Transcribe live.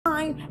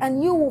vine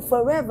and you will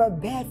forever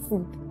bear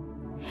fruit.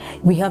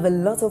 We have a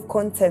lot of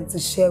content to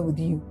share with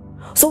you.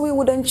 So we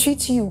would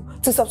entreat you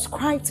to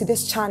subscribe to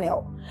this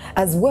channel,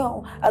 as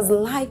well as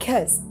like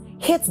us.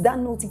 Hit that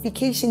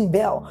notification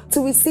bell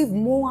to receive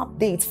more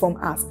updates from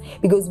us,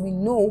 because we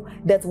know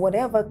that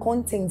whatever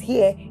content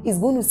here is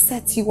going to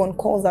set you on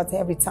course at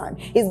every time.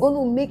 It's going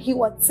to make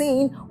you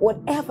attain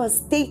whatever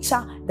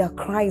stature that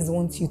Christ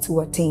wants you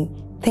to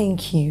attain.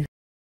 Thank you.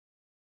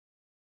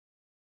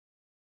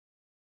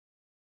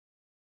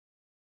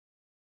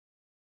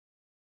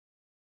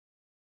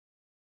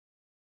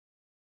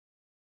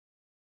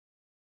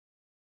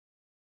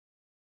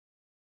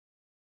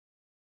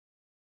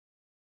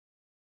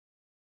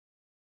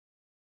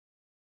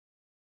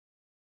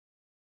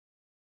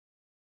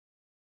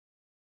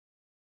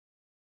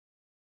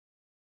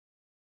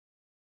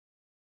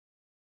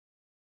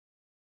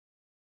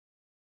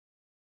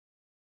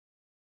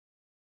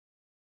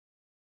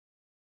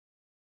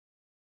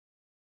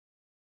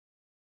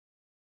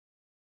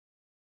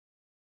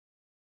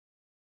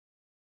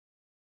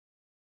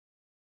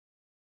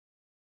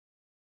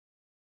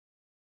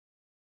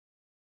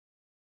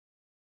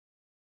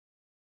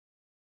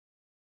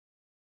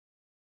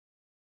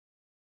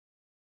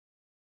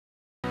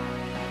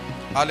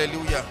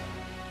 Hallelujah.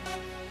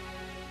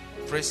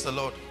 Praise the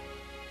Lord.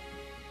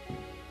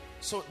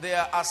 So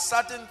there are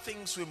certain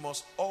things we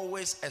must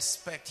always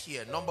expect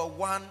here. Number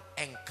one,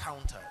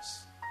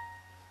 encounters.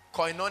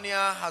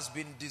 Koinonia has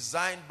been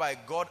designed by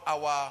God.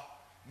 Our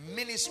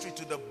ministry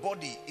to the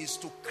body is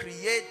to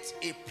create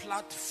a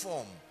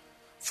platform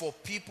for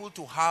people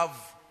to have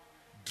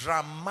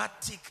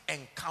dramatic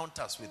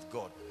encounters with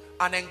God.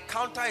 An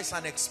encounter is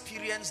an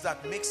experience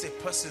that makes a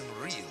person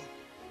real.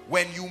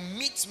 When you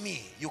meet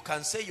me, you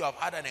can say you have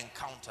had an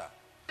encounter.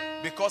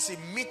 Because in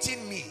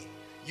meeting me,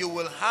 you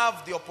will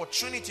have the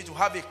opportunity to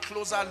have a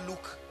closer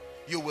look.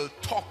 You will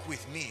talk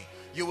with me.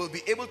 You will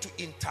be able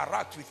to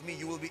interact with me.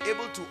 You will be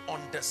able to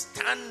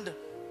understand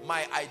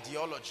my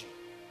ideology.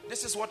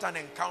 This is what an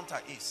encounter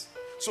is.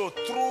 So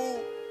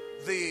through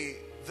the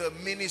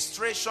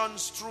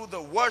ministrations, through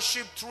the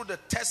worship, through the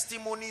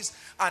testimonies,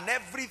 and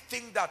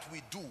everything that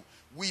we do,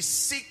 we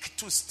seek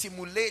to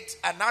stimulate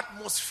an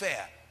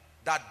atmosphere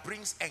that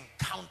brings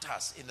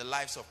encounters in the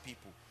lives of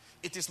people.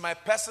 It is my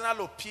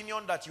personal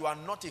opinion that you are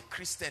not a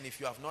Christian if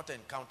you have not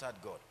encountered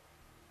God.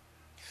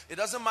 It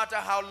doesn't matter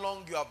how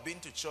long you have been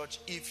to church,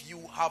 if you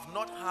have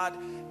not had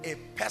a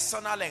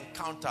personal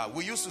encounter.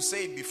 We used to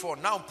say it before.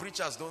 Now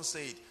preachers don't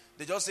say it.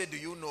 They just say, do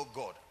you know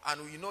God?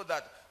 And we know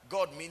that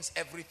God means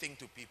everything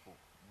to people.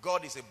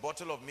 God is a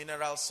bottle of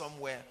minerals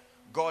somewhere.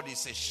 God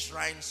is a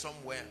shrine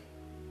somewhere.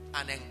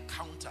 An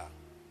encounter.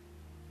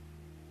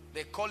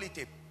 They call it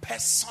a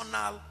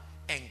personal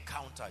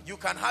encounter. You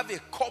can have a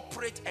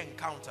corporate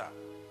encounter,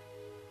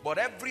 but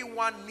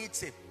everyone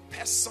needs a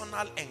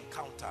personal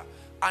encounter.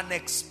 An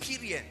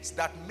experience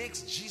that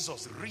makes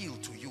Jesus real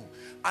to you.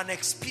 An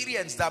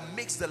experience that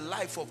makes the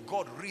life of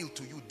God real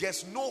to you.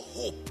 There's no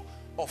hope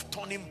of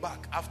turning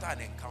back after an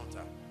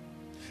encounter.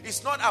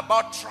 It's not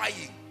about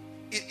trying.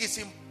 It's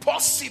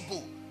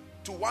impossible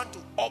to want to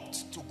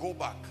opt to go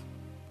back.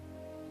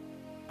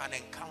 An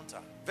encounter.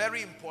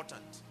 Very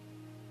important.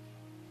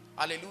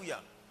 Hallelujah.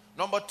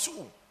 Number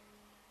two,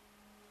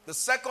 the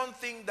second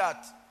thing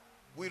that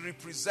we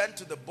represent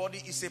to the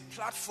body is a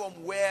platform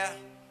where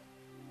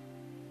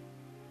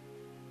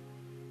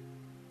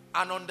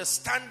an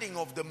understanding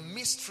of the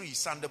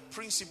mysteries and the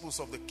principles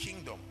of the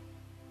kingdom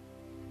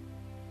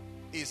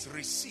is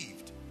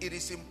received. It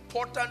is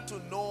important to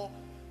know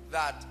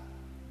that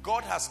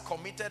God has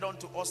committed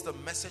unto us the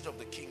message of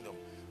the kingdom.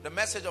 The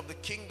message of the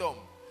kingdom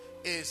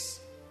is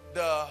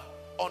the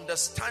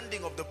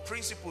understanding of the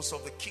principles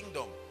of the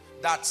kingdom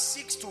that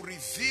seeks to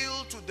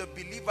reveal to the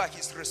believer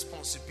his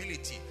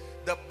responsibility,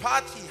 the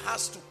part he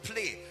has to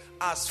play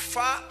as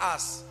far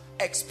as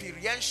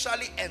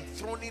experientially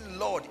enthroning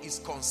Lord is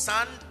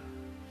concerned,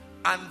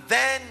 and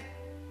then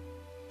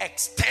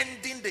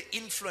extending the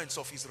influence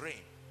of his reign.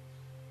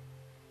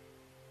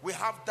 We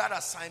have that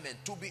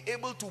assignment to be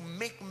able to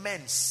make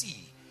men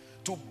see,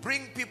 to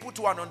bring people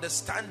to an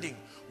understanding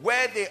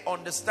where they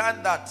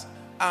understand that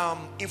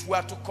if we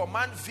are to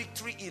command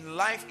victory in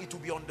life, it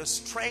will be on the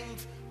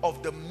strength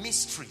of the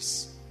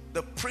mysteries,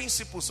 the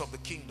principles of the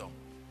kingdom.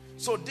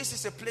 So this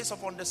is a place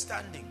of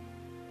understanding.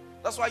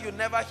 That's why you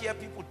never hear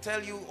people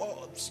tell you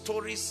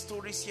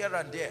stories here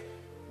and there.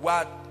 We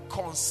are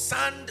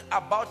concerned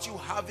about you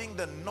having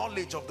the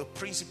knowledge of the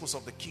principles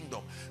of the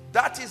kingdom.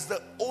 That is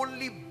the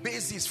only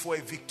basis for a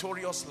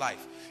victorious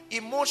life.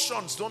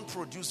 Emotions don't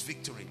produce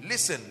victory.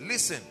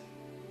 Listen.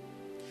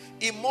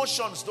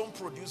 Emotions don't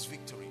produce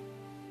victory.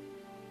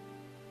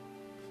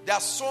 There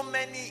are so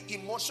many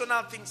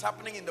emotional things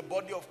happening in the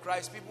body of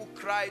Christ. People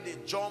cry, they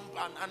jump,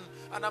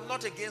 and I'm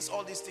not against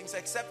all these things,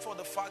 except for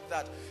the fact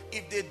that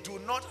if they do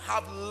not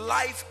have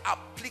life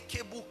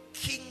applicable,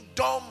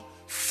 kingdom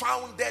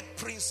founded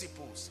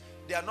principles,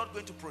 they are not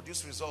going to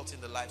produce results in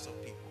the lives of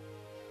people.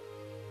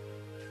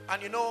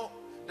 And you know,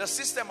 the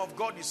system of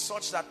God is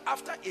such that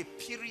after a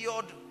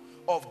period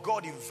of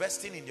God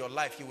investing in your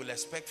life, you will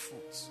expect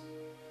fruits.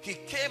 He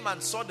came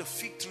and saw the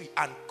fig tree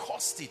and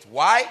cursed it.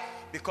 Why?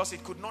 Because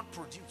it could not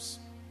produce.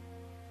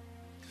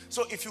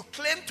 So if you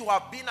claim to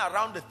have been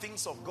around the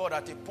things of God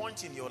at a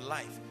point in your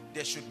life,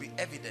 there should be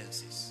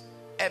evidences.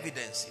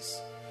 Evidences.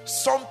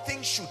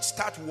 Something should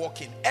start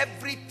working.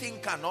 Everything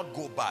cannot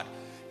go bad.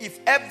 If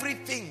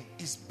everything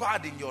is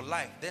bad in your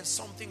life, then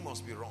something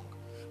must be wrong.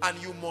 And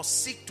you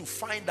must seek to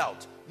find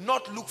out,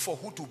 not look for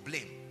who to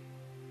blame.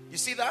 You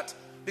see that?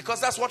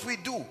 Because that's what we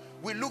do.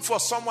 We look for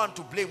someone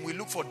to blame. We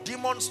look for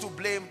demons to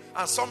blame.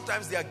 And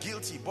sometimes they are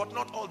guilty, but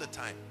not all the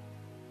time.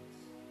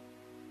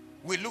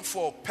 We look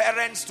for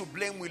parents to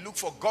blame. We look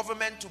for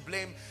government to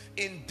blame.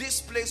 In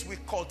this place, we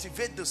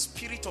cultivate the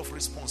spirit of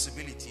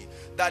responsibility.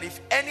 That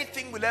if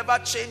anything will ever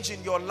change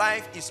in your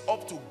life, is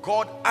up to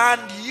God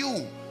and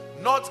you.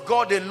 Not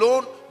God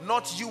alone,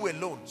 not you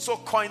alone. So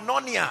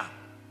koinonia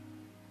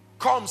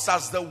comes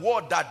as the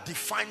word that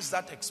defines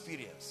that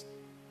experience.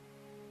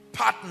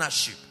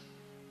 Partnership.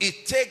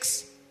 It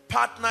takes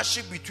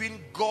partnership between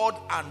God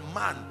and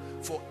man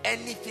for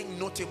anything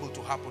notable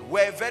to happen.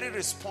 We're very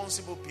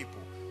responsible people.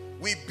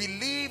 We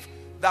believe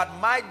that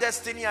my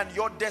destiny and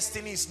your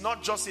destiny is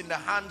not just in the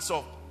hands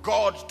of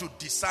God to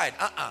decide.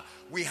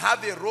 We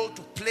have a role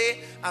to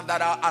play, and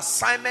that our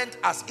assignment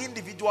as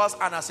individuals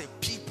and as a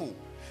people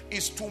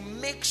is to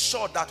make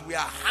sure that we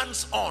are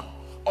hands-on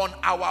on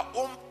our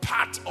own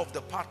part of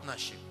the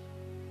partnership.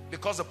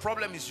 Because the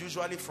problem is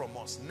usually from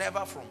us,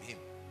 never from him.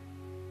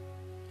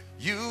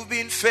 You've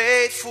been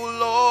faithful,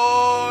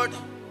 Lord,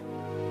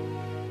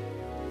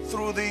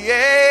 through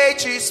the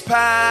ages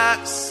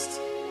past,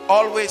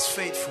 always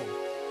faithful.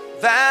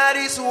 That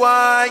is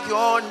why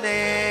your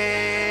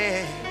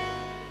name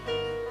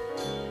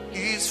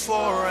is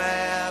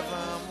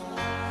forevermore.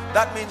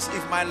 That means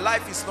if my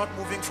life is not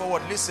moving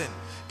forward, listen,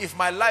 if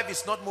my life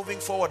is not moving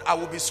forward, I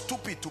will be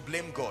stupid to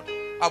blame God.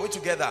 Are we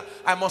together?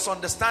 I must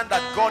understand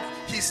that God,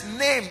 his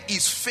name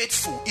is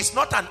faithful. It's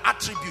not an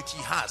attribute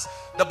he has.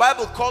 The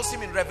Bible calls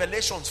him in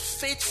Revelations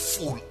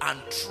faithful and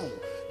true.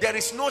 There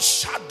is no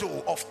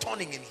shadow of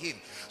turning in him.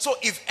 So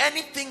if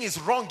anything is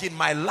wrong in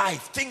my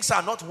life, things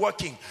are not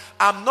working,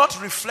 I'm not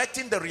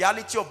reflecting the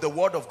reality of the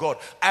word of God,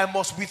 I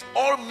must with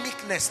all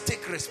meekness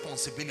take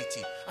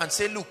responsibility and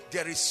say, look,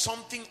 there is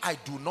something I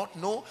do not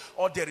know,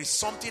 or there is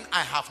something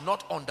I have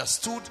not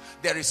understood,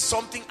 there is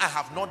something I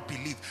have not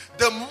believed.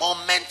 The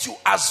moment you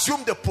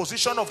assume the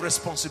position of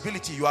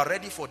responsibility, you are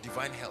ready for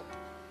divine help.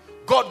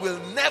 God will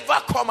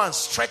never come and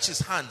stretch his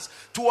hands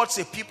towards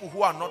a people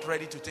who are not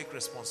ready to take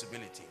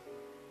responsibility.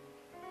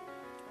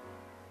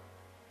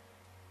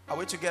 Are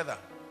we together?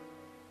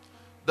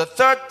 The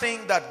third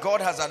thing that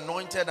God has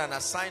anointed and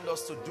assigned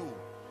us to do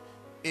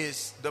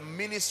is the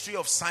ministry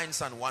of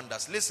signs and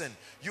wonders. Listen,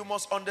 you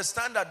must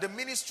understand that the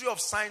ministry of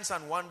signs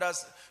and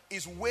wonders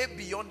is way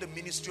beyond the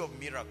ministry of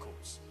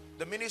miracles.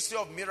 The ministry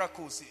of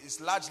miracles is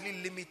largely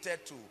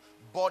limited to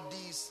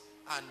bodies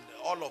and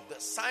all of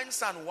the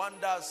signs and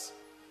wonders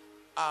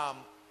are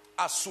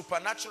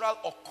supernatural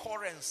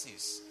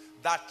occurrences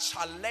that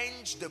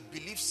challenge the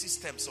belief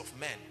systems of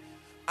men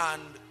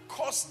and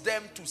cause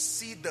them to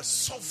see the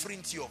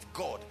sovereignty of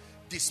God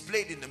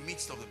displayed in the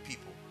midst of the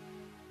people.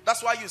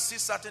 That's why you see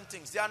certain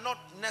things. They are not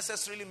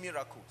necessarily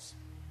miracles.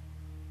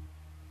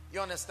 You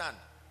understand?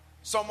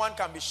 Someone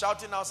can be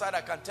shouting outside.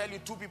 I can tell you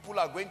 2 people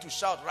are going to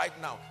shout right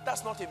now.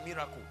 That's not a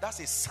miracle. That's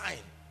a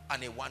sign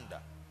and a wonder.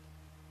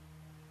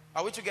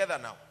 Are we together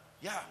now?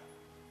 Yeah.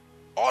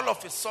 All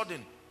of a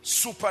sudden,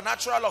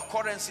 supernatural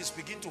occurrences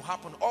begin to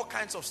happen. All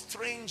kinds of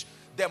strange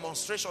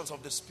demonstrations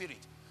of the Spirit.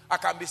 I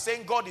can be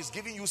saying God is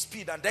giving you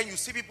speed, and then you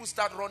see people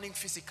start running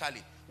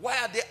physically. Why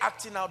are they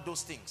acting out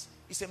those things?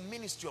 It's a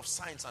ministry of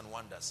signs and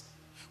wonders.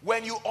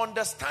 When you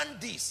understand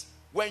this,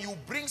 when you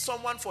bring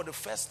someone for the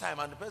first time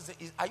and the person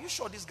is, are you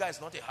sure this guy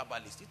is not a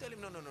herbalist? You tell him,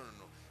 no.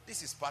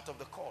 This is part of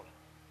the call.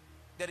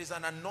 There is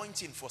an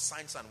anointing for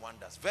signs and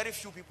wonders. Very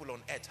few people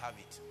on earth have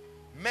it.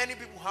 Many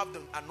people have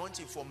the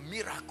anointing for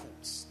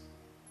miracles,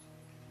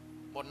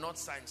 but not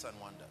signs and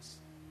wonders.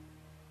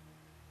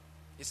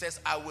 He says,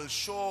 I will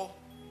show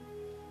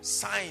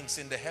signs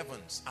in the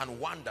heavens and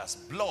wonders,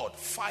 blood,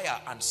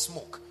 fire, and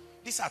smoke.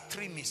 These are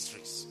 3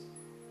 mysteries.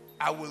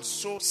 I will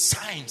show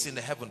signs in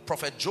the heaven.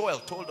 Prophet Joel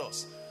told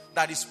us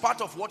that is part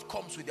of what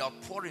comes with the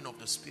outpouring of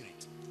the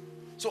Spirit.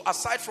 So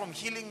aside from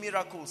healing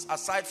miracles,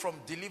 aside from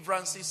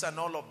deliverances and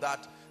all of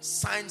that,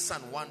 signs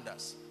and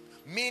wonders.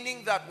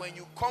 Meaning that when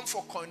you come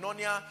for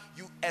koinonia,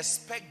 you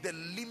expect the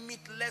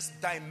limitless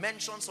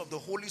dimensions of the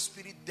Holy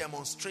Spirit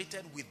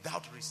demonstrated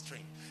without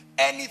restraint.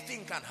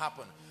 Anything can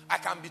happen. I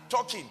can be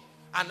talking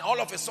and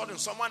all of a sudden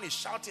someone is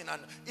shouting,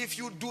 and if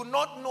you do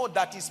not know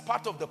that is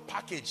part of the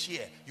package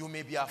here, you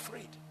may be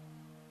afraid.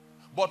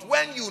 But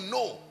when you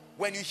know,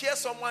 when you hear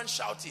someone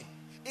shouting,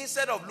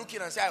 instead of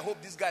looking and say, I hope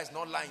this guy is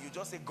not lying, you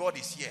just say, God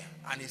is here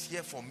and he's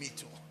here for me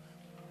too.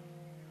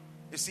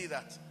 You see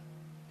that?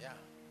 Yeah.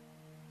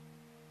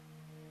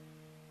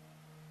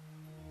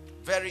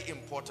 Very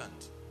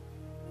important.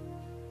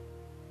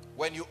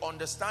 When you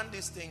understand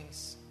these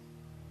things,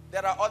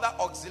 there are other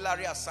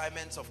auxiliary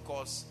assignments, of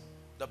course.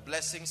 The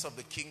blessings of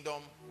the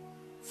kingdom,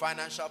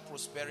 financial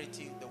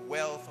prosperity, the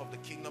wealth of the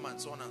kingdom, and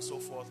so on and so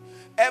forth.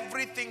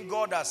 Everything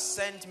God has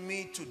sent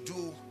me to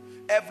do,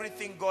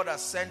 everything God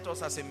has sent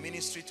us as a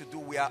ministry to do,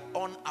 we are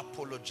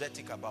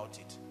unapologetic about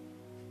it.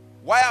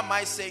 Why am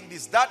I saying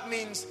this? That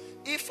means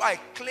if I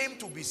claim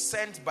to be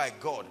sent by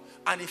God,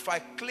 and if I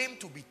claim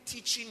to be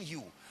teaching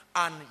you,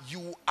 and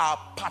you are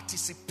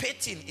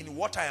participating in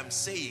what I am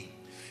saying,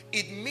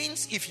 it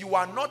means if you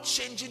are not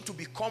changing to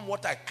become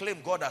what I claim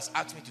God has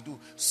asked me to do,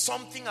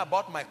 something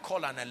about my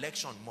call and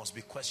election must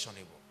be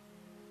questionable.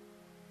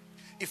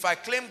 If I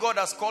claim God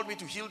has called me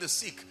to heal the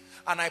sick,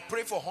 and I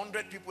pray for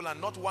 100 people and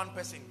not one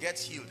person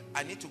gets healed,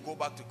 I need to go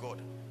back to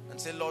God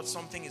and say, Lord,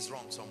 something is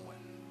wrong somewhere.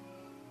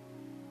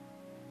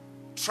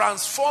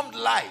 Transformed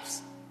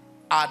lives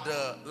are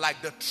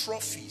like the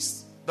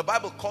trophies. The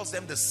Bible calls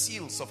them the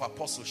seals of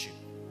apostleship.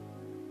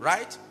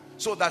 Right?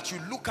 So that you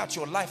look at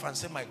your life and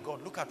say, my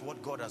God, look at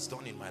what God has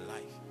done in my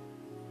life.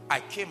 I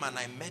came and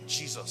I met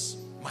Jesus.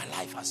 My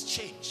life has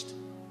changed.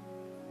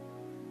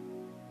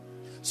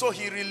 So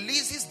he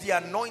releases the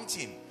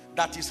anointing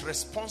that is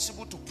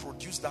responsible to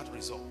produce that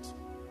result.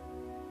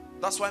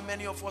 That's why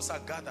many of us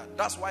are gathered.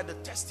 That's why the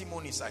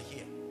testimonies are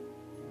here.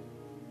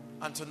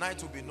 And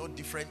tonight will be no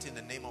different in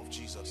the name of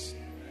Jesus.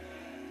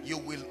 You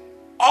will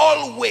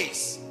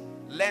always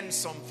learn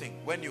something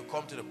when you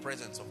come to the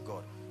presence of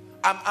God.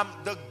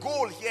 The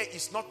goal here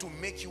is not to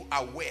make you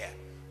aware.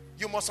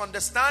 You must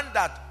understand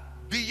that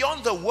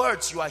beyond the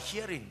words you are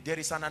hearing, there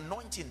is an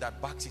anointing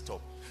that backs it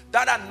up.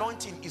 That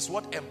anointing is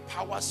what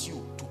empowers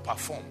you to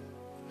perform.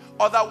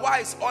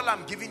 Otherwise, all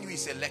I'm giving you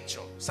is a lecture.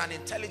 It's an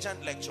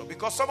intelligent lecture.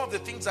 Because some of the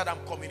things that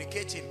I'm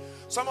communicating,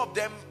 some of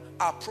them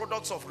are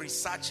products of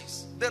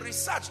researches. The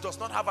research does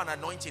not have an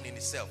anointing in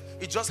itself.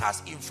 It just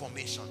has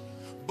information.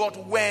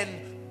 But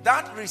when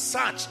that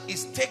research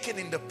is taken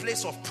in the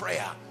place of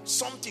prayer,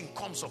 something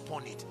comes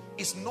upon it.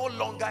 It's no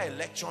longer a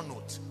lecture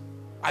note.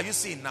 Are you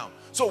seeing now?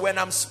 So when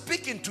I'm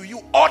speaking to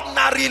you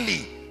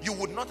ordinarily, you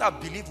would not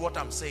have believed what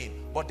I'm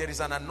saying, but there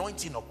is an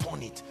anointing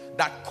upon it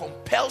that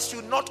compels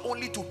you not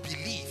only to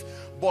believe,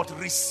 but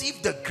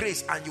receive the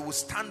grace, and you will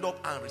stand up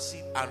and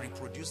receive and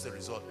reproduce the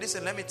result.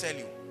 Listen, let me tell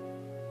you,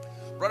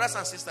 brothers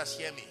and sisters,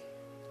 hear me.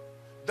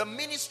 The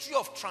ministry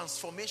of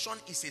transformation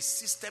is a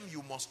system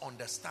you must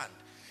understand.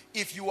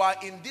 If you are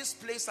in this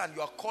place and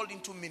you are called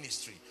into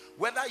ministry,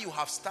 whether you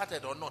have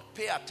started or not,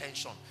 pay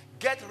attention.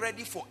 Get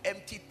ready for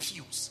empty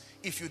pews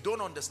if you don't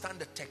understand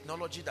the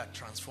technology that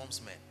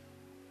transforms men.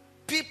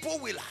 People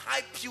will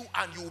hype you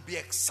and you will be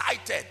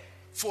excited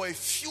for a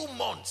few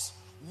months,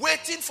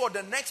 waiting for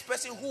the next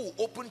person who will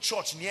open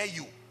church near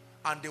you,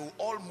 and they will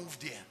all move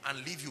there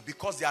and leave you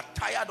because they are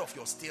tired of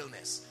your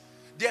stillness.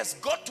 There's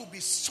got to be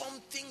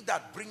something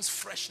that brings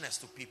freshness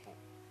to people.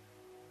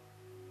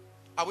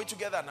 Are we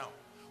together now?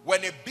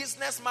 When a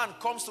businessman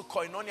comes to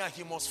Koinonia,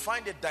 he must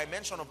find a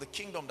dimension of the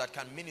kingdom that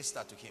can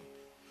minister to him.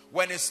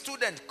 When a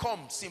student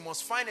comes, he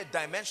must find a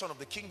dimension of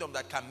the kingdom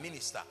that can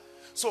minister.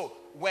 So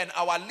when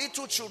our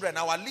little children,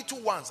 our little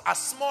ones, as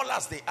small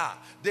as they are,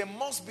 they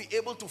must be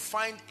able to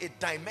find a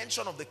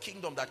dimension of the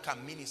kingdom that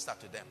can minister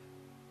to them.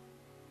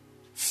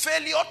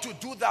 Failure to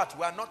do that,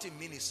 we are not in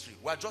ministry.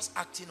 We are just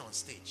acting on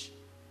stage.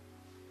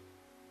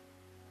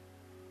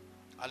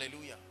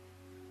 Hallelujah.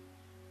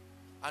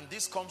 And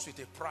this comes with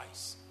a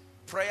price.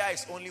 Prayer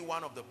is only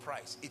one of the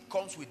price. It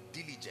comes with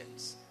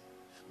diligence.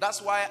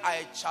 That's why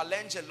I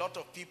challenge a lot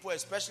of people,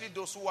 especially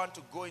those who want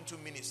to go into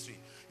ministry.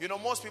 You know,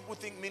 most people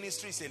think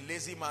ministry is a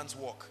lazy man's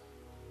work.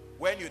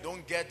 When you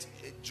don't get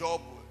a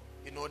job,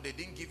 you know, they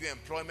didn't give you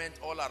employment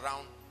all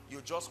around,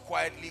 you just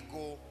quietly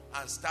go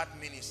and start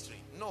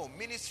ministry. No,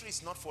 ministry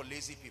is not for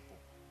lazy people.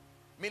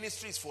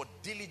 Ministry is for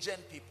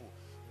diligent people.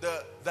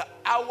 The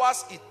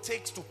hours it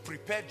takes to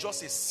prepare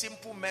just a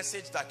simple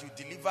message that you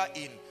deliver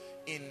in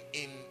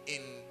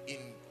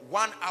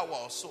 1 hour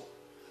or so.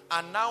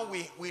 And now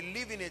we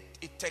live in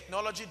a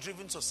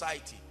technology-driven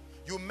society.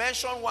 You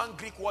mention one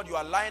Greek word, you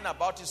are lying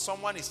about it,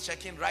 someone is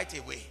checking right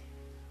away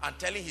and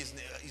telling his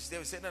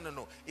they say,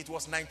 no, it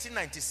was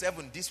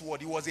 1997, this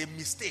word, it was a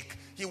mistake.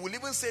 He will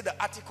even say the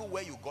article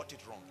where you got it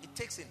wrong. It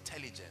takes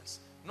intelligence,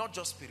 not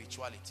just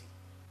spirituality.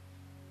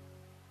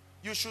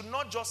 You should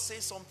not just say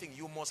something,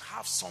 you must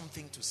have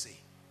something to say.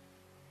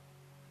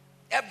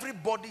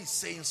 Everybody is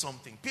saying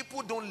something.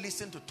 People don't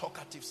listen to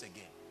talkatives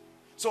again.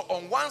 So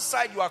on one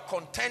side, you are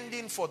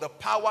contending for the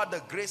power,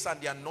 the grace, and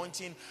the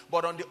anointing.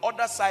 But on the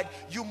other side,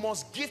 you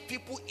must give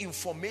people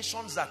information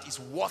that is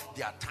worth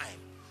their time.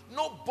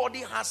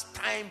 Nobody has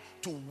time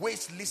to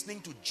waste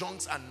listening to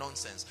junks and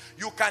nonsense.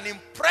 You can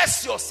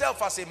impress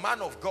yourself as a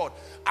man of God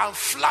and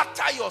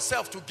flatter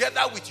yourself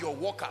together with your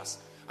workers.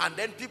 And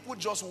then people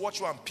just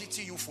watch you and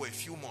pity you for a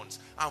few months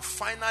and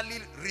finally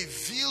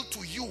reveal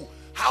to you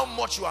how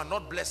much you are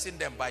not blessing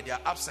them by their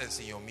absence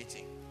in your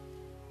meeting.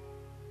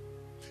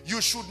 You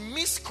should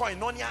miss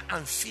Koinonia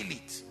and feel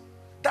it.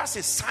 That's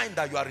a sign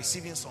that you are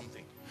receiving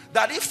something.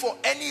 That if for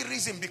any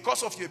reason,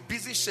 because of your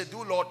busy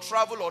schedule or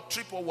travel or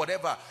trip or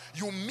whatever,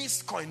 you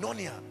miss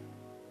Koinonia.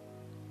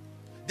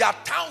 There are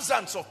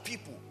thousands of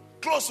people,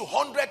 close to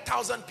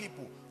 100,000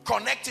 people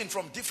connecting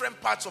from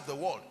different parts of the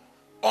world.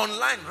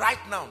 online right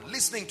now,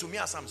 listening to me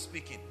as I'm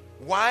speaking.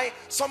 Why?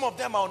 Some of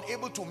them are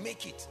unable to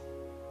make it.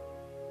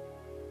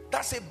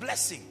 That's a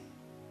blessing.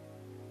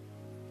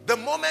 The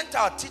moment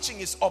our teaching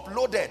is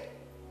uploaded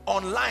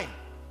online,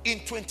 in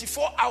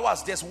 24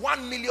 hours, there's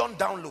 1 million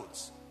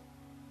downloads.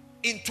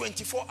 In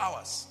 24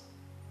 hours,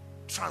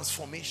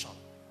 transformation.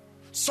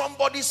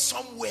 Somebody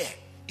somewhere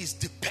is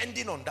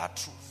depending on that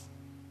truth.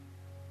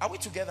 Are we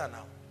together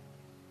now?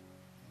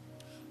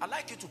 I'd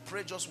like you to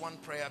pray just one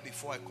prayer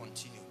before I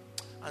continue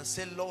and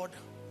say, Lord,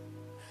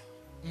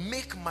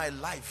 make my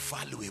life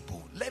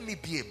valuable. Let me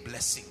be a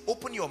blessing.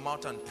 Open your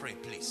mouth and pray,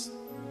 please.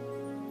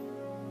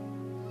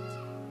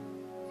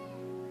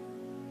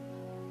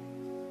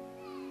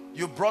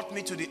 You brought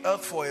me to the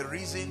earth for a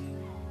reason.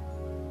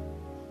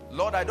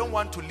 Lord, I don't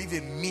want to live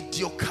a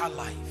mediocre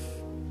life.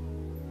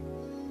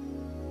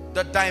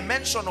 The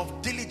dimension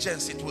of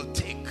diligence it will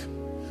take,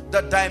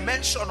 the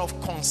dimension of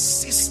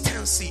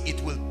consistency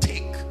it will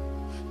take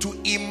to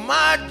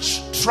emerge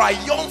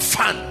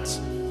triumphant.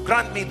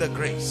 Grant me the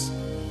grace.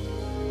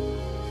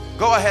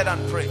 Go ahead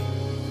and pray.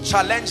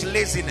 Challenge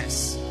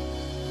laziness.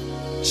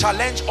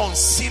 Challenge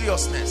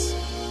unseriousness.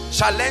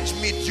 Challenge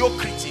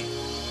mediocrity.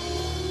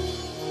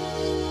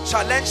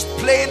 Challenge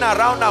playing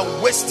around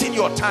and wasting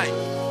your time.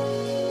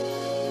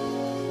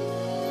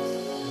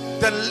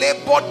 The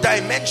labor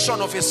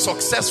dimension of a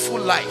successful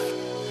life,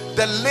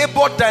 the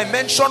labor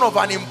dimension of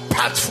an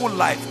impactful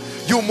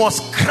life, you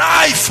must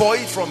cry for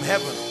it from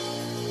heaven.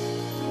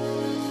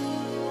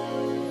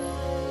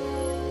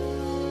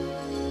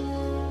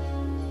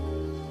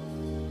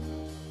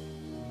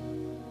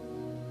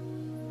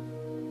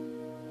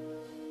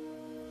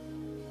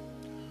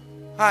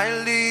 I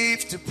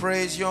live to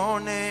praise your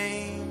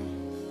name.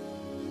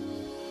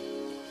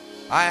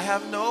 I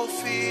have no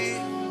fear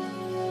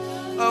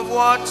of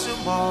what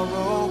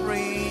tomorrow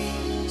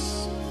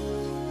brings.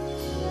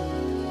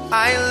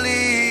 I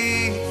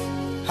live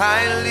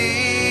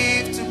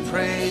to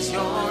praise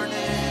your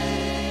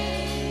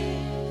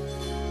name.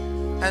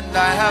 And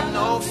I have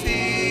no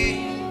fear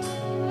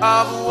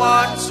of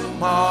what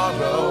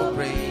tomorrow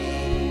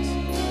brings.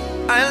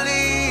 I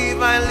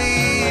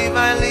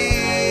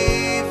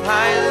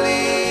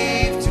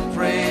live to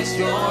praise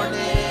your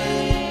name.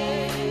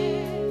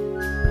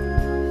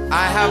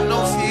 I have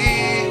no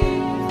fear.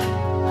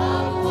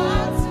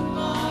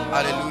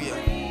 Hallelujah.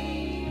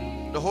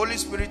 The Holy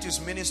Spirit is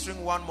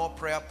ministering one more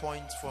prayer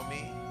point for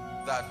me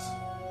that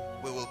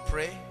we will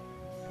pray.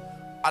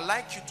 I'd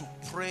like you to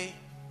pray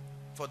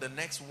for the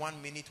next 1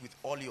 minute with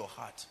all your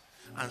heart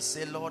and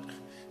say, Lord,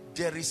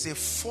 there is a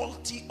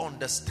faulty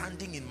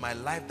understanding in my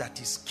life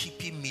that is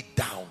keeping me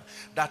down,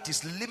 that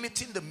is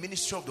limiting the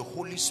ministry of the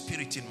Holy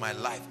Spirit in my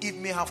life. It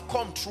may have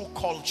come through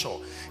culture.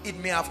 It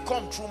may have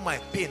come through my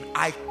pain.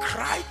 I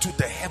cry to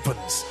the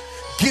heavens.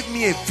 Give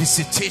me a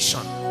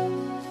visitation.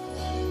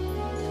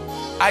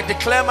 I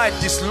declare my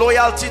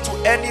disloyalty to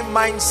any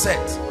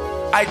mindset.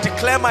 I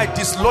declare my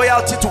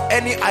disloyalty to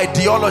any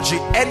ideology,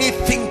 any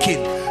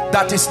thinking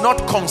that is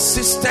not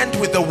consistent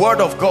with the word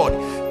of God,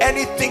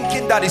 any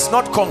thinking that is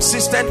not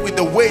consistent with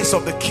the ways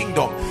of the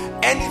kingdom,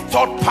 any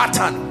thought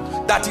pattern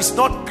that is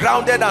not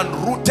grounded and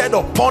rooted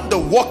upon the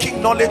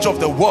working knowledge of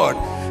the word.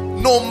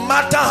 No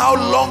matter how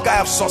long I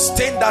have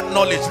sustained that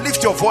knowledge,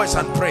 lift your voice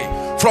and pray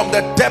from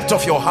the depth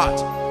of your heart.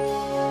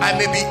 I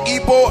may be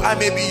Igbo, I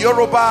may be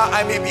Yoruba,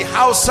 I may be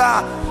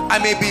Hausa, I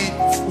may be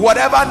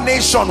whatever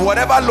nation,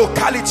 whatever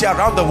locality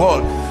around the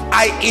world.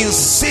 I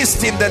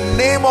insist in the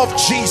name of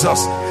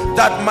Jesus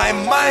that my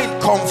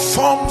mind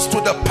conforms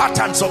to the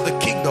patterns of the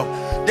kingdom.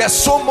 There's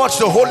so much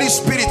the Holy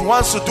Spirit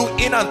wants to do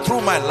in and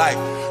through my life.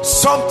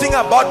 Something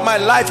about my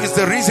life is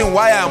the reason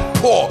why I am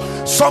poor.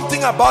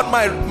 Something about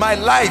my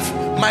life,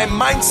 my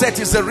mindset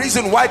is the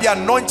reason why the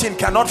anointing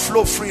cannot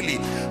flow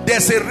freely.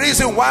 There's a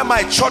reason why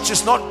my church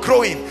is not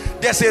growing.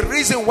 There's a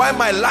reason why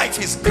my life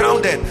is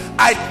grounded.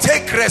 I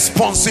take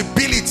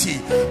responsibility.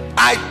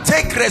 I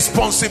take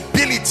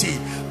responsibility.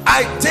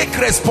 I take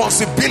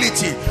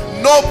responsibility.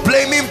 No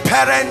blaming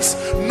parents,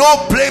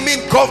 no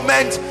blaming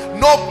government,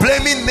 no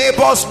blaming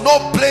neighbors, no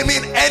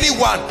blaming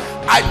anyone.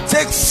 I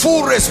take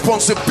full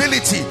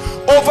responsibility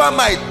over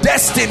my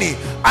destiny,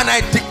 and I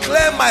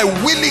declare my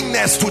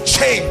willingness to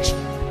change.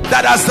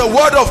 That as the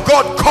word of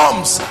God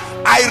comes,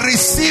 I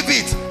receive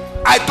it.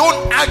 I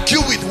don't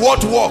argue with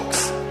what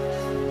works.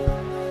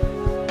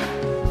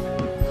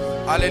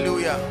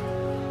 Hallelujah.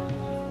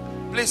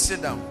 Please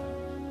sit down.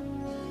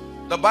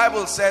 The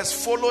Bible says,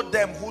 follow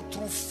them who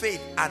through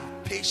faith and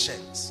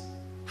patience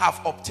have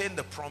obtained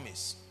the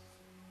promise.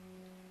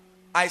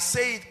 I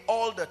say it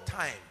all the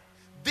time.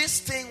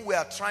 This thing we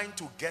are trying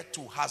to get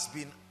to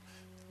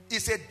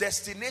is a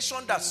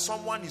destination that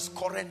someone is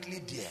currently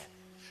there.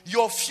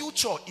 Your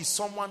future is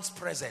someone's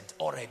present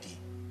already.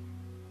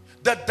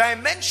 The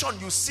dimension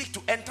you seek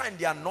to enter in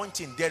the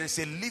anointing, there is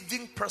a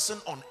living person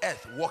on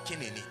earth walking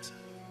in it.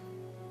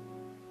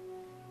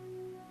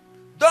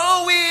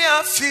 Though we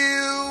are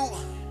few,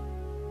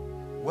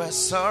 we're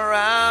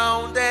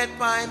surrounded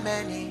by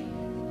many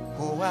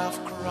who have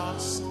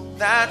crossed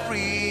that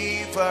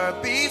river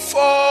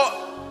before.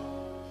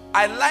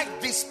 I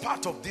like this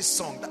part of this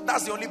song.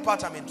 That's the only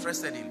part I'm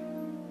interested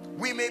in.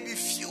 We may be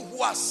few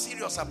who are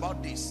serious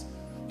about this,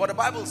 but the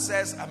Bible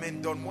says,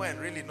 Don Moen,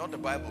 really not the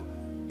Bible.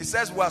 It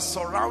says we are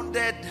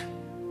surrounded.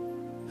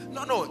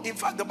 No, in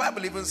fact the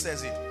Bible even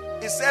says it.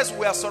 It says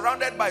we are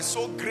surrounded by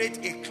so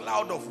great a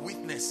cloud of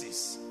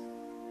witnesses.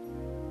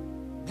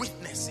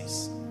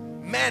 Witnesses.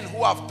 Men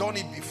who have done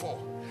it before.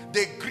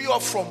 They grew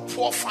up from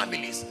poor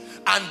families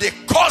and they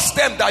caused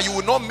them that you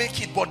will not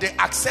make it, but they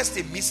accessed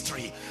a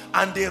mystery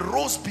and they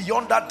rose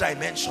beyond that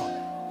dimension.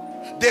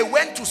 They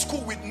went to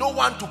school with no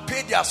one to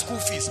pay their school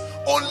fees,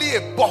 only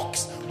a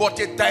box, but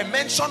a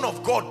dimension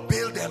of God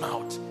bailed them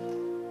out.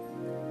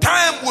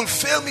 Time will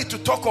fail me to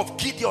talk of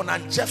Gideon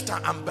and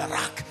Jephthah and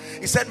Barak.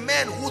 He said,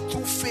 men who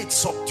through faith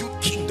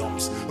subdued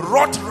kingdoms,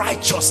 wrought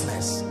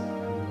righteousness.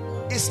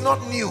 It's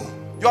not new.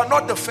 You are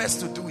not the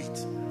first to do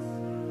it.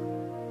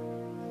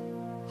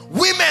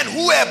 Women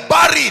who were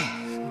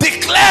barren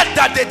declared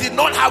that they did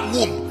not have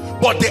womb,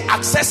 but they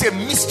accessed a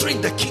mystery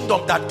in the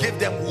kingdom that gave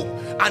them womb,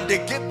 and they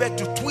gave birth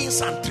to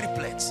twins and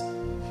triplets.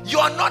 You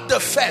are not the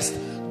first.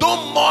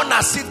 Don't mourn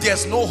as if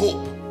there's no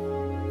hope.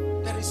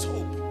 There is hope.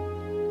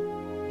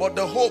 But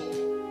the hope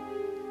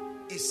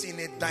is in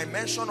a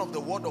dimension of the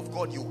word of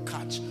God you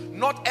catch.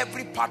 Not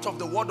every part of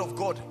the word of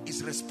God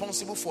is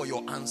responsible for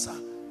your answer.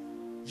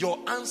 Your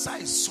answer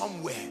is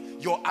somewhere.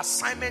 Your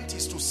assignment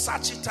is to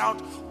search it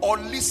out or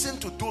listen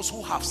to those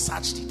who have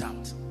searched it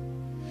out.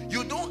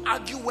 You don't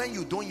argue when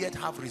you don't yet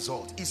have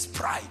result. It's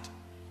pride.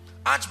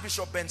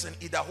 Archbishop Benson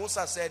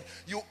Idahosa said,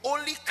 you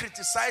only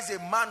criticize a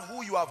man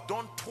who you have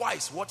done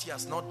twice what he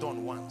has not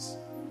done once.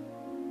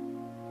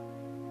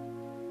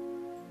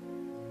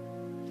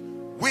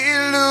 We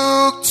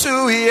look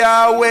to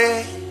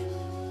Yahweh,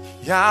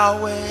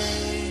 Yahweh,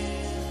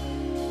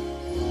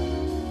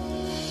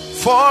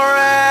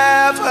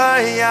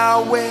 forever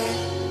Yahweh,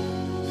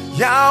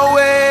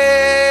 Yahweh.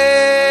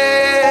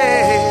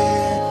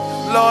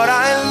 Lord,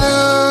 I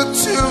look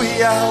to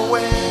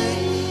Yahweh,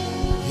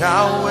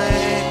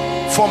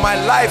 Yahweh, for my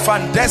life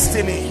and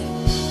destiny.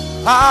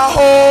 Our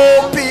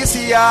hope is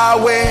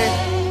Yahweh,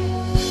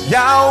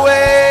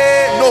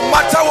 Yahweh. No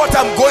matter what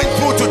I'm going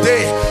through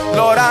today,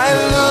 Lord, I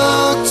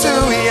look to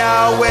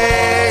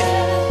Yahweh,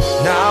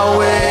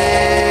 Yahweh.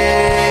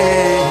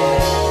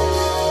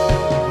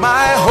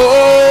 My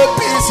hope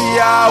is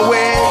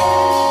Yahweh,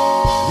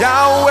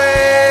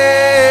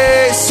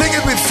 Yahweh. Sing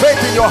it with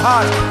faith in your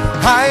heart.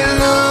 I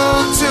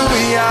look to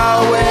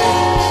Yahweh,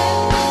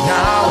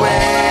 Yahweh,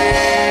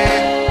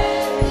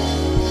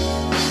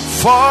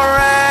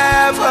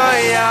 forever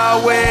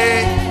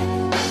Yahweh.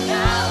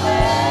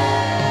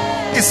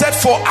 He said,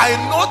 for I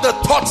know the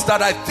thoughts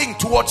that I think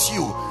towards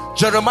you.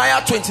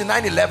 Jeremiah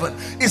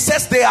 29:11. It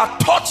says they are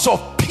thoughts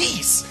of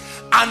peace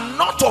and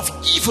not of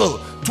evil,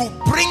 to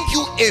bring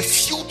you a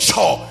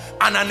future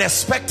and an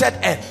expected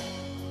end.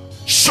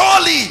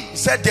 Surely, he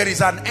said, there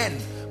is an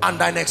end and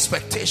an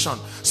expectation.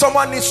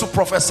 Someone needs to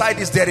prophesy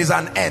this. There is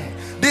an end.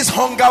 This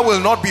hunger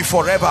will not be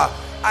forever.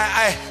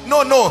 I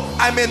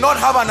may not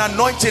have an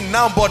anointing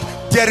now, but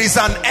there is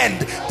an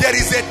end. There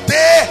is a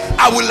day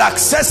I will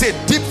access a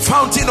deep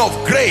fountain of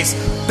grace,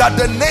 that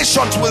the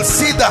nations will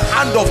see the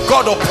hand of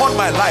God upon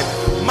my life.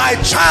 My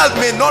child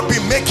may not be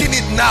making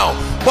it now,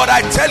 but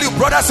I tell you,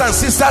 brothers and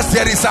sisters,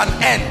 there is an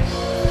end.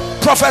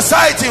 Prophesy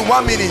it in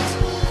 1 minute.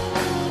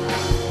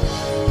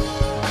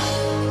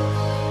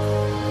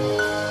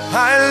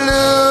 I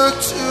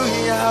look to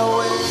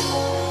Yahweh,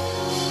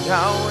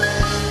 Yahweh.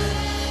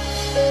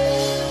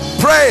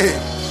 Pray.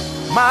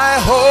 My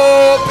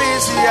hope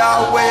is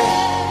Yahweh,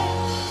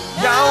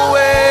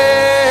 Yahweh.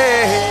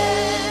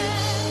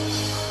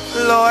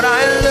 Lord,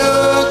 I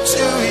look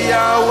to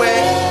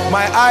Yahweh.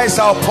 My eyes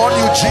are upon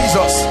you,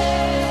 Jesus.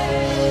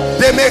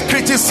 They may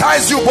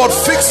criticize you, but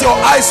fix your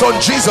eyes on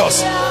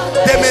Jesus.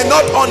 They may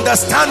not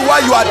understand why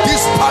you are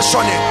this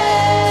passionate.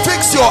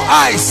 Fix your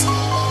eyes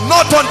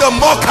not on the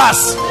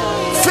mockers.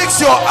 Fix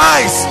your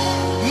eyes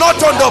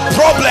not on the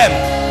problem.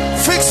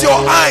 Fix your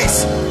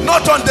eyes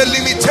not on the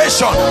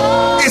limitation.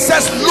 It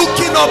says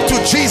looking up to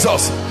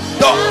Jesus,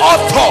 the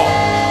author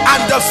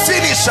and the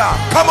finisher.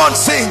 Come on,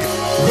 sing.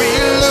 We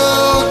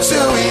look to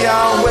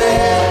Yahweh,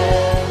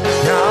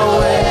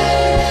 Yahweh.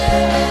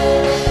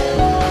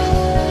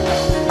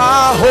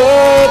 Our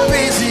hope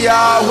is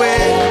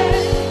Yahweh,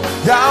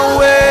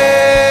 Yahweh.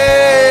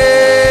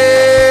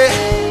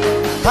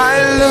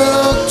 I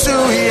look to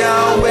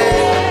Yahweh,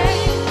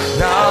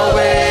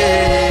 Yahweh.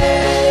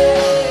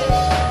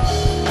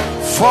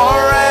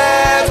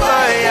 Forever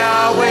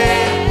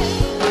Yahweh,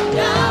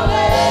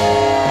 Yahweh.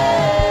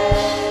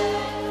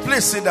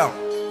 Please sit down.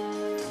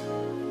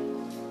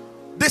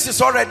 This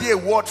is already a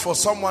word for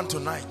someone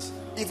tonight.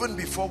 Even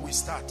before we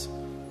start,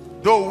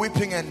 though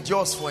weeping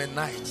endures for a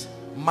night,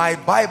 my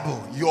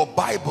Bible, your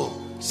Bible,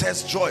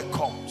 says joy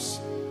comes.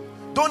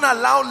 Don't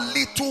allow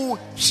little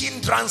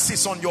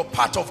hindrances on your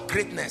path of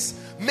greatness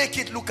make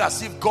it look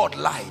as if God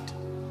lied.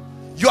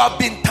 You have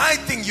been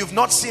tithing, you've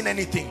not seen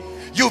anything.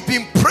 You've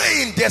been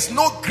praying, there's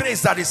no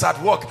grace that is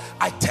at work.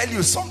 I tell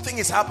you, something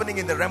is happening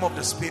in the realm of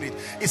the spirit.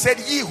 He said,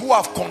 ye who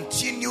have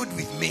continued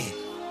with me.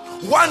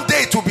 One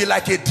day it will be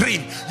like a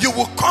dream. You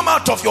will come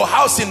out of your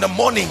house in the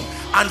morning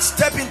and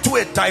step into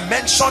a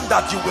dimension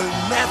that you will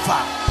never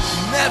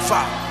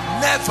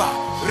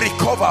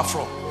recover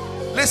from.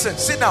 Listen,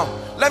 sit down.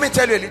 Let me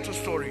tell you a little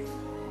story.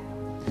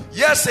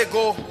 Years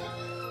ago,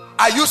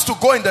 I used to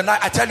go in the night.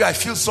 I tell you, I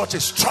feel such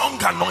a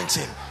strong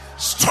anointing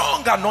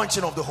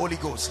of the Holy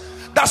Ghost.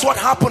 That's what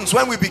happens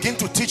when we begin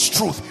to teach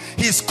truth.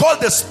 He's called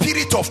the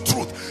Spirit of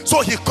Truth.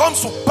 So he comes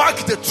to back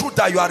the truth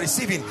that you are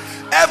receiving.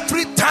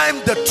 Every time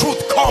the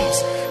truth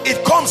comes,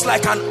 it comes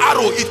like an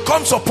arrow. It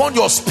comes upon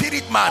your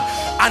spirit, man,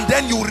 and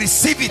then you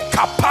receive it.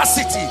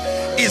 Capacity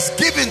is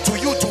given to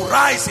you to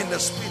rise in the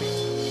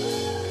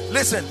spirit.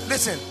 Listen.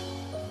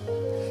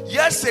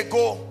 Years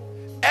ago,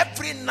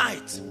 every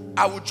night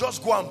I would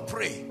just go and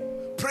pray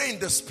in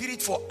the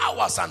spirit for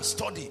hours and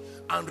study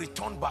and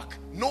return back.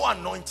 No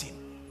anointing,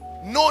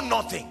 no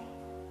nothing.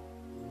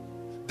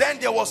 Then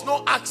there was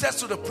no access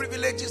to the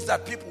privileges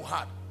that people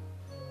had.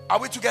 Are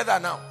we together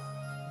now?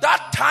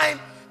 That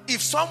time,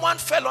 if someone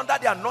fell under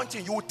the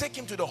anointing, you would take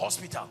him to the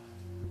hospital.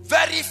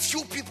 Very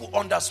few people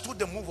understood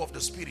the move of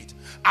the spirit.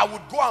 I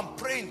would go and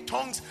pray in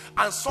tongues,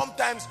 and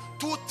sometimes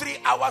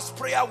 2-3 hours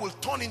prayer will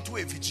turn into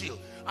a vigil,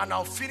 and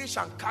I'll finish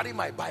and carry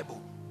my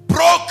Bible,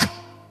 broke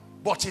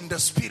but in the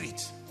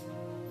spirit.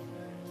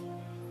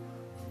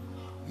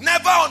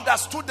 Never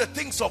understood the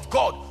things of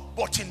God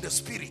but in the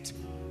spirit.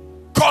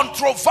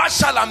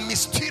 Controversial and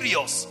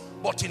mysterious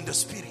but in the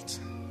spirit.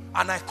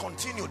 And I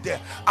continued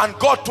there. And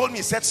God told me,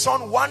 he said,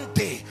 son, one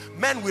day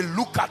men will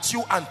look at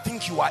you and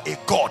think you are a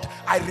god.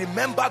 I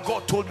remember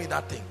God told me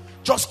that thing.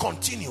 Just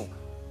continue.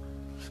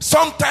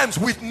 Sometimes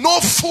with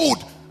no food,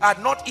 I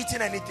had not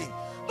eaten anything.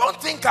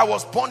 Don't think I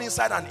was born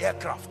inside an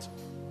aircraft.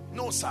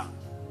 No, sir.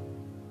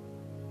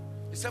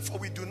 He said, for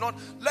we do not.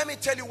 Let me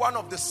tell you one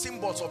of the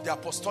symbols of the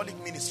apostolic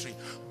ministry.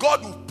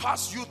 God will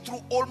pass you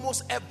through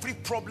almost every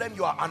problem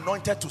you are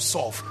anointed to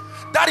solve.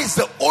 That is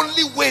the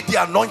only way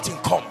the anointing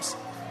comes.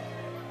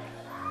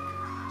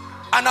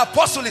 An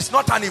apostle is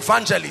not an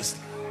evangelist.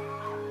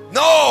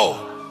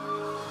 No.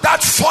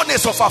 That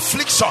furnace of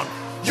affliction,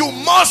 you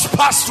must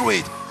pass through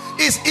it.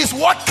 Is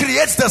what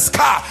creates the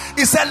scar.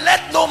 He said,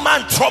 let no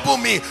man trouble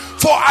me,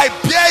 for I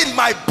bear in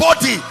my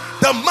body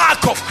the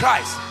mark of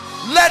Christ.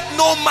 Let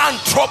no man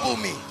trouble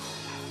me.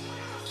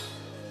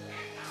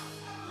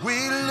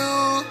 We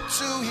look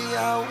to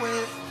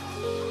Yahweh,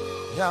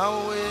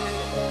 Yahweh.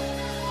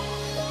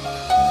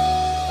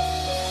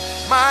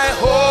 My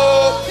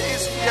hope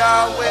is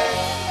Yahweh,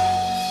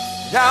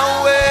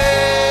 Yahweh.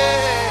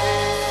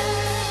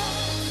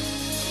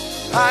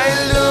 I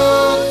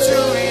look to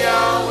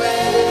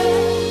Yahweh,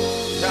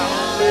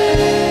 Yahweh.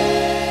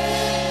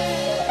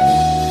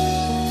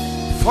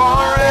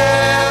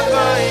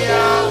 Forever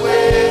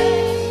Yahweh,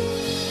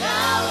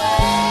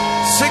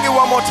 Yahweh. Sing it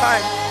one more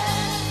time.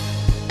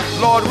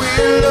 Lord, we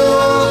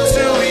look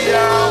to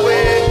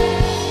Yahweh,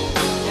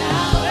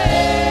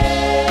 Yahweh.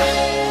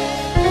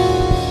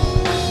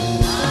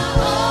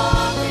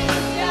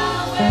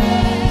 Yahweh.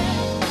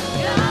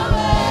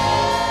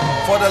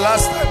 For the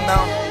last time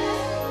now.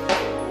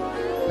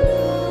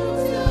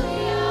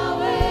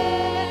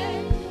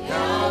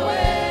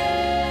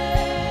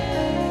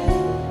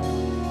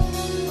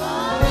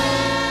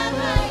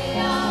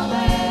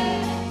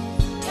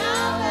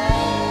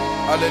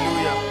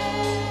 Hallelujah.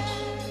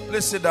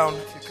 Please sit down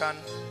if you can.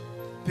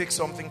 Pick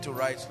something to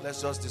write.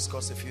 Let's just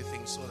discuss a few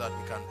things so that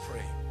we can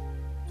pray.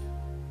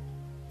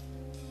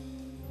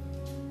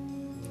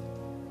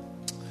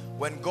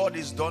 When God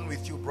is done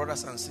with you,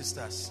 brothers and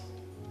sisters,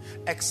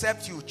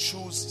 except you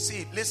choose.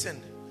 See,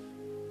 listen.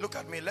 Look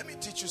at me. Let me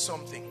teach you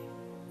something.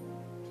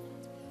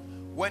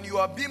 When you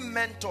are being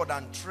mentored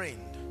and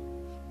trained,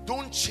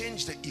 don't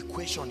change the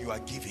equation you are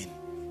given.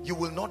 You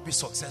will not be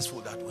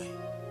successful that way.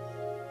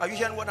 Are you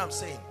hearing what I'm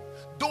saying?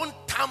 Don't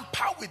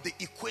tamper with the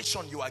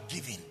equation you are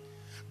given.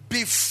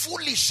 Be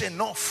foolish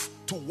enough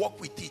to walk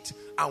with it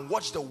and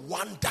watch the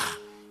wonder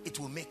it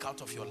will make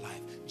out of your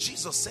life.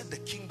 Jesus said the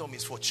kingdom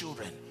is for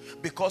children.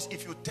 Because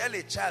if you tell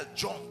a child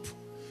jump,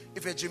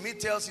 if a Jimmy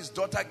tells his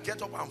daughter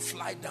get up and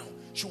fly down,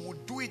 she will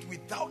do it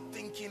without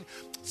thinking.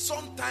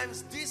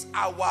 Sometimes this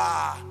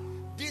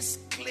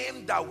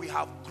claim that we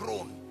have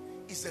grown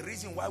is the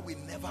reason why we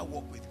never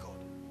walk with God.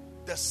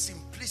 The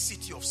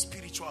simplicity of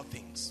spiritual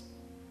things.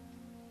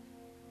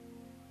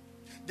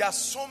 There are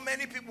so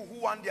many people who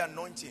want the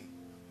anointing,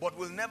 but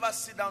will never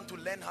sit down to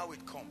learn how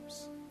it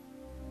comes.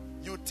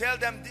 You tell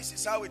them this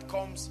is how it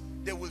comes,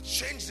 they will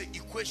change the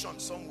equation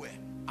somewhere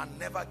and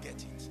never get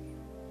it.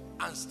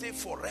 And stay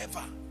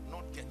forever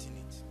not getting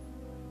it.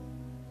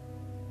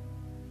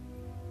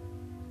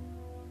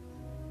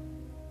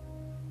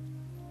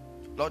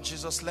 Lord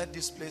Jesus, let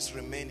this place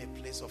remain a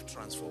place of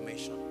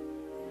transformation.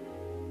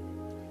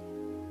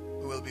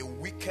 We will be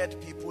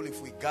wicked people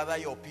if we gather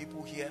your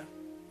people here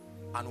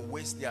and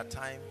waste their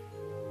time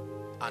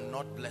and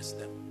not bless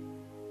them.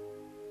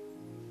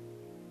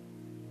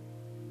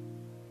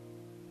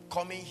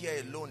 Coming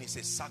here alone is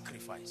a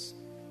sacrifice.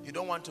 You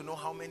don't want to know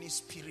how many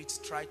spirits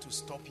try to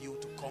stop you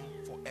to come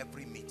for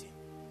every meeting.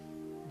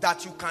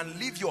 That you can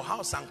leave your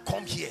house and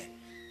come here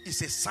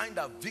is a sign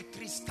that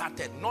victory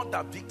started, not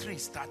that victory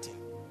is starting.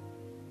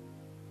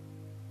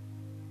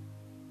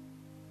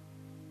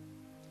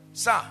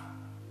 Sir,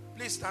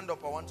 please stand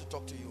up. I want to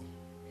talk to you.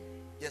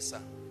 Yes,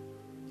 sir.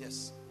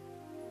 Yes.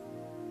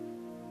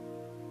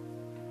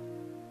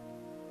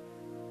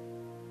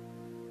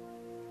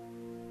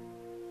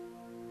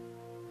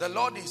 The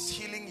Lord is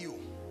healing you.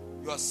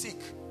 You are sick.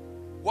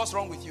 What's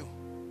wrong with you?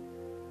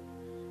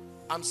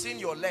 I'm seeing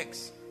your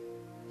legs.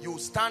 You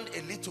stand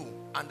a little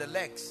and the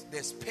legs,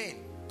 there's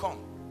pain. Come.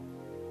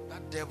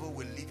 That devil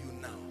will leave you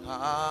now.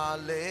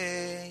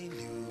 Hallelujah.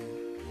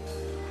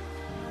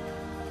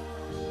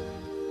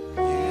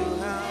 You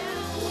have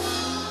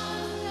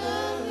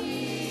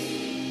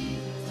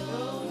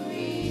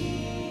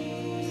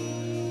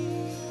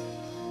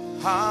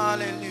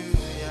hallelujah.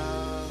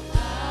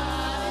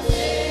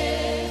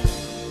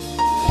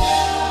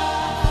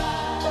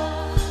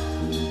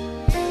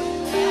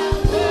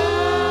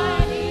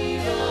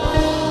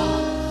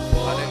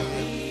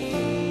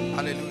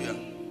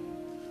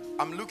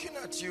 I'm looking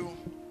at you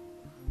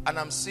and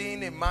I'm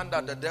seeing a man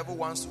that the devil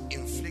wants to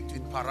inflict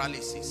with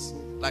paralysis,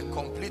 like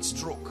complete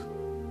stroke.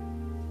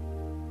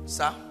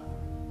 Sir?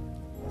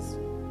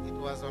 It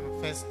was on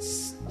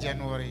 1st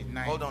January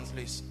 9th. Hold on,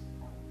 please.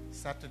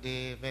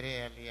 Saturday,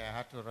 very early, I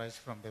had to rush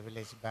from the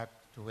village back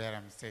to where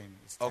I'm staying.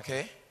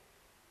 Okay.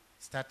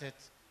 Started.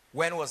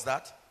 When was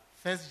that?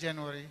 1st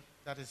January,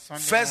 that is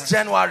Sunday. 1st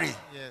January?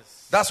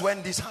 Yes. That's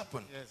when this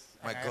happened? Yes.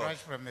 My I God.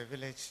 rushed from the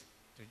village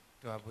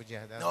to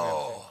Abuja. That's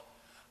No.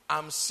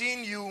 I'm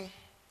seeing you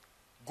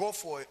go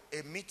for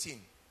a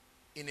meeting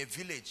in a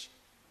village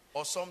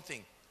or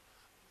something.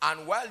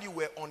 And while you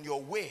were on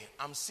your way,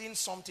 I'm seeing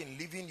something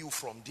leaving you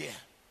from there.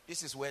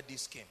 This is where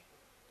this came.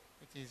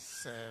 It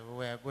is,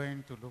 we are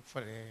going to look for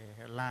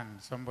the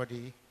land.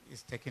 Somebody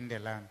is taking the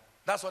land.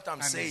 That's what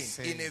I'm saying.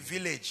 In a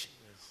village.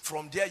 Yes.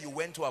 From there you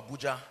went to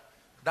Abuja.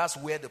 That's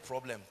where the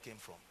problem came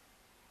from.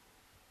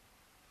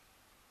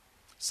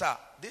 Sir,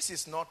 this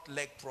is not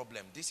leg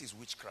problem. This is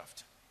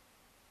witchcraft.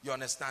 You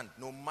understand?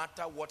 No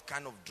matter what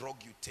kind of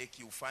drug you take,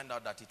 you find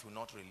out that it will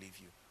not relieve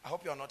you. I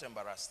hope you are not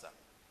embarrassed, sir.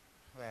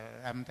 Well,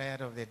 I'm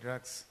tired of the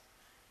drugs.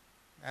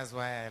 That's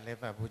why I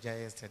left Abuja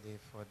yesterday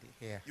for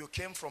here. You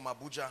came from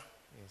Abuja?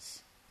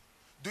 Yes.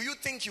 Do you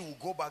think you will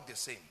go back the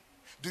same?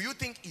 Do you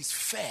think it's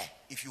fair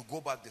if you go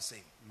back the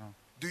same? No.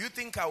 Do you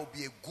think I will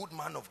be a good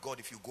man of God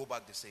if you go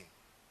back the same?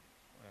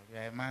 Well, you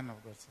are a man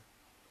of God, sir.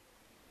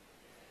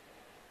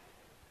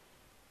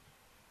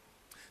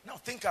 Now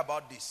think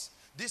about this.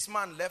 This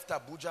man left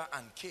Abuja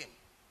and came.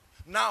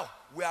 Now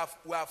we have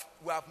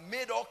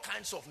made all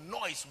kinds of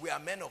noise. We are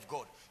men of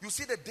God. You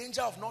see the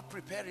danger of not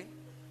preparing?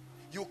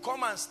 You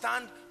come and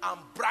stand and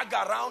brag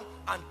around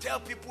and tell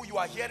people you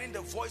are hearing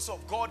the voice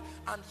of God,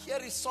 and here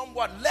is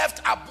someone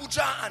left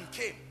Abuja and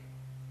came.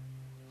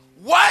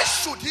 Why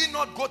should he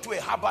not go to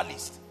a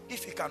herbalist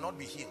if he cannot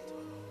be healed?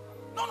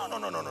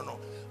 No.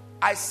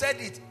 I said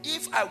it.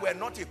 If I were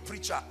not a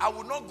preacher, I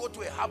would not go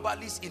to a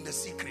herbalist in the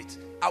secret.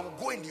 I would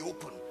go in the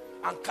open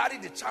and carry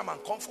the charm and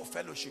come for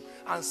fellowship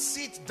and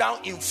sit down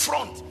in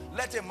front.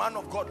 Let a man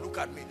of God look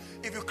at me.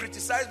 If you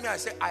criticize me, I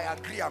say, I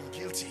agree, I'm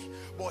guilty.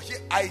 But here,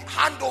 I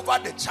hand over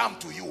the charm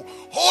to you.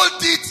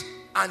 Hold it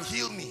and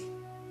heal me.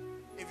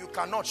 If you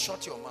cannot,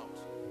 shut your mouth.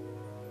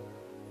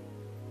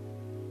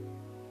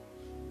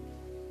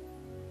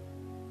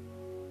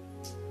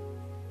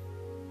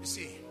 You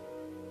see,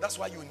 that's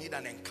why you need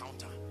an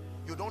encounter.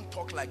 You don't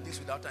talk like this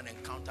without an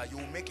encounter. You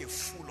will make a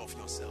fool of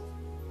yourself.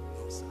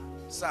 No, sir.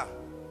 Sir,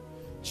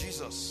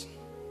 Jesus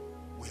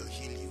will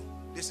heal you.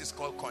 This is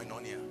called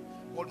koinonia.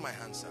 Hold my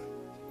hand, sir.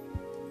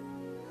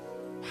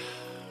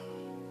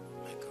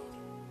 My God.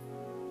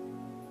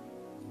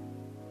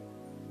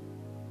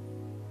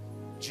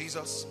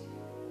 Jesus,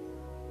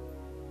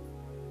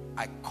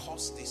 I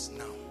curse this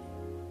now.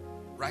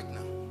 Right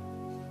now.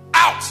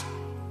 Out!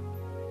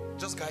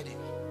 Just guide him.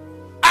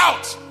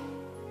 Out!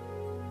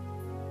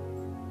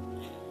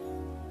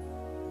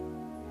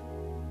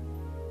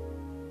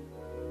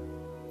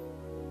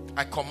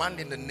 I command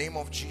in the name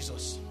of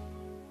Jesus,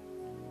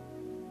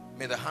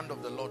 may the hand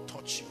of the Lord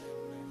touch you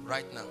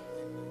right now.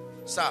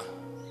 Sir,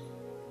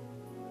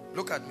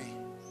 look at me.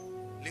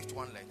 Lift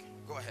one leg.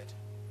 Go ahead.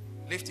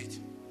 Lift it.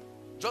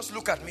 Just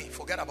look at me.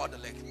 Forget about the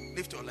leg.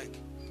 Lift your leg.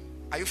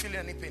 Are you feeling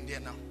any pain there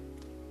now?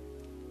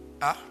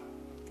 Huh?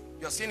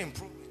 You're seeing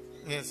improvement?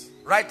 Yes.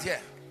 Right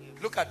here.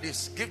 Look at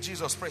this. Give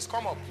Jesus praise.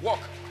 Come up. Walk.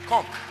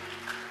 Come.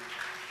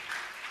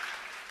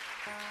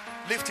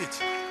 Lift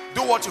it.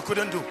 Do what you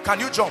couldn't do.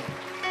 Can you jump?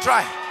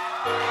 Try.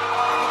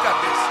 Look at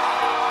this.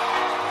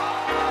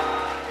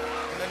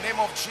 In the name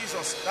of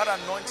Jesus, that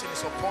anointing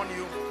is upon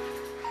you.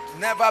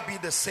 Never be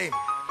the same.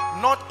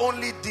 Not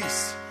only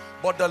this,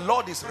 but the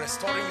Lord is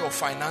restoring your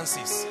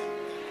finances.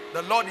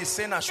 The Lord is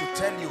saying, I should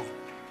tell you.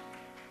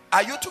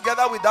 Are you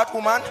together with that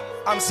woman?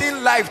 I'm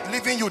seeing life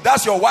leaving you.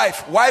 That's your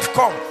wife. Wife,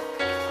 come.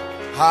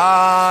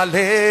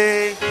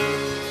 Hallelujah.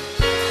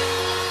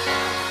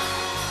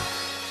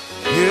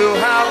 You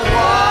have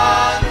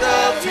won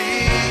the victory.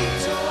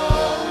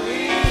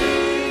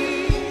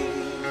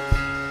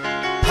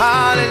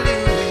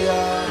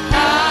 Hallelujah.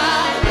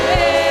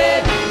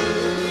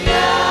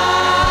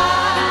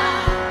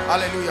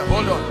 Hallelujah.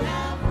 Hold on.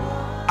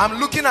 I'm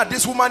looking at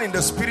this woman in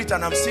the spirit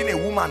and I'm seeing a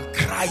woman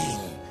crying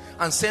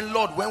and saying,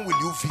 Lord, when will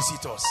you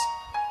visit us?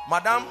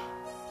 Madam,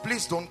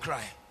 please don't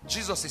cry.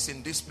 Jesus is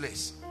in this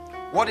place.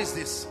 What is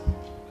this?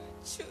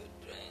 Who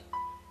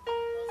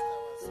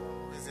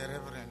is a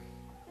reverend?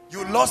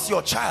 You lost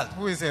your child.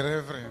 Who is a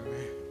reverend?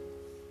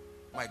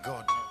 My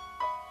God.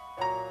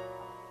 He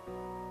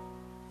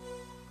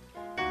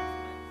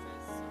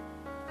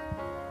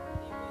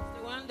was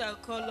the one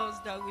that called us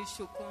that we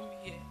should come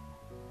here.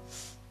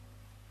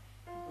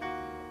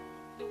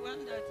 The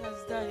one that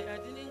has died, I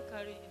didn't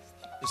carry his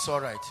child. It's all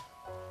right.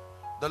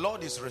 The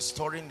Lord is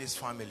restoring this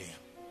family.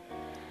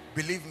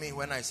 Believe me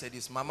when I say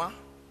this. Mama,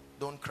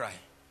 don't cry.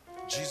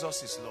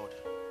 Jesus is Lord.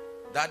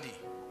 Daddy,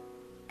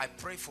 I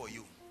pray for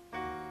you.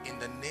 In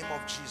the name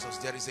of Jesus,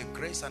 there is a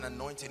grace and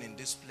anointing in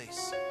this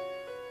place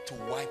to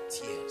wipe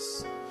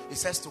tears. It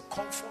says to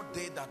comfort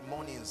they that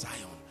mourn in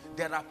Zion.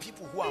 There are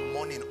people who are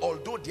mourning,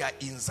 although they are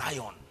in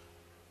Zion.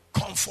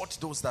 Comfort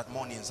those that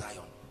mourn in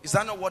Zion. Is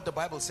that not what the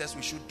Bible says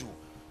we should do?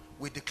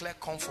 We declare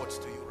comfort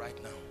to you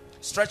right now.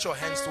 Stretch your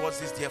hands towards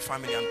this dear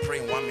family and pray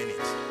in 1 minute.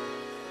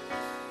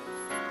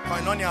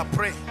 Koinonia,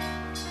 pray.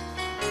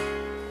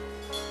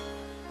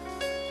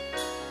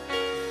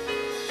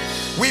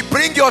 We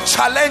bring your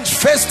challenge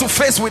face to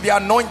face with the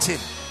anointing.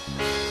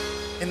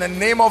 In the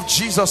name of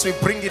Jesus, we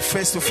bring it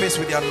face to face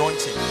with the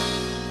anointing.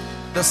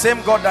 The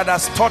same God that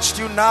has touched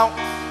you now,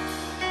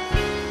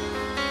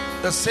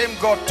 the same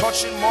God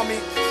touching mommy,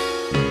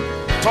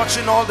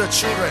 touching all the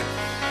children.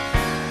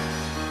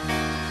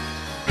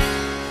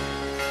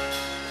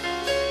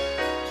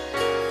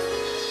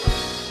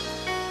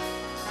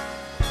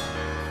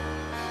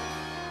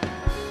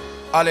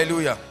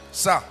 Hallelujah.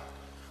 Sir,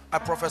 I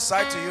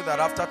prophesy to you that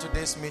after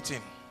today's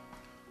meeting,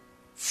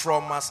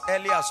 from as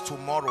early as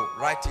tomorrow,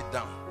 write it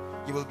down.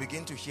 You will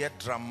begin to hear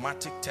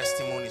dramatic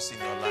testimonies in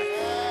your life.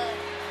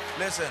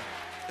 Listen,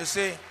 you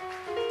see,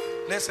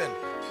 listen,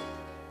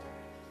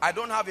 I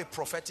don't have a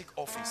prophetic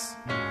office.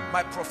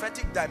 My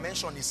prophetic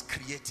dimension is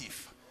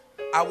creative.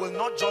 I will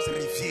not just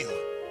reveal,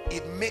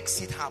 it makes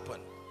it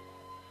happen.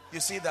 You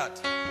see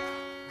that?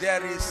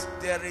 There is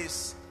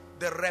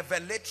the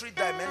revelatory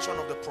dimension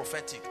of the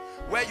prophetic,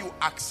 where you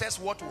access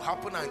what will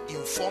happen and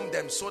inform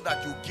them so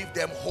that you give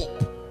them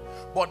hope.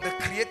 But the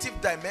creative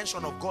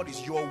dimension of God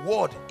is your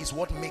word is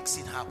what makes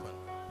it happen.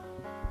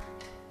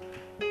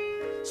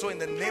 So in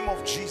the name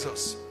of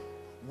Jesus,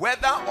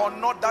 whether or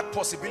not that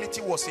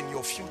possibility was in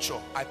your future,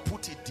 I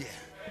put it there.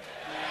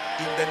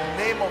 In the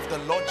name of the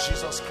Lord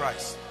Jesus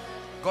Christ.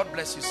 God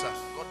bless you, sir.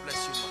 God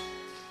bless you, man.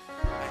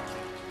 Thank you.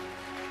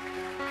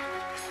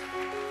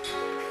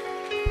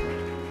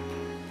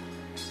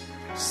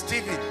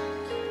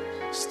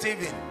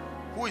 Stephen.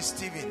 Who is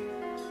Stephen?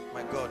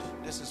 My God,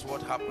 this is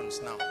what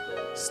happens now.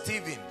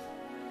 Stephen.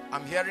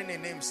 I'm hearing a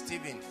name,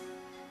 Stephen.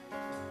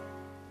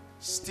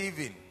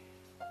 Stephen.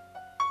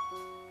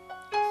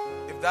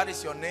 If that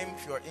is your name,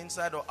 if you're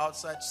inside or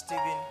outside,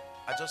 Stephen,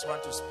 I just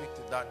want to speak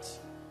to that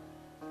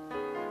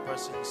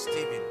person,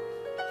 Stephen.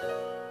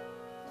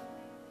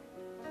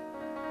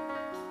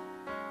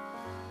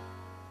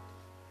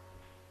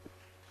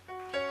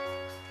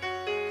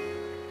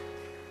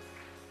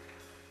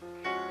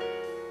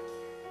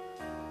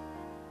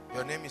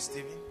 Your name is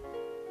Stephen?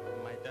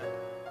 My dad.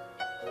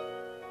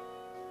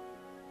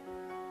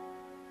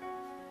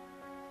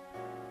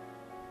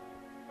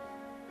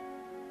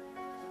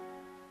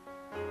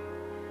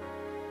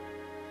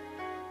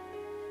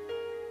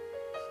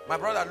 My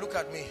brother, look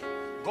at me.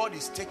 God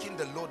is taking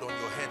the load on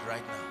your head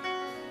right now.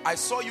 I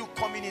saw you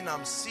coming in.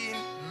 I'm seeing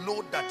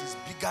load that is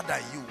bigger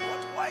than you.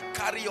 Why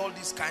carry all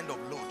this kind of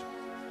load?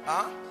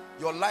 Huh?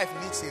 Your life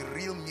needs a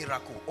real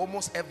miracle.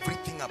 Almost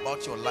everything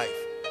about your life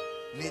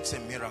needs a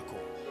miracle.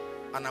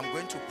 And I'm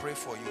going to pray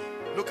for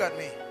you. Look at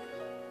me.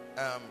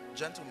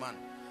 Gentlemen,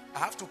 I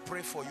have to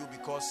pray for you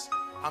because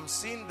I'm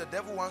seeing the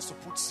devil wants to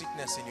put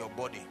sickness in your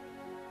body.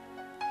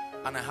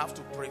 And I have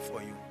to pray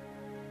for you.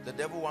 The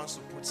devil wants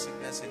to put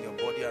sickness in your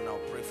body, and I'll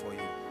pray for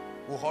you.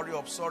 We'll hurry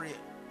up. Sorry,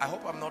 I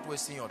hope I'm not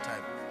wasting your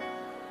time.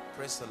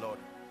 Praise the Lord.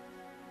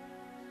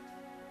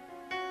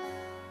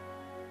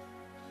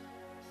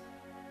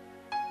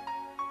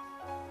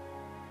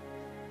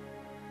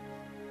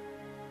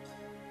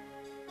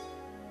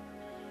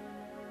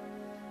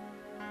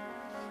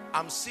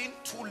 I'm seeing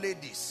two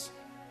ladies.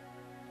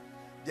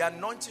 The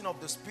anointing of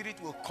the Spirit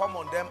will come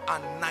on them,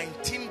 and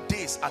 19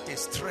 days at a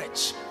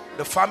stretch,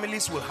 the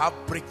families will have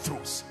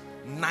breakthroughs.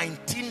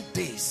 19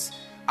 days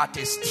at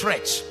a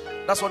stretch.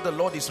 That's what the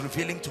Lord is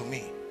revealing to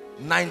me.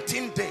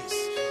 19 days.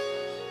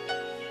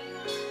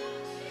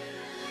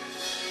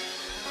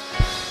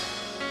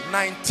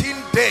 19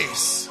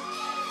 days.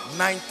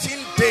 19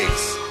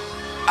 days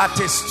at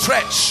a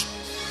stretch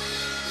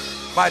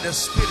by the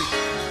Spirit.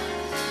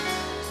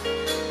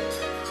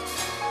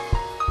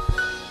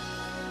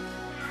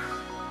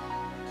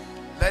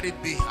 Let Let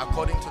it be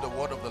according to the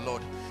word of the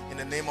Lord in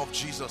the name of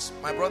Jesus.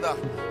 My brother,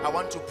 I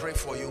want to pray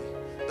for you.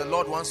 The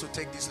Lord wants to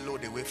take this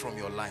load away from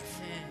your life.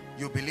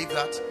 You believe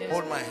that? Yes.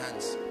 Hold my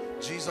hands.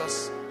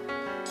 Jesus,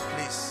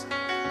 please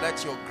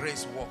let your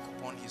grace walk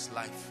upon his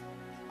life.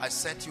 I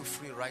set you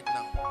free right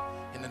now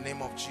in the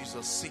name of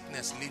Jesus.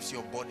 Sickness leaves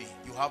your body.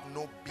 You have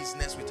no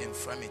business with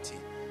infirmity.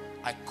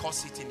 I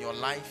curse it in your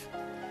life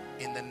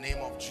in the name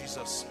of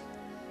Jesus.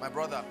 My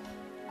brother,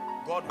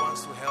 God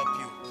wants to help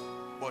you,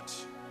 but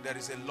there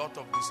is a lot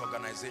of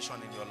disorganization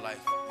in your life.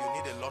 You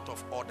need a lot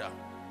of order.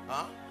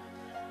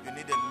 You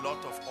need a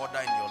lot of order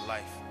in your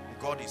life.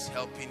 God is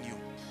helping you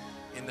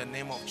in the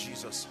name of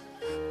Jesus.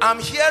 I'm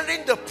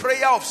hearing the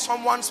prayer of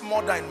someone's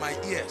mother in my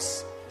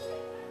ears,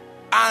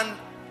 and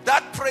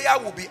that prayer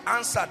will be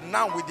answered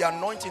now with the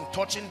anointing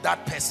touching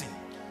that person.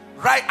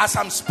 Right as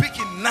I'm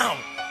speaking now,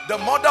 the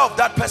mother of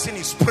that person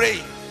is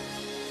praying.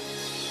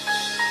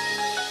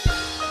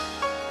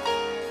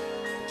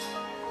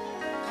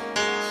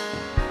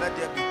 Let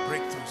there be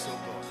breakthroughs, oh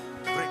God.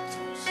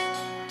 Breakthroughs.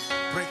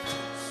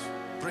 Breakthroughs.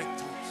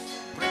 Breakthroughs.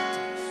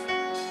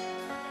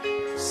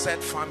 Breakthroughs.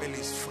 Set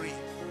families free.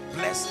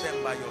 Bless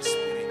them by your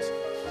spirit.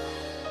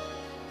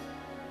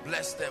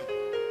 Bless them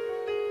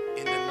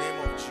in the name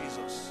of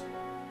Jesus.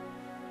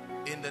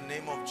 In the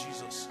name of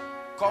Jesus.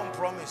 Come,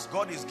 promise.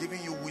 God is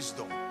giving you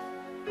wisdom.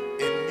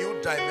 A new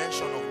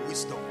dimension of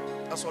wisdom.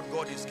 That's what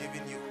God is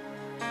giving you.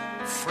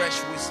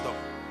 Fresh wisdom.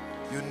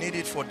 You need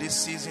it for this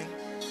season.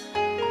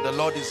 The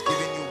Lord is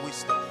giving you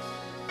wisdom.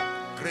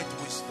 Great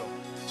wisdom.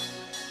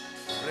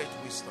 Great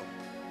wisdom.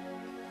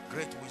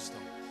 Great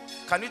wisdom.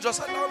 Can you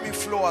just allow me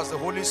flow as the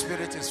Holy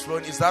Spirit is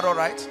flowing? Is that all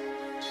right?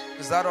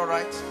 Is that all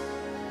right?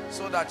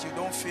 So that you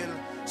don't feel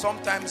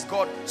sometimes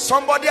God,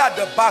 somebody at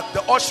the back,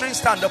 the ushering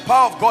stand, the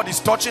power of God is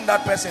touching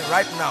that person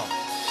right now.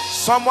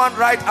 Someone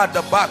right at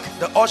the back,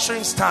 the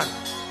ushering stand,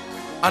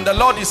 and the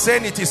Lord is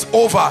saying it is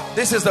over.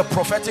 This is the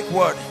prophetic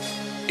word.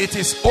 It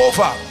is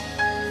over.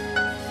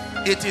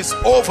 It is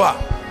over.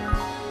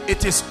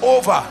 It is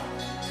over.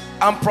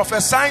 I'm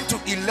prophesying to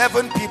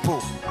 11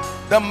 people.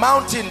 The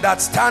mountain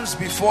that stands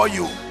before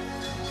you,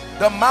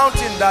 the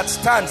mountain that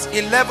stands,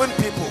 11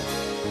 people.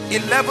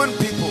 11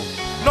 people.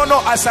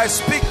 No, as I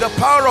speak, the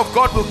power of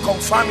God will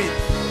confirm it.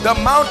 The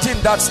mountain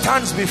that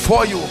stands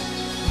before you,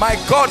 my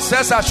God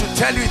says I should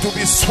tell you it will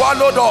be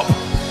swallowed up.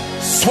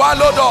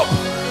 Swallowed up.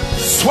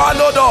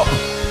 Swallowed up.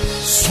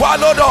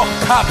 Swallowed up.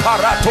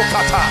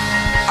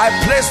 I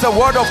place the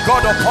word of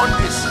God upon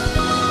this.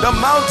 The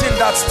mountain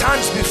that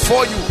stands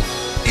before you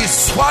is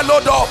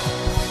swallowed up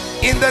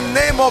in the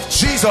name of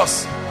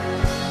Jesus.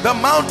 The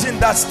mountain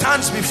that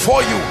stands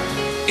before you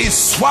is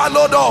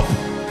swallowed up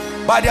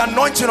by the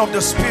anointing of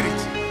the Spirit.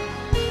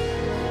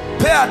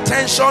 Pay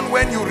attention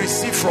when you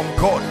receive from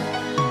God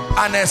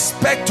and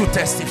expect to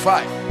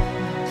testify.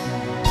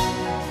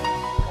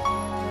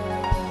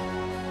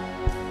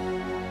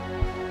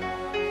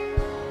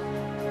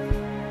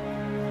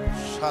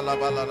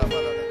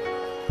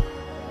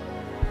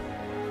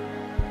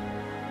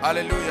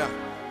 Hallelujah.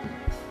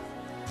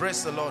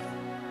 Praise the Lord.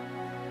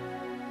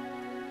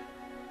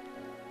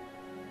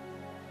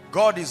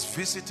 God is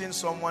visiting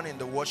someone in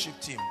the worship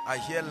team. I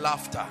hear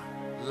laughter,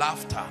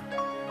 laughter,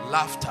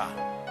 laughter.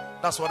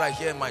 That's what I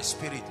hear in my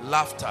spirit.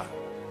 Laughter.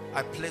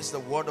 I place the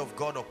word of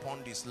God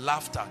upon this.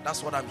 Laughter.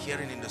 That's what I'm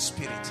hearing in the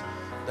spirit.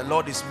 The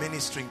Lord is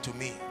ministering to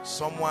me.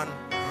 Someone,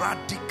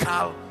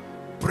 radical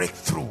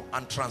breakthrough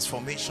and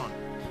transformation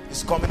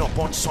is coming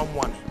upon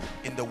someone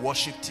in the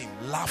worship team.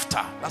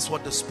 Laughter. That's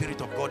what the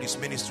Spirit of God is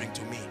ministering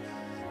to me.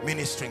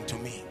 Ministering to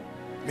me.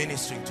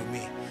 Ministering to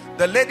me.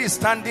 The lady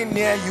standing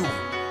near you,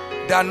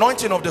 the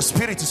anointing of the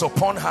Spirit is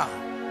upon her.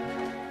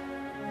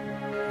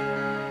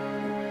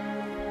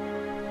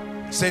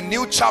 It's a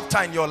new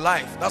chapter in your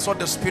life. That's what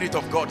the Spirit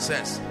of God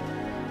says.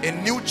 A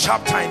new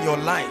chapter in your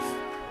life.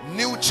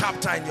 New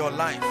chapter in your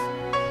life.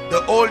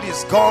 The old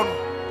is gone.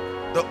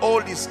 The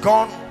old is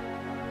gone.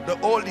 The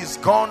old is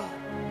gone.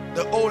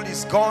 The old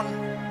is gone.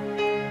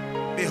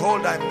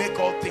 Behold, I make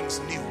all things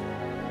new.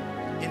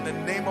 In the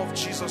name of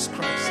Jesus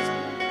Christ.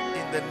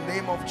 In the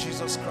name of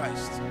Jesus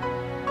Christ.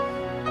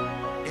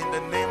 In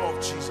the name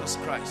of Jesus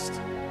Christ.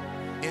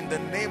 In the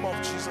name of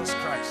Jesus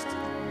Christ.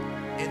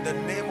 In the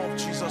name of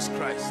Jesus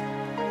Christ.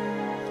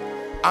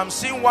 I'm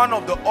seeing one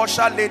of the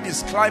usher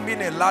ladies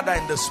climbing a ladder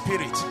in the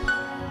spirit.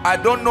 I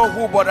don't know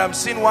who, but I'm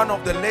seeing one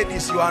of the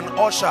ladies, you are an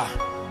usher,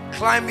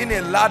 climbing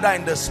a ladder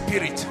in the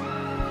spirit.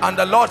 And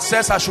the Lord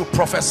says I should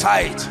prophesy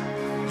it.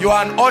 You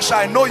are an usher,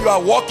 I know you are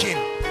walking,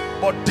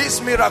 but this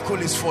miracle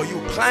is for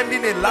you.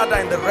 Climbing a ladder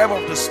in the realm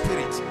of the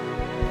spirit.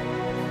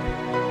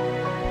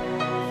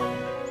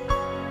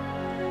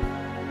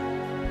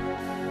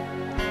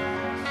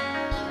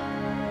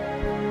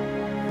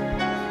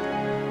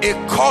 A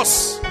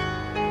curse,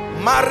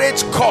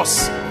 marriage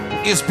curse,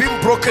 is being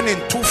broken in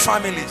two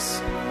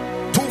families.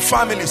 Two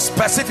families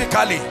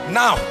specifically.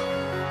 Now,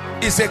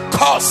 is a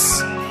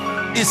curse.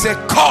 Is a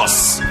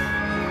curse.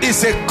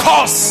 Is a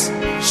curse.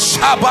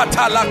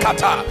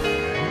 Shabatalakata.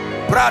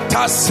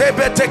 Brata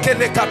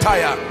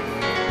sebetekelekataya.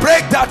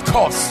 Break that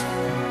curse.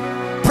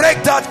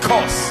 break that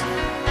curse.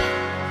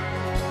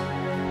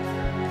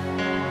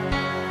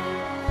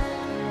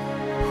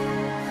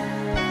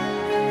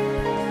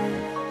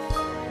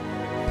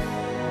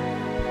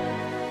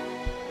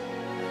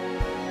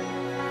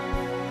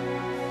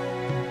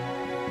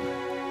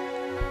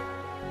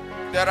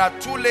 There are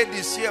two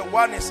ladies here.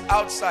 One is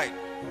outside.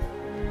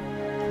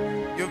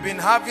 You've been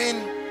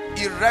having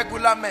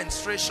irregular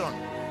menstruation.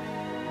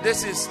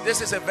 This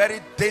is a very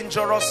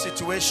dangerous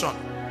situation.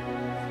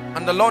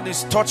 And the Lord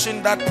is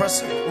touching that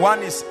person.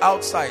 One is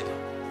outside.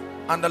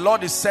 And the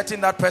Lord is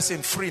setting that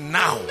person free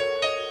now.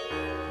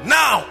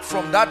 Now,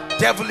 from that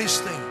devilish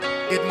thing.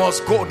 It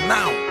must go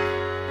now.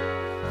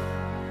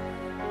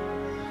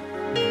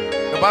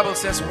 The Bible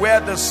says, where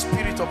the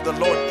Spirit of the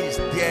Lord is,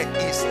 there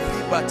is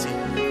liberty.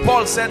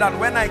 Paul said, and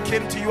when I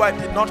came to you, I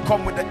did not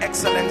come with the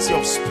excellency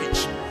of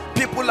speech.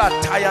 People are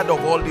tired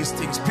of all these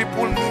things.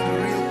 People need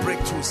real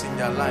breakthroughs in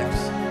their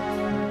lives.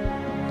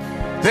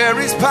 There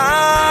is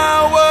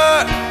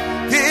power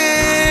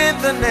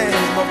in the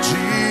name of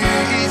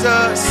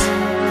Jesus.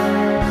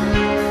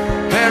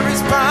 There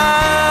is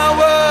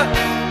power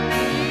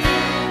in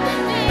the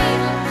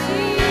name of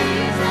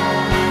Jesus.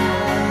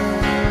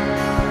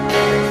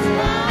 There is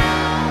power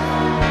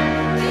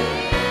in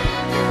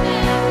the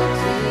name of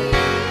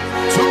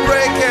Jesus. To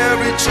break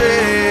every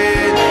chain.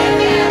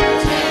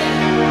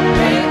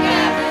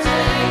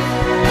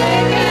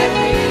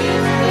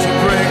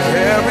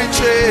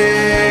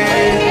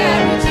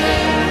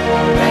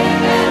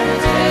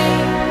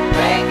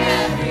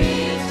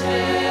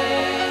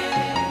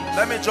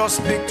 Let me just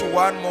speak to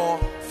one more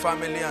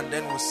family and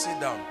then we'll sit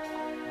down.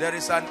 There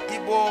is an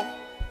Igbo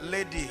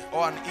lady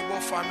or an Igbo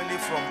family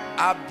from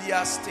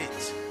Abia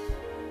State.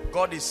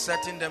 God is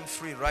setting them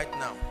free right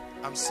now.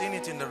 I'm seeing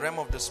it in the realm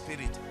of the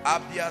spirit.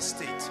 Abia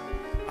State.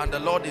 And the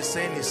Lord is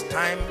saying it's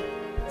time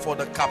for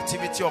the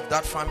captivity of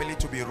that family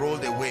to be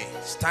rolled away.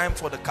 It's time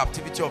for the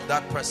captivity of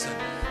that person.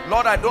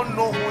 Lord, I don't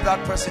know who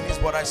that person is,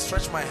 but I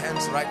stretch my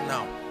hands right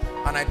now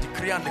and I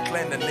decree and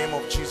declare in the name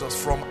of Jesus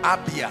from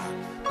Abia.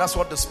 That's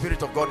what the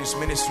Spirit of God is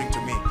ministering to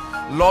me.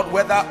 Lord,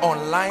 whether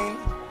online,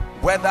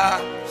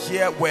 whether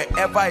here,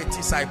 wherever it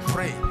is, I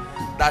pray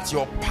that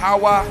your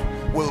power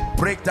will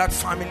break that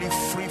family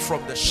free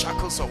from the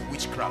shackles of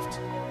witchcraft.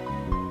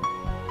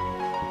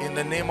 In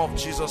the name of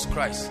Jesus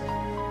Christ.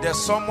 There's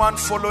someone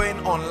following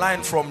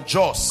online from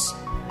Jos.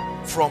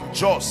 From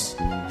Jos.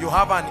 You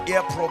have an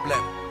ear problem.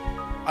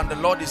 And the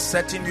Lord is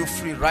setting you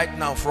free right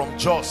now from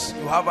Jos.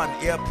 You have an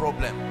ear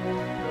problem.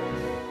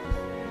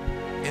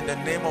 In the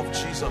name of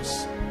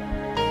Jesus.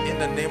 In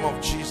the name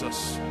of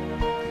Jesus.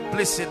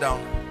 Please sit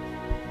down.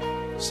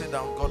 Sit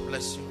down. God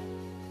bless you.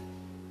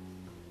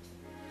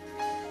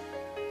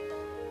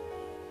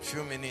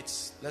 Few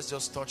minutes. Let's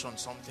just touch on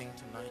something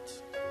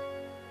tonight.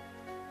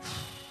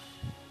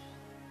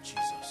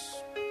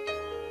 Jesus.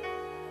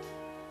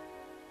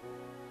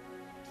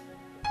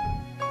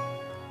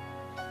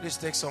 Please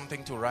take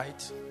something to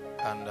write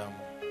and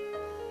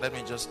let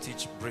me just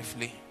teach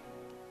briefly.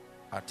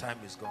 Our time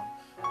is gone.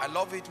 I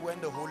love it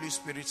when the Holy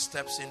Spirit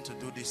steps in to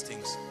do these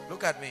things.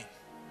 Look at me.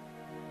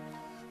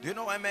 Do you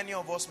know why many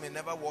of us may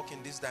never walk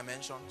in these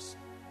dimensions?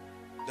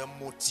 The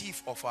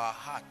motive of our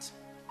heart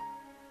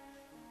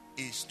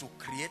is to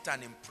create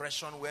an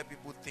impression where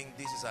people think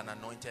this is an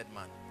anointed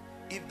man.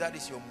 If that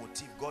is your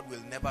motive, God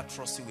will never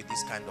trust you with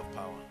this kind of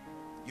power.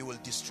 You will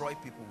destroy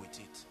people with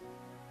it.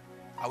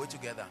 Are we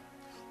together?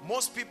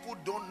 Most people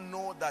don't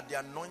know that the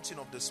anointing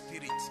of the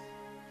Spirit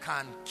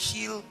can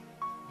kill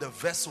the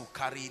vessel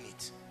carrying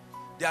it.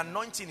 The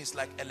anointing is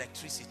like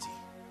electricity.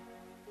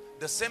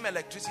 The same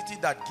electricity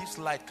that gives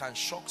light can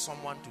shock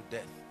someone to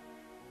death.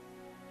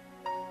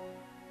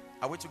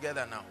 Are we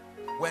together now?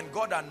 When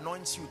God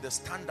anoints you, the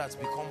standards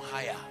become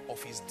higher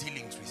of his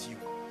dealings with you.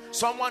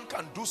 Someone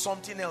can do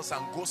something else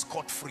and go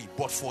scot-free,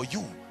 but for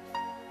you,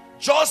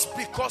 just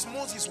because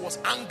Moses was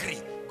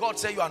angry, God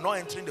said you are not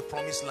entering the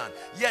promised land.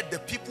 Yet the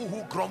people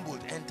who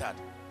grumbled entered.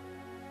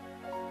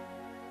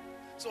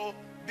 So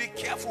be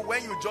careful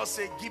when you just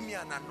say, give me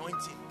an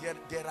anointing.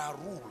 There are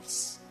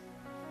rules.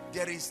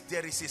 There is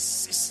a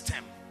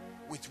system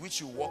with which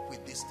you walk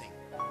with this thing.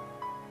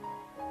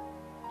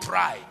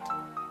 Pride.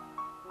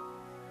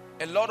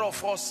 A lot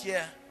of us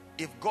here,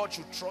 if God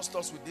should trust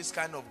us with this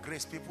kind of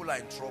grace, people are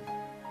in trouble.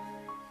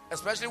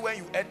 Especially when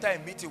you enter a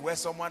meeting where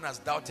someone has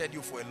doubted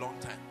you for a long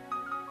time.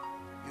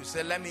 You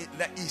say,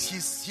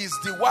 he's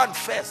the one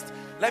first.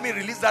 Let me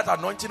release that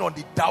anointing on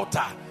the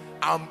doubter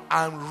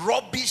and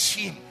rubbish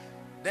him.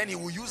 Then he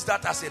will use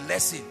that as a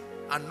lesson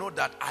and know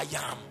that I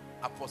am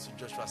Apostle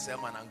Joshua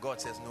Selman, and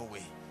God says, no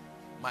way.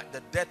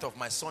 The death of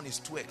my son is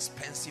too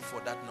expensive for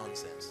that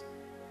nonsense.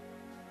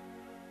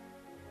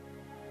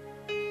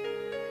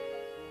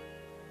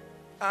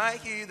 I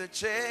hear the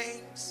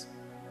chains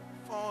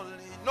falling.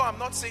 No, I'm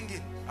not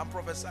singing. I'm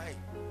prophesying.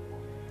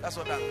 That's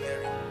what I'm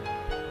hearing.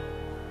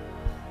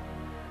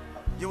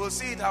 You will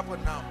see it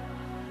happen now.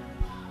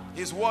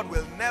 His word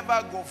will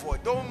never go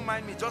void. Don't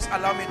mind me. Just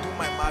allow me to do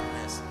my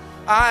madness.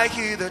 I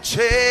hear the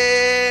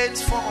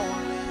chains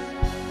falling.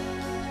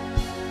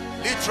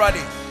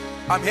 Literally,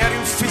 I'm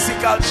hearing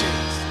physical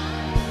chains.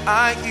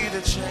 I hear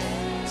the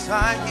chains.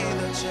 I hear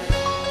the chains.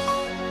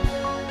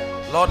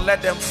 Lord,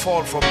 let them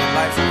fall from the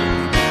life of the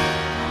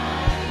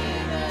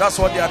people. That's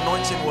what the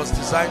anointing was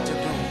designed to do.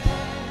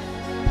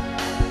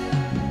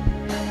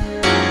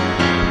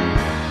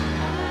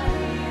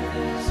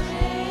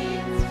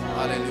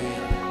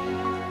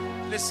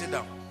 Hallelujah. Let's sit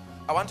down.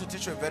 I want to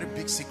teach you a very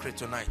big secret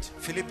tonight.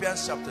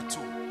 Philippians chapter 2,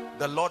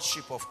 the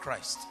Lordship of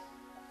Christ.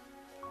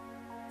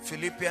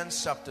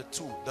 Philippians chapter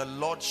 2, the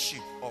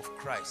Lordship of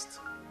Christ.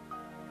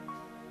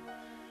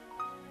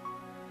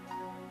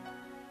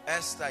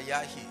 Esther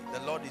Yahi, the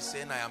Lord is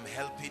saying, I am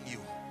helping you.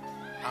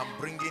 I'm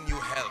bringing you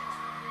help.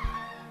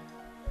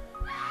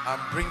 I'm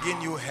bringing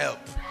you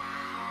help.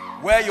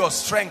 Where your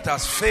strength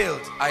has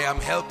failed, I am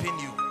helping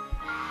you.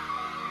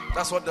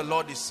 That's what the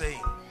Lord is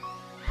saying.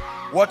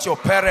 What your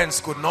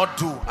parents could not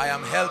do, I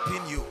am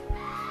helping you.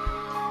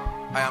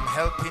 I am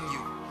helping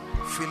you.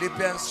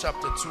 Philippians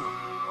chapter 2,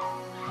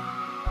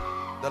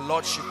 the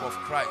Lordship of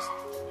Christ.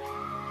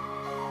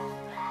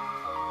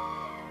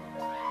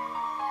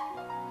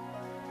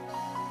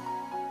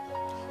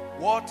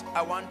 What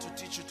I want to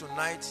teach you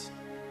tonight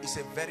is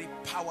a very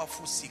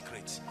powerful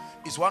secret.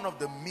 It's one of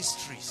the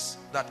mysteries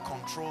that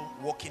control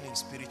walking in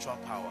spiritual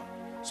power.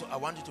 So I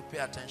want you to pay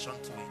attention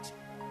to it.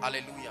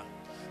 Hallelujah.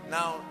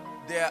 Now,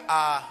 there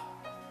are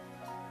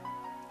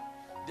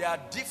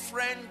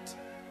different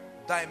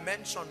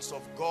dimensions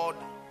of God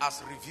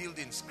as revealed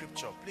in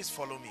Scripture. Please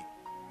follow me.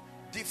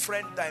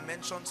 Different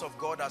dimensions of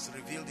God as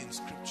revealed in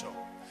Scripture.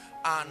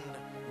 And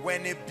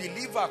when a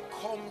believer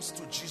comes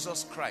to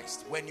Jesus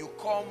Christ, when you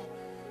come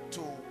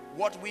to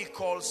what we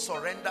call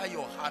surrender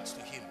your heart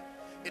to Him,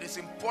 it is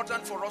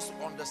important for us to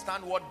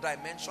understand what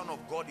dimension of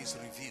God is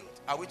revealed.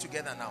 Are we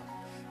together now?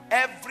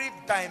 Every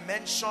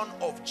dimension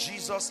of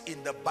Jesus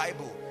in the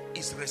Bible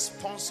is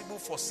responsible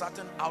for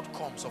certain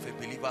outcomes of a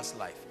believer's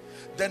life.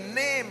 The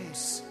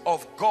names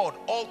of God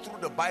all through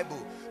the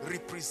Bible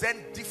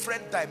represent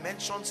different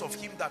dimensions of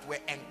Him that were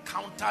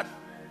encountered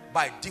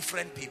by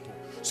different people.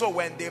 So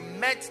when they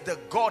met the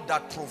God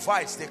that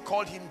provides, they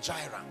called Him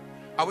Jireh.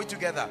 Are we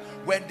together?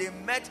 When they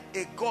met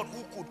a God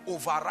who could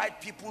override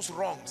people's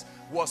wrongs,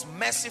 was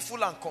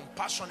merciful and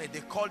compassionate,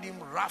 they called Him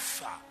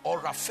Rapha or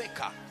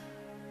Rafeka.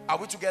 Are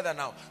we together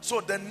now?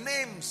 So the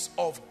names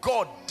of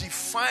God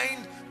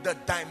define the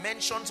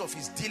dimensions of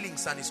His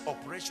dealings and His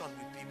operation with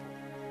people.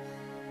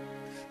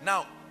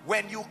 Now,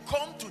 when you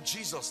come to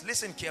Jesus,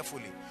 listen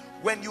carefully.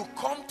 When you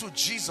come to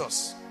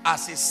Jesus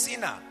as a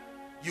sinner,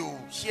 you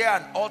hear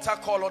an altar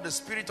call or the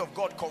Spirit of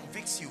God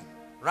convicts you,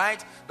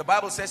 right? The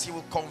Bible says He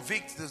will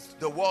convict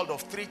the world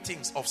of three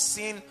things: of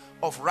sin,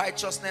 of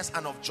righteousness,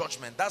 and of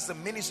judgment. That's the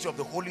ministry of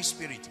the Holy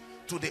Spirit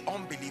to the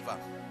unbeliever.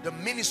 The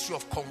ministry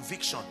of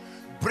conviction,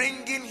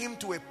 bringing him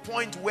to a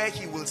point where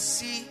he will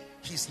see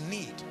his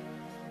need.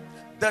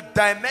 The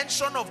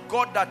dimension of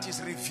God that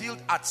is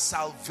revealed at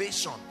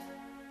salvation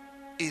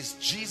is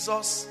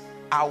Jesus,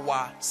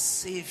 our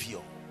Savior.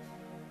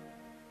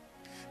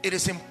 It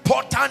is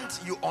important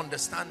you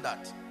understand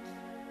that.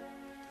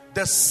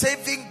 The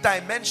saving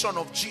dimension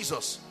of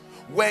Jesus,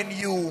 when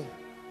you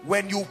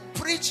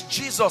preach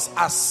Jesus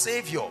as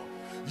Savior,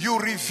 you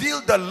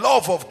reveal the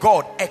love of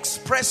God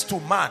expressed to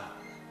man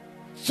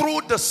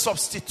through the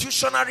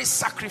substitutionary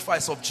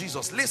sacrifice of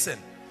Jesus.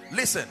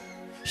 Listen.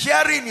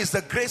 Herein is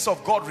the grace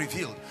of God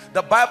revealed.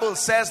 The Bible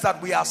says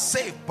that we are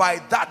saved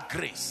by that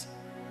grace.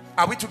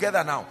 Are we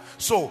together now?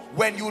 So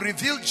when you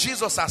reveal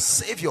Jesus as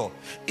Savior,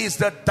 is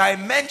the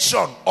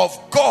dimension of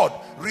God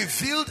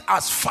revealed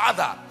as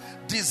Father,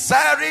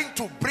 desiring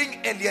to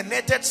bring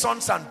alienated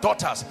sons and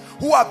daughters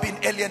who have been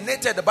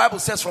alienated, the Bible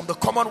says, from the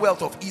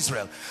commonwealth of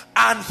Israel.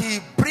 And He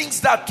brings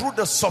that through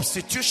the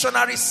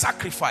substitutionary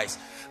sacrifice,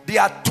 the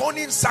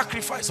atoning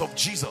sacrifice of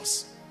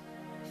Jesus.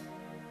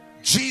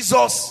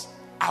 Jesus,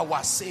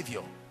 our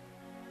Savior,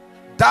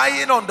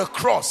 dying on the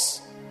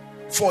cross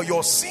for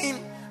your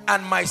sin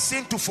and my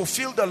sin, to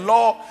fulfill the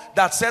law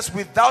that says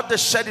without the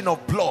shedding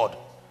of blood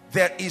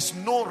there is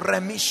no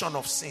remission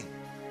of sin.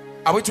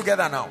 Are we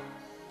together now?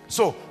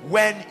 So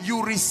when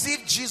you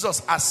receive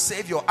Jesus as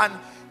Savior, and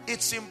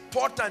it's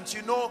important,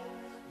 you know,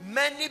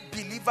 many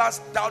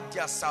believers doubt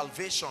their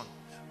salvation.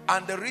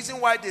 And the reason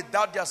why they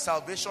doubt their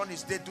salvation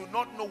is they do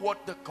not know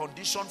what the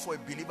condition for a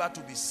believer to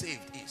be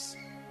saved is.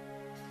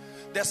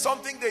 There's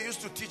something they used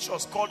to teach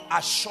us called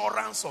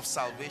assurance of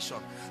salvation.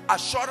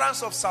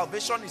 Assurance of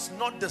salvation is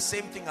not the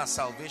same thing as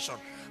salvation.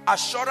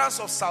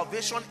 Assurance of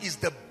salvation is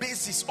the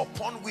basis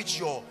upon which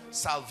your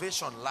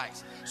salvation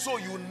lies. So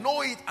you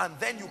know it, and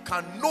then you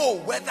can know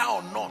whether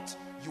or not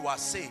you are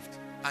saved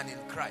and in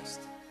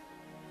Christ.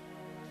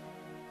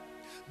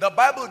 The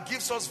Bible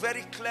gives us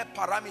very clear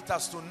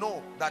parameters to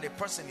know that a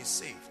person is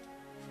saved.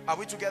 Are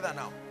we together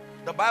now?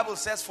 The Bible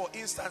says, for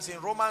instance, in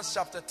Romans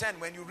chapter 10,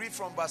 when you read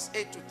from verse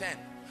 8 to 10,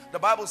 the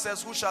Bible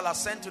says, who shall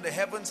ascend to the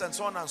heavens, and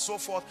so on and so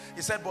forth.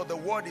 He said, but the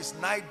word is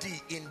nigh thee,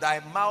 in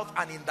thy mouth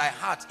and in thy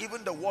heart,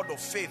 even the word of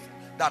faith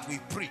that we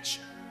preach.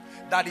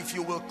 That if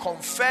you will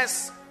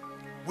confess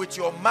with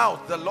your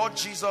mouth the Lord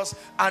Jesus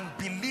and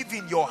believe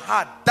in your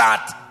heart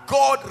that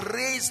God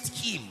raised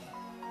him.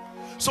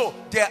 So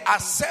there are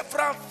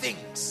several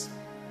things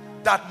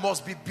that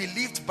must be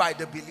believed by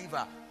the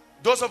believer.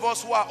 Those of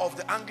us who are of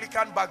the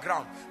Anglican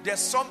background, there's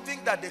something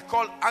that they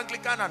call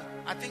Anglican and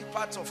I think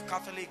parts of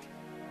Catholic,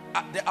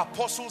 the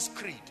Apostles'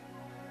 Creed.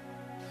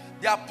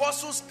 The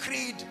Apostles'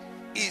 Creed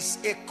is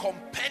a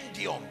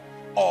compendium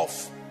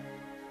of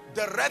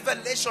the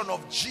revelation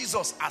of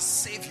Jesus as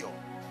Savior,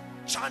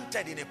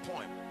 chanted in a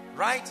poem,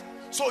 right?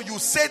 So you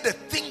say the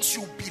things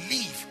you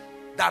believe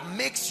that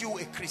makes you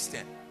a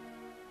Christian,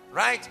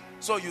 right?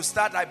 So you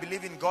start, I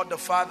believe in God the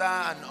Father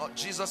and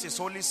Jesus his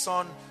Holy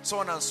Son, so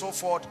on and so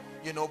forth.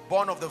 You know,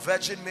 born of the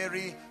Virgin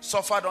Mary,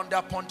 suffered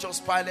under Pontius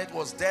Pilate,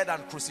 was dead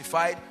and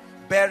crucified,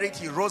 buried,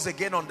 he rose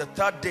again on the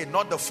third day,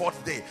 not the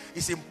fourth day.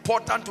 It's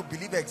important to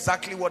believe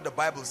exactly what the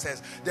Bible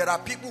says. There are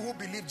people who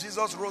believe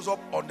Jesus rose up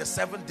on the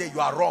seventh day.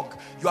 You are wrong.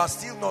 You are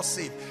still not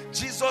saved.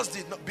 Jesus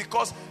did not,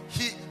 because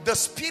the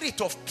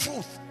spirit of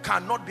truth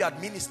cannot be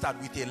administered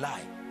with a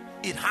lie.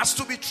 It has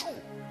to be true.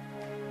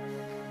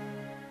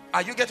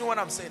 Are you getting what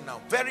I'm saying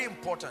now? Very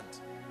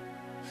important.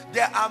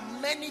 There are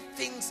many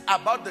things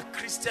about the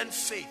Christian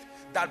faith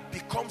that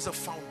becomes a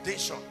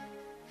foundation.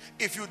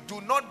 If you do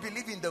not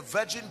believe in the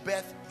virgin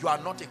birth, you are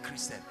not a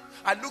Christian.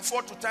 I look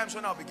forward to times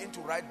when I begin to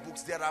write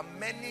books. There are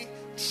many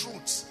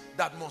truths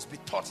that must be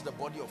taught the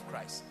body of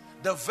Christ.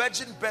 The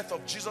virgin birth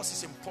of Jesus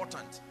is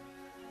important.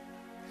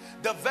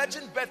 The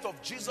virgin birth of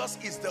Jesus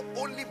is the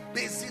only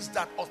basis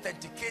that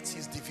authenticates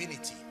his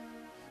divinity.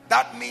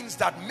 That means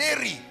that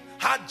Mary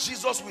had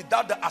Jesus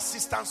without the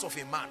assistance of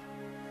a man.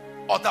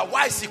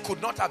 Otherwise, he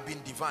could not have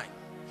been divine.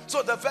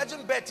 So the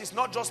virgin birth is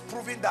not just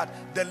proving that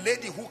the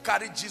lady who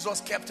carried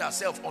Jesus kept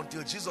herself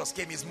until Jesus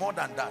came. It's more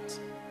than that.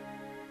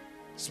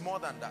 It's more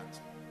than that.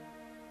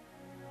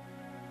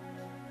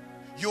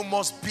 You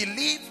must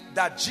believe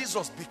that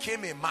Jesus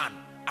became a man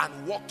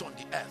and walked on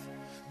the earth.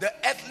 The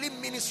earthly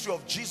ministry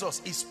of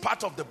Jesus is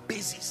part of the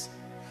basis,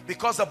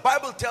 because the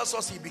Bible tells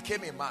us he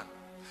became a man.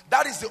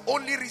 That is the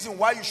only reason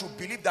why you should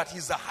believe that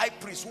he's a high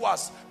priest who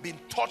has been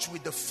touched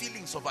with the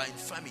feelings of our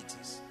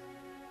infirmities.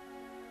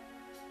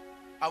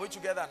 Are we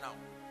together now?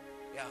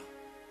 Yeah.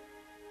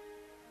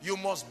 You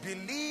must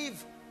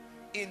believe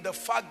in the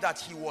fact that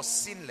he was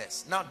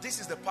sinless. Now, this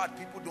is the part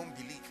people don't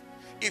believe.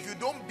 If you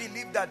don't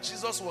believe that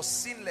Jesus was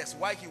sinless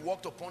while he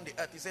walked upon the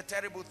earth, it's a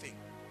terrible thing.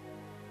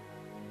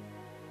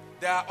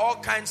 There are all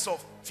kinds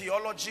of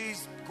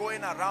theologies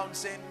going around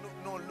saying,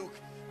 no, look,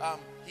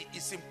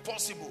 it's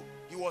impossible.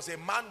 He was a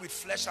man with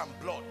flesh and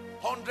blood,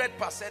 100%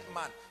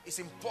 man. It's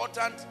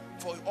important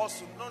for us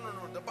to, no.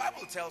 The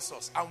Bible tells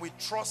us, and we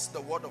trust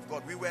the word of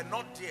God. We were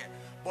not there,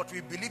 but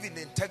we believe in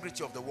the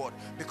integrity of the word,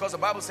 because the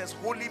Bible says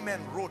holy men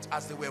wrote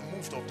as they were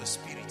moved of the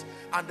Spirit.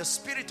 And the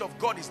Spirit of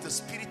God is the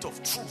Spirit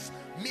of truth,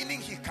 meaning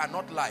he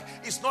cannot lie.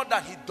 It's not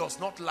that he does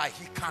not lie,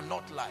 he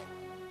cannot lie.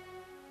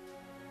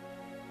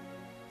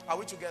 Are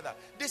we together?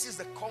 This is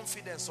the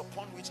confidence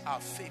upon which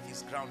our faith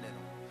is grounded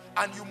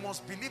on. And you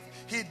must believe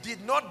he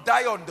did not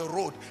die on the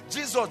road.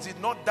 Jesus did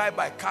not die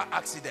by car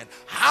accident.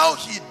 How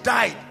he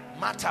died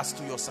matters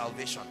to your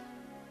salvation.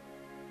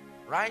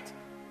 Right?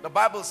 The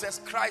Bible says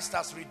Christ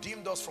has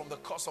redeemed us from the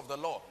curse of the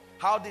law.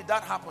 How did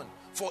that happen?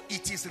 For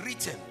it is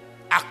written,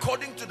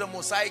 according to the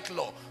Mosaic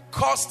law,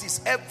 cursed is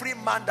every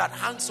man that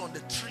hangs on the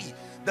tree.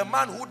 The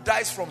man who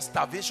dies from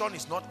starvation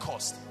is not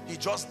cursed. He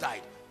just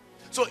died.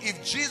 So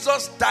if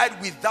Jesus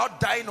died without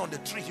dying on the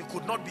tree, he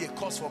could not be a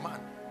curse for man.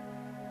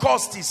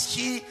 Cursed is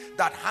he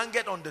that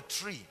hangeth on the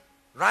tree,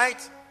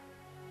 right?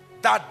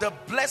 That the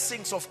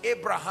blessings of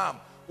Abraham,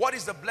 what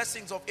is the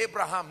blessings of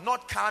Abraham?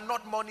 Not car,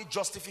 not money,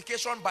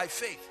 justification by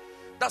faith.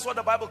 That's what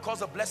the Bible calls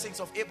the blessings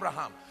of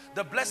Abraham.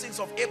 The blessings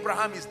of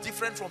Abraham is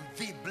different from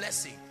the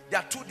blessing. There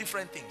are two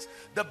different things.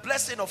 The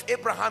blessing of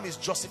Abraham is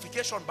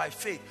justification by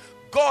faith.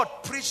 God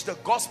preached the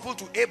gospel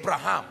to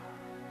Abraham.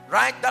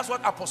 Right? That's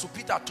what Apostle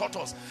Peter taught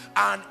us.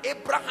 And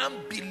Abraham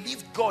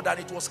believed God and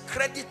it was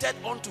credited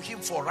unto him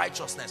for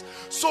righteousness.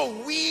 So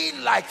we,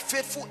 like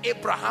faithful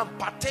Abraham,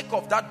 partake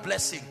of that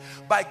blessing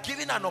by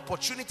giving an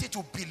opportunity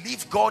to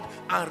believe God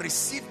and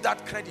receive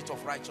that credit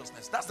of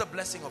righteousness. That's the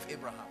blessing of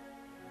Abraham.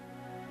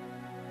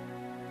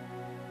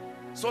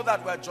 So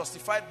that we are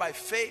justified by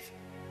faith,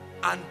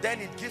 and then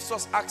it gives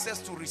us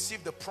access to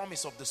receive the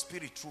promise of the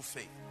Spirit through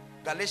faith.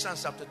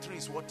 Galatians chapter 3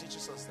 is what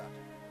teaches us that.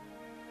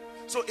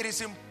 So it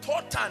is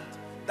important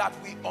that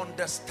we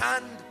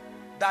understand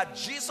that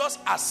Jesus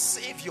as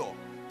Savior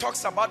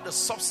talks about the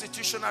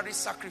substitutionary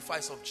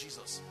sacrifice of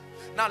Jesus.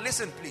 Now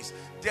listen please,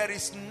 there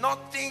is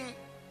nothing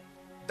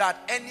that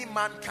any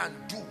man can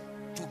do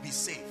to be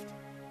saved.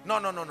 No.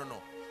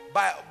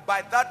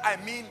 By that I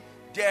mean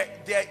there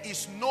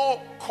is no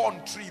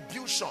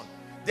contribution.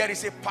 There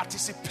is a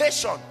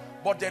participation,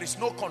 but there is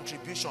no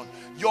contribution.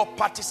 Your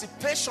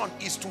participation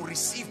is to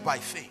receive by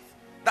faith.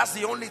 That's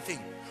the only thing.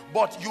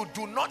 But you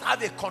do not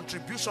have a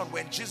contribution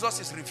when Jesus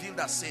is revealed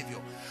as Savior.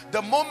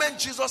 The moment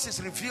Jesus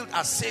is revealed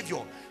as Savior,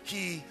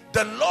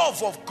 the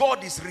love of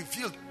God is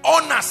revealed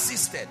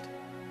unassisted.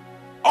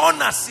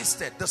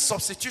 Unassisted. The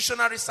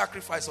substitutionary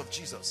sacrifice of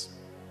Jesus.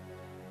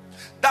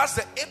 That's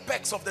the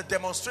apex of the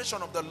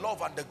demonstration of the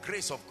love and the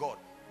grace of God.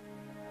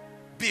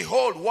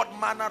 Behold, what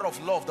manner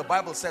of love, the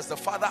Bible says, the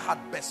Father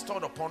had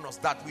bestowed upon us,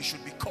 that we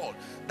should be called.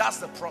 That's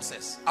the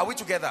process. Are we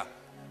together?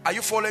 Are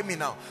you following me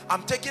now?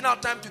 I'm taking our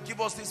time to give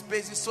us this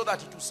basis so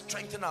that it will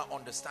strengthen our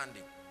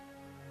understanding.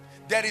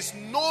 There is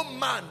no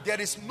man,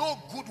 there is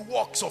no good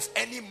works of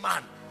any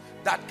man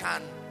that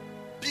can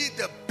be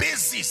the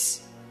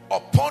basis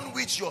upon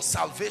which your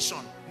salvation.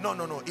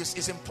 No.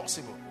 It's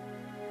impossible.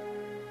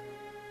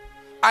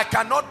 I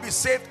cannot be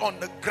saved on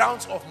the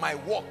grounds of my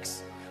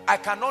works. I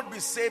cannot be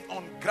saved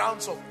on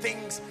grounds of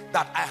things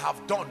that I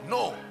have done.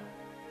 No.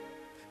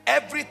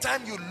 Every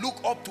time you look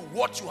up to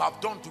what you have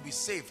done to be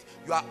saved,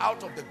 you are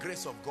out of the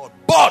grace of God.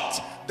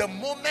 But the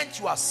moment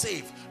you are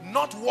saved,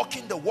 not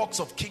walking the works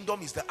of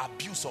kingdom is the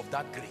abuse of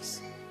that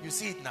grace. You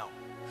see it now.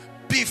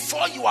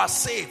 Before you are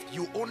saved,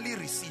 you only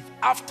receive.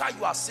 After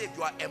you are saved,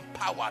 you are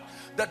empowered.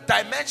 The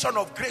dimension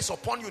of grace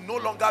upon you no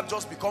longer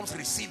just becomes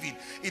receiving.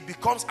 It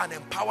becomes an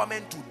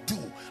empowerment to do.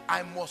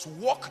 I must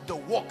walk the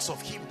works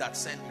of him that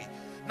sent me.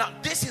 Now,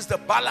 this is the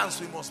balance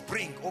we must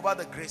bring over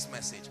the grace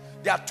message.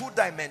 There are two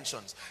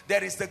dimensions.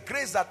 There is the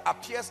grace that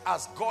appears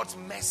as God's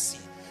mercy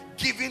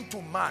given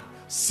to man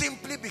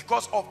simply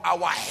because of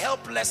our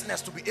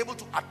helplessness to be able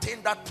to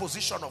attain that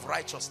position of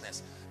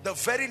righteousness. The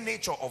very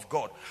nature of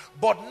God.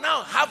 But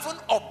now, having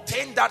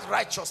obtained that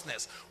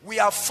righteousness, we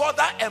are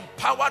further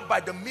empowered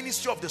by the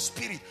ministry of the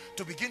Spirit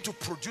to begin to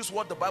produce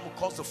what the Bible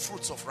calls the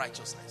fruits of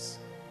righteousness.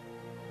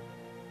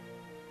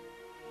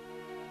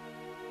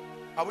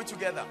 Are we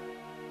together?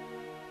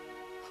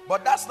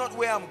 But that's not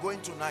where I'm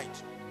going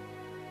tonight.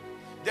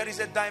 There is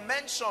a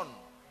dimension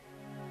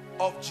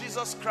of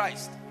Jesus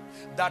Christ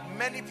that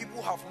many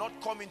people have not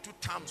come into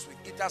terms with.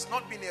 It has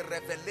not been a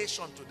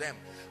revelation to them,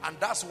 and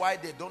that's why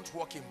they don't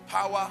walk in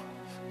power.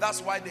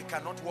 That's why they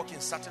cannot walk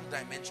in certain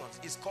dimensions.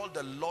 It's called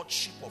the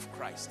Lordship of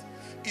Christ.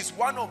 It's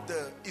one of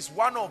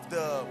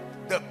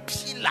the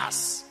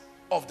pillars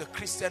of the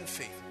Christian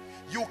faith.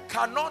 You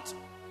cannot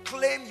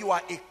claim you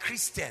are a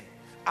Christian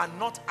and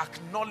not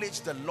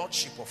acknowledge the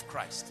Lordship of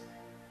Christ.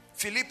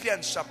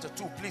 Philippians chapter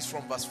 2, please,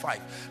 from verse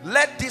 5.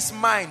 Let this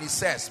mind, it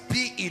says,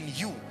 be in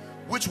you,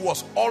 which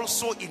was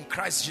also in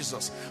Christ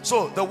Jesus.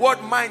 So the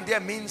word mind there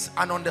means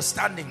an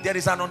understanding. There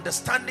is an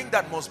understanding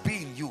that must be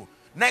in you.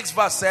 Next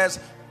verse says,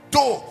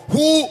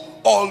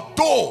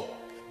 although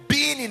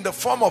being in the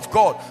form of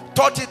God,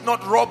 thought it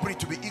not robbery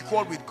to be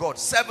equal with God.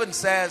 7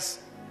 says,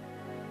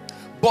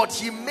 but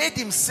he made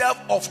himself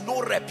of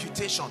no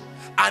reputation,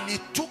 and he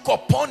took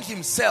upon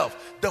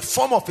himself the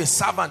form of a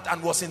servant,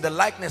 and was in the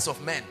likeness of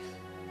men.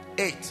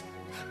 8,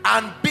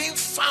 and being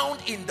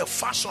found in the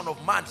fashion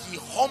of man, he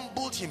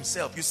humbled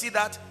himself. You see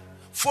that?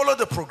 Follow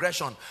the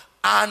progression.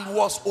 And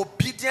was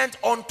obedient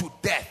unto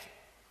death.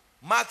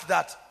 Mark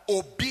that.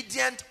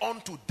 Obedient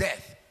unto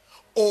death.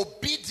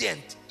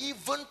 Obedient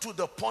even to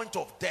the point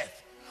of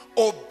death.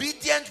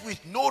 Obedient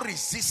with no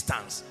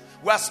resistance.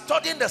 We are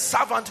studying the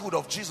servanthood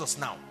of Jesus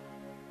now.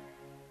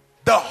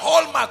 The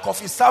hallmark of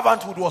his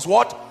servanthood was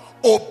what?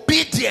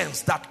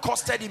 Obedience that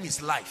costed him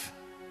his life.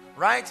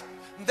 Right?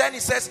 And then he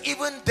says,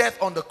 even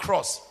death on the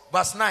cross.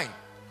 Verse 9.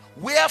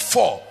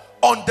 Wherefore,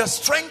 on the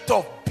strength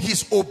of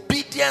his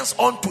obedience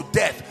unto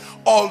death,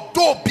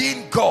 although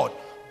being God,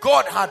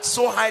 God had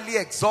so highly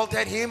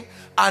exalted him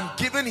and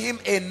given him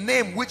a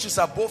name which is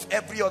above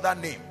every other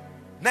name.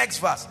 Next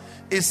verse.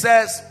 It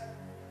says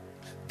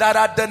that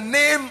at the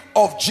name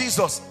of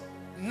Jesus,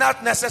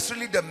 not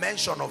necessarily the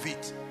mention of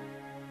it.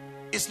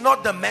 It's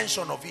not the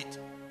mention of it.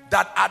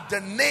 That at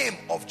the name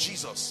of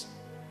Jesus,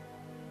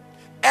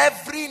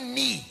 every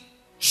knee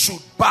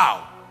should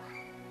bow,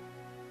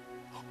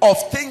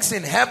 of things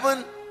in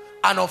heaven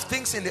and of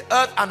things in the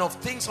earth and of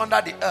things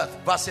under the earth.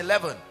 Verse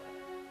 11.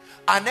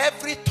 And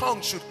every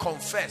tongue should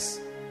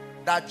confess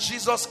that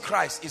Jesus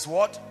Christ is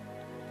what?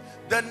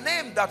 The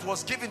name that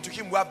was given to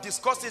him. We have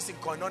discussed this in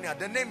Koinonia.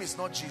 The name is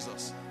not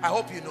Jesus. I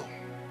hope you know.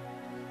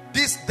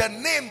 The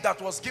name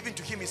that was given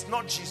to him is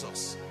not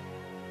Jesus.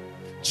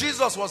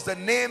 Jesus was the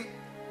name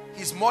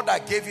his mother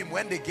gave him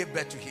when they gave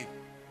birth to him.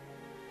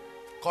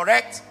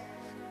 Correct?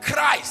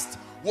 Christ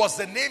was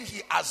the name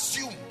he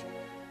assumed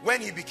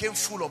when he became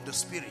full of the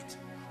Spirit.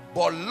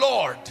 But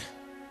Lord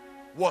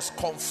was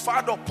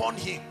conferred upon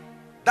him.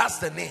 That's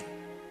the name.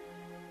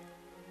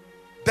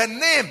 The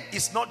name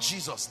is not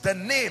Jesus. The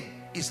name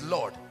is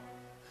Lord.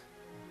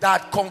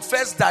 That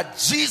confessed that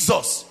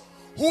Jesus,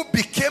 who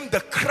became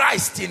the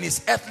Christ in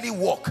his earthly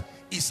walk,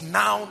 is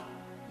now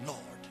Lord.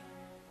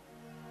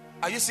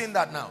 Are you seeing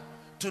that now?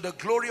 To the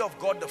glory of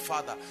God the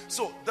Father.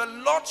 So the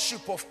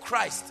Lordship of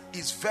Christ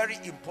is very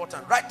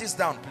important. Write this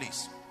down,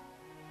 please.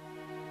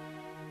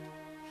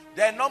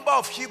 There are a number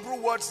of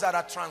Hebrew words that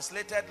are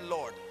translated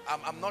Lord.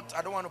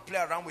 I don't want to play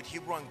around with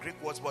Hebrew and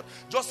Greek words, but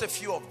just a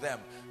few of them.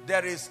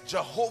 There is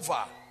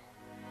Jehovah,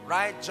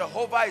 right?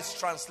 Jehovah is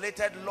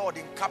translated Lord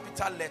in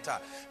capital letter.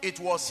 It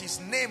was his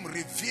name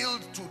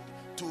revealed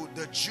to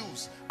the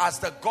Jews as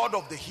the God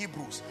of the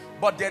Hebrews.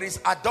 But there is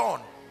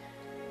Adon.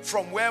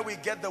 from where we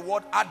get the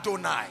word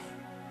Adonai,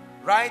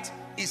 right,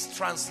 is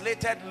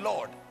translated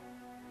Lord.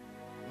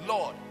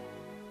 Lord.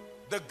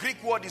 The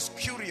Greek word is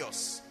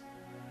curious.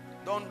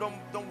 Don't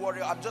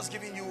worry. I'm just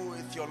giving you a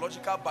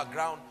theological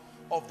background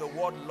of the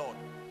word Lord.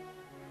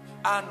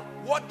 And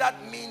what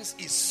that means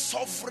is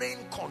sovereign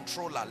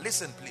controller.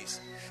 Listen,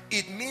 please.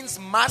 It means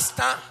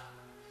master.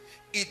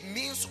 It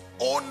means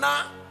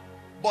owner.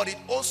 But it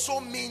also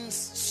means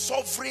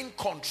sovereign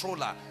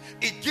controller.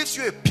 It gives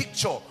you a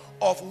picture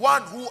of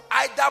one who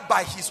either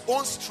by his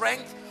own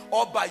strength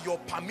or by your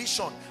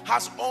permission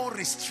has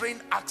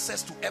unrestrained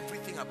access to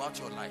everything about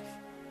your life.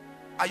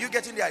 Are you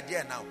getting the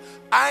idea now?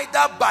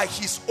 Either by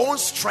his own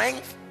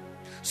strength,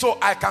 so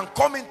I can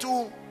come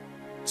into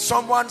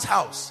someone's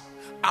house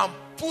and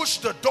push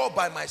the door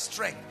by my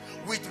strength.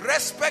 With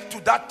respect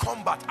to that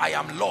combat, I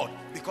am Lord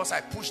because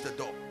I push the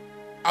door.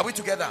 Are we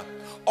together?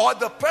 Or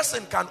the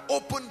person can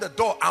open the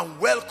door and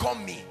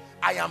welcome me.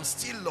 I am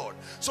still Lord.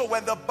 So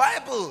when the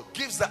Bible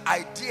gives the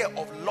idea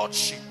of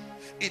lordship,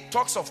 it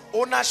talks of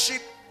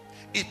ownership,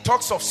 it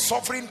talks of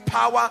sovereign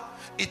power,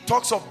 it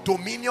talks of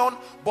dominion,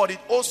 but it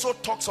also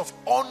talks of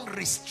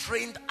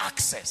unrestrained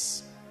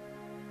access.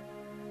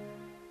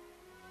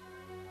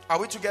 Are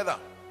we together?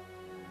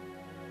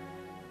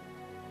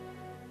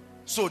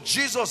 So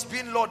Jesus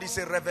being Lord is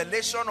a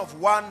revelation of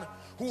one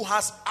who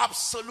has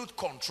absolute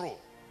control.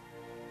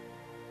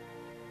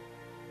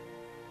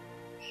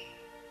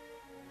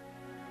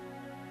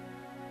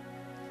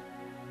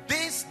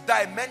 This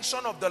dimension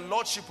of the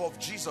Lordship of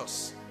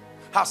Jesus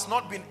has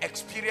not been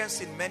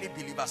experienced in many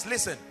believers.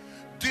 Listen,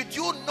 did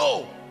you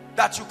know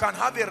that you can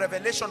have a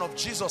revelation of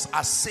Jesus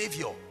as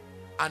Savior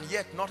and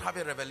yet not have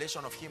a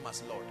revelation of Him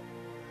as Lord?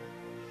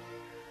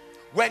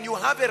 When you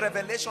have a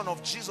revelation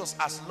of Jesus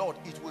as Lord,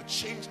 it will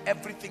change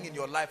everything in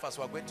your life, as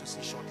we're going to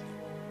see shortly.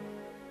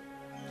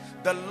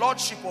 The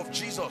Lordship of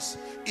Jesus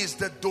is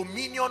the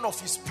dominion of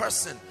His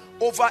person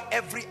over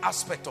every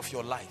aspect of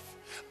your life.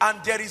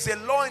 And there is a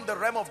law in the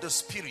realm of the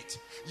Spirit.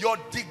 Your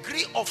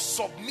degree of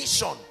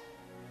submission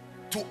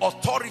to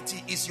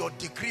authority is your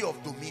degree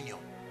of dominion.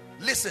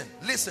 Listen.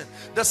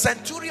 The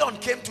centurion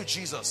came to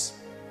Jesus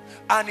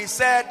and he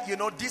said,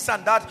 this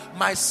and that,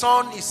 my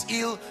son is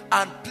ill,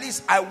 and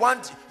please, I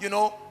want,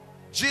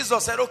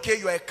 Jesus said, okay,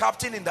 you are a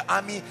captain in the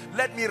army,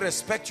 let me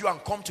respect you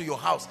and come to your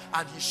house.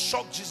 And he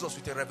shocked Jesus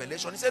with a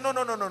revelation. He said,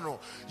 no.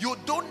 You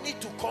don't need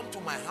to come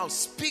to my house.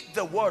 Speak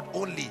the word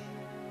only.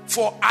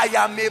 For I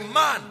am a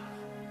man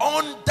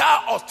under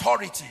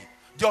authority,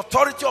 the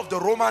authority of the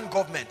Roman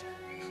government.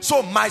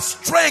 So my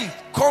strength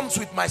comes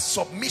with my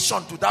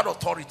submission to that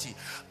authority.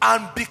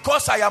 And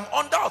because I am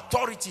under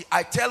authority,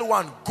 I tell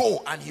one,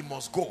 go, and he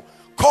must go.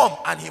 Come,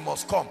 and he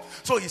must come.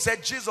 So he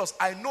said, Jesus,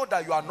 I know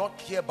that you are not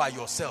here by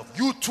yourself.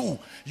 You too,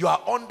 you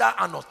are under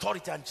an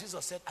authority. And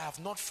Jesus said, I have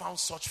not found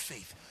such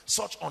faith,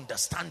 such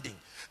understanding,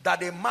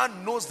 that a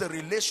man knows the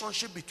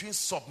relationship between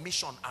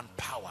submission and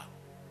power.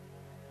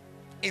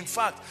 In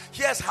fact,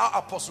 here's how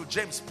Apostle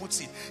James puts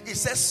it. He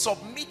says,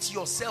 submit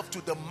yourself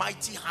to the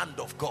mighty hand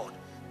of God.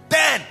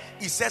 Then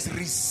he says,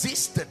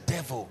 resist the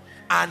devil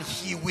and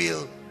he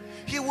will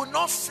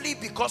not flee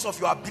because of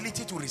your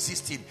ability to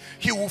resist him.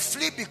 He will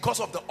flee because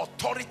of the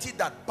authority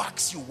that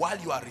backs you while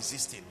you are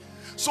resisting.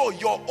 So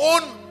your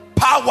own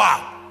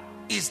power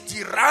is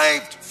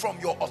derived from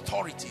your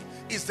authority.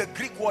 Is the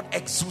Greek word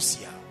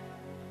exousia.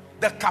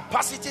 The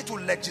capacity to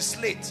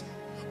legislate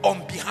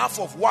on behalf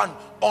of one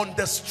on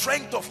the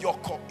strength of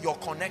your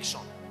connection.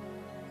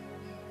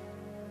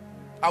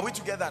 Are we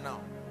together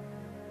now?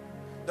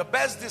 The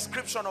best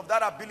description of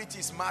that ability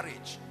is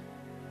marriage.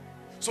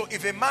 So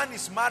if a man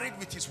is married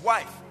with his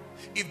wife,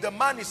 if the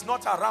man is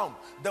not around,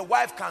 the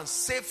wife can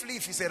safely,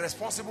 if he's a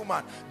responsible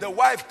man, the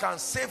wife can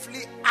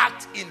safely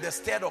act in the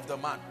stead of the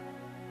man.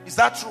 Is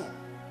that true?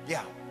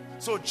 Yeah.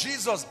 So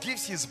Jesus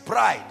gives his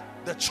bride,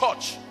 the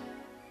church,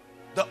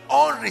 the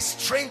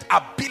unrestrained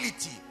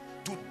ability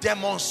to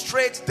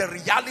demonstrate the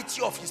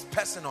reality of his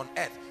person on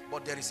earth.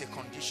 But there is a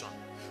condition.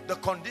 The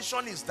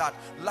condition is that,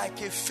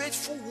 like a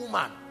faithful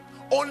woman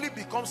only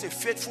becomes a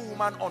faithful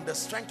woman on the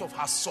strength of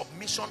her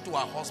submission to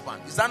her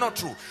husband. Is that not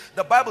true?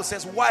 The Bible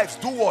says, wives,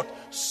 do what?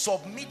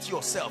 Submit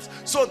yourselves.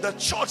 So the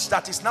church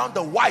that is now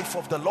the wife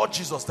of the Lord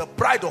Jesus, the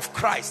bride of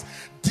Christ,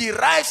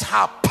 derives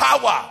her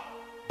power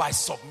by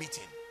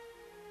submitting.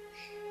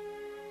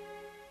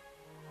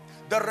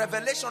 The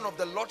revelation of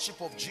the Lordship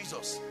of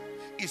Jesus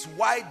is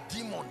why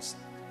demons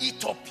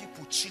eat up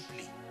people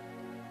cheaply.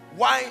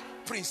 Why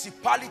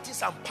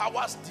principalities and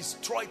powers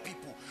destroy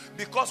people.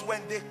 Because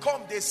when they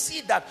come, they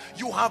see that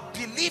you have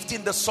believed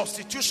in the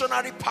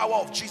substitutionary power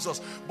of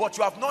Jesus, but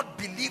you have not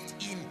believed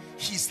in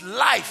his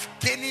life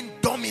gaining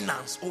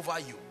dominance over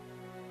you.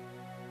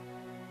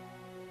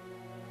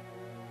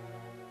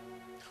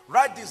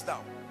 Write this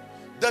down.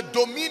 The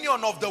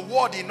dominion of the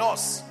word in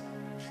us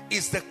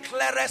is the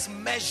clearest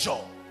measure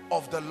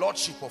of the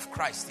Lordship of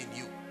Christ in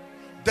you.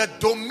 The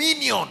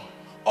dominion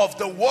of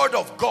the word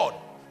of God.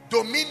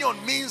 Dominion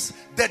means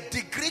the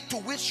degree to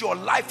which your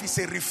life is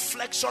a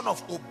reflection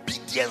of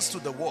obedience to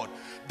the word.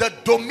 The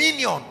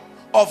dominion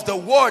of the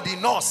word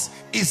in us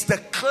is the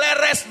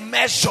clearest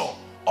measure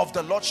of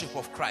the lordship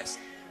of Christ.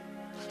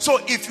 So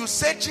if you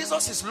say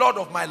Jesus is Lord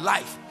of my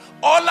life,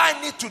 all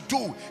I need to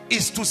do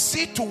is to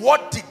see to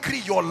what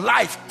degree your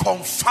life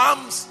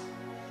conforms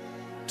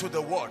to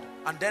the word.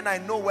 And then I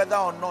know whether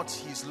or not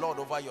he is Lord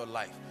over your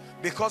life.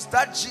 Because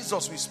that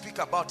Jesus we speak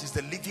about is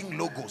the living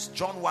logos.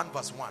 John 1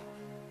 verse 1.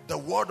 The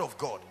word of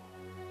God.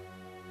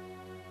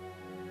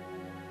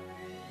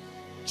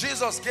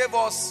 Jesus gave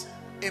us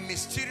a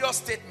mysterious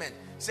statement.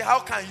 Say, how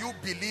can you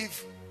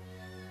believe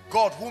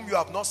God whom you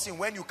have not seen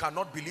when you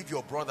cannot believe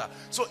your brother?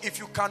 So if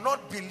you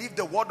cannot believe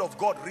the word of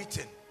God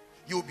written,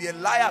 you'll be a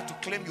liar to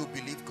claim you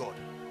believe God.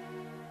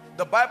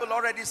 The Bible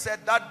already said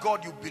that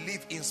God you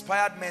believe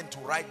inspired men to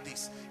write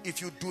this.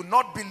 If you do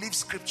not believe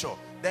scripture,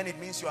 then it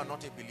means you are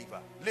not a believer.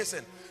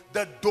 Listen,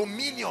 the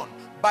dominion,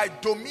 by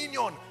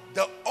dominion,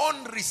 the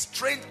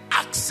unrestrained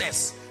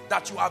access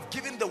that you have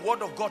given the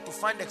word of God to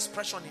find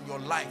expression in your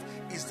life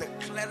is the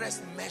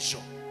clearest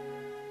measure.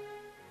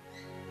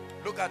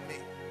 Look at me.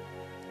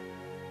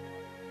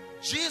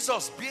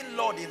 Jesus being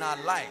Lord in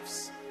our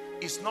lives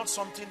is not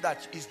something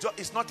that is just,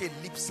 it's not a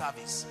lip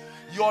service.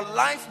 Your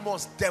life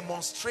must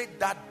demonstrate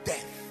that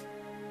death.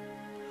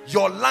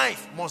 Your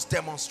life must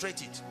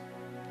demonstrate it.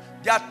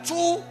 There are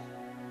two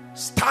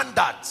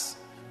standards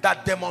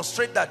that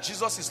demonstrate that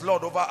Jesus is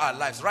Lord over our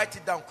lives. Write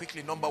it down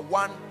quickly. Number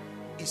one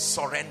is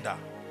surrender.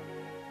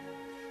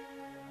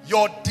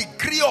 Your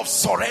degree of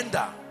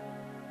surrender.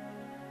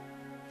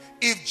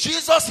 If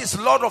Jesus is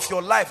Lord of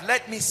your life,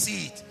 let me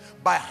see it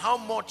by how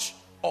much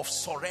of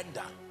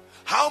surrender,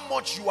 how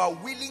much you are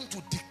willing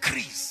to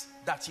decrease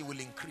that he will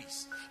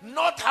increase.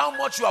 Not how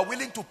much you are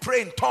willing to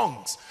pray in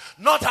tongues,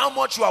 not how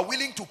much you are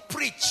willing to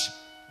preach,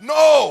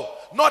 no,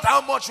 not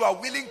how much you are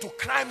willing to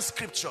climb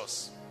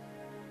scriptures.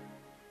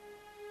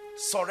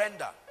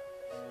 Surrender.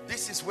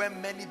 This is where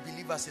many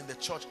believers in the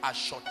church are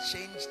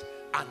shortchanged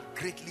and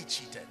greatly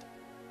cheated.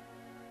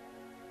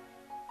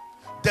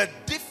 The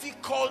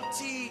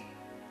difficulty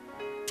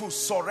to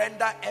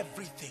surrender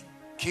everything.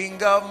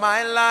 King of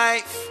my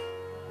life,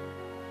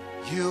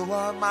 you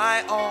are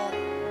my all,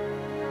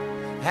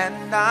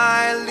 and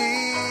I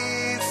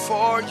live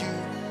for you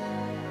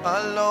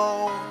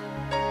alone.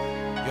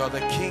 You're the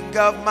king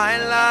of my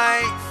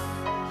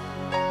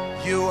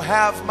life, you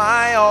have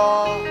my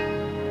all,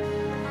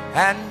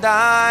 and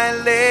I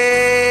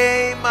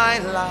lay my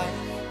life.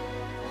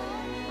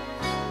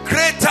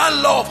 Greater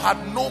love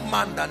had no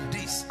man than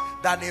this,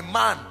 than a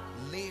man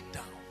laid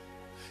down.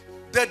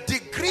 The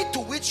degree to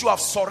which you have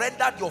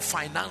surrendered your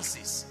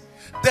finances,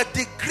 the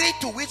degree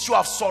to which you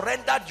have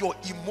surrendered your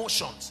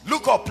emotions.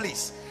 Look up,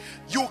 please.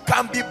 You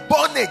can be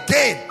born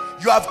again.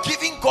 You have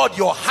given God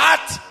your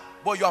heart,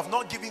 but you have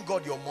not given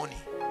God your money.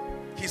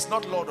 He's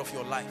not Lord of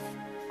your life.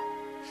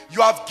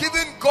 You have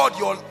given God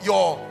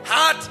your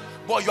heart,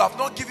 but you have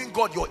not given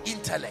God your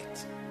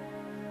intellect.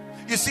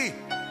 You see,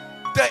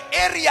 the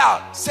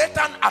area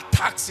Satan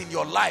attacks in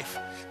your life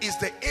is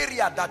the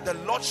area that the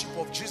Lordship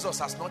of Jesus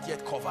has not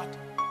yet covered.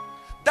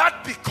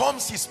 That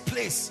becomes his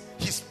place,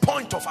 his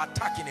point of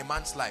attack in a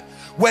man's life.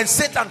 When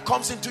Satan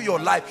comes into your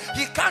life,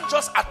 he can't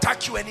just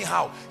attack you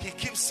anyhow. He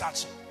keeps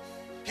searching.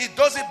 He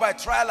does it by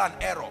trial and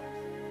error.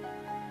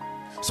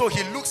 So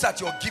he looks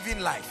at your giving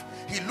life.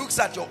 He looks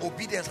at your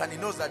obedience and he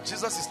knows that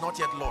Jesus is not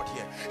yet Lord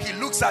here. He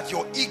looks at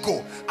your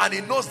ego and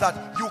he knows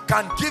that you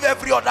can give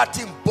every other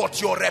thing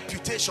but your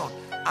reputation.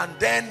 And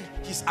then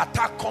his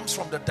attack comes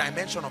from the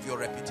dimension of your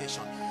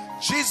reputation.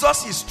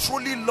 Jesus is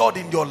truly Lord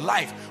in your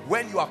life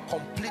when you are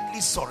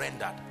completely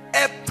surrendered.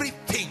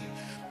 Everything.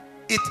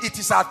 It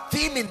is our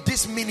theme in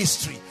this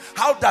ministry.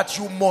 How that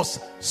you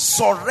must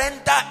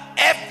surrender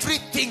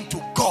everything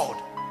to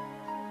God.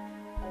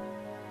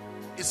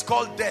 It's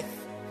called death.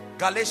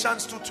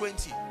 Galatians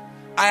 2:20.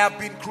 I have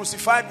been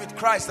crucified with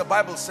Christ, the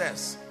Bible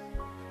says.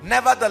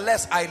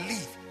 Nevertheless I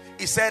live.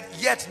 He said,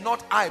 yet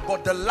not I,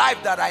 but the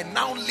life that I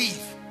now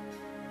live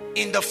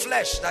in the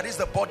flesh, that is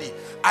the body,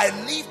 I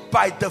live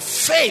by the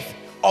faith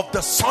of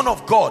the Son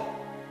of God,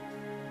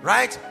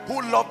 right, who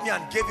loved me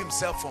and gave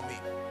himself for me.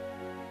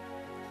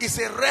 It's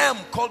a realm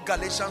called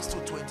Galatians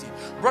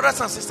 2:20. Brothers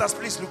and sisters,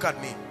 please look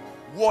at me.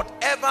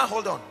 Whatever,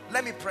 hold on,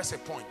 let me press a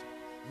point.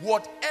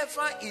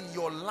 Whatever in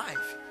your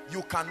life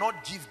you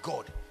cannot give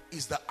God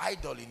is the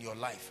idol in your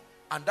life,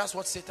 and that's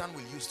what Satan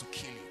will use to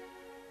kill you.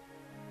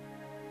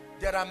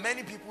 There are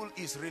many people,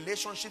 is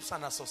relationships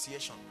and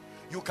association.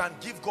 You can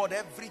give God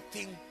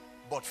everything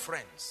but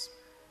friends.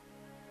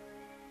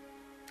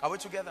 Are we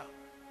together?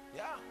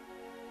 Yeah.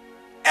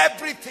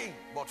 Everything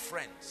but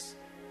friends.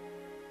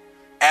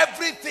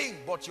 Everything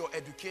but your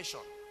education.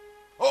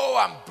 Oh,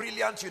 I'm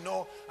brilliant, you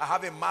know. I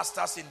have a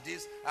master's in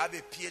this. I have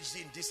a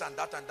PhD in this and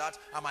that and that.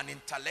 I'm an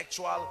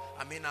intellectual.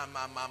 I mean,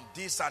 I'm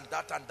this and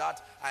that and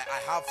that.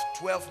 I have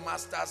 12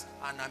 masters.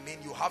 And I mean,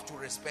 you have to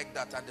respect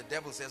that. And the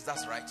devil says,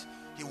 that's right.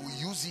 He will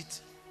use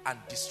it and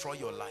destroy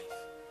your life.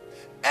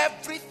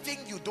 Everything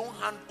you don't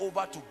hand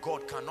over to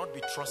God cannot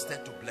be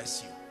trusted to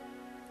bless you.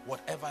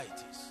 Whatever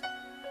it is.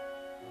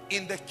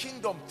 In the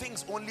kingdom,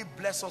 things only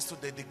bless us to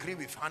the degree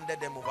we've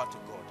handed them over to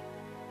God.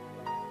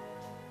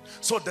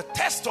 So the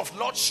test of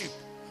lordship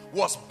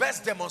was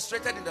best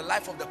demonstrated in the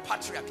life of the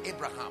patriarch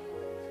Abraham.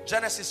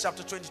 Genesis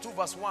chapter 22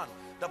 verse 1.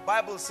 The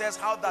Bible says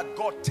how that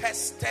God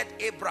tested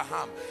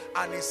Abraham.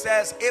 And he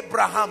says,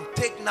 Abraham,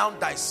 take now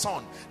thy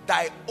son,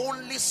 thy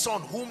only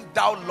son whom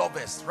thou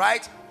lovest.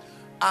 Right?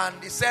 And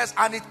he says,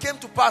 and it came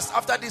to pass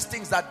after these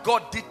things that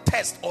God did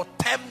test or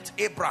tempt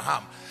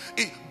Abraham.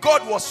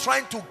 God was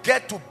trying to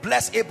get to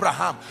bless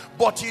Abraham.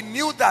 But he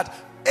knew that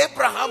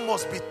Abraham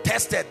must be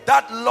tested.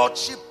 That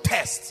lordship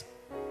test.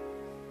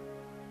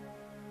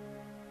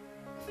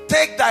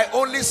 Take thy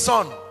only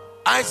son,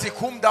 Isaac,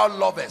 whom thou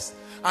lovest,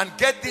 and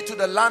get thee to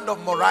the land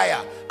of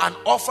Moriah, and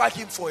offer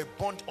him for a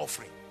burnt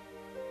offering.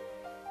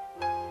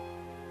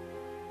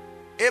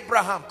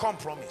 Abraham, come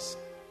promise.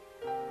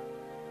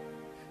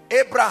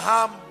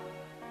 Abraham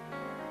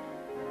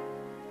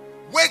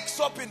wakes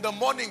up in the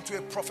morning to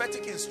a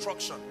prophetic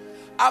instruction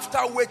after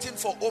waiting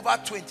for over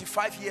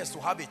 25 years to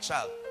have a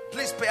child.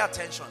 Please pay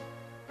attention.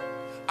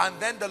 And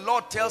then the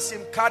Lord tells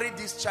him, carry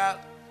this child,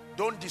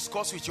 don't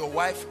discuss with your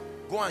wife,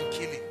 go and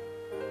kill him.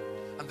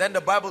 And then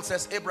the Bible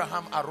says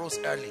Abraham arose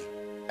early.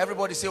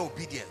 Everybody say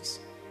obedience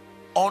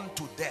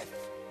unto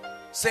death.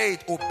 Say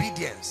it,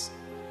 obedience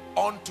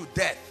unto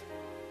death.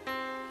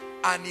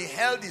 And he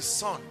held his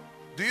son.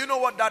 Do you know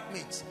what that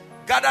means?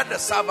 Gathered the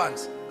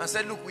servants and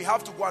said, look, we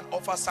have to go and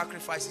offer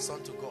sacrifices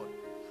unto God.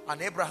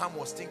 And Abraham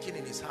was thinking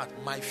in his heart,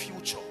 my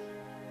future.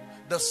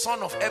 The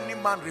son of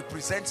every man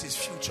represents his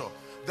future.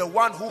 The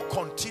one who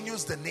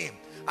continues the name.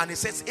 And he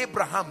says,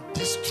 Abraham,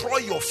 destroy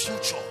your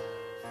future.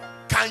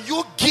 Can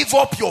you give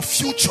up your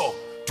future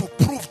to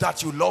prove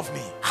that you love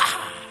me?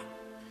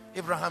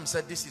 Abraham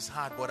said, this is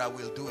hard, but I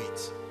will do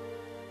it.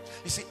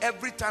 You see,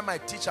 every time I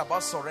teach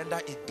about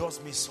surrender, it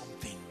does me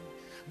something.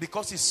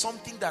 Because it's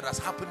something that has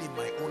happened in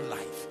my own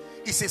life.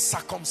 It's a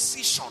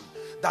circumcision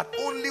that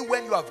only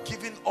when you have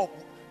given up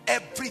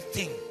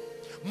everything.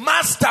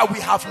 Master, we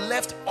have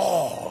left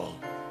all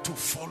to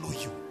follow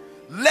you.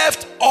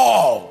 Left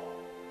all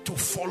to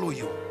follow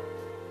you.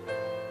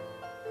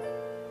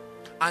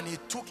 And he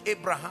took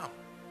Abraham.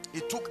 He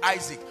took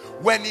Isaac.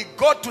 When he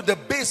got to the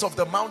base of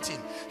the mountain,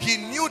 he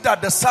knew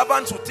that the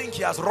servants would think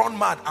he has run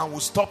mad and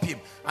would stop him.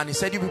 And he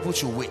said, you people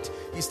should wait.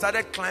 He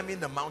started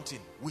climbing the mountain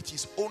with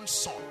his own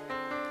son.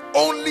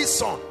 Only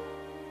son.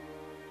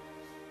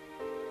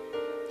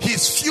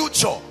 His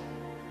future.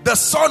 The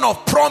son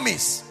of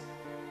promise.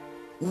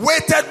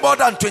 Waited more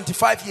than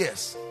 25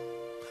 years.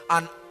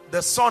 And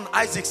the son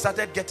Isaac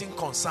started getting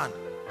concerned.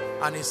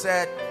 And he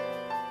said,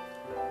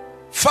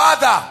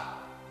 Father,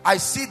 I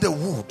see the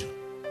wood.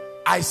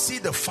 I see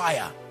the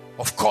fire.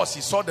 Of course,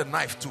 he saw the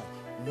knife too.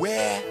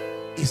 Where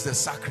is the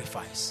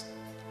sacrifice?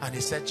 And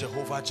he said,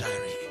 Jehovah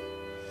Jireh.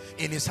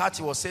 In his heart,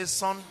 he was saying,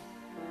 son,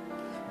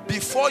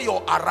 before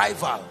your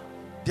arrival,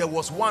 there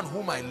was one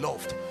whom I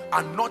loved.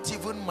 And not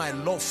even my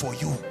love for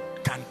you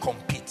can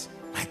compete.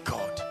 My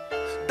God.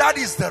 That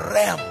is the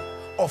realm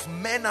of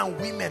men and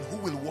women who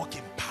will walk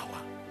in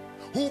power.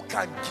 Who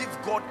can give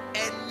God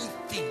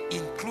anything,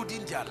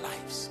 including their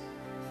lives.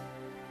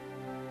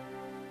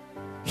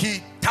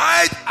 He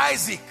tied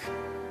Isaac.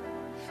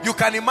 You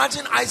can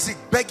imagine Isaac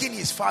begging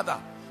his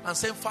father and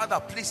saying, Father,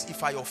 please,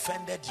 if I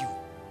offended you,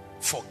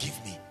 forgive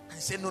me. And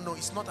he said, no,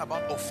 it's not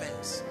about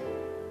offense.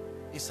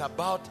 It's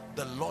about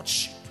the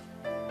lordship.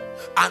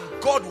 And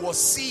God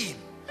was seeing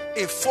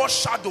a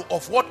foreshadow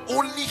of what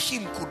only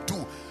him could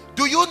do.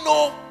 Do you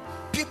know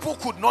people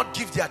could not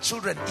give their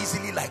children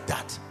easily like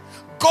that?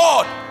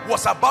 God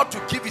was about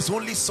to give his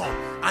only son.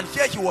 And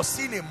here he was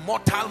seeing a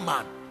mortal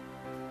man.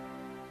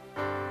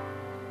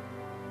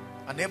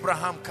 And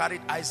Abraham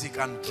carried Isaac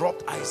and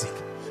dropped Isaac.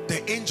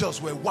 The angels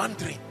were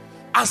wondering,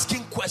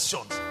 asking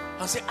questions,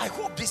 and saying, I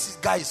hope this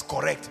guy is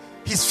correct.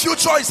 His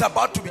future is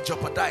about to be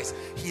jeopardized.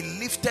 He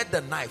lifted the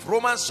knife.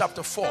 Romans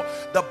chapter 4,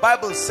 the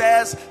Bible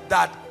says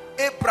that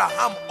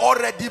Abraham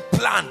already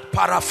planned,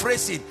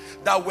 paraphrasing,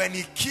 that when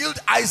he killed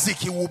Isaac,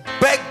 he would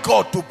beg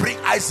God to bring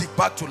Isaac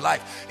back to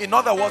life. In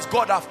other words,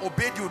 God, I've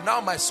obeyed you. Now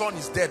my son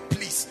is dead.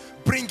 Please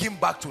bring him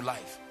back to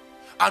life.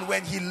 And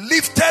when he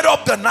lifted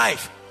up the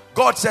knife,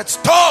 God said,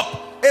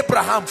 stop,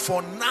 Abraham,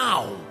 for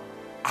now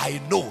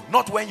I know.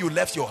 Not when you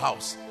left your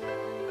house.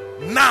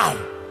 Now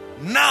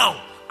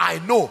I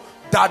know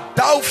that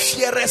thou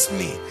fearest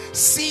me,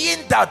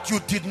 seeing that you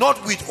did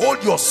not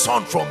withhold your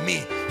son from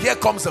me. Here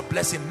comes the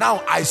blessing.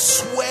 Now I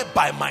swear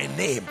by my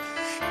name,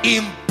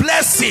 in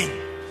blessing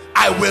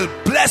I will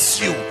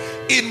bless you,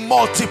 in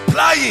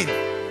multiplying.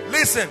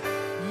 Listen,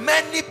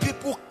 many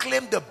people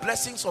claim the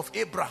blessings of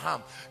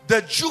Abraham.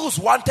 The Jews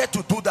wanted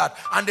to do that,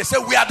 and they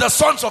said, we are the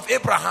sons of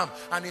Abraham.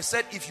 And he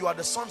said, if you are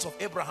the sons of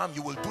Abraham,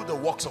 you will do the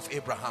works of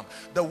Abraham.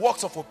 The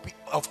works of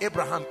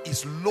Abraham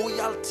is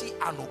loyalty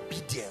and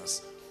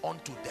obedience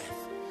unto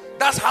death.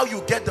 That's how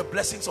you get the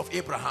blessings of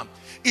Abraham.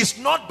 It's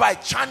not by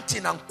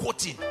chanting and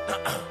quoting.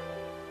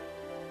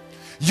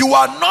 You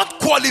are not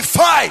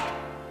qualified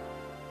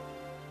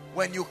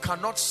when you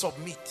cannot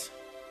submit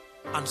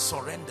and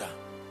surrender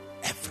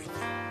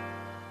everything.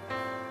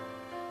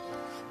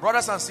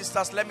 Brothers and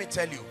sisters, let me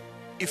tell you,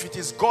 if it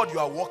is God you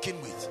are walking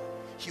with,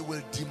 he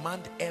will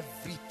demand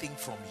everything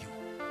from you.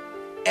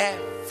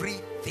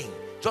 Everything.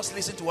 Just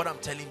listen to what I'm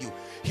telling you.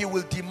 He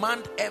will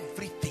demand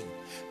everything.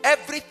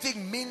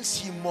 Everything means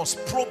he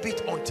must probe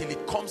it until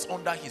it comes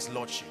under his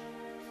lordship.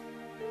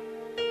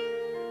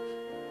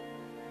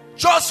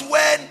 Just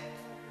when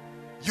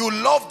you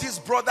love this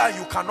brother,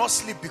 you cannot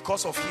sleep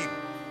because of him,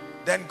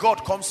 then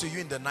God comes to you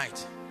in the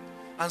night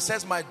and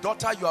says, my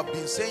daughter, you have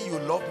been saying you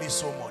love me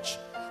so much,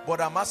 but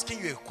I'm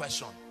asking you a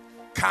question.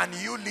 Can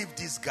you leave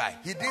this guy?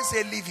 He didn't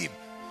say leave him.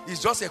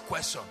 It's just a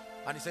question.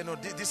 And he said, no,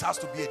 this has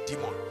to be a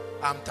demon.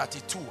 I'm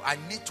 32. I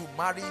need to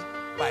marry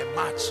by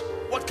March.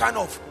 What kind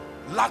of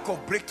lack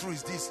of breakthrough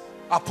is this?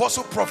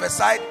 Apostle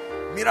prophesied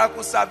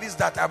miracle service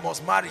that I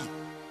must marry.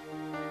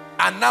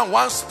 And now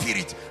one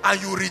spirit,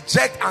 and you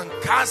reject and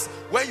cast.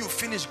 When you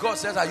finish, God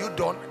says, are you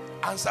done?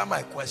 Answer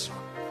my question.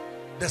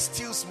 The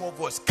still small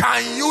voice.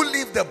 Can you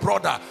leave the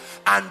brother?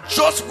 And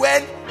just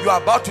when you are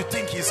about to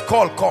think, his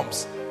call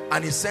comes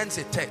and he sends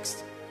a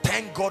text.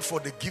 Thank God for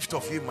the gift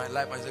of you in my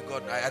life. I say,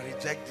 God, I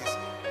reject this.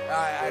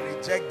 I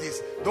reject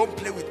this. Don't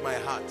play with my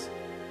heart.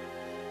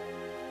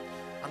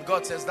 And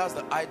God says, that's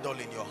the idol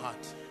in your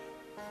heart.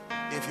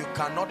 If you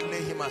cannot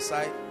lay him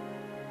aside,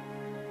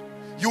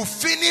 you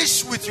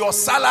finish with your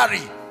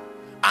salary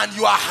and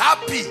you are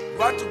happy. You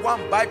want to go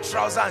and buy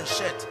trousers and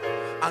shirt.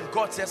 And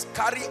God says,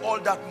 carry all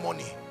that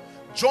money.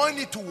 Join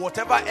it to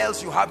whatever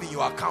else you have in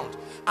your account.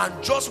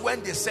 And just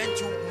when they send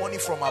you money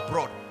from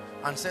abroad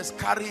and says,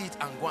 carry it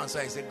and go and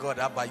say, I say, God,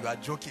 Abba, you are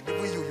joking.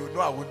 Even you know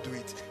I won't do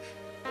it.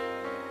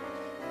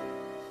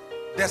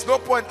 There's no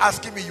point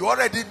asking me. You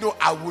already know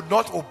I will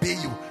not obey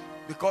you.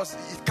 Because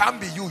it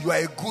can't be you. You are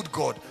a good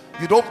God.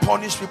 You don't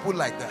punish people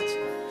like that.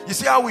 You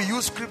see how we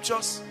use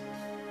scriptures?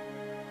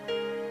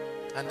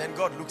 And then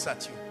God looks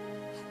at you.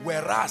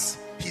 Whereas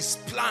his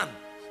plan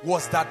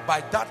was that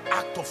by that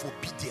act of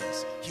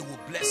obedience, he will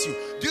bless you.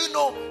 Do you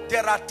know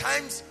there are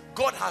times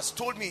God has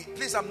told me,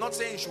 please, I'm not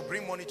saying you should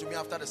bring money to me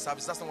after the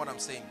service. That's not what I'm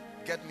saying.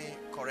 Get me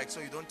correct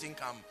so you don't think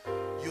I'm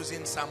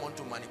using someone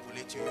to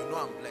manipulate you. You know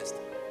I'm blessed.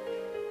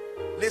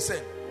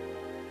 Listen.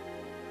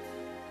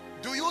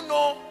 Do you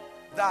know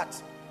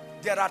that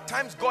there are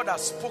times God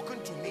has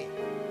spoken to me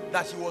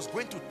that he was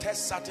going to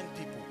test certain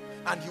people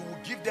and he will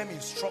give them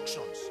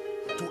instructions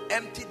to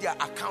empty their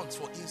accounts,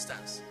 for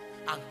instance,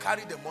 and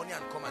carry the money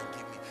and come and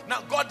give me.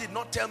 Now, God did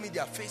not tell me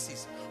their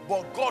faces,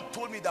 but God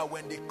told me that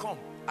when they come,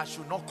 I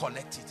should not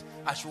collect it.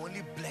 I should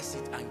only bless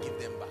it and give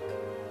them back.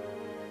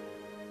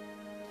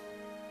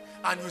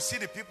 And you see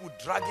the people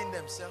dragging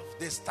themselves.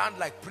 They stand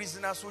like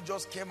prisoners who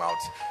just came out.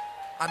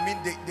 I mean,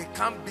 they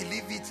can't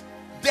believe it.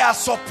 They are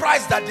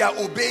surprised that they are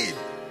obeying,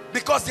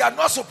 because they are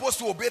not supposed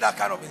to obey that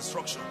kind of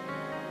instruction.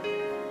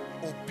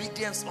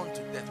 Obedience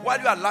unto death.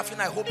 While you are laughing,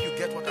 I hope you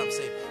get what I'm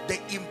saying. The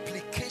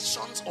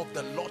implications of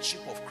the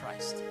lordship of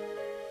Christ.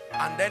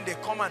 And then they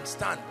come and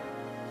stand.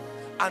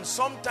 And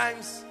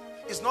sometimes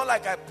it's not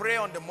like I pray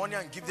on the money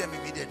and give them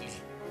immediately.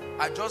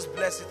 I just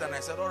bless it and I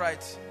said, all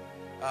right,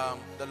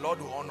 the Lord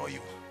will honor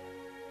you.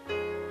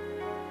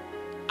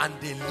 And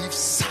they leave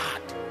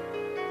sad.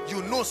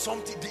 You know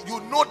something. You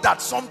know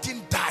that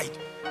something died.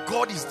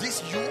 God, is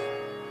this you?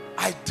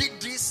 I did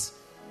this.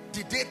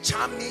 Did they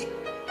charm me?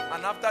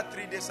 And after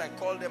 3 days, I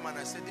called them and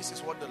I said, this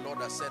is what the Lord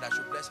has said I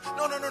should bless.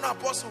 No,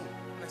 apostle.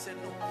 And I said,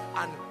 no.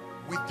 And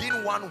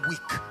within 1 week,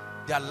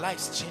 their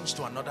lives changed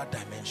to another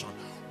dimension.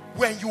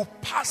 When you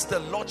pass the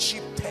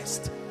lordship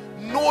test,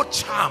 no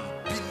charm,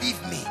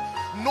 believe me,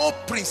 no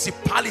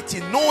principality,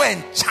 no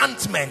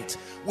enchantment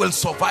will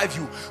survive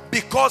you,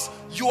 because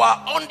you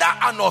are under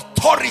an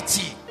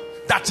authority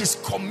that is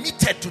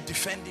committed to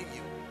defending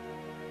you.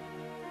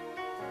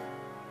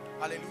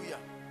 Hallelujah.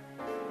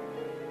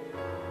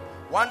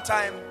 One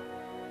time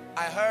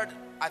I heard,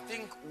 I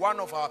think one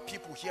of our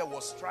people here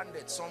was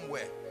stranded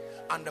somewhere,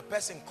 and the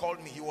person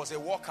called me. He was a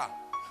worker,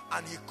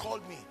 and he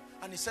called me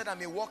and he said,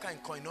 I'm a worker in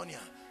Koinonia.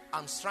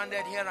 I'm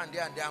stranded here and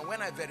there and there. And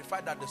when I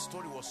verified that the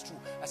story was true,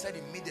 I said,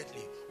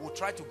 immediately, we'll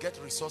try to get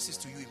resources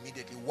to you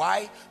immediately.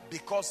 Why?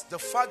 Because the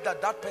fact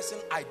that that person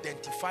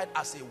identified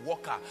as a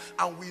worker,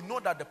 and we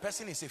know that the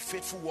person is a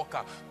faithful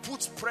worker,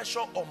 puts pressure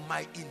on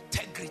my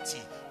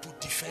integrity to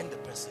defend the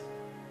person.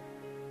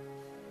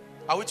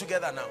 Are we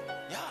together now?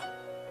 Yeah.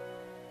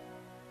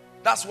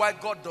 That's why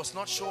God does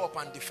not show up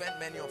and defend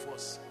many of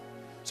us.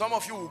 Some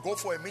of you will go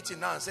for a meeting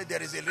now and say,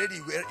 there is a lady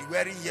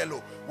wearing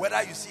yellow,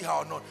 whether you see her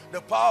or not.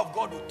 The power of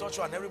God will touch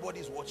you and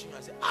everybody is watching you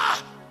and say,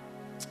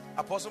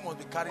 apostle must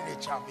be carrying a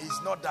charm.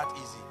 It's not that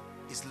easy.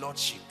 It's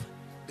lordship.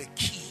 The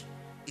key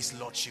is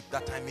lordship,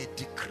 that I may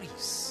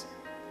decrease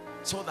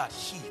so that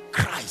he,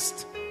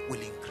 Christ,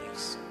 will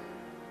increase.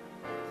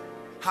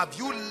 Have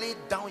you laid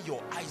down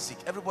your Isaac?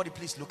 Everybody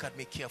please look at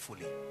me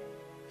carefully.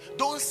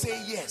 Don't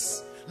say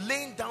yes.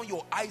 Laying down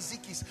your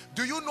Isaac is,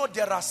 do you know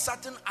there are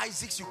certain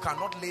Isaacs you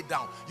cannot lay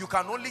down? You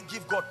can only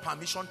give God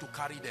permission to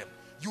carry them.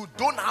 You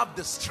don't have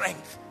the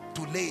strength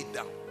to lay it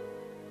down.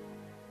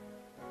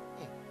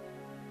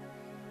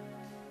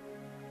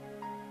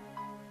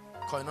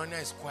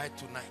 Koinonia is quiet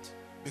tonight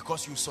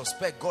because you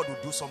suspect God will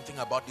do something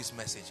about this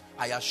message.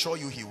 I assure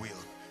you he will.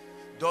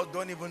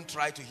 Don't even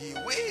try to hear.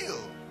 He will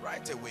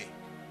right away.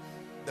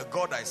 The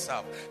God I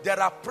serve. There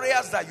are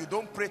prayers that you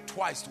don't pray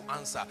twice to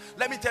answer.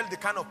 Let me tell you the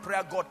kind of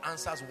prayer God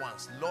answers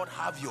once. Lord,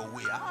 have your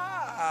way.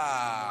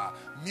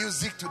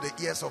 Music to the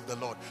ears of the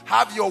Lord.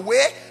 Have your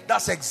way.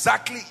 That's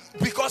exactly,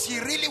 because he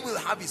really will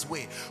have his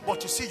way.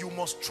 But you see, you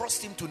must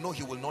trust him to know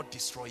he will not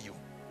destroy you.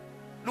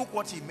 Look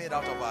what he made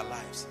out of our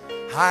lives.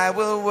 I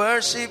will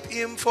worship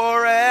him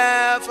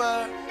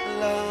forever,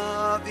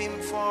 love him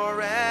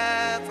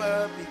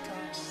forever,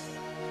 because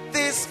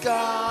this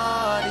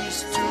God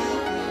is too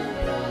good.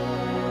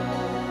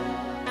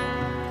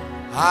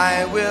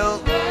 I will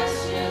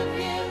worship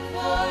him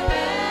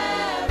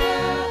forever,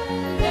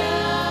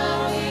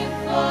 love him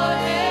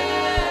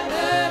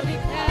forever,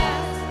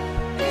 because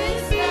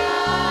this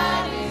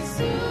God is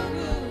too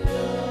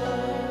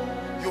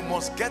good. You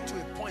must get to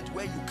a point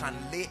where you can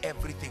lay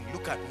everything.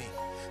 Look at me.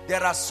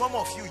 There are some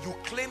of you, you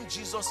claim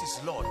Jesus is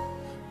Lord,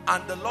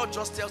 and the Lord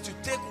just tells you,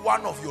 take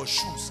one of your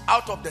shoes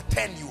out of the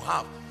 10 you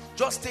have.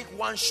 Just take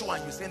one shoe,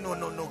 and you say,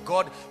 no,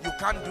 God, you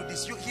can't do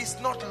this. He's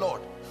not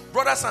Lord.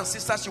 Brothers and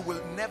sisters, you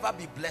will never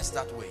be blessed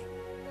that way.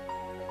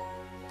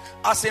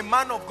 As a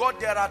man of God,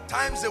 there are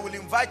times they will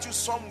invite you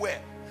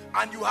somewhere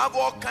and you have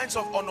all kinds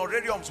of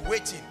honorariums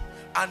waiting,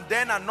 and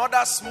then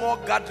another small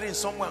gathering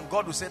somewhere, and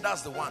God will say,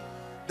 that's the one.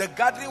 The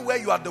gathering where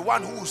you are the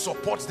one who will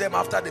support them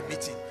after the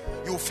meeting.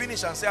 You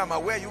finish and say, I'm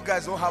aware you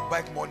guys don't have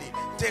bike money.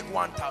 Take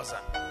 1,000.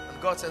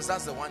 And God says,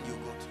 that's the one you go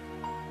to.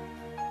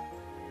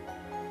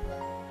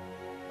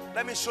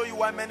 Let me show you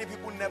why many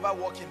people never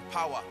walk in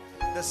power.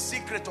 The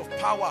secret of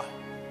power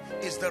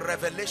is the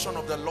revelation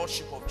of the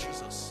Lordship of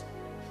Jesus.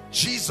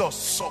 Jesus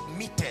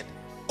submitted,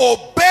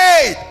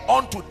 obeyed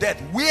unto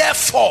death.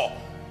 Wherefore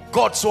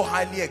God so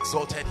highly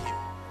exalted him.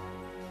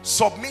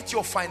 Submit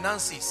your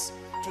finances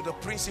to the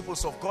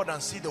principles of God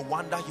and see the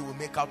wonder he will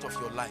make out of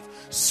your life.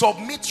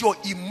 Submit your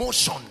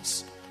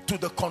emotions to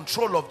the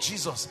control of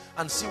Jesus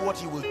and see what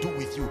he will do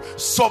with you.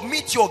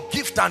 Submit your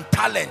gift and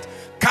talent.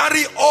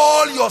 Carry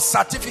all your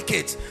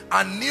certificates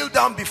and kneel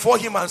down before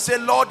him and say,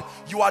 Lord,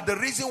 you are the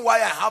reason why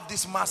I have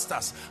this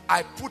master's.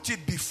 I put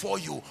it before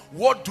you.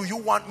 What do you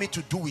want me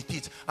to do with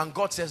it? And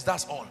God says,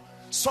 that's all.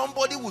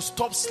 Somebody will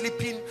stop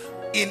sleeping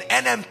in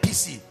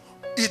NMPC.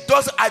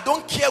 I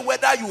don't care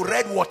whether you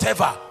read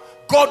whatever.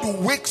 God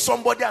will wake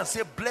somebody and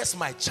say, bless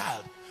my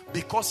child,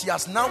 because he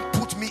has now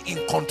put me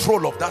in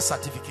control of that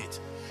certificate.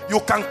 You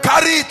can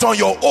carry it on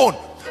your own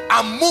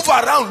and move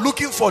around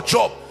looking for a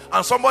job.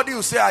 And somebody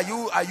will say, are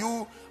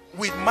you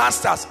with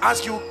masters?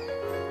 Ask you,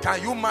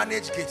 can you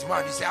manage gate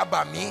man? You say,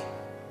 about me,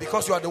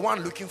 because you are the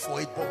one looking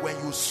for it. But when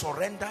you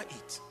surrender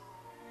it,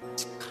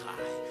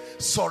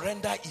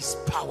 surrender is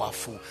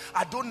powerful.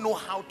 I don't know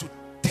how to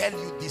tell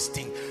you this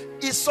thing.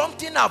 It's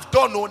something I've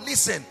done. Oh,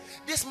 listen,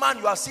 this man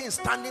you are seeing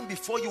standing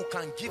before you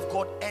can give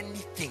God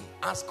anything.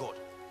 Ask God.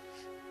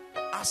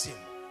 Ask him.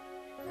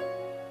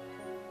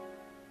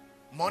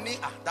 Money,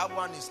 that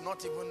one is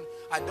not even,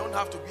 I don't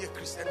have to be a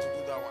Christian to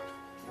do that one.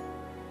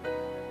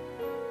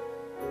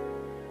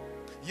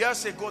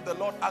 Years ago, the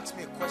Lord asked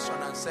me a question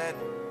and said,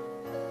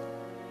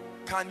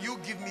 can you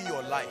give me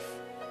your life?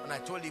 And I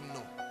told him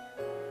no.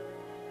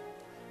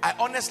 I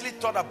honestly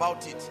thought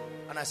about it,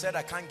 and I said,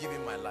 I can't give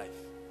him my life.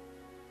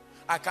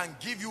 I can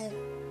give you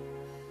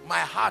my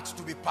heart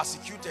to be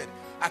persecuted.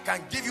 I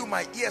can give you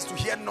my ears to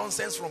hear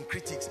nonsense from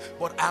critics,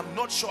 but I'm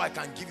not sure I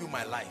can give you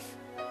my life,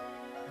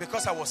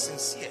 because I was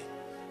sincere.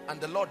 And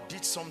the Lord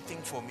did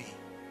something for me.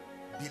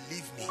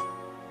 Believe me.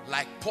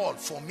 Like Paul,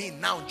 for me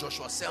now,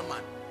 Joshua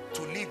Selman,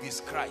 to live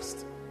is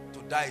Christ, to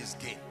die is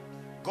gain.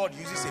 God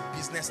uses a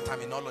business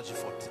terminology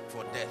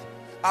for death.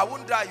 I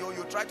won't die.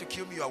 You try to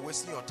kill me, you are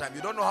wasting your time.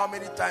 You don't know how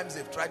many times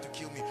they've tried to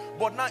kill me.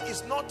 But now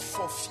it's not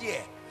for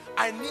fear.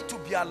 I need to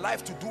be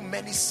alive to do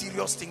many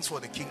serious things for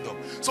the kingdom.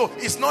 So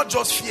it's not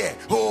just fear.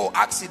 Oh,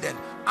 accident.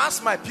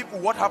 Ask my people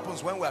what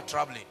happens when we are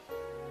traveling.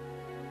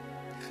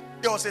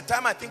 There was a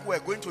time I think we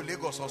were going to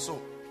Lagos or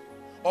so.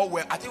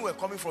 I think we're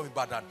coming from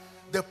Ibadan.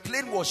 The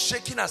plane was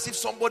shaking as if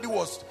somebody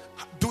was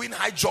doing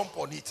high jump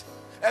on it.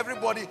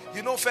 Everybody,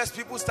 first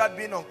people start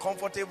being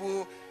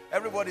uncomfortable.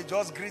 Everybody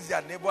just greets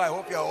their neighbor, I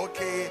hope you're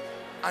okay.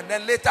 And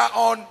then later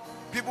on,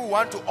 people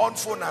want to on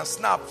phone and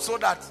snap so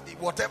that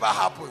whatever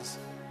happens.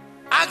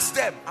 Ask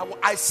them.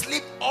 I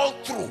sleep all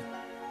through.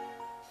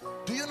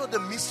 Do you know the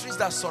mysteries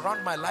that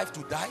surround my life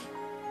to die?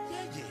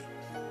 Yeah.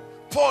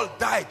 Paul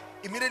died.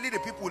 Immediately the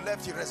people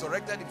left. He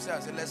resurrected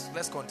himself and said,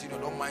 let's continue.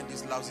 Don't mind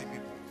these lousy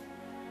people.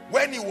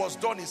 When he was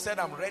done, he said,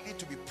 I'm ready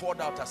to be poured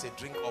out as a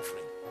drink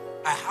offering.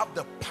 I have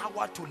the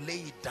power to lay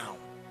it down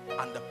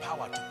and the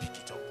power to pick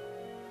it up.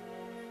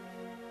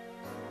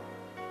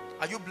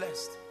 Are you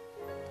blessed?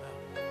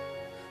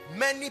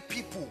 Many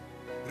people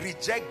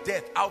reject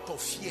death out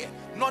of fear,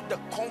 not the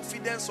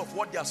confidence of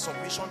what their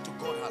submission to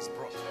God has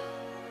brought.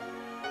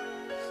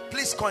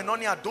 Please,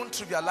 Koinonia, don't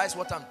trivialize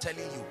what I'm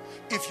telling you.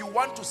 If you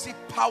want to see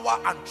power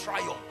and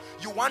triumph,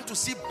 you want to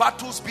see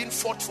battles being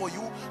fought for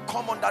you,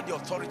 come under the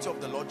authority of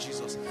the Lord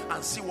Jesus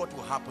and see what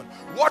will happen.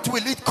 What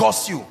will it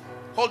cost you?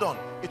 Hold on.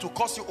 It will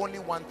cost you only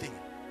one thing.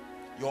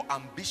 Your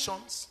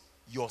ambitions,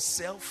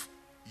 yourself,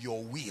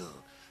 your will.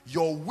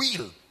 Your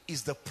will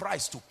is the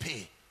price to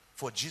pay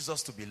for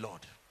Jesus to be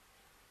Lord.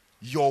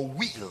 Your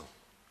will.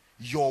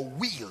 Your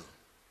will.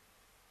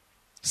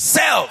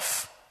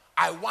 Self.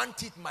 I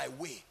want it my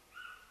way.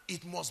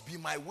 It must be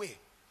my way.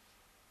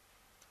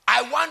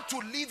 I want to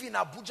live in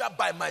Abuja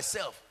by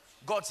myself.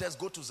 God says,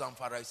 go to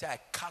Zamfara. You say, I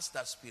cast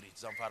that spirit.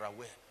 Zamfara,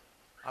 where?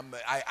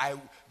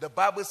 The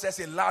Bible says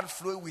a land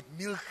flowing with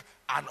milk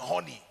and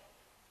honey.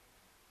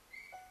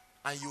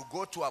 And you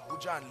go to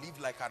Abuja and live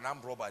like an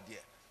armed robber there.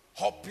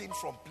 Hopping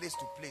from place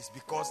to place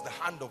because the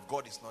hand of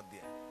God is not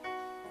there.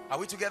 Are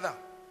we together?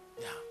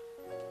 Yeah.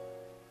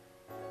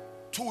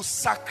 To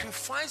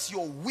sacrifice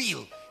your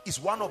will is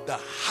one of the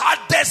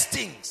hardest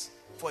things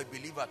for a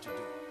believer to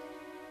do.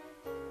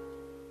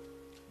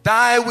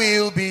 Thy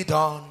will be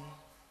done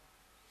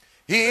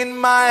in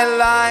my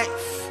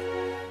life.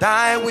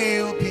 Thy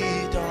will be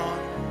done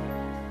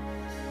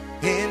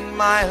in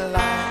my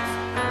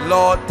life.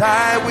 Lord,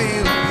 thy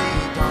will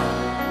be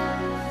done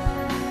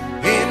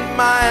in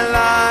my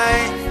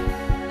life.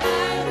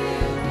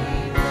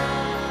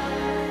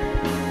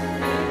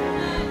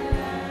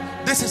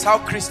 This is how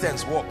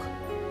Christians walk.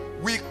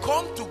 We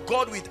come to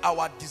God with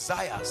our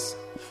desires,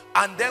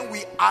 and then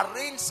we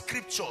arrange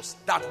scriptures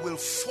that will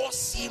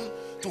force him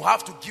to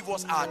have to give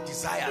us our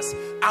desires,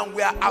 and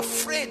we are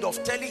afraid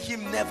of telling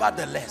him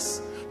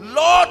nevertheless.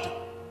 Lord,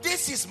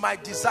 this is my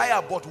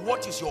desire, but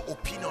what is your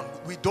opinion?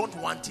 We don't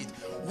want it.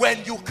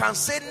 When you can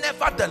say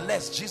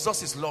nevertheless,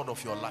 Jesus is Lord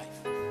of your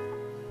life.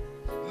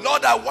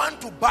 Lord, I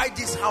want to buy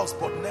this house,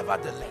 but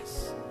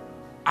nevertheless,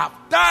 I've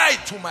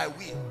died to my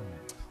will.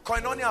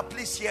 Koinonia,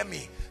 please hear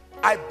me.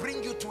 I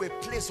bring you to a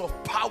place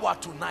of power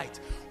tonight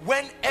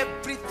when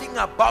everything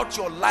about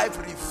your life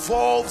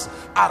revolves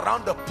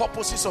around the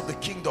purposes of the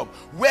kingdom,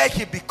 where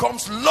he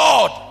becomes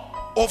Lord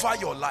over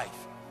your life.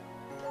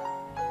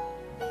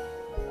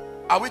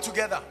 Are we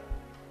together?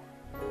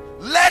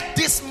 Let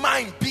this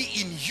mind be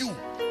in you,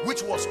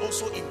 which was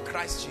also in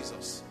Christ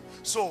Jesus.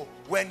 So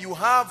when you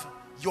have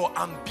your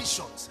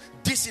ambitions,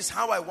 this is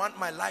how I want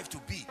my life to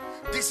be,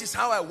 this is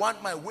how I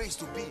want my ways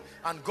to be,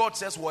 and God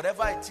says,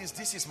 whatever it is,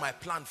 this is my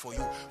plan for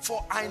you.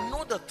 For I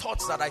know the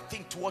thoughts that I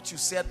think towards you,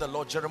 said the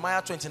Lord.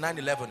 Jeremiah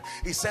 29:11.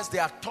 It says they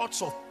are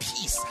thoughts of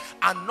peace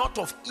and not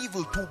of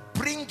evil, to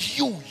bring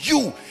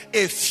you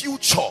a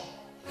future.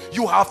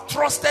 You have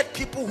trusted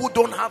people who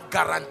don't have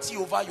guarantee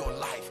over your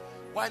life.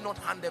 Why not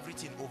hand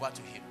everything over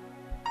to him?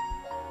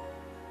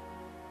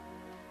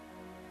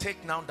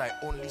 Take now thy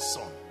only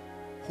son,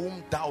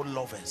 whom thou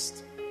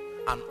lovest,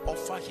 and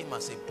offer him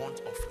as a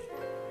burnt offering.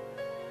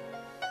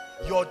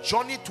 Your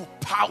journey to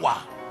power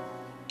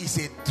is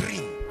a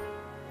dream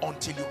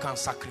until you can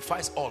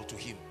sacrifice all to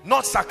him.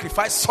 Not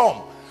sacrifice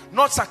some,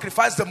 not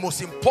sacrifice the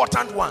most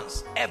important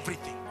ones,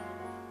 everything.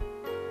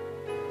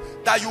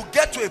 That you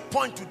get to a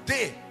point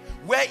today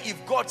where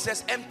if God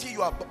says empty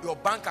your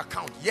bank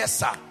account, yes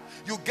sir.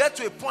 You get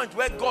to a point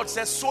where God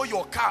says sow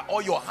your car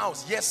or your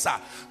house, yes sir.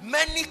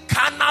 Many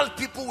carnal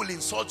people will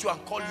insult you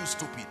and call you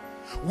stupid.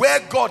 Where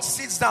God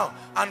sits down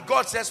and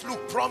God says,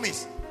 look,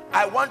 promise,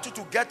 I want you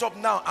to get up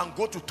now and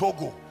go to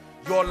Togo.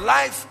 Your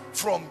life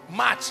from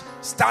March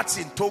starts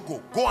in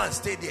Togo. Go and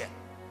stay there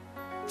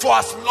for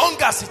as long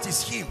as it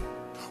is him.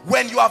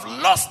 When you have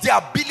lost the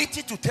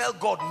ability to tell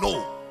God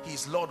no, he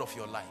is Lord of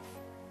your life.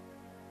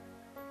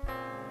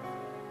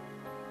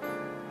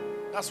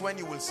 That's when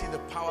you will see the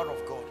power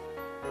of God.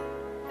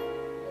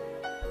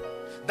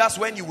 That's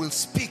when you will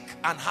speak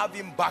and have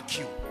him back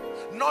you.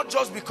 Not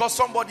just because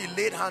somebody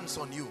laid hands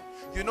on you.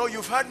 You know,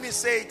 you've heard me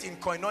say it in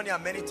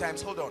Koinonia many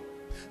times. Hold on.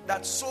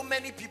 That so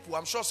many people,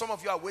 I'm sure some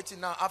of you are waiting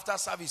now after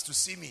service to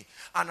see me.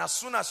 And as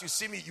soon as you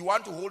see me, you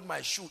want to hold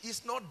my shoe.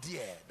 It's not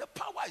there. The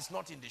power is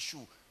not in the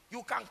shoe.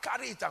 You can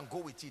carry it and go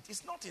with it.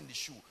 It's not in the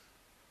shoe.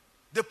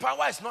 The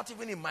power is not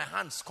even in my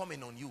hands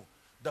coming on you.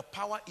 The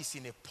power is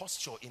in a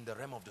posture in the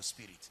realm of the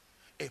spirit.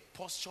 A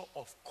posture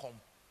of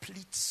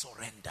complete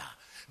surrender.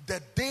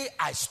 The day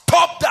I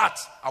stop that,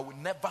 I will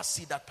never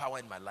see that power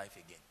in my life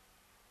again.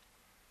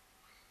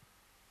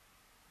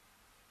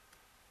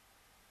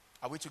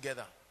 Are we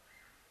together?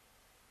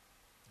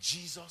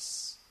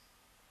 Jesus,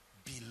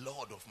 be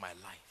Lord of my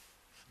life.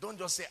 Don't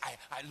just say,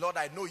 Lord,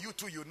 I know you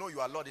too, you know you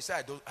are Lord. You say,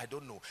 I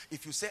don't know.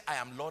 If you say, I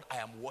am Lord, I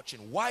am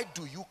watching. Why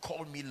do you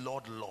call me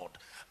Lord, Lord,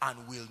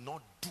 and will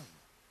not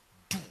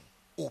do?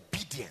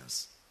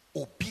 Obedience.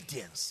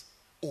 Obedience.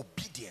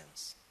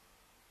 Obedience.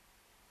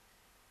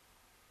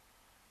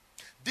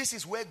 This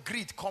is where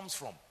greed comes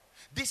from.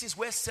 This is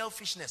where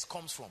selfishness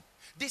comes from.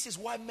 This is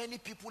why many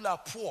people are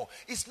poor.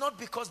 It's not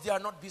because they are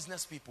not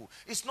business people.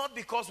 It's not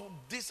because of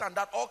this and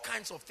that, all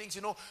kinds of things.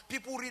 You know,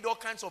 people read all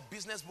kinds of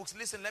business books.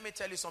 Listen, let me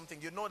tell you something.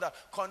 You know that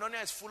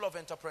Koinonia is full of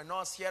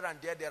entrepreneurs here and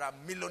there. There are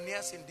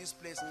millionaires in this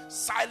place.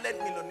 Silent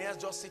millionaires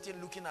just sitting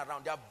looking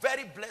around. There are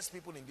very blessed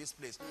people in this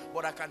place.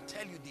 But I can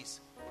tell you this.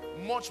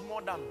 Much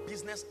more than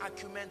business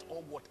acumen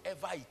or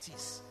whatever it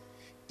is.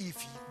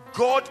 If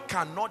God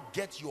cannot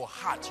get your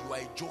heart, you are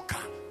a joker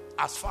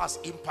as far as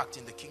impact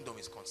in the kingdom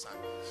is concerned.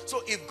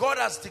 So if God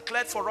has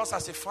declared for us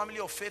as a family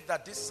of faith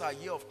that this is our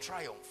year of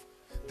triumph,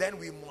 then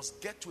we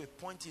must get to a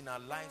point in our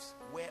lives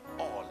where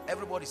all,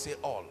 everybody say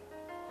all.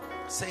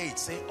 Say it,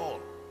 say all.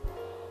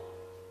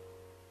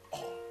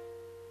 All.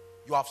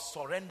 You have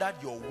surrendered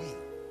your will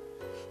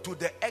to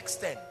the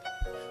extent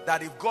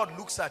that if God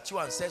looks at you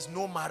and says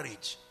no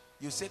marriage,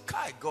 you say,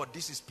 Kai, God,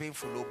 this is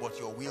painful, oh, but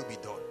your will be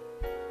done.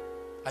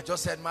 I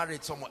just said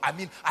marriage someone. I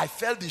mean, I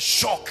felt the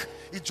shock.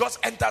 It just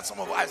entered some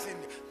of us.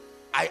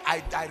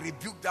 I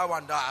rebuked that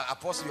one.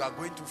 Apostle, you are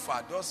going too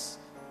far. Just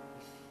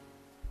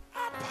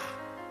Abba.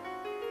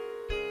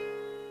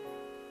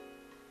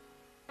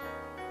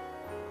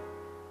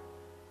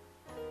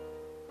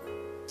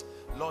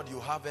 Lord, you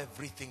have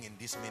everything in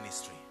this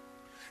ministry.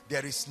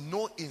 There is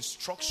no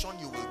instruction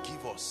you will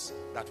give us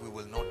that we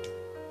will not do.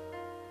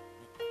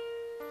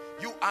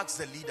 You ask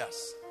the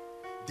leaders.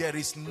 There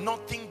is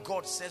nothing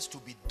God says to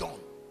be done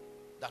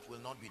that will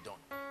not be done.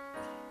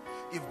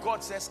 If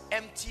God says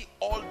empty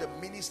all the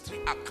ministry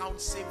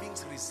account,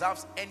 savings,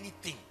 reserves,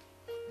 anything,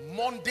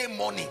 Monday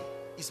morning,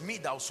 it's me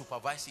that will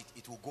supervise it.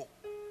 It will go.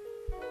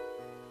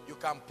 You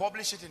can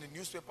publish it in the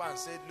newspaper and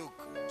say, look,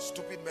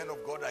 stupid men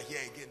of God are here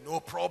again. No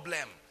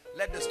problem.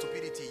 Let the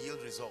stupidity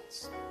yield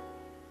results.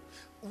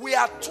 We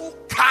are too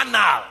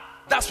carnal.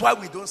 That's why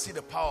we don't see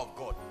the power of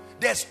God.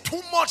 There's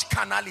too much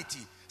carnality,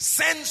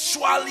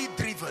 sensually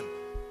driven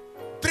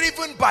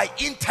by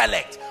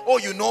intellect. Oh,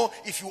 you know,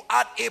 if you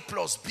add A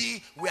plus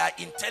B, we are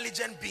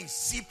intelligent beings.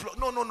 C plus.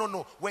 No.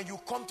 When you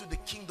come to the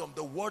kingdom,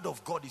 the word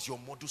of God is your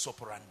modus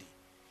operandi.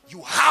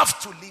 You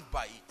have to live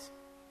by it.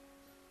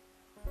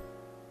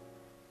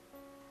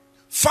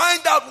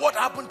 Find out what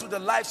happened to the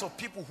lives of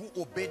people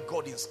who obeyed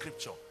God in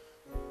scripture.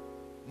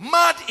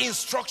 Mad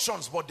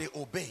instructions, but they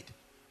obeyed.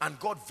 And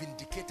God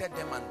vindicated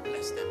them and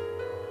blessed them.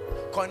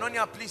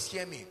 Koinonia, please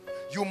hear me.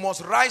 You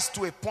must rise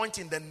to a point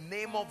in the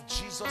name of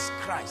Jesus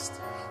Christ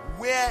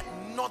where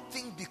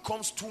nothing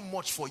becomes too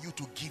much for you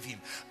to give him.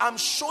 I'm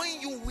showing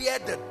you where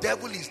the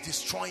devil is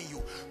destroying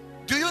you.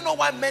 Do you know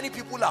why many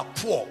people are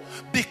poor?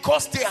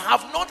 Because they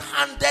have not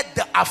handed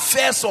the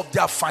affairs of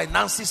their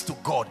finances to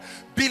God.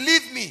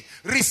 Believe me,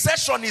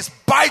 recession is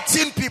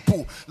biting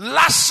people,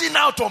 lashing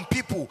out on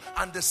people,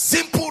 and the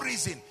simple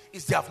reason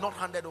is they have not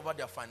handed over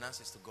their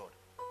finances to God.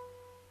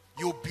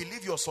 You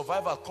believe your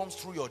survival comes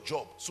through your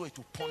job, so it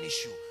will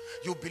punish you.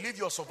 You believe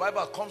your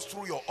survival comes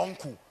through your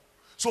uncle.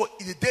 So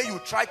the day you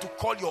try to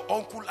call your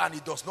uncle and he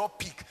does not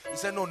pick, he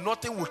said, no,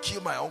 nothing will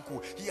kill my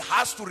uncle. He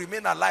has to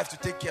remain alive to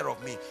take care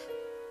of me.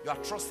 You are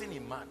trusting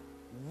in man.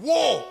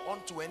 Woe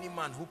unto any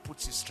man who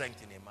puts his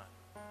strength in a man.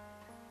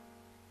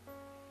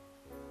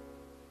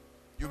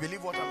 You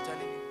believe what I'm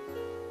telling you?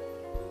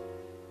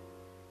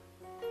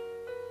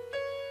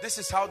 This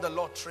is how the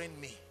Lord trained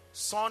me.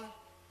 Son,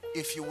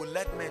 if you will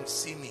let men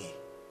see me,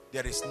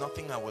 there is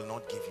nothing I will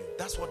not give you.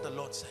 That's what the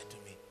Lord said to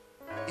me.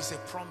 It's a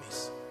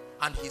promise.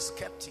 And he's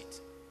kept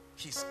it.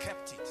 He's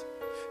kept it.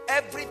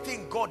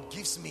 Everything God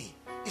gives me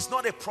is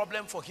not a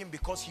problem for him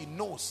because he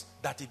knows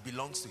that it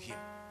belongs to him.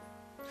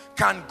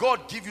 Can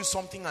God give you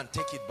something and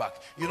take it back?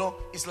 You know,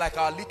 it's like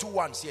our little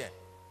ones here.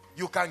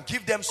 You can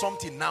give them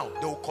something now.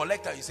 They will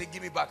collect it. You say,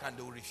 give me back, and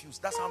they will refuse.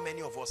 That's how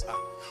many of us are.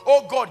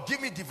 Oh God,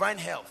 give me divine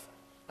health.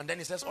 And then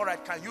he says, all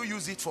right, can you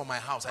use it for my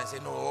house? I say,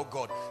 no, oh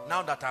God,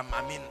 now that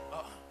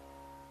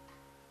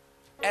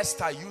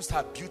Esther used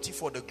her beauty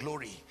for the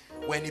glory.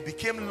 When he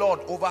became Lord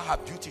over her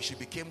beauty, she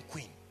became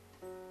queen.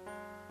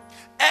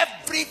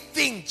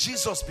 Everything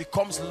Jesus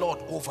becomes Lord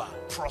over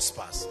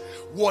prospers.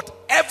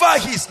 Whatever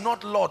he's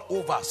not Lord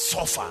over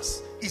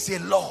suffers. It's a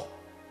law.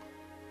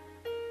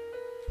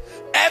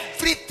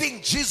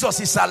 Everything Jesus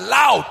is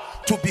allowed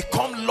to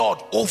become Lord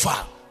over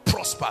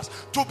prospers.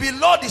 To be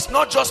Lord is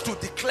not just to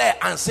declare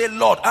and say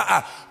Lord.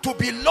 To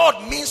be Lord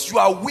means you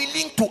are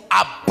willing to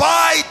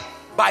abide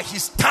by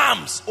his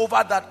terms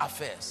over that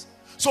affairs.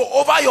 So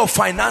over your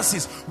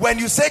finances, when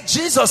you say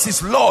Jesus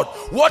is Lord,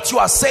 what you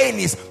are saying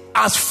is,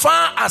 as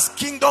far as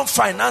kingdom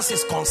finance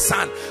is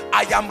concerned,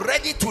 I am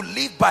ready to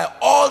live by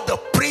all the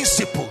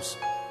principles.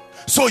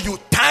 So you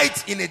tithe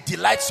in a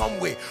delightsome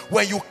way.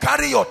 When you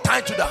carry your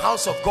tithe to the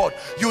house of God,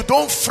 you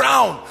don't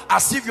frown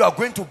as if you are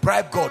going to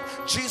bribe God.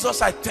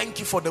 Jesus, I thank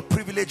you for the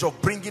privilege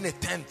of bringing a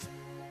tenth.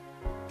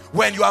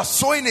 When you are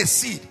sowing a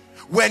seed,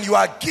 when you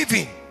are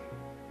giving,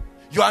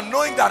 you are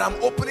knowing that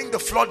I'm opening the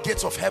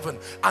floodgates of heaven.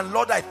 And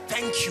Lord, I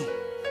thank you.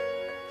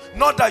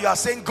 Not that you are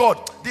saying, God,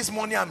 this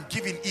money I'm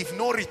giving, if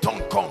no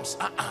return comes.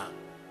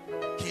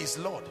 He is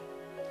Lord.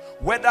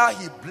 Whether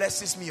he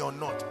blesses me or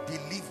not,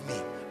 believe me,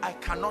 I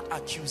cannot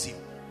accuse him.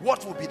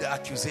 What will be the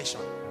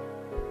accusation?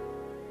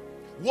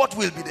 What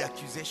will be the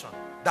accusation?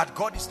 That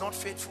God is not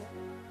faithful?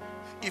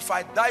 If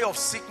I die of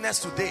sickness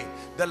today,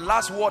 the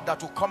last word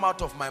that will come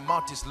out of my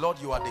mouth is, Lord,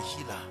 you are the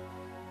healer.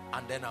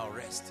 And then I'll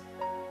rest.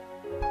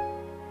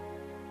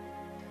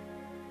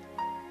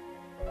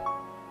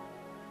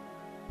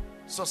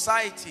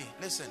 Society,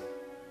 listen,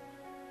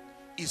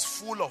 is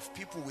full of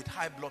people with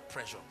high blood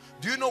pressure.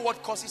 Do you know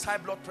what causes high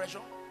blood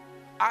pressure?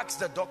 Ask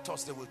the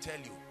doctors, they will tell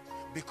you.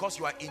 Because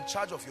you are in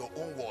charge of your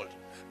own world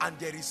and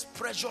there is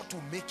pressure to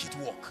make it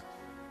work.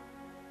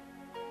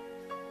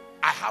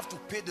 I have to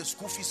pay the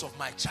school fees of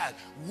my child.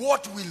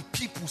 What will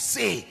people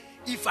say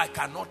if I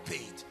cannot pay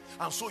it?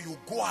 And so you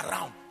go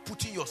around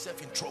putting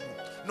yourself in trouble.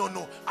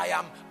 No, I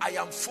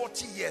am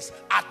 40 years.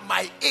 At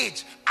my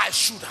age, I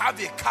should have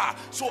a car.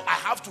 So I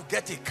have to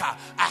get a car.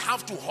 I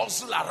have to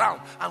hustle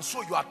around. And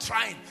so you are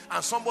trying,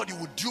 and somebody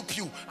will dupe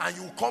you, and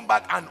you will come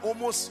back and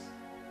almost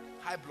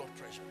high blood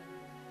pressure.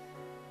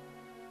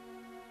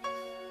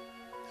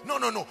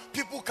 No.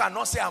 People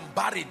cannot say I'm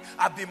barren.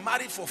 I've been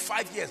married for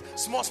 5 years.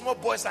 Small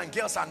boys and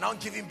girls are now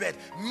giving birth.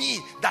 Me,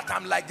 that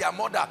I'm like their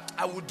mother,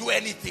 I will do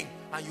anything.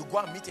 And you go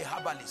and meet a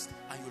herbalist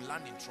and you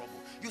land in trouble.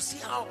 You see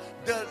how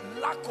the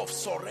lack of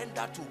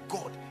surrender to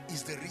God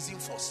is the reason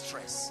for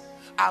stress.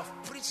 I've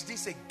preached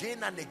this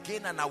again and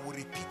again, and I will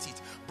repeat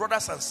it.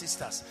 Brothers and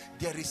sisters,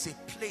 there is a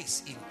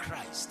place in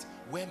Christ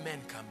where men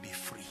can be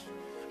free.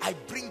 I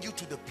bring you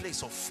to the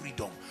place of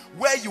freedom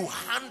where you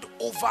hand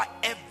over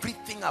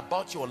everything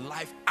about your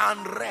life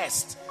and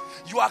rest.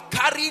 You are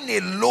carrying a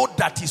load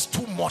that is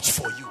too much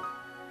for you.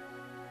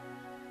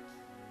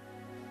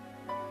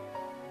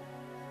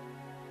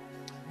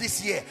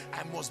 This year,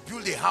 I must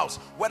build a house,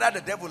 whether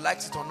the devil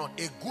likes it or not.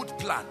 A good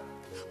plan.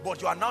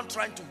 But you are now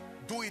trying to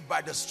do it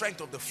by the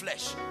strength of the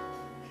flesh.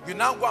 You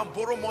now go and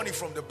borrow money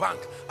from the bank.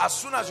 As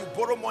soon as you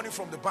borrow money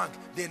from the bank,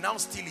 they now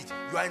steal it.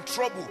 You are in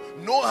trouble.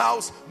 No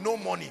house, no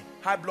money.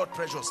 High blood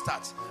pressure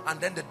starts. And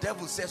then the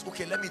devil says,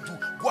 okay, let me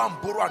go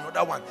and borrow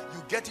another one.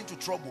 You get into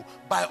trouble.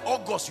 By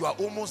August, you are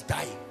almost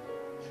dying.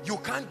 You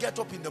can't get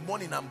up in the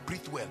morning and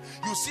breathe well.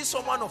 You see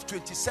someone of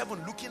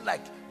 27 looking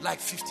like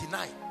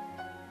 59.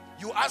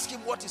 You ask him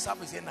what is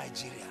happening, he says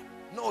Nigeria.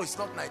 No, it's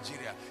not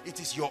Nigeria.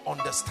 It is your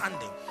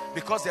understanding.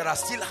 Because there are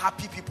still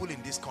happy people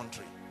in this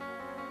country.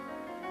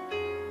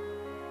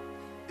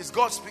 Is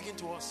God speaking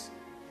to us?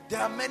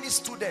 There are many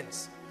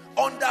students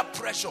under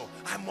pressure.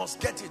 I must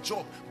get a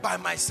job by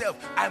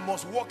myself. I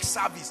must work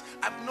service.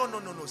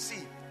 No.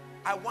 See,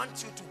 I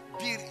want you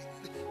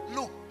to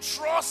look,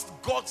 trust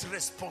God's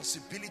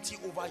responsibility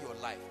over your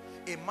life.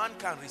 A man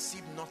can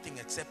receive nothing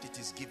except it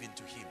is given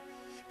to him.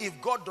 If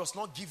God does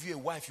not give you a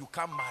wife, you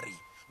can't marry.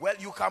 Well,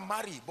 you can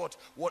marry, but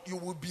what you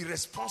will be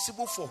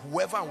responsible for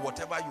whoever and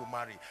whatever you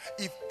marry.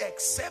 If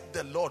except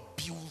the Lord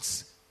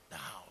builds the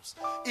house.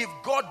 If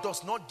God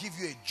does not give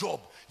you a job,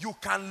 you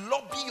can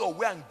lobby your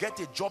way and get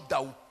a job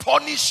that will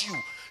punish you.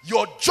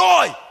 Your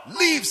joy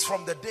lives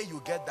from the day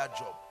you get that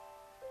job.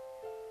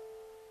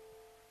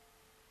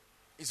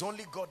 It's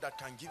only God that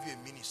can give you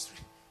a ministry.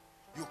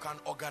 You can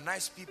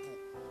organize people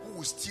who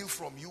will steal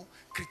from you,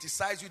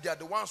 criticize you. They are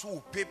the ones who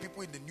will pay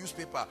people in the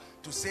newspaper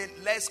to say,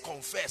 let's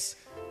confess.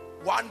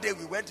 One day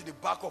we went to the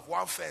back of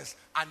one fence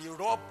and he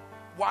rubbed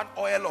one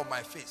oil on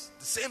my face.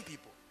 The same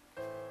people.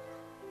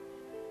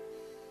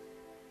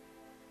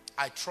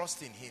 I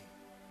trust in him.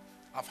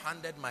 I've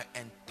handed my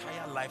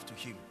entire life to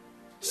him.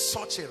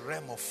 Such a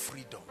realm of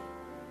freedom.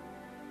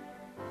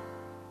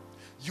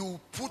 You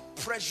put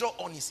pressure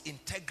on his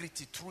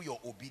integrity through your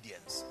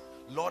obedience.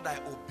 Lord, I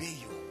obey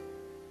you.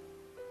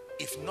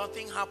 If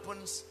nothing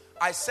happens,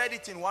 I said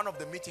it in one of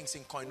the meetings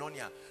in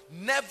Koinonia.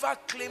 Never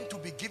claim to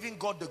be giving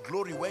God the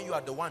glory when you are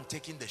the one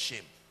taking the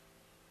shame.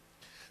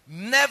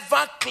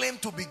 Never claim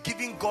to be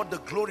giving God the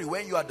glory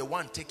when you are the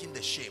one taking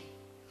the shame.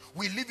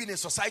 We live in a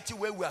society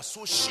where we are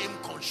so shame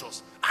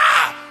conscious.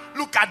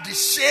 Look at the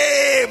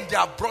shame they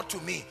have brought to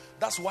me.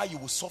 That's why you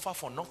will suffer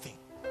for nothing.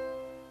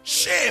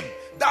 Shame,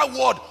 that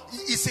word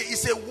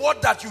is a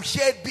word that you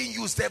hear it being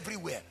used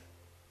everywhere.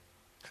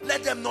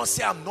 Let them not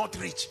say I'm not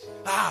rich.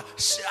 I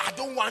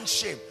don't want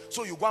shame.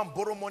 So you go and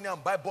borrow money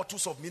and buy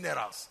bottles of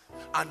minerals.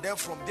 And then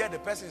from there the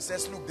person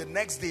says, look, the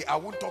next day I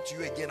won't talk to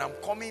you again. I'm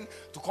coming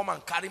to come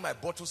and carry my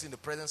bottles in the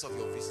presence of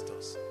your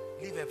visitors.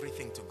 Leave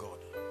everything to God.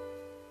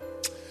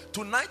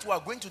 Tonight we are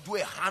going to do a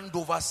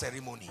handover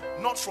ceremony.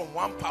 Not from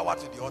one power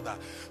to the other.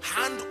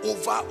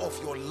 Handover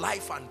of your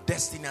life and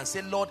destiny and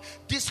say, Lord,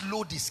 this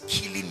load is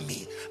killing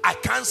me. I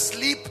can't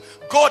sleep.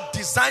 God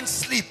designed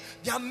sleep.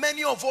 There are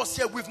many of us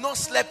here, we've not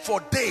slept for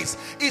days.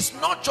 It's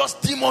not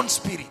just demon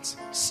spirits.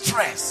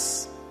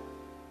 Stress.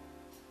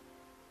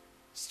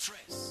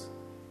 Stress.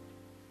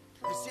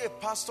 You see a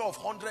pastor of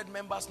 100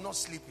 members not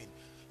sleeping.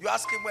 You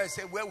ask him where, he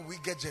say, where will we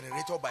get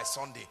generator by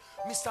Sunday?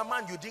 Mr.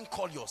 Man, you didn't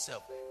call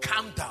yourself.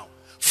 Calm down.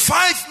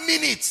 5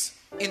 minutes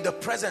in the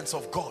presence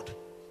of God.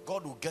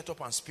 God will get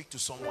up and speak to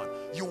someone.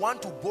 You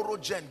want to borrow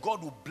gen,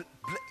 God will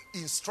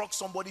instruct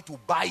somebody to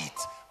buy it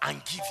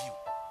and give you.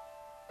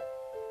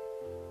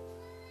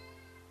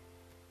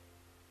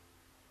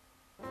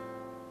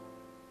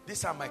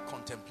 These are my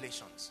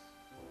contemplations.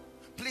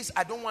 Please,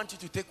 I don't want you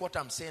to take what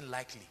I'm saying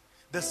lightly.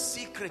 The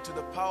secret to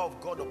the power of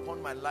God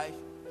upon my life,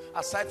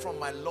 aside from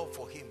my love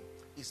for him,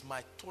 is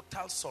my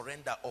total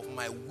surrender of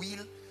my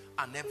will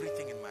and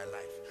everything in my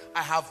life.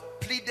 I have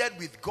pleaded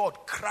with God,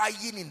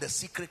 crying in the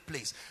secret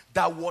place,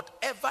 that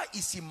whatever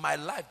is in my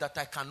life that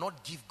I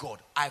cannot give God,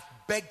 I've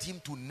begged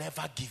him to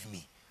never give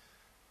me.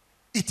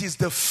 It is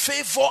the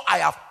favor I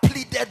have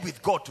pleaded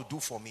with God to do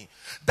for me.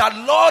 That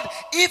Lord,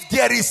 if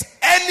there is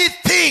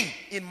anything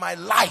in my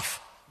life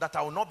that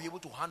I will not be able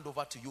to hand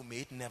over to you,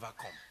 may it never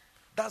come.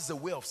 That's the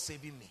way of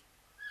saving me.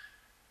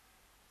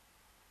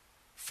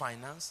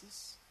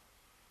 finances,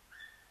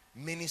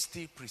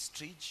 ministry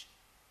prestige,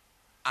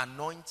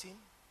 anointing,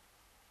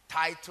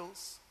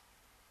 titles,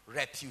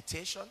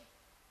 reputation,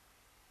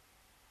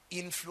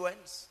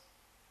 influence.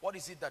 What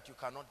is it that you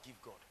cannot give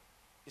God?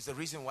 It's the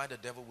reason why the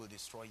devil will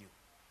destroy you.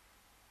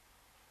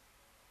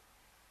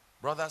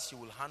 Brothers, you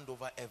will hand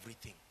over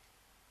everything.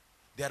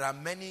 There are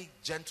many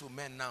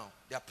gentlemen now.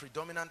 They are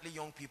predominantly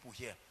young people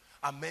here.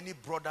 And many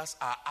brothers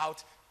are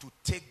out to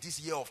take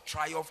this year of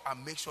triumph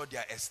and make sure they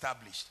are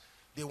established.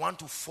 They want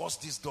to force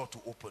this door to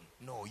open.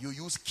 No, you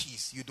use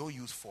keys. You don't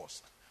use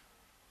force.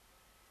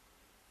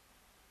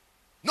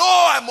 No,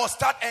 I must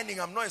start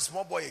earning. I'm not a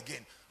small boy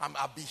again.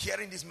 I'll be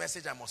hearing this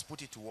message. I must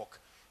put it to work.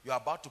 You're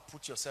about to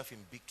put yourself in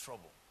big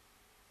trouble.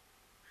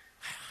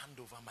 I hand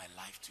over my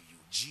life to you.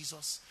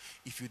 Jesus,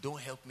 if you don't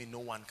help me, no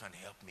one can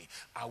help me.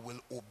 I will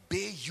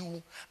obey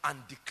you and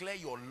declare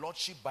your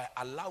lordship by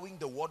allowing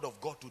the word of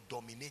God to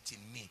dominate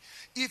in me.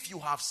 If you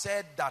have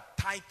said that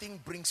tithing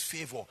brings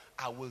favor,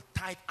 I will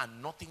tithe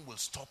and nothing will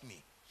stop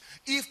me.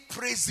 If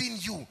praising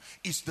you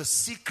is the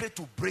secret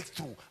to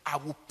breakthrough, I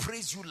will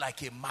praise you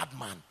like a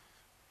madman.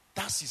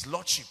 That's his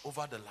lordship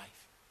over the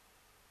life.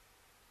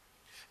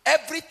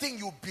 Everything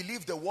you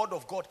believe the word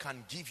of God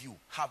can give you,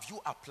 have you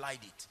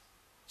applied it?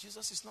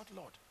 Jesus is not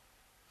Lord.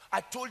 I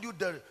told you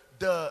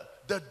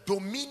the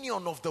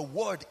dominion of the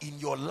word in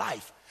your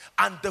life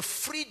and the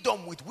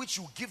freedom with which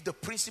you give the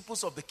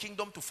principles of the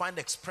kingdom to find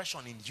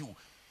expression in you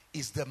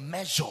is the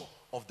measure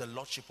of the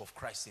lordship of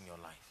Christ in your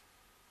life.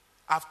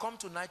 I've come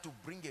tonight to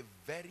bring a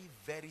very,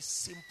 very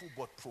simple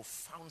but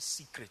profound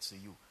secret to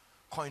you.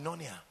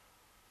 Koinonia.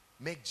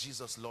 Make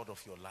Jesus Lord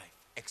of your life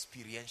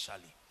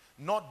experientially,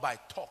 not by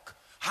talk.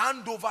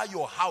 Hand over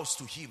your house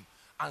to him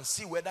and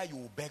see whether you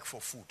will beg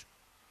for food.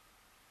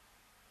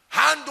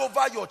 Hand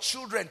over your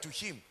children to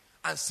him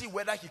and see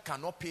whether he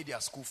cannot pay their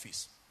school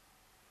fees.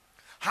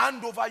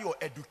 Hand over your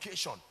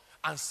education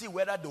and see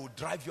whether they will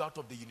drive you out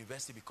of the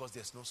university because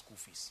there's no school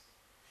fees.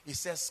 He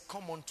says,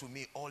 come unto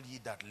me, all ye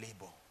that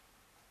labor.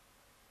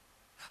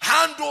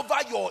 Hand over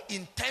your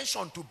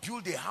intention to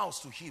build a house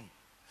to him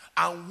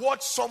and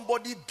watch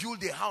somebody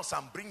build a house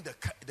and bring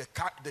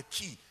the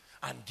key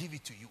and give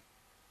it to you.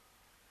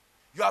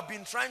 You have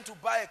been trying to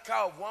buy a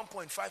car of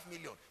 1.5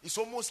 million. It's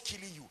almost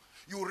killing you.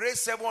 You raise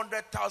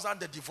 700,000,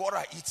 the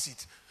devourer eats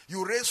it.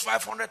 You raise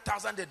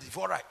 500,000, the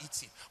devourer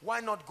eats it.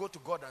 Why not go to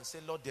God and say,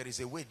 Lord, there is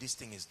a way this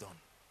thing is done.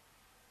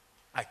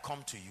 I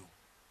come to you.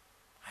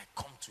 I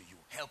come to you.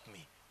 Help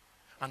me.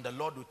 And the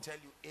Lord will tell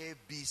you A,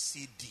 B,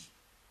 C, D.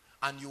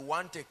 And you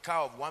want a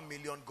car of 1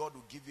 million, God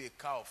will give you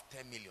a car of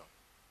 10 million.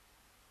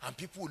 And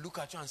people will look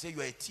at you and say, you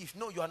are a thief.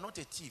 No, you are not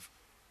a thief.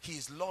 He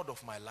is Lord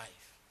of my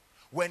life.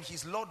 When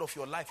he's Lord of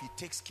your life, he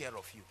takes care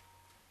of you.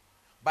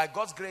 By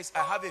God's grace, I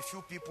have a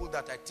few people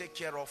that I take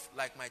care of,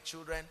 like my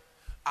children,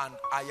 and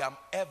I am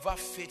ever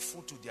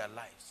faithful to their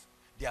lives.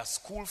 Their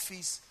school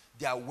fees,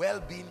 their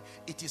well-being.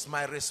 It is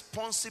my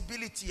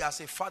responsibility as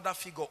a father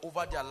figure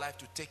over their life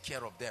to take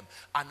care of them.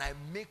 And I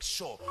make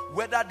sure,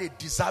 whether they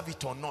deserve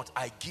it or not,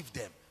 I give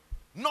them.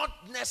 Not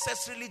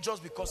necessarily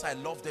just because I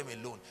love them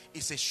alone.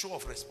 It's a show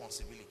of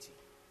responsibility.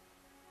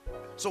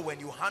 So when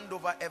you hand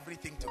over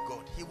everything to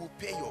God, he will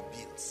pay your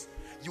bills.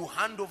 You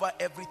hand over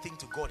everything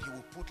to God, he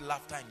will put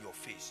laughter in your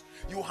face.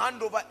 You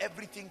hand over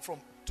everything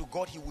to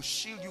God, he will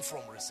shield you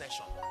from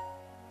recession.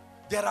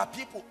 There are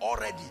people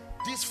already,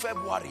 this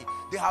February,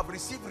 they have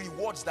received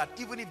rewards that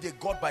even if they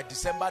got by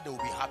December, they will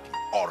be happy.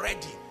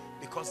 Already,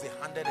 because they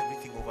handed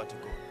everything over to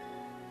God.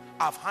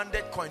 I've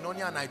handed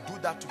koinonia and I do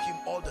that to him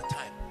all the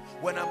time.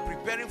 When I'm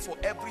preparing for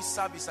every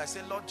service, I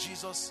say, Lord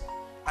Jesus,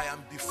 I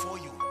am before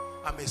you.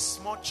 I'm a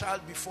small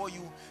child before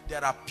you.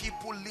 There are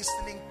people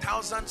listening,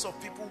 thousands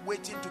of people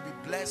waiting to be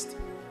blessed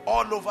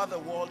all over the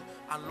world.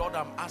 And Lord,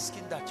 I'm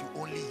asking that you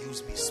only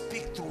use me.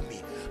 Speak through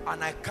me.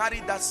 And I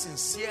carry that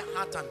sincere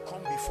heart and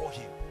come before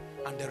him.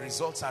 And the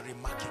results are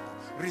remarkable.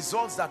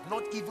 Results that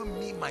not even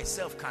me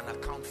myself can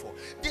account for.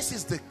 This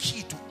is the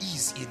key to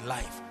ease in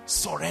life.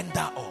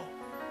 Surrender all.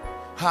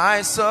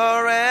 I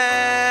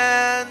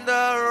surrender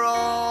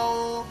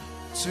all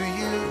to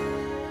you.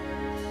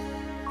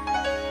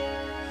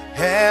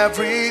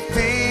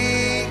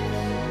 Everything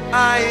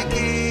I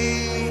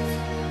give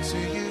to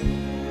you,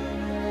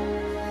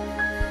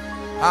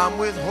 I'm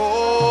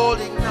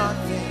withholding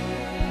nothing,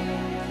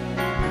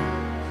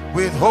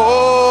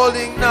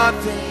 withholding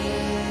nothing,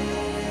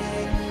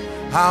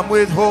 I'm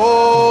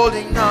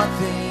withholding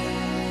nothing,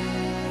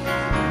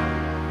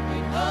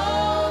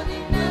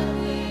 withholding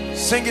nothing.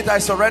 Sing it, I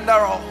surrender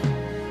all.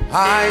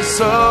 I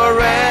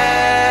surrender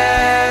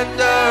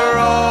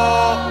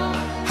all.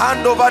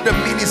 Hand over the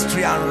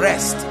ministry and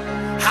rest.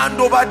 Hand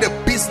over the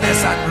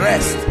business and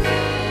rest.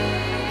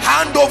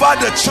 Hand over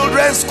the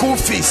children's school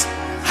fees.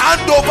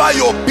 Hand over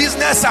your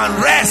business and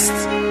rest.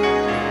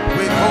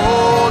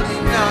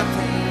 Withholding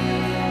nothing.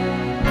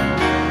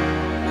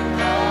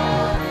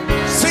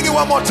 Sing it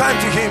one more time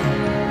to him.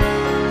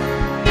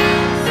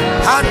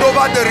 Hand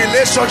over the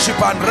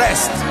relationship and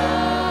rest.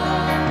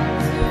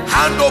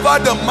 Hand over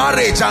the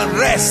marriage and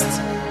rest.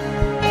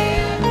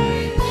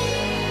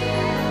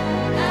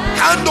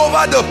 Hand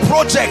over the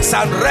projects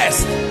and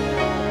rest.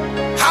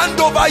 Hand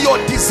over your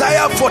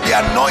desire for the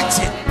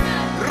anointing.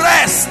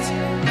 Rest,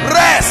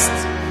 rest,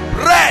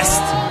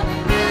 rest.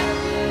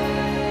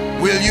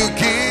 Will you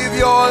give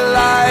your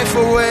life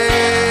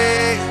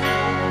away?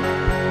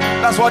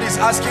 That's what he's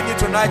asking you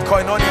tonight,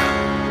 Koinonia.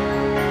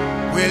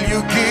 Will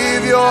you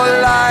give your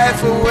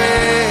life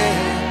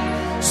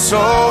away?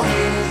 So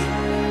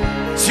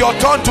it's your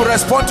turn to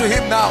respond to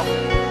him now.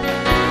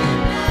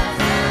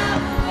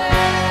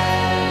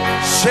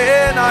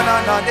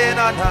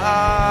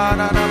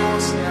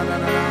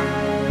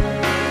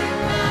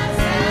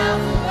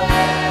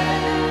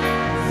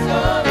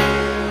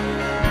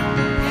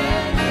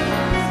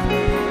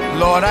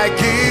 Lord, I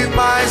give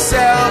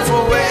myself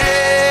away.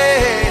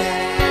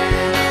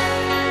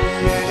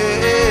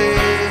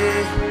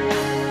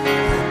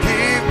 I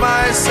give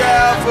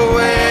myself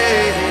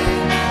away.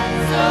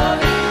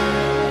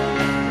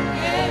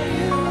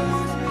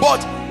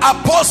 But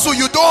Apostle,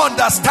 you don't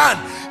understand.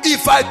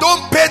 If I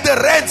don't pay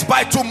the rent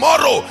by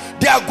tomorrow,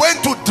 they are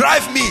going to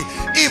drive me.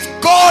 If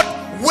God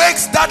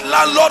wakes that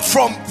landlord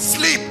from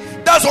sleep,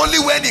 that's only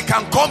when he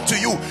can come to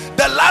you.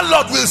 The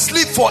landlord will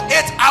sleep for 8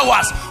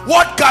 hours.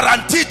 What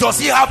guarantee does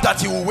he have that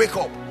he will wake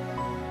up?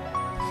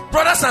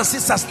 Brothers and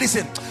sisters,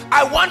 listen.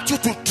 I want you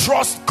to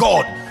trust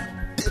God.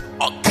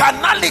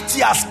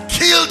 Carnality has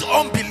killed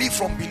unbelief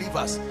from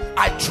believers.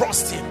 I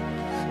trust him.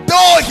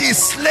 Though he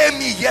slay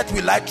me, yet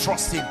will I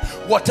trust him.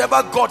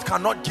 Whatever God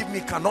cannot give me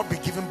cannot be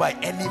given by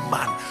any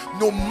man,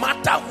 no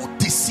matter who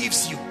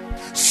deceives you.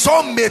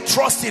 Some may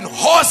trust in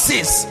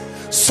horses,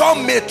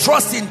 some may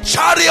trust in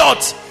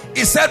chariots.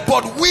 He said,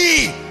 but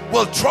we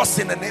will trust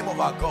in the name of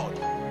our God.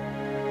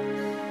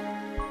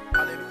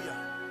 Hallelujah.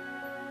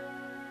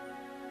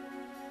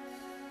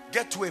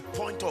 Get to a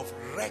point of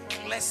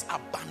reckless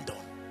abandon.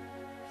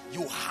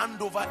 You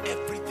hand over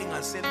everything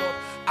and say, Lord,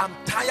 I'm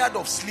tired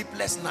of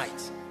sleepless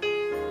nights.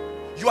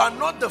 You are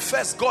not the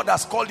first God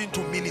has called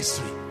into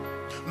ministry.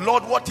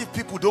 Lord, what if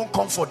people don't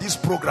come for this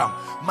program?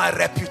 My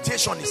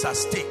reputation is at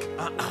stake.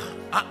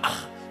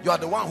 You are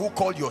the one who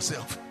called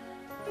yourself.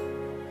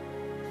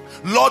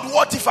 Lord,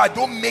 what if I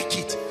don't make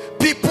it?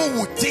 People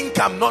will think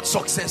I'm not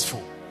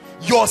successful.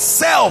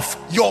 Yourself,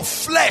 your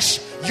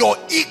flesh, your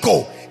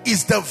ego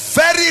is the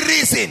very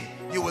reason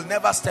you will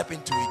never step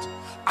into it.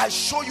 I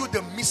show you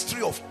the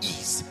mystery of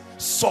ease.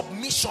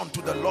 Submission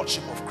to the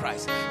Lordship of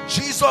Christ.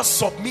 Jesus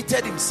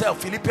submitted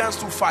himself, Philippians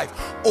 2:5,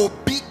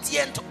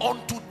 obedient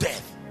unto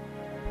death.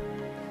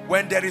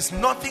 When there is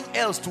nothing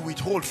else to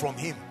withhold from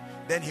him,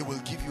 then he will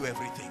give you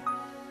everything.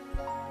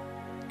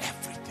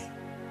 Everything.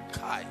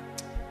 Kai.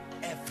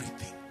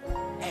 Everything.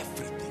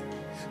 Everything.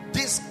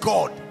 This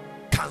God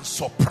can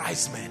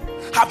surprise men.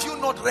 Have you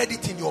not read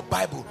it in your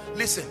Bible?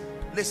 Listen,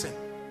 listen.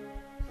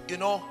 You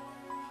know,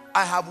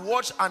 I have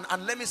watched,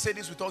 and let me say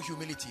this with all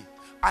humility,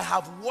 I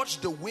have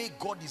watched the way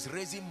God is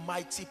raising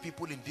mighty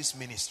people in this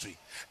ministry,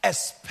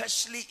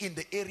 especially in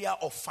the area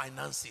of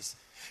finances.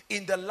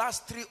 In the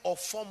last 3 or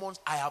 4 months,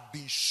 I have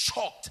been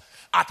shocked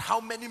at how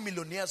many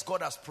millionaires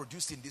God has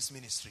produced in this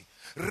ministry.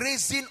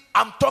 Raising,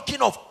 I'm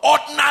talking of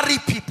ordinary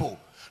people,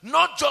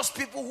 not just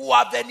people who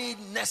have any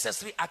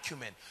necessary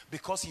acumen,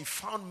 because he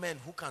found men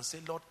who can say,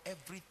 Lord,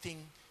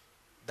 everything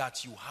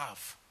that you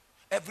have,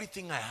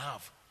 everything I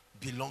have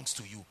belongs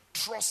to you.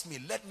 Trust me,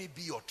 let me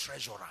be your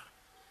treasurer.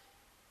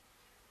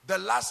 The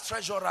last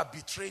treasurer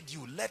betrayed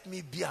you. Let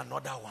me be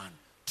another one.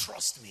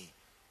 Trust me.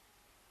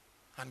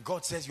 And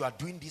God says, you are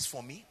doing this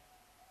for me.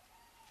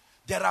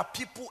 There are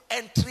people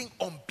entering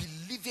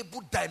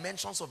unbelievable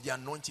dimensions of the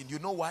anointing. You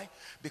know why?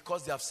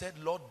 Because they have said,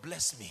 Lord,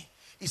 bless me.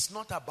 It's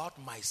not about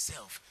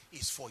myself.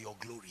 It's for your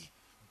glory.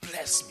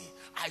 Bless me.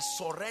 I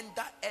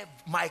surrender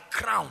my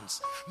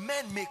crowns.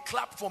 Men may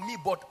clap for me,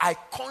 but I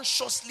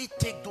consciously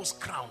take those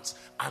crowns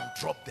and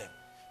drop them.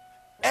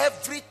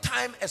 Every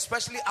time,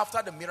 especially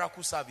after the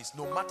miracle service,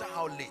 no matter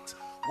how late,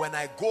 when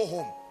I go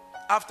home,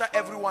 after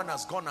everyone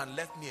has gone and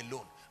left me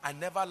alone, I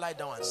never lie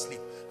down and sleep.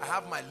 I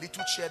have my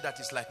little chair that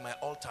is like my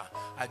altar.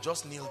 I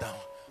just kneel down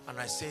and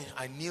I say,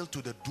 I kneel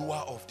to the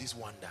doer of these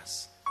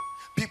wonders.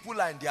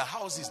 People are in their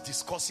houses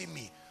discussing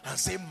me and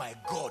say, my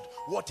God,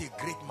 what a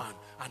great man.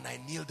 And I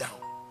kneel down.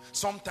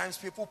 Sometimes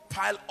people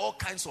pile all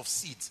kinds of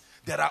seeds.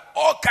 There are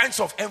all kinds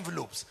of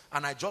envelopes,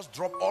 and I just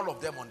drop all of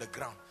them on the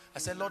ground. I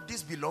said, Lord,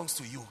 this belongs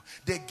to you.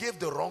 They gave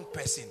the wrong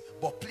person,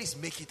 but please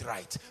make it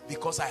right,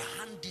 because I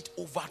hand it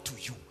over to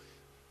you.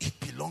 It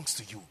belongs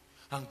to you.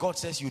 And God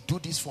says, you do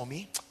this for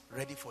me,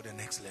 ready for the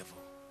next level.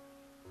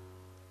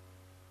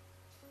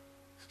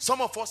 Some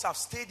of us have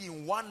stayed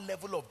in one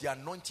level of the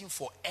anointing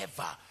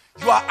forever.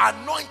 You are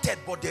anointed,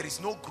 but there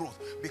is no growth,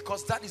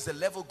 because that is the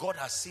level God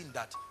has seen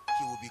that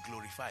he will be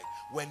glorified.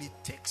 When it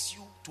takes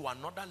you to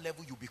another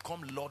level, you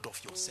become Lord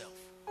of yourself.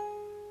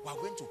 We are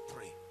going to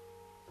pray.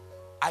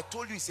 I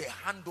told you it's a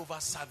handover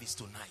service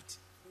tonight.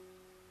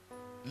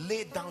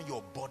 Lay down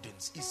your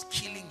burdens. It's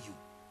killing you.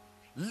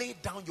 Lay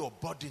down your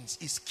burdens.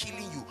 It's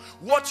killing you.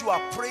 What you are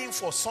praying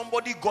for,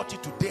 somebody got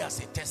it today as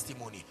a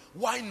testimony.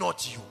 Why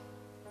not you?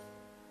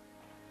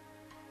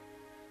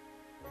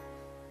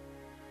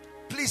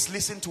 Please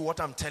listen to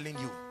what I'm telling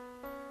you,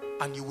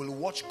 and you will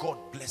watch God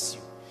bless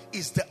you.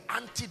 It's the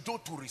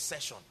antidote to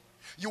recession.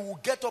 You will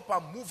get up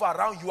and move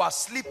around. You are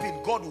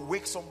sleeping. God will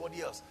wake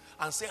somebody else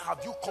and say,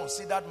 have you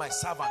considered my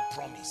servant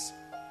promise?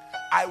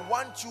 I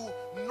want you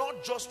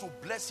not just to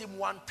bless him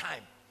one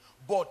time,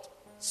 but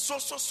so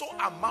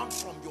amount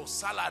from your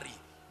salary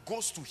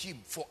goes to him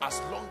for as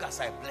long as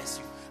I bless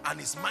you,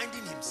 and is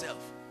minding himself.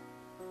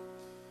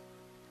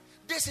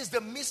 This is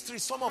the mystery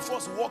some of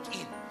us walk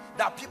in,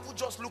 that people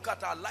just look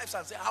at our lives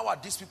and say, how are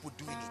these people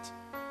doing it?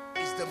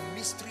 It's the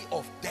mystery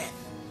of death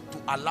to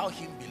allow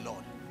him be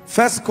Lord.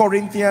 1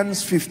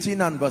 Corinthians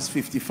 15 and verse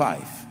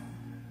 55.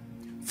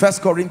 1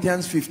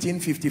 Corinthians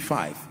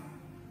 15:55.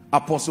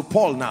 Apostle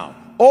Paul now.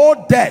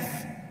 O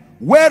death,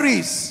 where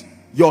is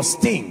your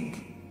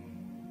sting?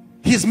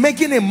 He's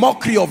making a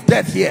mockery of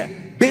death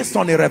here based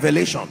on a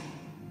revelation.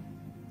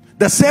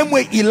 The same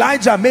way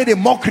Elijah made a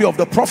mockery of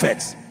the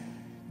prophets.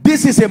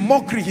 This is a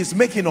mockery he's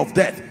making of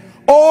death.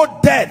 O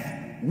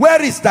death,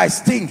 where is thy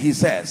sting, he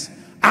says.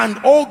 And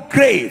O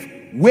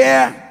grave,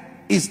 where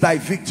is thy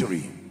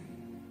victory?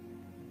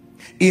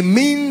 It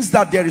means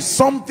that there is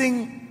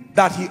something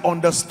that he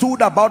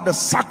understood about the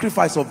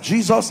sacrifice of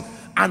Jesus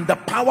and the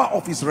power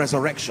of his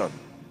resurrection.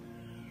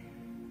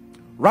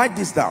 Write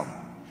this down.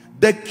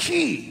 The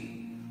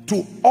key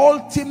to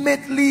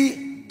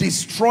ultimately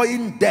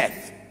destroying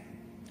death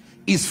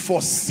is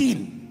for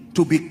sin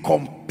to be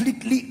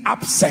completely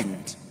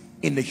absent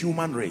in the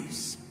human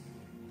race.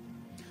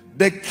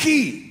 The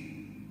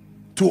key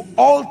to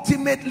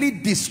ultimately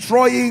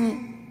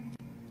destroying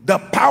the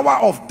power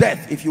of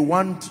death, if you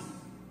want,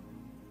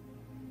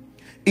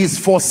 is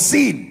for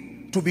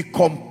sin to be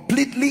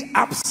completely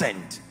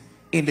absent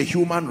in the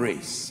human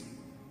race.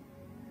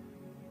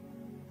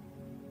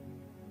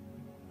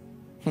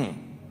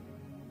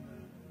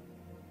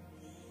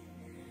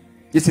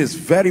 This is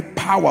very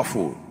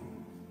powerful.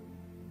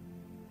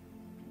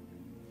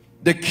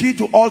 The key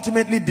to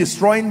ultimately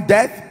destroying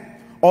death,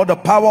 or the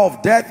power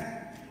of death,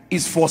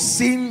 is for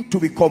sin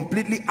to be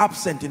completely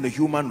absent in the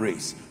human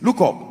race.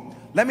 Look up.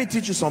 Let me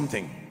teach you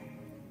something.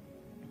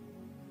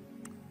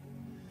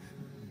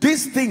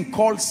 This thing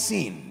called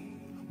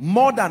sin,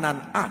 more than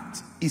an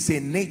act, is a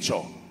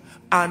nature.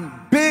 And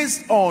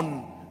based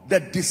on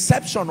the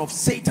deception of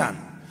Satan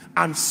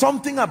and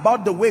something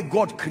about the way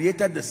God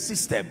created the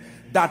system,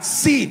 that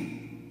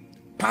sin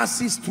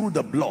passes through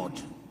the blood.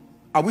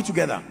 Are we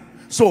together?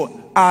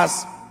 So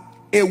as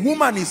a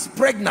woman is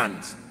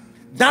pregnant,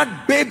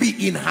 that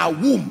baby in her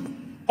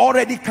womb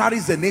already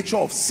carries the nature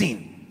of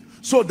sin.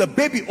 So the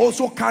baby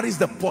also carries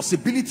the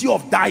possibility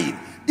of dying,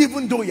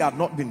 even though he had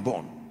not been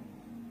born.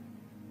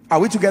 Are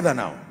we together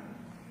now?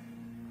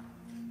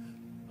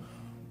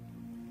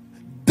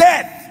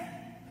 Death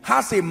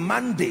has a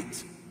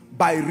mandate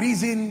by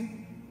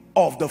reason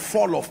of the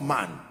fall of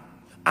man.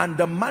 And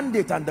the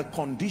mandate and the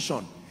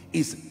condition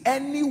is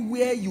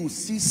anywhere you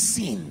see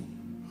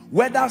sin,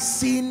 whether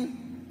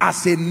sin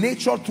as a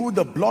nature through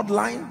the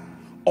bloodline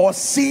or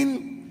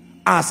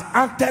sin as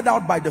acted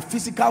out by the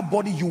physical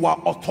body, you are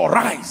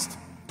authorized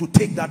to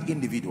take that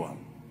individual.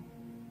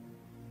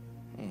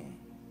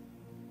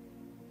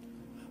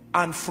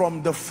 And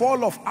from the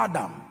fall of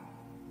Adam,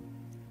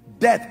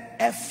 death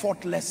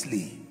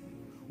effortlessly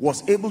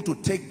was able to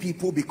take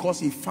people, because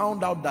he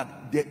found out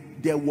that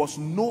there was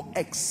no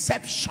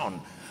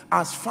exception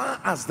as far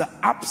as the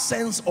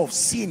absence of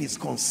sin is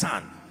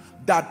concerned,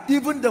 that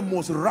even the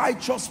most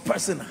righteous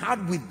person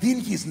had within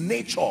his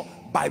nature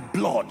by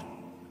blood.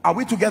 Are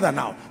we together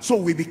now? So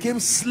we became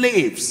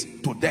slaves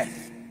to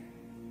death.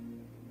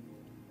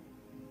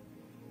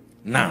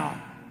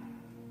 Now,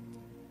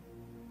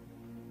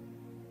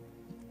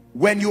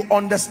 when you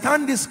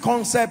understand this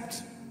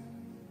concept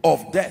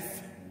of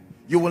death,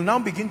 you will now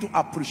begin to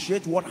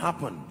appreciate what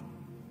happened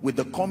with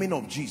the coming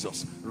of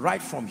Jesus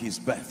right from his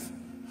birth.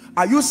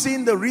 Are you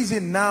seeing the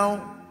reason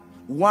now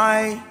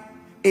why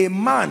a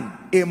man,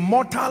 a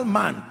mortal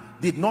man,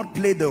 did not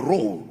play the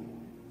role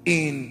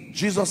in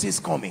Jesus's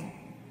coming?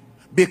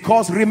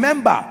 Because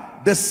remember,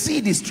 the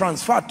seed is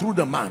transferred through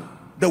the man.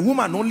 The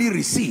woman only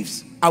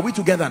receives. Are we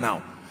together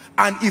now?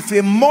 And if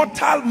a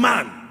mortal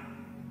man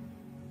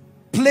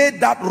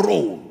played that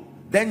role,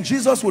 then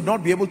Jesus would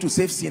not be able to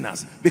save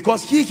sinners,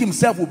 because he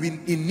himself will be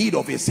in need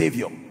of a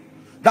savior.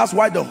 That's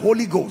why the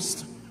Holy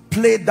Ghost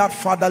played that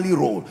fatherly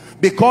role,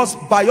 because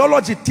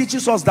biology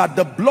teaches us that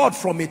the blood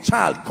from a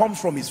child comes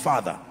from his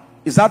father.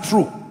 Is that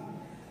true?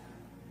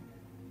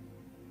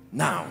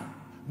 Now,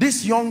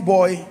 this young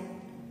boy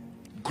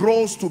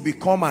grows to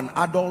become an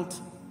adult,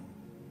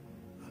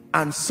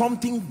 and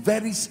something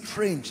very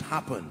strange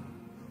happened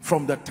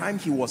from the time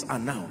he was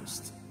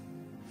announced.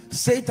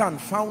 Satan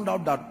found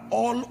out that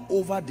all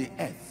over the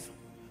earth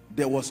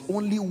there was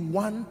only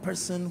one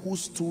person who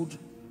stood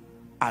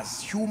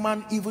as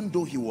human, even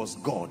though he was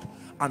God.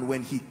 And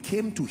when he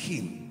came to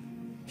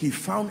him, he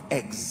found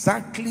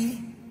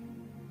exactly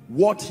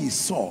what he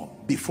saw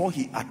before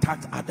he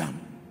attacked Adam.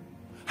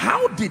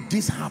 How did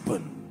this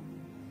happen?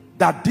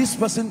 That this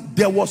person,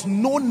 there was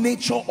no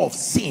nature of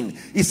sin.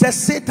 He says,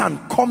 Satan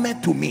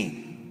cometh to me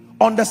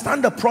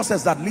Understand the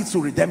process that leads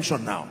to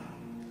redemption now.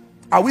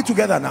 Are we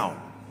together now?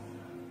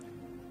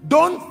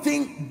 Don't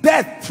think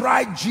death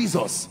tried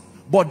Jesus,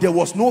 but there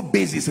was no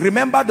basis.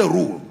 Remember the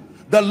rule.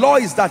 The law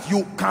is that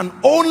you can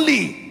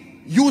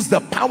only use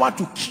the power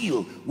to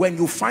kill when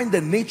you find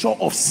the nature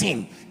of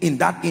sin in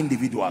that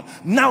individual.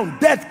 Now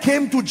death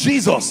came to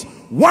Jesus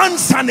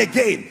once and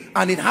again,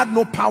 and it had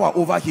no power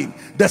over him.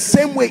 The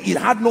same way it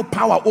had no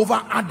power over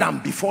Adam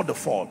before the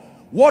fall.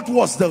 What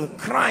was the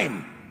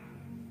crime?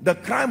 The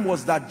crime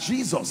was that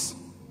Jesus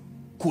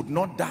could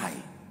not die.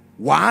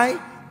 Why?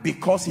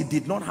 Because he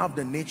did not have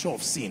the nature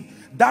of sin.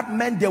 That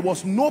meant there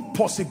was no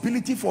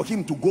possibility for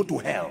him to go to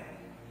hell.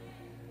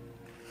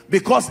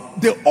 Because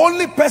the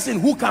only person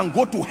who can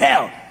go to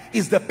hell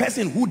is the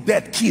person who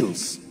death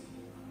kills.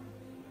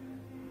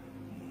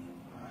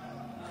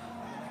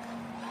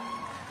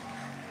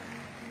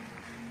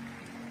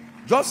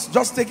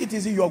 Just take it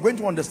easy. You are going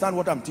to understand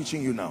what I'm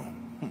teaching you now.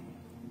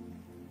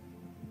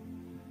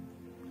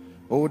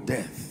 Oh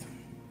death,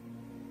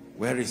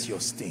 where is your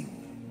sting?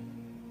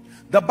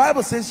 The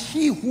Bible says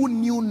he who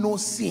knew no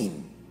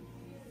sin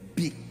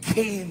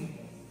became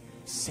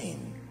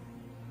sin.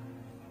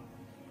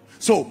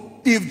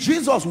 So if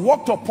Jesus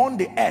walked upon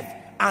the earth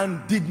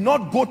and did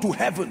not go to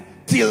heaven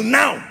till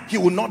now, he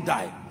would not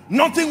die.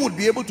 Nothing would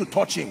be able to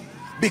touch him,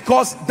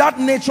 because that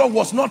nature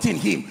was not in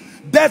him.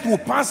 Death will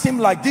pass him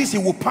like this. He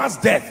will pass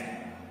death,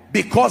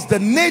 because the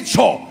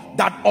nature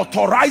that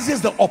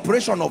authorizes the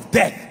operation of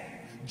death.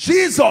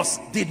 Jesus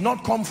did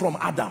not come from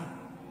Adam.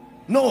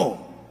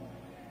 No.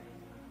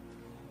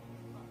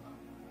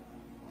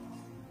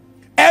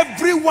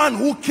 Everyone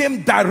who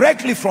came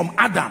directly from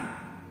Adam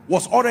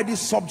was already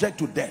subject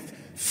to death.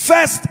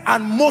 First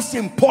and most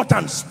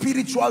important,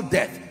 spiritual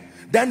death.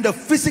 Then the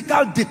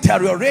physical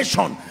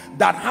deterioration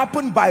that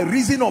happened by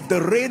reason of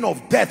the reign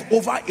of death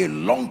over a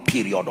long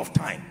period of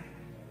time.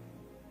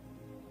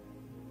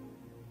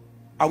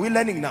 Are we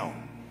learning now?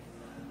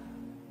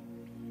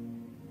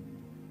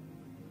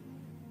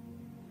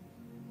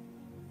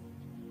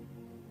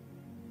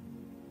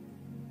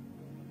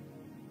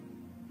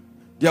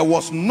 There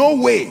was no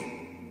way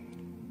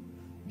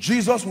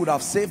Jesus would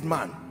have saved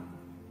man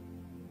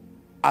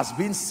as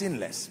being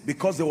sinless,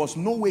 because there was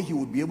no way he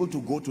would be able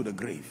to go to the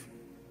grave.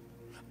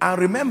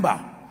 And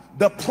remember,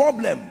 the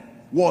problem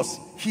was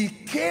he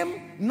came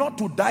not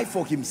to die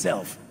for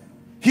himself.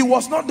 He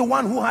was not the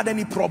one who had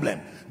any problem.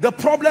 The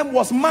problem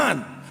was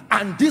man,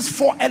 and these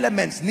four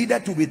elements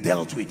needed to be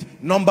dealt with.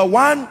 Number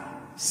one,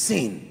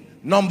 sin.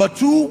 Number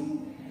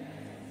two,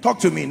 talk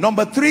to me.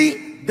 Number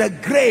three, the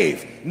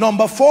grave.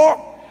 Number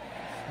four,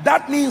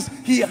 that means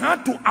he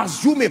had to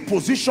assume a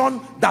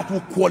position that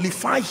would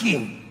qualify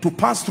him to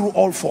pass through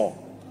all four.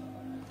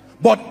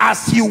 But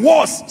as he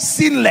was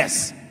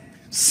sinless,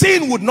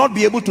 sin would not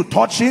be able to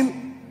touch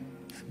him,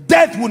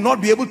 death would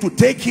not be able to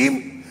take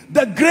him,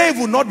 the grave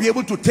would not be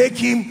able to take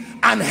him,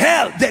 and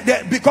hell,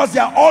 because they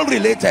are all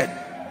related.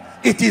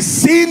 It is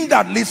sin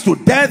that leads to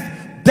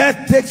death,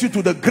 death takes you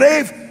to the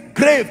grave,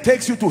 grave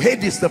takes you to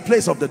Hades, the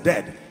place of the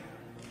dead.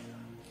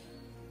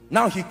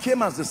 Now he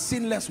came as the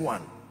sinless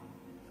one.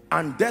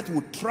 And death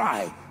would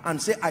try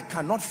and say, I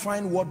cannot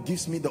find what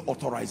gives me the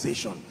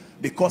authorization.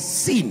 Because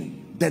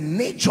sin, the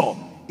nature,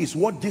 is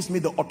what gives me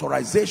the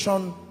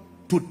authorization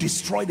to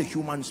destroy the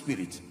human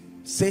spirit.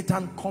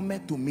 Satan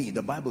cometh to me,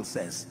 the Bible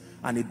says,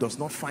 and it does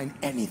not find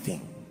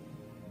anything.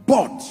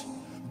 But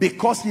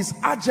because his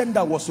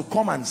agenda was to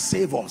come and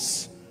save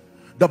us,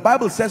 the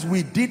Bible says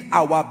we did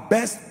our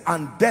best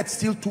and death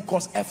still took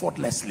us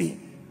effortlessly.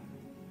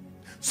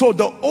 So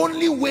the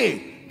only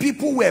way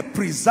people were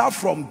preserved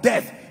from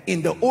death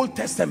in the Old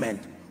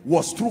Testament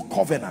was through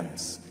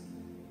covenants.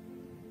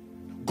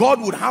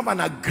 God would have an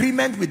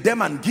agreement with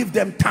them and give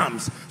them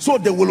terms, so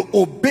they will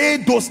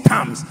obey those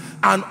terms,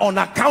 and on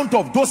account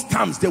of those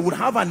terms they would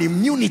have an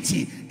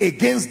immunity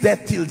against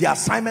death till the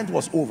assignment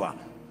was over.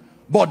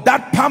 But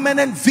that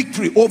permanent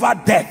victory over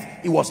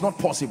death, it was not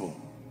possible.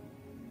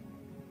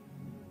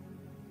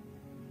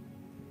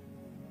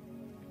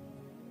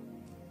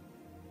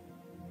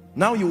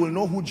 Now you will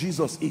know who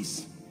Jesus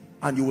is,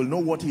 and you will know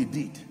what he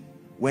did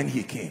when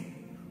he came.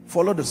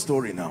 Follow the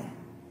story now.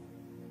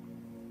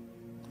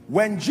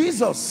 When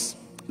Jesus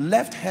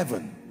left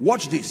heaven,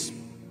 watch this.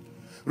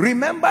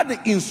 Remember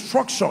the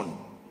instruction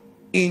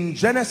in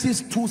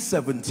Genesis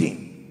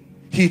 2:17.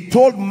 He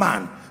told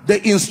man.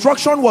 The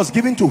instruction was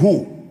given to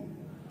who?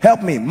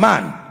 Help me,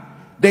 man.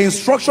 The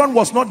instruction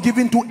was not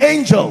given to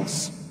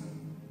angels.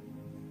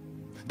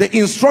 The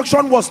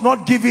instruction was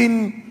not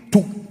given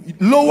to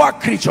lower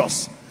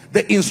creatures.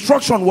 The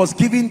instruction was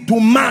given to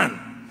man.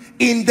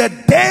 In the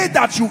day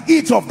that you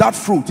eat of that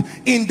fruit,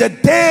 in the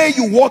day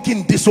you walk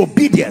in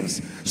disobedience,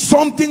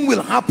 something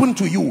will happen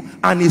to you.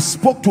 And he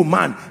spoke to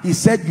man. He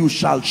said, you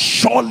shall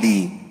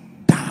surely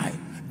die.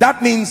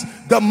 That means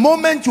the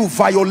moment you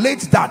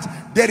violate that,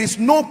 there is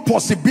no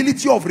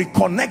possibility of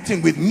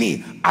reconnecting with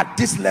me at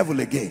this level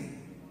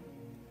again.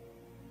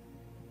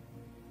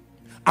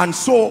 And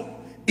so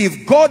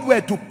if God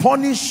were to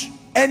punish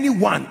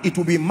anyone, it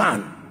would be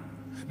man.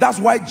 That's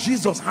why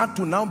Jesus had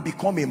to now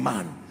become a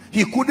man.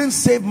 He couldn't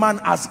save man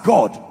as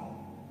God.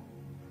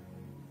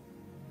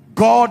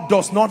 God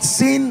does not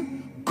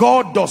sin,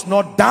 God does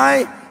not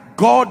die,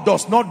 God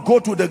does not go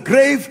to the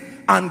grave,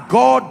 and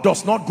God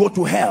does not go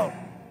to hell.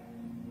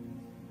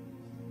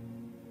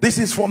 This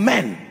is for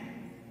men.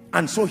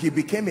 And so he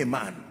became a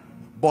man,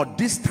 but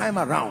this time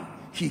around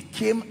he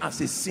came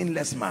as a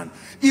sinless man.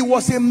 It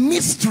was a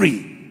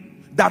mystery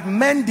that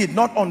men did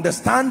not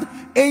understand,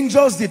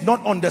 angels did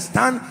not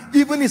understand,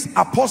 even his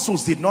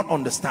apostles did not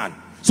understand.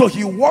 So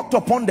he walked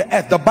upon the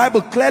earth. The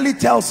Bible clearly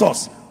tells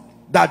us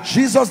that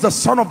Jesus, the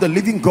Son of the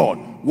living God,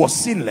 was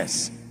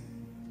sinless.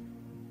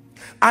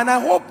 And I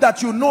hope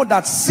that you know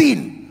that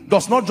sin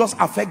does not just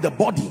affect the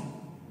body.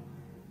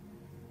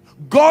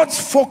 God's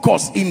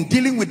focus in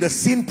dealing with the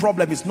sin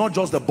problem is not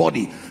just the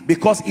body,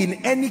 because in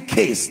any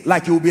case,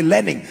 like you'll be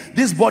learning,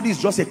 this body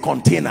is just a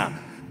container.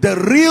 The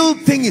real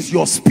thing is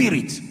your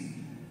spirit.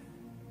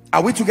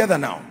 Are we together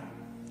now?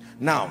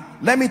 Now,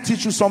 let me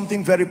teach you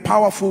something very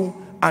powerful,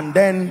 and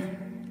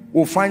then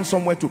we'll find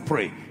somewhere to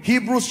pray.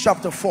 Hebrews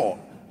chapter 4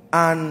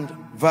 and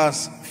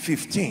verse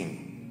 15.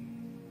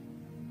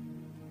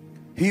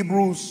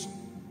 Hebrews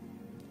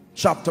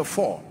chapter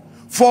 4.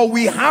 For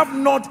we have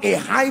not a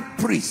high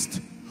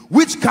priest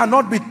which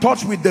cannot be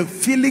touched with the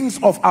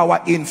feelings of our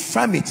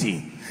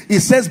infirmity. It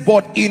says,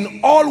 but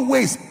in all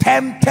ways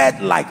tempted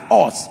like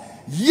us,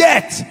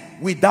 yet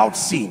without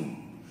sin.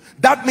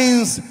 That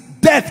means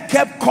death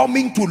kept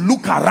coming to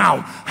look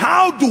around.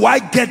 How do I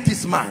get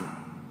this man?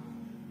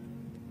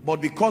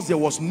 But because there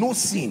was no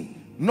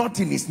sin, not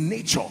in his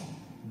nature,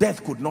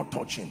 death could not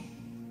touch him.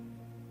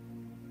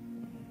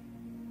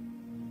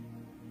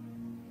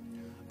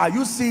 Are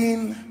you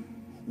seeing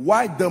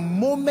why the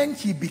moment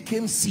he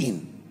became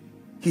sin,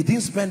 he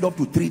didn't spend up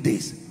to 3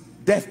 days?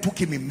 Death took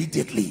him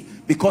immediately,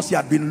 because he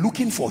had been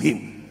looking for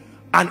him.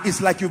 And it's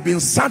like you've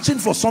been searching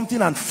for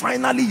something and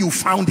finally you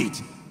found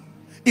it.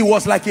 It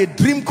was like a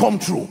dream come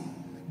true.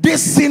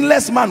 This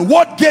sinless man,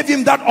 what gave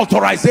him that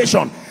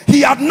authorization?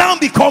 He had now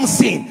become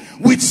sin.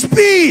 With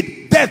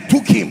speed, death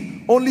took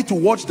him, only to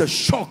watch the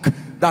shock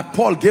that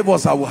Paul gave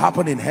us that will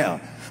happen in hell.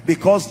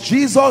 Because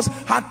Jesus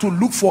had to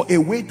look for a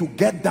way to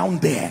get down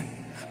there.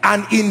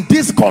 And in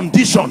this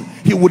condition,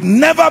 he would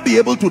never be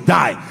able to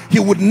die. He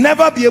would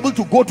never be able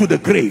to go to the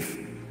grave.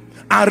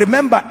 And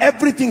remember,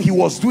 everything he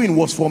was doing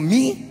was for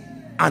me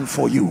and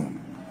for you.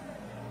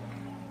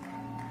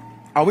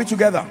 Are we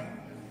together?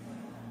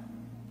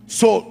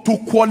 So to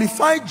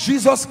qualify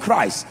Jesus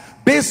Christ,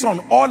 based on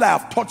all I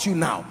have taught you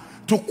now,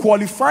 to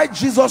qualify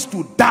Jesus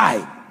to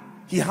die,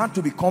 he had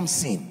to become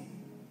sin.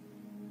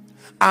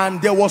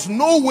 And there was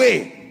no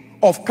way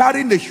of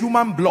carrying the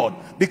human blood,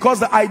 because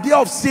the idea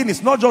of sin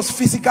is not just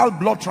physical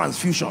blood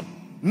transfusion.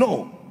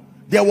 No,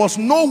 there was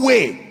no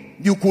way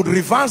you could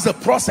reverse the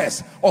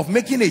process of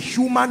making a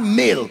human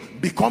male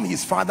become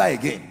his father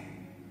again.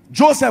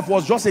 Joseph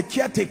was just a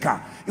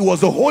caretaker. It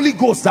was the Holy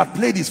Ghost that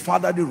played his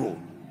fatherly role.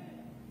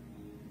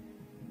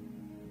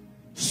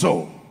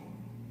 So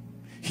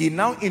he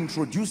now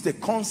introduced a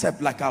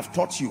concept, like I've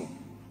taught you,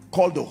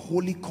 called the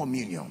Holy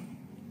Communion,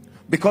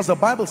 because the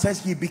Bible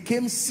says he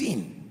became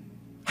sin.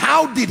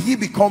 How did he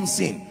become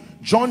sin?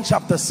 John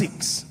chapter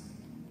 6.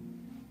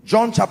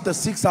 John chapter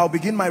 6, I'll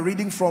begin my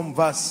reading from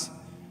verse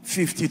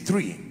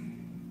 53.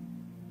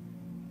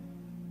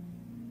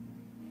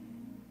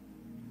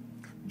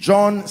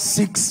 John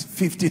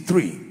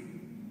 6:53.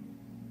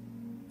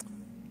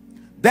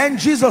 Then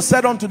Jesus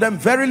said unto them,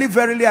 verily,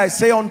 verily, I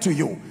say unto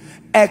you,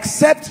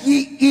 except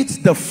ye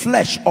eat the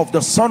flesh of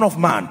the Son of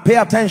Man, pay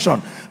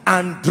attention,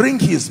 and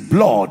drink his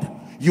blood,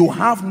 you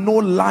have no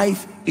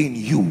life in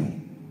you.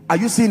 Are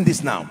you seeing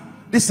this now?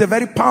 This is a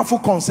very powerful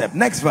concept.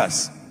 Next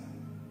verse.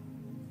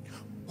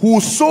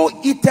 Whoso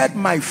eateth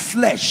my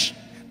flesh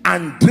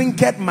and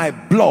drinketh my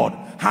blood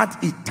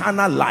hath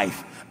eternal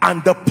life,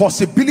 and the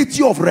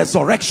possibility of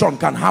resurrection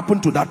can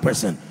happen to that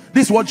person.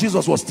 This is what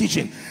Jesus was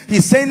teaching.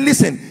 He's saying,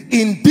 listen,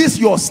 in this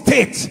your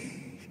state,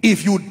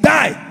 if you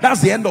die, that's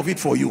the end of it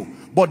for you.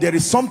 But there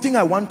is something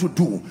I want to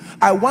do.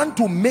 I want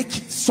to make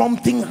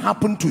something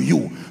happen to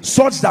you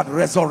such that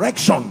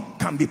resurrection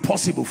can be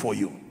possible for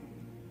you.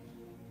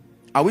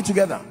 Are we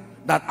together?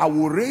 That I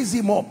will raise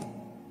him up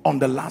on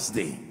the last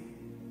day.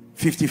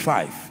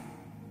 55.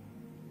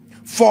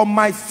 For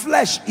my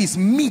flesh is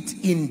meat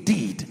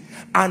indeed,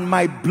 and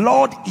my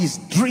blood is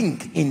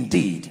drink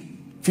indeed.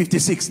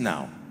 56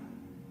 now.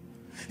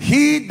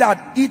 He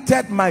that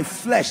eateth my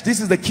flesh, this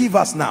is the key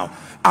verse now,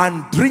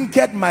 and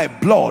drinketh my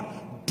blood,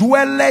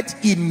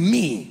 dwelleth in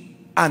me,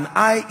 and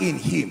I in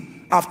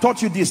him. I've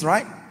taught you this,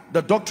 right?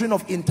 The doctrine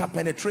of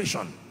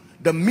interpenetration.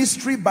 The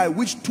mystery by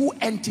which two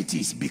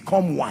entities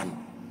become one.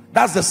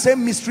 That's the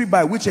same mystery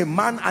by which a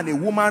man and a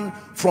woman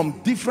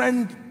from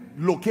different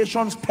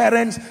locations,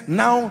 parents,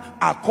 now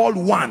are called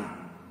one.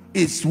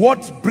 It's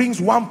what brings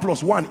 1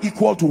 + 1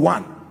 equal to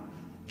 1.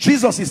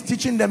 Jesus is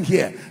teaching them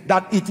here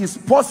that it is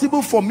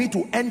possible for me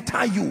to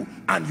enter you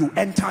and you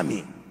enter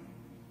me.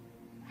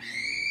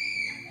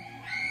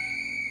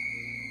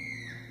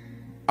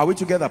 Are we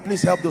together?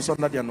 Please help those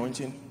under the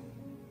anointing.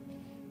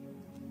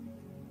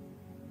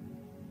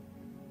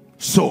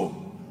 So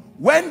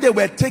when they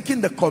were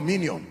taking the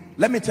communion,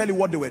 let me tell you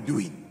what they were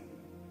doing.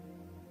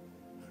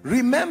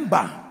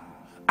 Remember,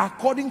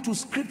 according to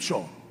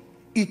scripture,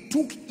 it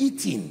took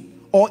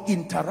eating or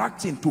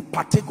interacting to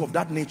partake of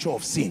that nature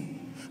of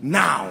sin.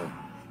 Now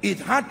it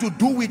had to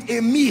do with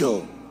a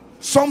meal.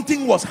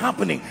 Something was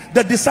happening.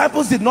 The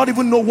disciples did not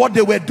even know what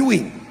they were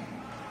doing.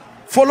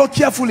 Follow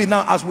carefully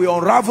now as we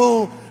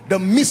unravel the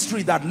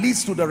mystery that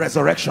leads to the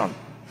resurrection.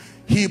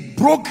 He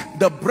broke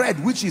the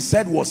bread which he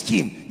said was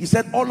him. He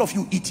said, all of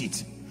you eat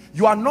it.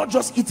 You are not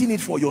just eating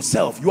it for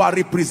yourself. You are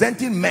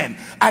representing men.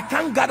 I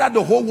can't gather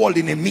the whole world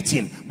in a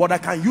meeting, but I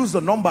can use the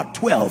number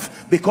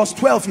 12 because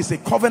 12 is a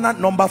covenant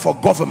number for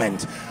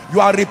government. You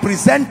are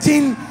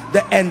representing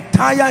the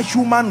entire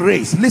human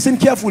race. Listen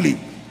carefully.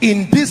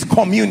 In this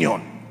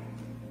communion.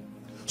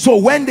 So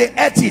when they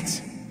ate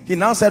it, he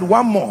now said,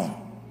 one more.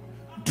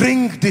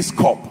 Drink this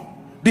cup.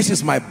 This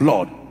is my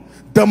blood.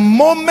 The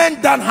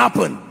moment that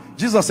happened,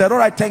 Jesus said, all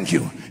right, thank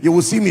you. You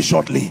will see me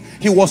shortly.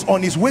 He was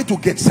on his way to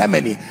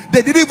Gethsemane.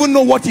 They didn't even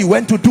know what he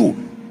went to do.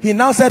 He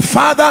now said,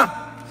 Father,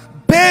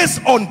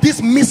 based on this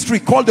mystery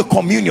called the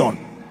communion,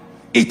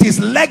 it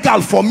is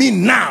legal for me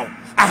now.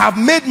 I have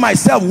made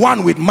myself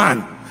one with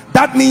man.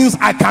 That means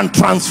I can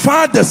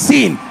transfer the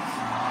sin.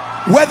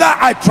 Whether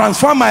I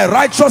transfer my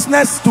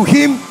righteousness to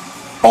him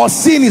or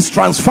sin is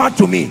transferred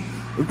to me.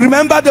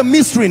 Remember the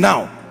mystery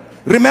now.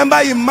 Remember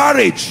in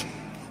marriage,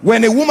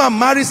 when a woman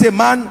marries a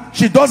man,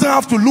 she doesn't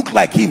have to look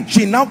like him.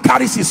 She now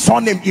carries his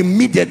surname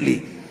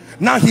immediately.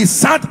 Now he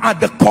sat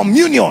at the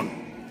communion,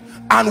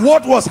 and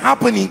what was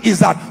happening is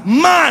that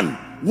man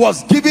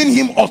was giving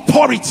him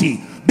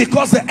authority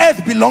because the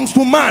earth belongs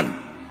to man.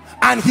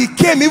 And he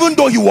came, even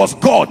though he was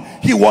God,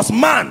 he was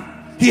man.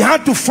 He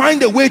had to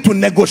find a way to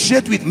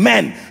negotiate with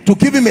men to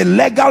give him a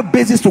legal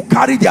basis to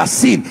carry their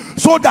sin,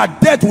 so that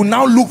death will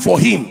now look for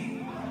him.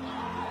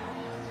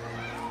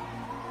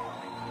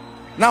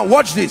 Now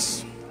watch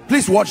this.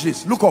 Please watch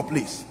this. Look up,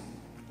 please.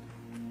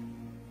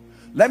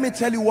 Let me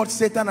tell you what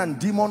Satan and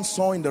demons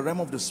saw in the realm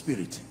of the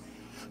spirit.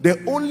 They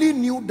only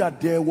knew that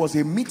there was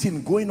a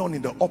meeting going on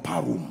in the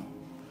upper room.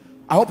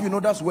 I hope you know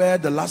that's where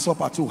the Last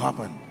Supper too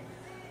happened.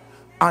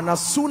 And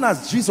as soon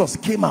as Jesus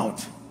came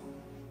out,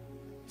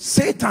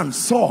 Satan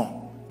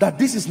saw that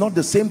this is not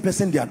the same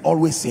person they had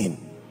always seen.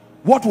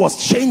 What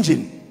was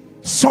changing?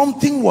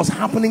 Something was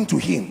happening to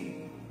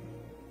him.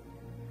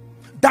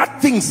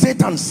 That thing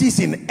Satan sees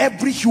in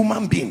every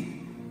human being,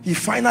 he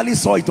finally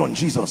saw it on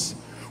Jesus.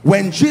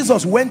 When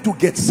Jesus went to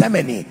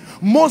Gethsemane,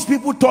 most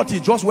people thought he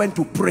just went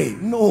to pray.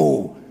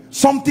 No,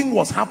 something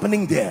was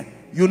happening there.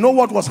 You know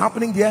what was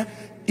happening there?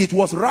 It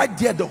was right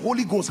there the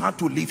Holy Ghost had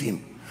to leave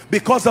him,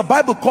 because the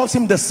Bible calls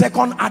him the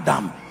second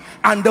Adam.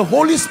 And the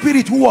Holy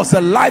Spirit, who was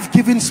a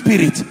life-giving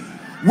spirit,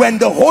 when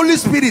the Holy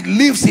Spirit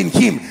lives in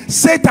him,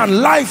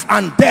 Satan, life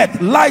and death,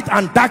 light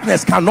and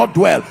darkness cannot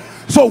dwell.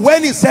 So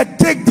when he said,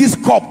 take this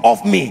cup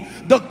off me,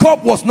 the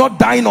cup was not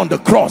dying on the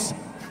cross.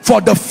 For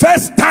the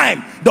first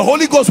time, the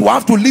Holy Ghost will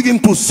have to leave him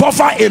to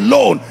suffer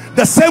alone,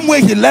 the same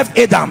way he left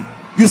Adam.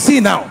 You see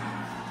now.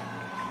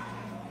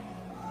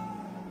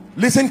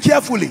 Listen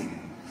carefully.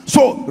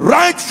 So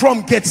right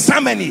from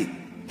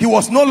Gethsemane, he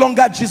was no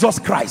longer Jesus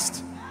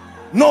Christ.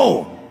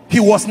 No, he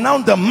was now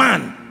the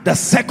man, the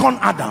second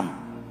Adam.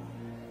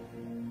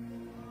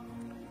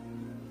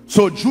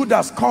 So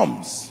Judas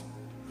comes,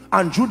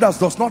 and Judas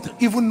does not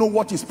even know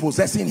what is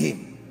possessing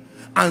him.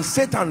 And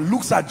Satan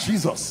looks at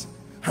Jesus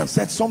and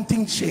said,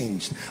 something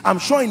changed. I'm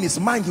sure in his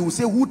mind he will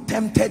say, who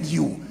tempted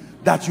you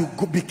that you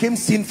became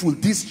sinful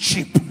this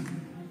cheap?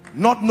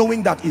 Not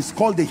knowing that it's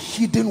called the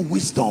hidden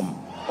wisdom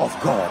of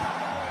God.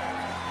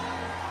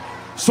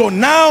 So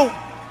now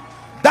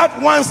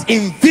that once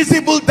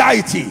invisible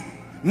deity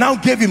now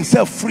gave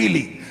himself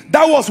freely.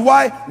 That was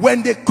why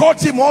when they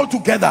caught him all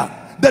together,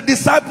 the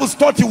disciples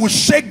thought he would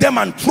shake them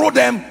and throw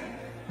them,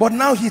 but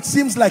now it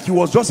seems like he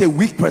was just a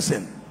weak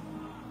person.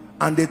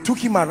 And they took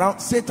him around.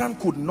 Satan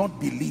could not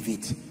believe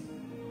it.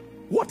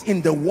 What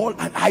in the world?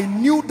 And I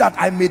knew that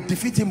I may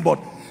defeat him, but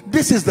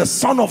this is the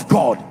Son of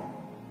God.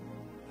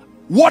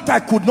 What I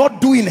could not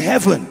do in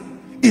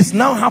heaven is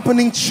now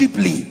happening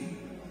cheaply.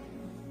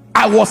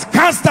 I was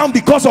cast down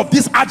because of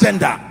this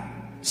agenda.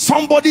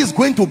 Somebody is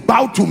going to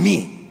bow to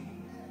me.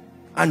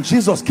 And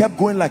Jesus kept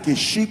going like a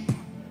sheep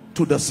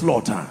to the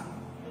slaughter.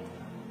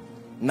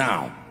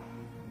 Now,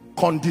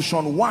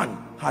 condition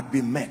 1 had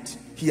been met.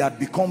 He had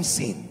become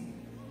sin.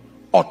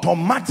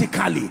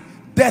 Automatically,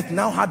 death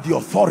now had the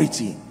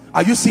authority.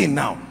 Are you seeing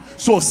now?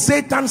 So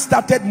Satan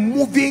started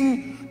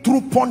moving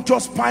through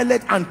Pontius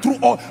Pilate and through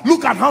all.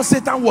 Look at how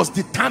Satan was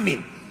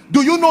determined.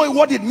 Do you know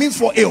what it means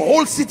for a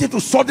whole city to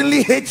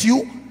suddenly hate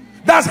you?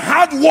 That's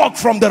hard work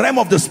from the realm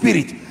of the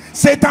spirit.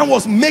 Satan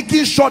was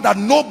making sure that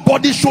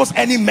nobody shows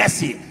any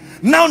mercy.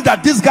 Now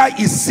that this guy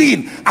is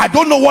seen, I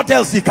don't know what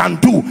else he can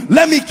do.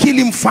 Let me kill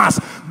him fast.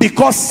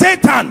 Because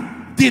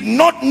Satan did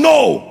not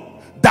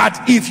know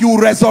that if you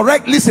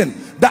resurrect, listen,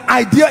 the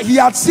idea, he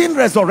had seen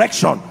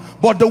resurrection,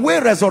 but the way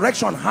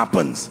resurrection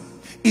happens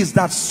is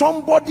that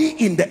somebody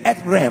in the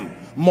earth realm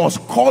must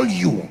call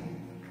you.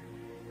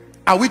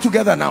 Are we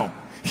together now?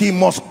 he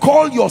must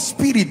call your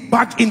spirit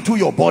back into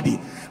your body.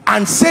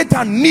 And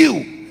Satan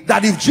knew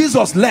that if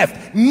Jesus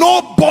left,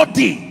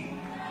 nobody.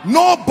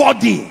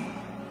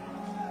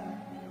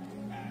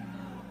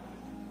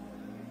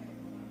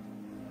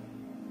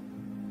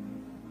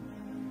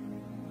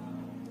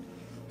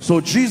 So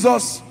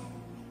Jesus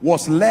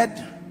was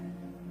led,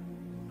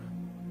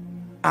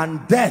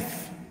 and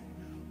death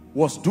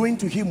was doing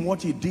to him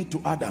what he did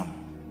to Adam.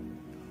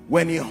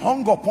 When he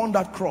hung upon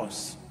that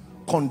cross,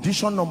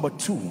 condition number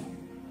 2,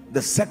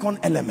 the second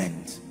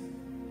element,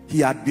 he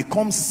had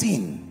become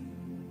sin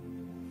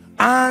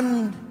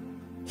and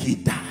he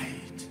died.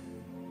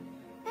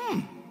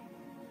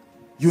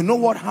 You know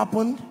what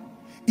happened?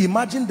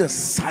 Imagine the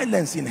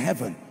silence in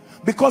heaven,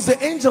 because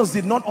the angels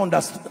did not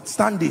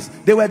understand this.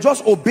 They were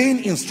just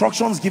obeying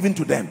instructions given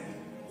to them.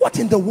 What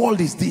in the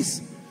world is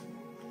this?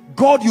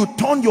 God, you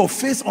turned your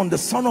face on the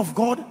Son of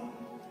God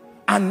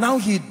and now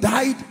he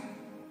died.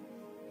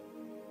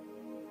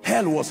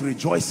 Hell was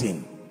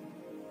rejoicing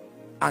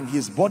and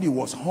his body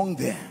was hung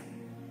there.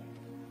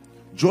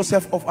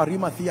 Joseph of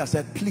Arimathea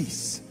said,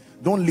 please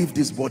don't leave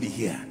this body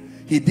here.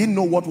 He didn't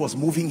know what was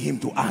moving him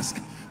to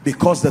ask,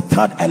 because the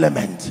third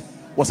element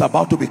was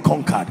about to be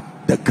conquered,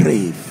 the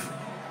grave.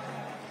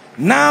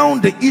 Now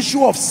the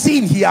issue of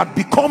sin, he had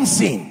become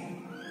sin.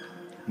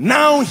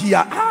 Now he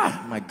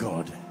had, my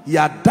God, he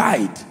had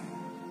died.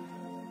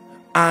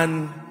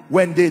 And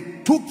when they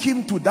took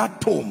him to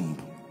that tomb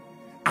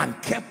and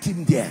kept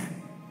him there,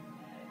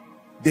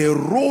 they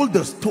rolled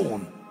the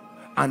stone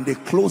and they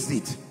closed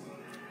it.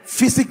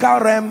 Physical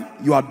realm,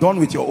 you are done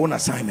with your own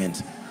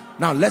assignment.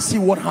 Now let's see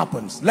what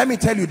happens. Let me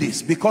tell you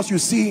this, because you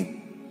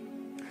see,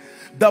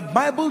 the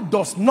Bible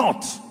does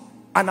not,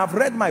 and I've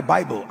read my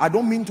Bible, I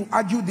don't mean to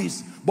argue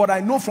this, but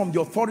I know from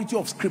the authority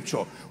of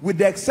scripture, with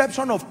the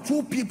exception of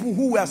 2 people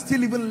who were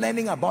still even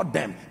learning about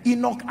them,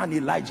 Enoch and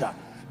Elijah,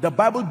 the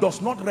Bible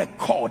does not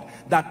record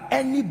that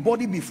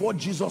anybody before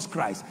Jesus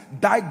Christ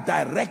died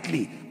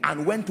directly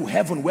and went to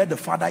heaven where the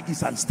Father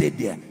is and stayed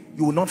there.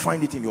 You will not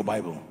find it in your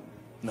Bible.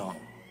 No.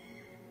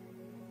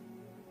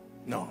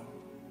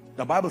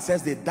 The Bible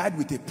says they died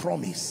with a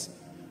promise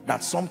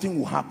that something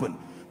will happen,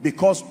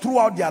 because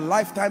throughout their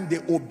lifetime they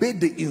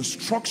obeyed the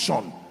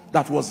instruction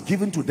that was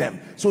given to them.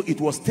 So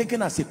it was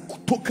taken as a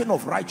token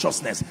of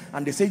righteousness,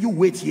 and they say, you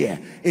wait here,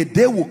 a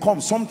day will come,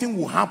 something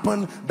will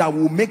happen that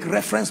will make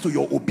reference to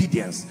your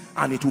obedience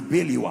and it will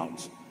bail you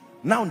out.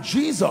 Now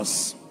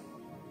Jesus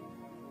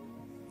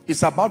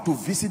is about to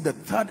visit the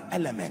third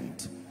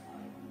element,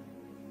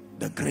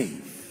 the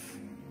grave.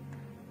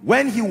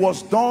 When he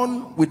was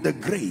done with the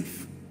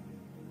grave,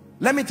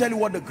 let me tell you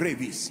what the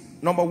grave is.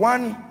 Number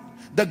 1,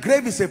 the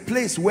grave is a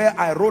place where,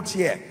 I wrote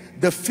here,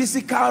 the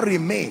physical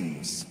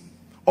remains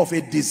of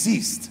a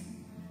deceased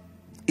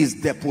is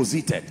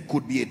deposited.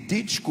 Could be a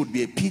ditch, could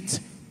be a pit.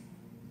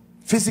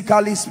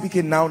 Physically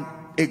speaking, now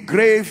a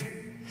grave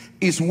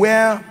is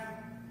where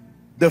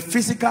the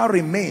physical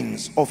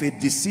remains of a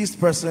deceased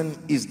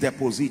person is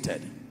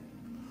deposited.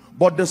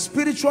 But the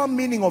spiritual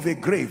meaning of a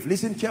grave,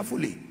 listen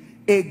carefully,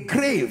 a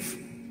grave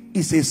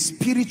is a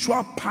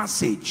spiritual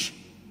passage.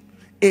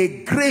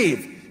 A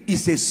grave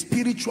is a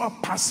spiritual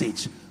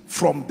passage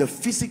from the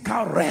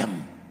physical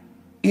realm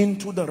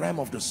into the realm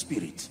of the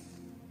spirit.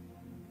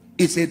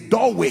 It's a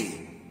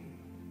doorway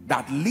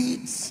that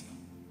leads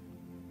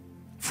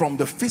from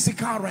the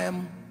physical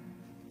realm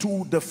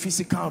to the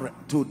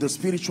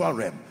spiritual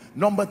realm.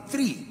 Number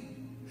 3,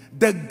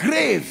 the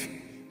grave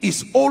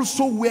is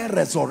also where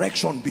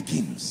resurrection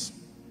begins.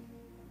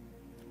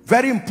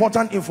 Very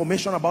important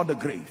information about the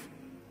grave.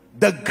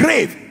 The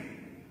grave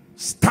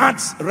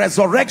starts,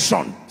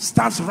 resurrection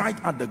starts right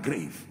at the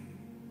grave.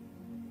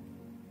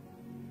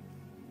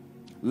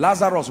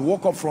 Lazarus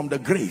woke up from the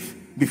grave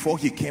before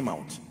he came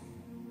out.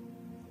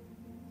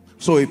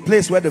 So a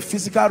place where the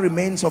physical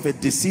remains of a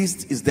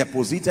deceased is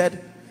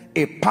deposited,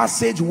 a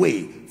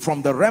passageway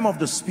from the realm of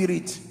the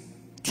spirit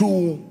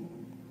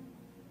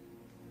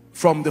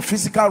from the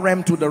physical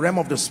realm to the realm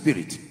of the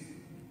spirit.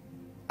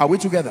 Are we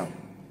together?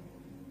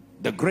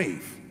 The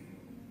grave.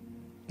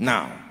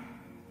 Now,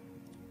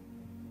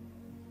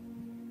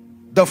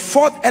 the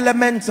fourth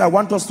element I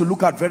want us to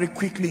look at very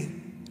quickly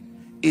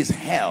is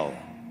hell.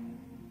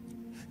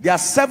 There are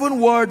 7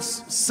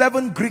 words,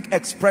 7 Greek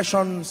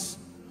expressions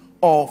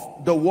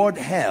of the word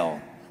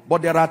hell,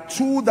 but there are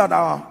 2 that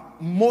are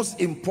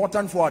most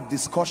important for our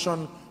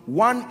discussion.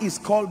 One is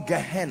called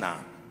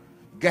Gehenna.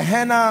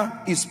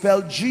 Gehenna is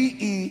spelled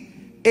Gehenna,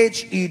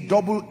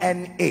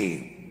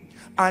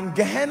 and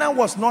Gehenna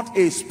was not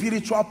a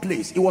spiritual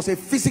place, it was a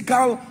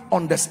physical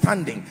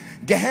understanding.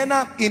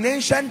 Gehenna in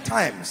ancient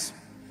times,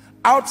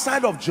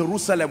 outside of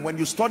Jerusalem, when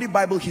you study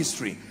Bible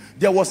history,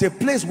 there was a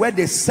place where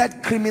they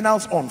set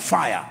criminals on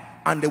fire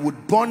and they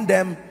would burn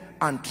them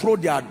and throw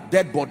their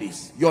dead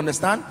bodies. You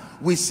understand?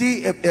 We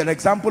see an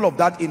example of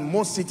that in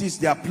most cities.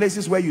 There are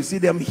places where you see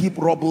them heap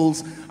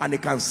rubbles and they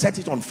can set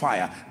it on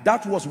fire.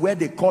 That was where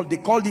they called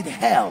it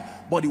hell,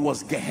 but it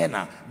was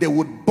Gehenna. They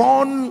would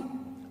burn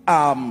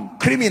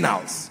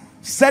criminals,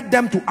 set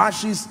them to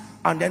ashes,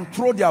 and then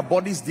throw their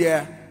bodies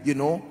there, you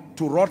know,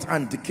 to rot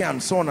and decay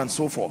and so on and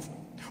so forth.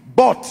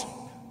 But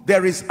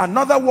there is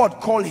another word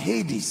called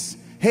Hades.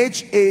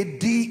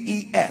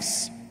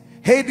 H-A-D-E-S.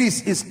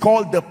 Hades is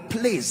called the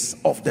place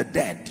of the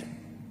dead.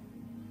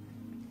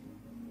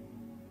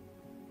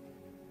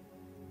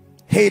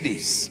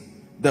 Hades,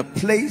 the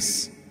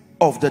place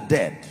of the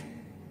dead.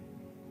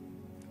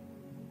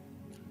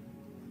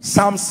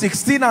 Psalm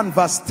 16 and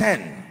verse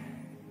 10.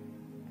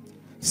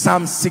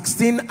 Psalm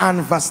 16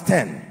 and verse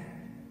 10.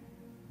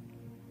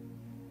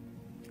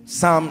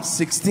 Psalm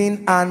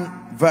 16 and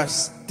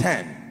verse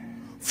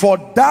 10. For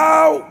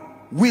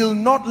thou wilt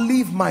not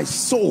leave my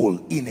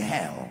soul in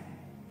hell.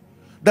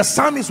 The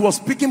psalmist was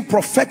speaking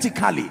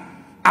prophetically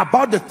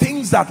about the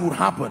things that would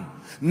happen.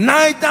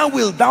 Neither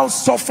wilt thou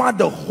suffer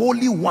the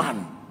Holy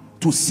One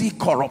to see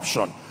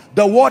corruption.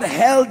 The word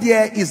hell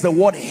there is the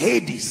word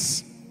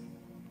Hades.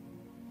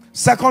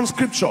 Second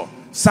scripture,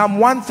 Psalm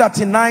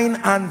 139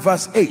 and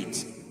verse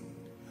 8.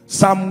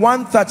 Psalm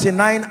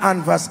 139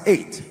 and verse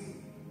 8.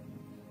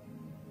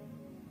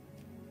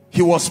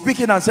 He was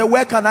speaking and said,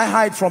 where can I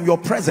hide from your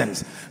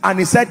presence? And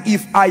he said,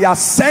 if I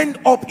ascend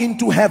up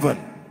into heaven,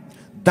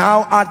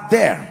 thou art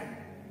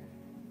there.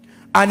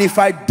 And if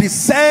I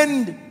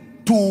descend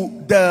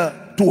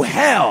to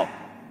hell,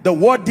 the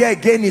word there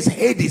again is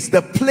Hades,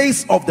 the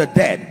place of the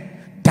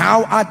dead,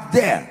 thou art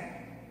there.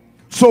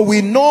 So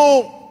we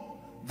know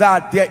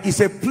that there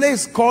is a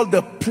place called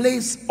the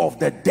place of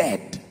the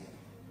dead.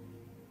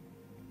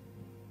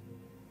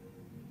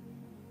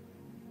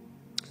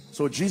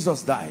 So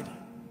Jesus died.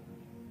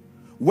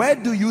 Where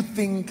do you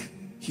think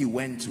he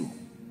went to?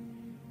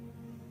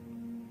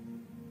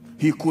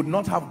 He could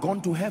not have gone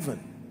to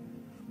heaven,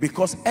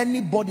 because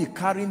anybody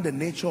carrying the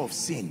nature of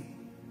sin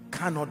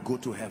cannot go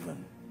to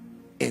heaven.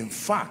 In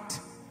fact,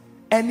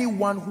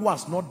 anyone who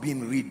has not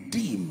been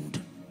redeemed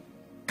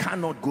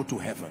cannot go to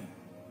heaven.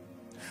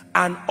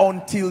 And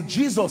until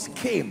Jesus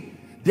came,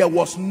 there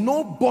was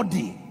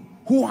nobody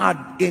who had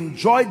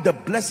enjoyed the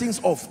blessings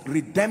of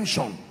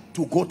redemption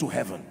to go to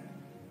heaven.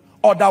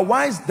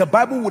 Otherwise, the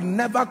Bible would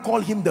never call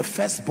him the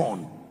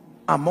firstborn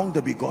among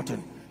the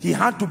begotten. He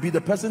had to be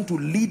the person to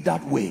lead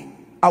that way.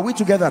 Are we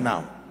together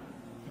now?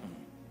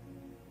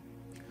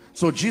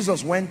 So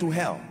Jesus went to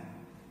hell.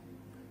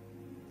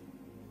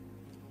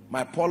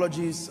 My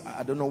apologies,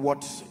 I don't know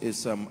what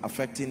is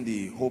affecting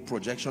the whole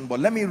projection, but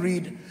let me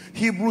read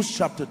Hebrews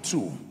chapter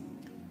 2.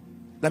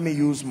 Let me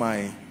use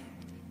my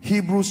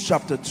Hebrews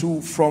chapter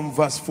 2 from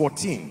verse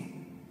 14.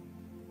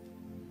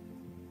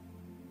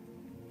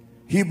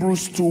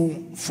 Hebrews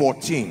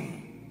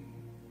 2:14.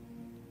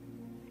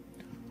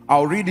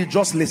 I'll read it,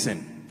 just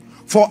listen.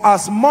 For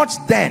as much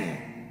then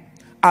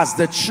as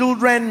the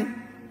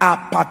children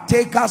are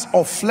partakers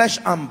of flesh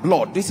and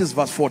blood, this is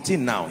verse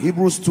 14 now,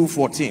 Hebrews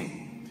 2:14.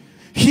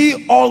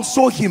 He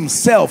also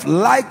himself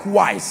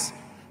likewise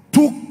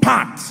took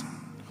part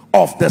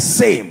of the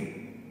same.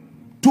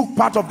 Took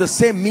part of the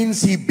same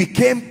means he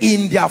became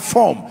in their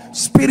form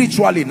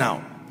spiritually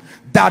now,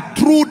 that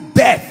through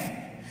death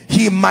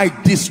he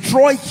might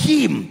destroy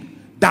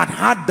him that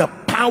had the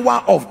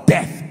power of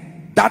death,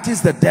 that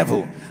is the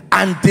devil,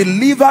 and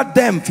deliver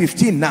them,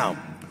 15 now,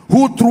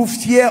 who through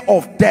fear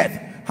of death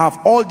have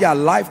all their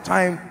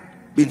lifetime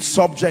been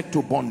subject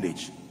to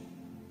bondage.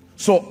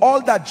 So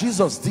all that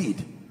Jesus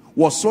did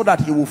was so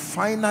that he will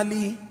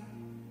finally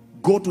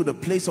go to the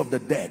place of the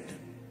dead,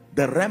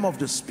 the realm of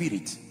the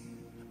spirit,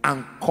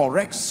 and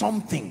correct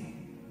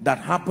something that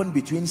happened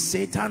between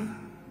Satan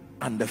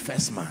and the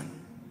first man.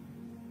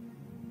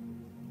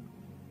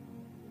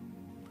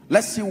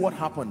 Let's see what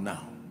happened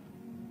now.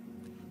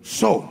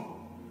 So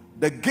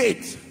the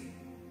gate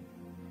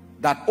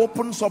that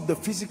opens up the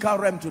physical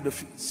realm to the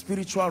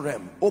spiritual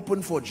realm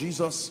opened for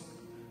Jesus,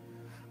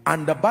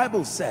 and the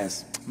Bible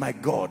says, my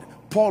God,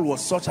 Paul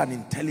was such an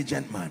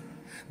intelligent man.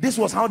 This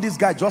was how this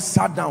guy just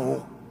sat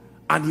down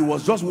and he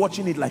was just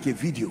watching it like a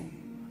video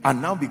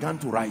and now began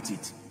to write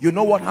it. You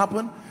know what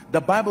happened?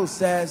 The Bible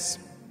says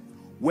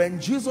when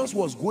Jesus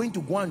was going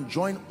to go and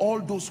join all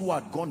those who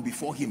had gone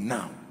before him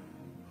now,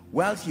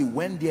 while he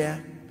went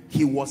there,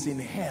 he was in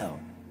hell,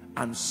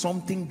 and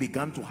something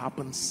began to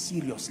happen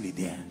seriously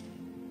there.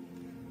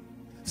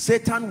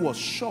 Satan was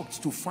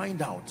shocked to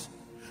find out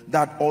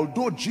that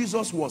although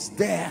Jesus was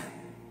there,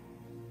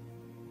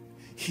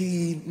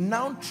 he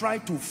now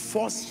tried to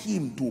force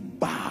him to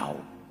bow.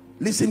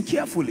 Listen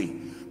carefully.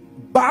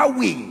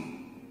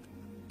 Bowing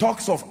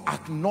talks of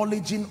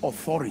acknowledging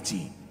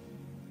authority.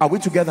 Are we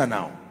together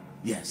now?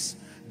 Yes.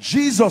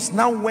 Jesus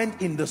now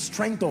went in the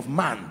strength of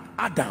man,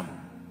 Adam,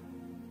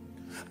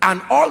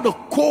 and all the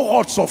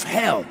cohorts of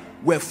hell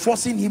were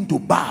forcing him to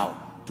bow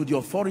to the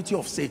authority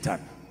of Satan.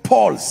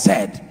 Paul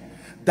said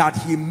that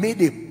he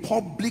made a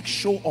public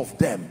show of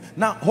them.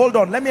 Now hold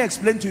on, let me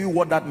explain to you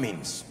what that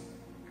means.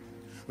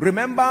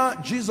 Remember,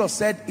 Jesus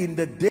said, in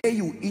the day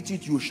you eat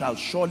it, you shall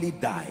surely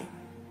die.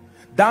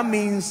 That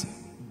means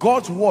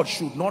God's word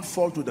should not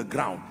fall to the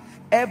ground.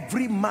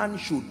 Every man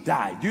should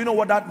die. Do you know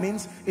what that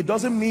means? It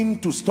doesn't mean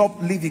to stop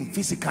living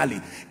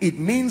physically. It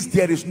means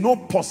there is no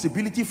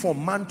possibility for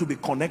man to be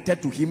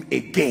connected to him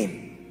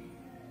again.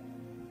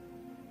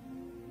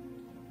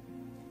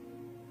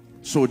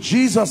 So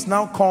Jesus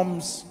now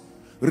comes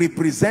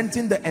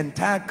representing the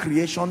entire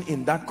creation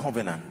in that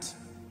covenant,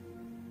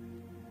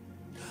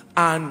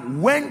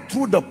 and went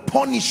through the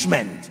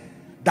punishment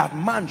that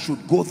man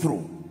should go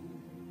through.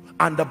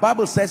 And the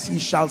Bible says he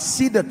shall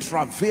see the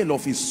travail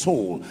of his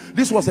soul.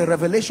 This was a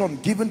revelation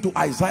given to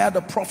Isaiah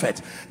the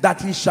prophet,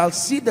 that he shall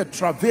see the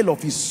travail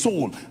of his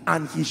soul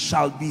and he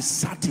shall be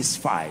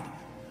satisfied.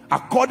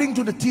 According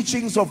to the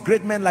teachings of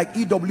great men like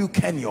E.W.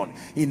 Kenyon,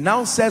 he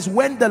now says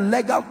when the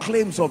legal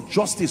claims of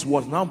justice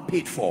was now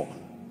paid for,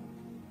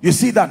 you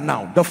see that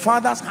now the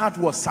Father's heart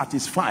was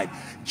satisfied.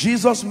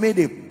 Jesus made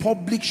a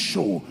public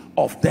show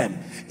of them.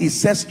 He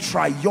says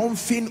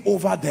triumphing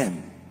over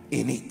them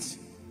in it.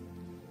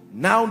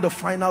 Now the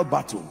final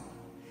battle,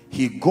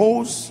 he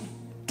goes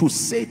to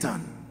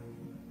Satan,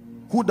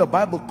 who the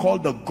Bible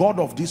called the god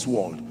of this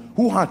world,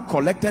 who had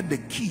collected the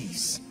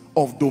keys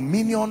of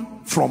dominion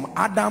from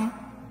Adam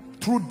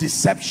through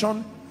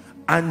deception,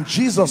 and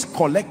Jesus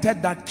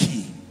collected that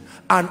key.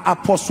 And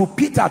Apostle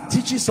Peter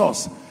teaches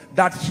us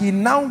that he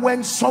now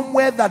went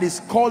somewhere that is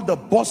called the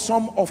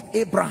bosom of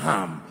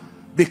Abraham,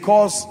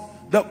 because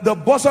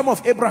the bosom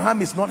of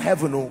Abraham is not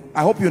heaven. Oh,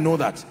 I hope you know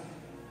that.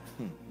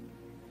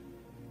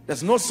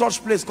 There's no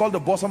such place called the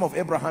bosom of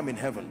Abraham in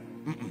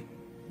heaven.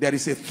 There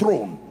is a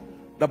throne.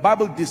 The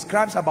Bible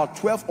describes about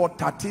 12 or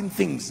 13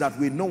 things that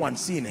we know and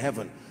see in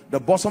heaven. The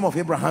bosom of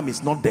Abraham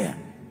is not there.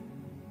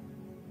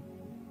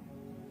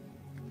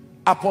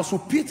 Apostle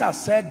Peter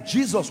said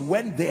Jesus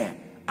went there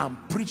and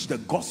preached the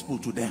gospel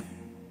to them,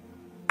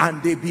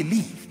 and they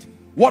believed.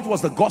 What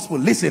was the gospel?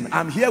 Listen,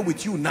 I'm here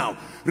with you now.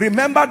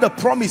 Remember the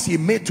promise he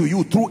made to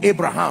you through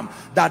Abraham,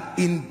 that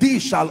in thee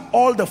shall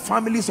all the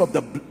families of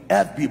the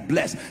earth be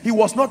blessed. He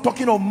was not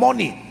talking of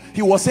money.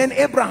 He was saying,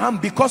 Abraham,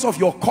 because of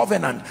your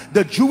covenant,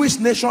 the Jewish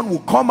nation will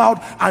come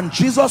out, and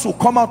Jesus will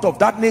come out of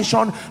that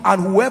nation,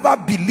 and whoever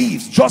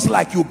believes just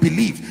like you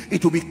believe,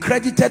 it will be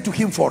credited to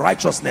him for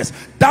righteousness.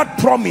 That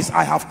promise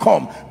I have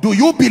come. Do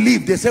you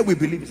believe? They said, we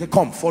believe. He said,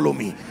 come, follow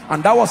me.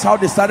 And that was how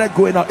they started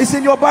going out. It's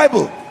in your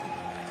Bible.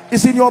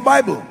 It's in your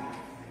Bible.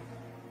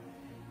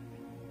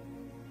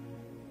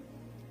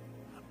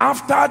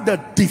 After the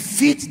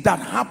defeat that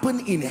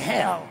happened in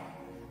hell,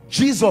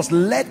 Jesus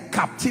led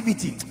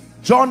captivity.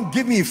 John,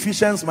 give me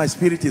Ephesians. My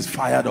spirit is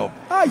fired up.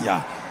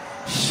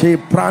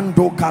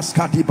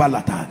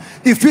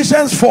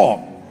 Ephesians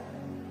 4.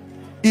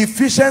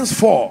 Ephesians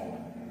 4.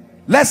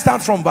 Let's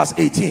start from verse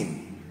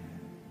 18.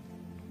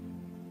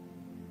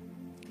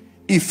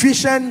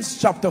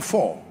 Ephesians chapter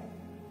 4.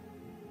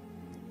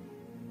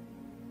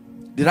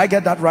 Did I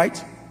get that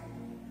right?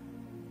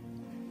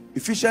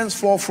 Ephesians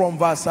 4 from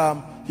verse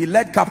he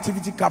led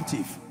captivity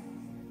captive.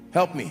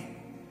 Help me.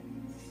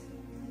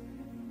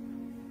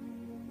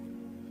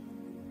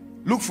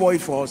 Look for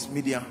it for us,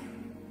 media.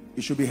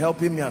 You should be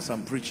helping me as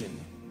I'm preaching.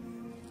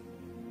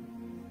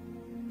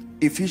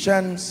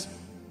 Ephesians,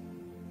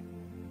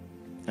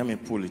 let me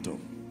pull it up.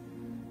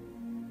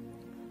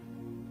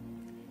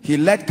 He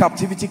led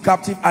captivity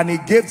captive, and he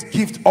gave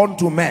gift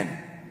unto men.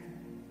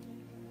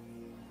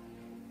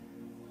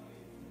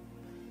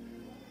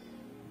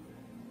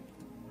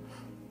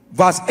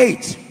 Verse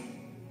 8.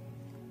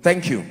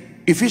 Thank you.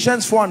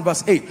 Ephesians 4 and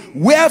verse 8.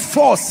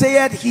 Wherefore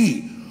saith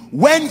he,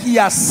 when he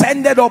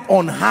ascended up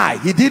on high,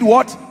 he did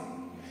what?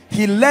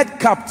 He led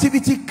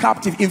captivity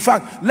captive. In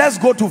fact, let's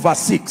go to verse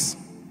 6.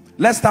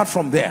 Let's start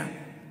from there.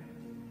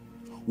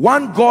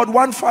 One God,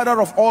 one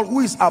Father of all, who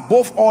is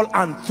above all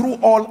and through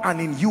all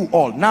and in you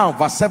all. Now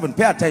verse 7,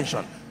 pay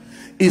attention.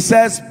 It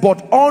says,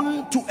 but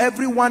unto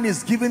everyone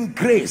is given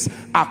grace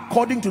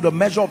according to the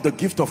measure of the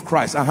gift of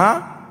Christ.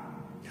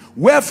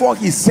 Wherefore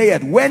he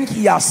said, when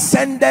he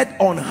ascended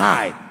on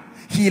high,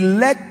 he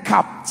led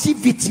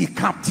captivity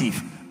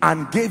captive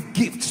and gave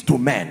gifts to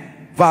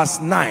men. Verse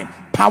 9,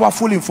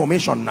 powerful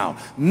information now.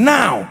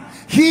 Now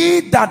he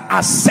that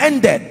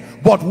ascended,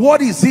 but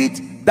what is it?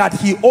 That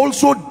he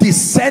also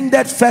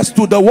descended first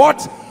to the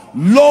what?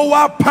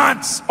 Lower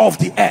parts of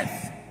the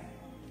earth.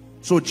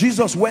 So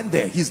Jesus went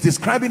there. He's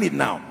describing it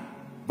now.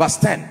 Verse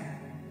 10.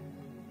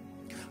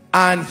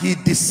 And he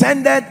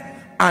descended,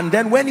 and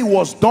then when he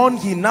was done,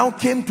 he now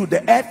came to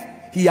the earth.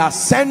 He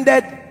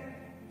ascended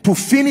to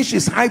finish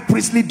his high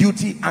priestly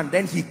duty, and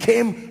then he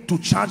came to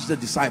charge the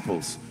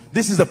disciples.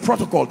 This is the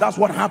protocol. That's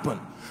what happened.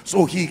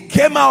 So he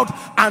came out,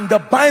 and the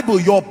Bible,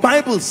 your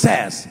Bible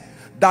says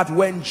that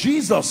when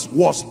Jesus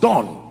was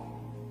done,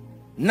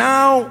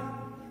 now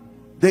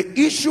the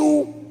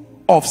issue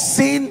of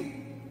sin,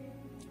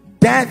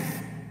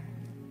 death,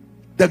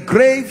 the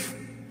grave,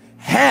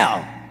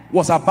 hell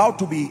was about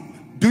to be.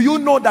 Do you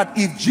know that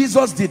if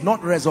Jesus did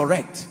not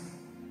resurrect,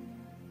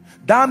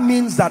 that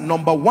means that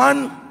number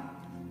one,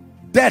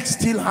 death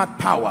still had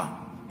power,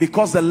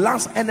 because the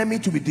last enemy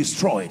to be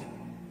destroyed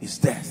is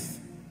death.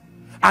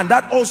 And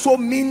that also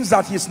means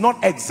that he's not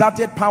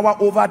exerted power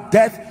over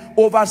death,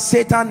 over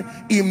Satan.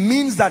 It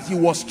means that he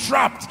was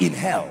trapped in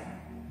hell.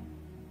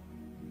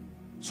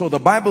 So the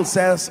Bible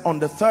says on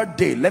the third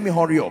day, let me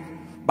hurry up,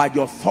 by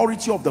the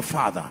authority of the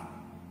Father,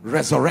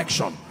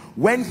 resurrection.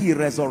 When he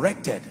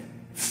resurrected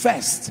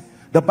first,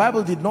 The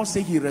Bible did not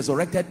say he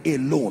resurrected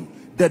alone.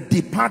 The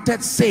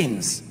departed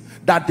saints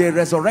that they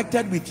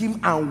resurrected with him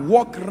and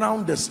walked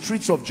around the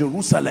streets of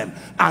Jerusalem,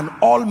 and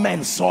all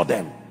men saw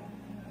them.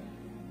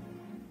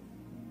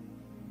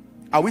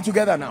 Are we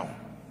together now?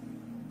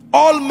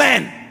 All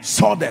men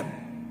saw them.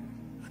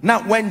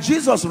 Now when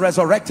Jesus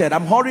resurrected,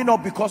 I'm hurrying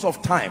up because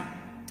of time.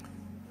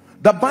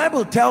 The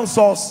Bible tells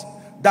us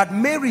that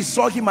Mary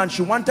saw him and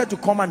she wanted to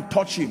come and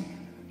touch him.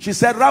 She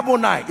said,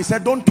 Rabboni. He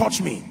said, don't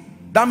touch me.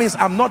 That means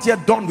I'm not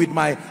yet done with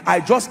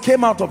I just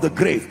came out of the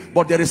grave,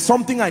 but there is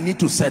something I need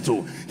to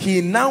settle.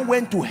 He now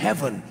went to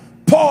heaven.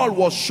 Paul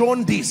was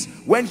shown this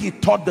when he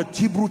taught the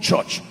Hebrew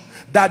church,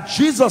 that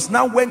Jesus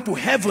now went to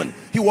heaven.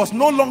 He was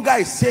no longer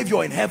a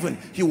savior in heaven.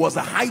 He was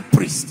a high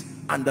priest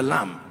and the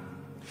lamb.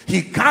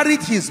 He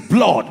carried his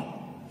blood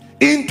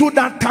into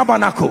that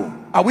tabernacle.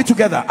 Are we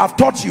together? I've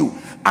taught you.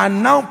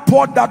 And now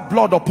poured that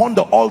blood upon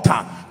the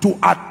altar to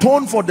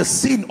atone for the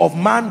sin of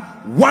man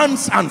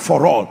once and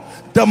for all.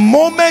 The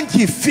moment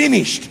he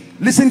finished,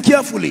 listen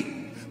carefully,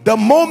 the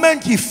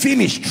moment he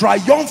finished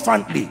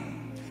triumphantly,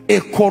 a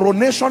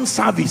coronation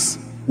service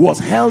was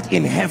held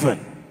in heaven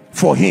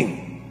for him.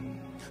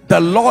 The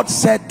Lord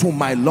said to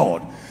my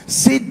Lord,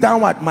 sit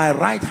down at my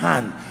right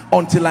hand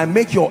until I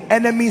make your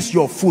enemies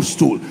your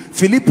footstool.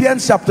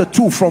 Philippians chapter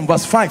 2 from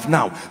verse 5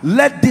 now.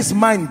 Let this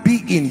mind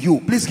be in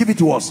you. Please give it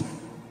to us.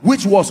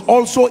 Which was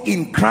also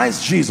in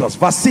Christ Jesus.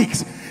 Verse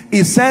 6.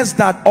 It says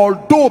that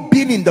although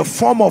being in the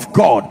form of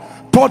God,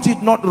 thought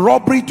it not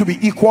robbery to be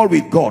equal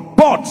with God,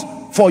 but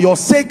for your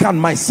sake and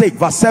my sake,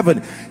 verse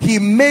 7, he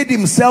made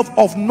himself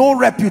of no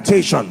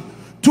reputation,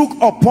 took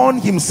upon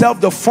himself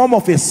the form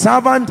of a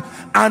servant,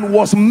 and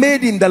was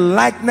made in the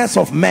likeness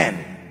of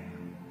men.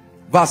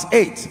 Verse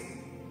 8,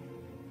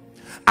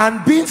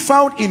 and being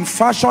found in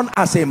fashion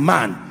as a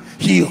man,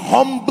 he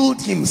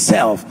humbled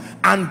himself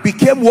and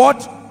became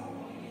what?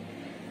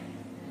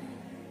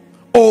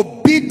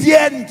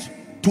 Obedient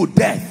to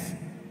death.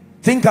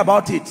 Think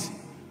about it.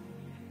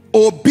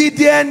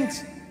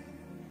 Obedient,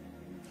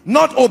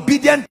 not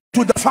obedient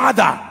to the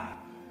Father.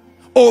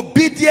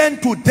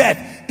 Obedient to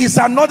death is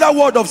another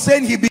word of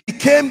saying he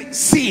became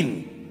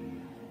sin,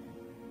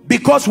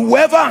 because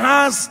whoever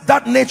has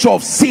that nature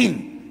of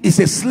sin is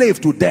a slave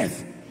to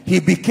death. He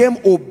became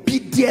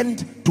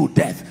obedient to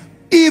death,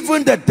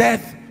 even the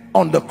death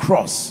on the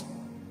cross.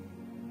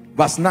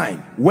 Verse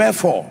 9,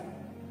 wherefore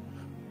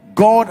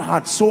God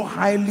had so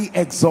highly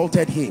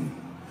exalted him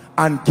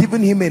and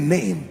given him a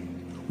name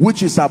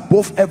which is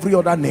above every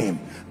other name.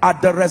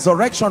 At the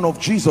resurrection of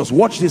Jesus,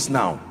 watch this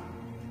now,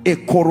 a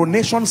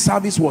coronation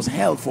service was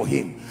held for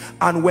him.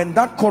 And when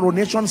that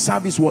coronation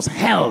service was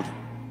held,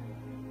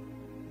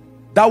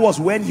 that was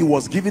when he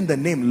was given the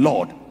name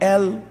Lord.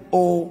 L-O-R-D.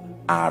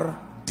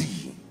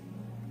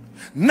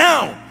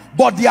 Now,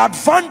 but the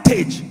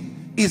advantage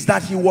is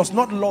that he was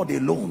not Lord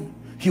alone.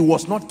 He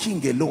was not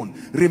king alone.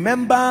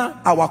 Remember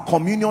our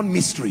communion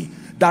mystery,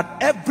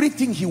 that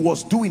everything he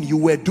was doing, you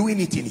were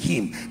doing it in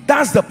him.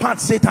 That's the part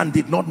Satan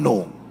did not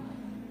know.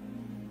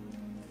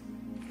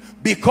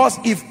 Because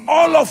if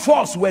all of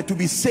us were to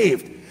be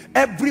saved,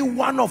 every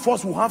one of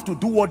us will have to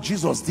do what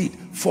Jesus did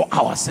for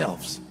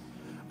ourselves.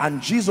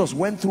 And Jesus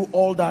went through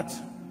all that,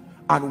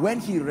 and when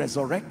he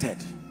resurrected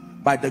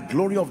by the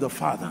glory of the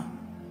Father,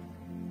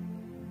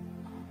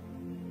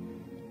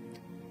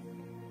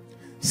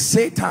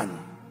 Satan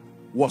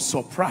was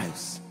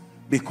surprised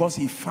because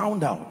he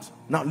found out.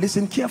 Now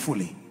listen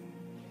carefully.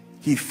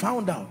 He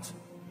found out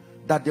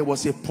that there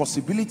was a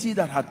possibility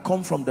that had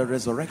come from the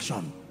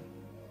resurrection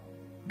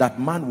that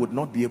man would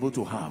not be able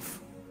to have.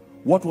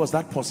 What was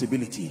that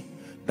possibility?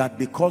 That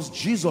because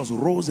Jesus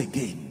rose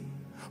again,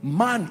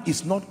 man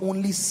is not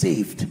only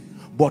saved,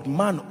 but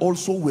man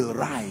also will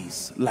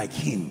rise like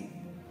him.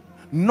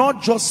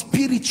 Not just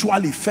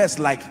spiritually first,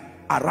 like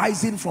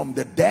arising from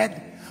the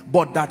dead,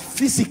 but that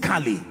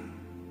physically.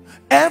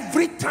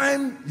 Every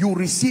time you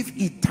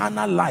receive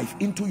eternal life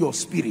into your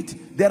spirit,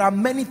 there are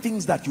many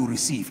things that you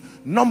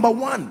receive. Number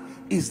one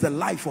is the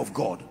life of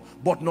God.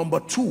 But number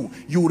two,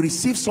 you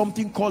receive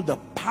something called the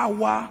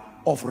power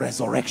of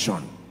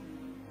resurrection.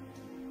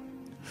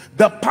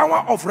 The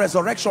power of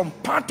resurrection,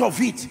 part of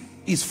it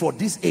is for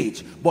this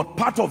age, but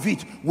part of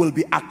it will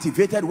be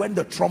activated when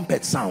the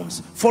trumpet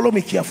sounds. Follow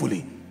me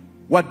carefully.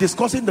 We're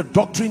discussing the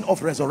doctrine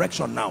of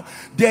resurrection now.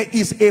 There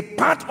is a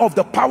part of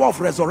the power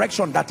of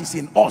resurrection that is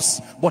in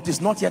us, but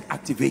is not yet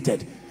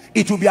activated.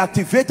 It will be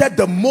activated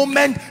the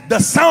moment the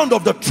sound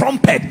of the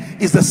trumpet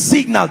is the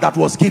signal that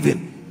was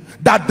given.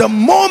 That the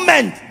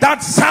moment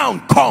that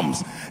sound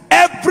comes,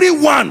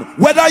 everyone,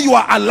 whether you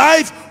are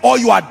alive or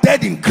you are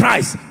dead in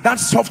Christ, that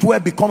software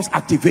becomes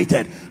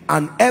activated.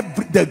 And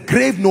the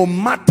grave, no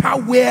matter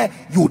where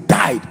you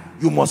died,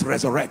 you must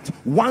resurrect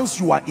once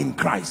you are in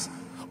Christ.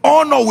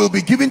 Honor will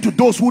be given to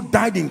those who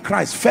died in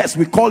Christ. First,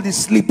 we call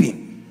this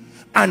sleeping.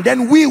 And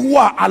then we who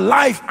are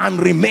alive and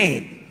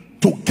remain,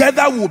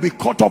 together will be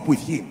caught up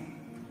with him.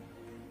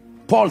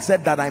 Paul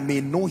said that I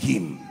may know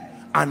him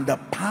and the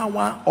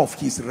power of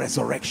his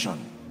resurrection.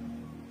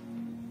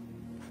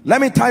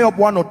 Let me tie up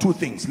one or two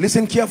things.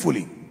 Listen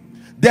carefully.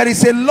 There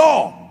is a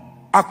law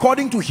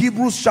according to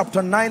Hebrews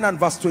chapter 9 and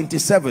verse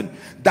 27,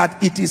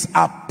 that it is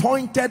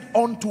appointed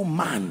unto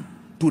man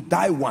to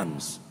die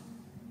once.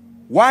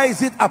 Why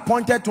is it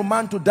appointed to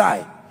man to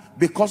die?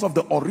 Because of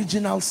the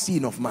original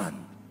sin of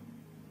man.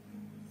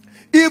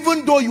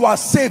 Even though you are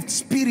saved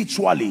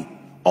spiritually,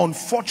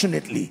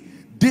 unfortunately,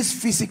 this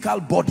physical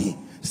body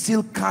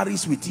still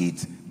carries with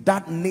it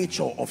that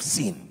nature of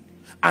sin.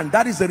 And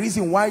that is the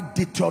reason why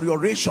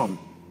deterioration,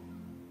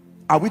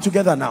 are we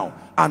together now?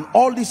 And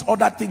all these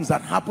other things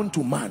that happen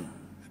to man,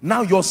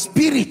 now your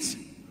spirit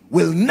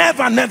will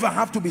never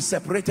have to be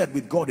separated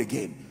with God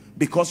again,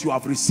 because you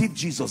have received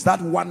Jesus,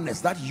 that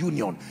oneness, that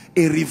union,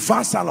 a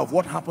reversal of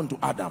what happened to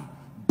Adam.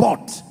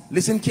 But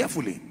listen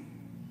carefully,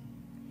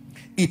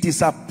 it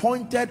is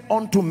appointed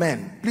unto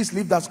men, please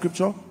leave that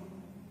scripture,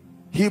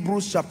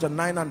 Hebrews chapter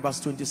 9 and verse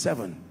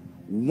 27,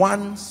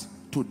 once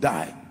to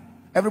die.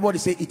 Everybody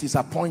say, it is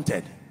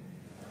appointed.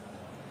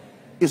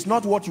 It's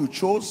not what you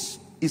chose,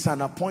 it's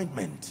an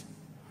appointment.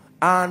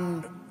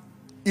 And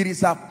it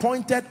is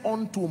appointed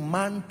unto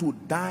man to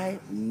die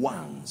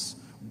once,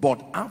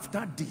 but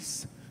after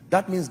this,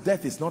 that means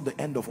death is not the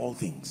end of all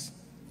things.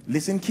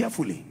 Listen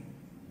carefully,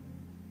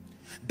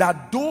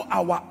 that though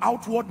our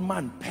outward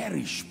man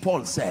perish,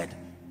 Paul said,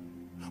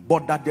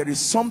 but that there is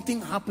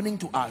something happening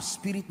to our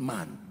spirit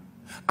man,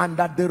 and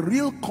that the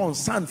real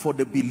concern for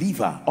the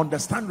believer,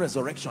 understand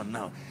resurrection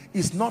now,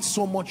 is not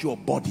so much your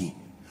body.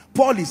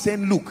 Paul is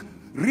saying, look,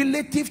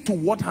 relative to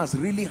what has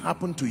really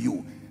happened to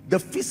you, the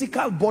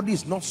physical body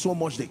is not so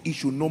much the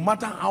issue. No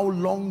matter how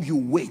long you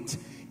wait,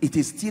 it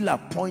is still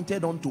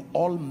appointed unto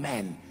all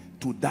men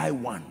to die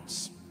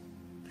once.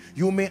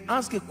 You may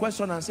ask a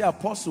question and say,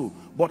 Apostle,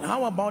 but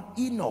how about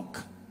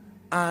Enoch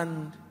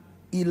and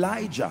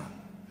Elijah?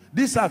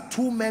 These are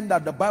two men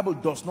that the Bible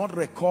does not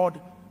record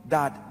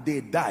that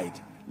they died.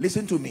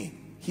 Listen to me,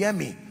 hear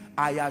me.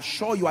 I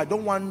assure you, I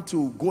don't want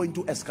to go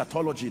into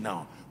eschatology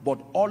now,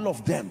 but all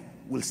of them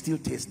will still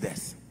taste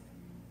death.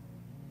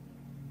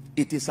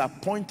 It is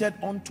appointed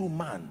unto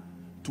man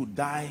to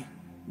die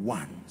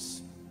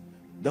once.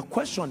 The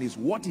question is,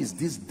 what is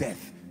this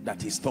death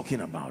that he's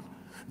talking about?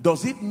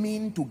 Does it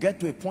mean to get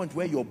to a point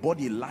where your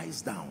body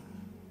lies down?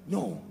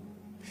 No.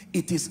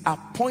 It is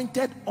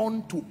appointed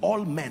unto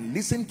all men,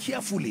 listen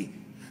carefully,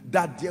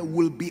 that there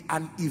will be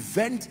an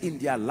event in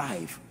their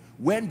life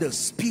when the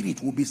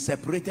spirit will be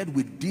separated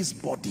with this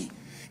body.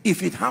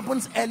 If it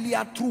happens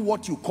earlier through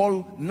what you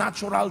call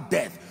natural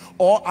death,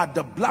 or at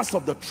the blast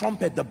of the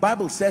trumpet, the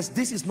Bible says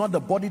this is not the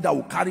body that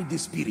will carry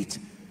this spirit.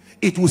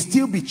 It will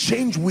still be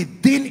changed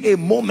within a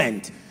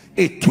moment,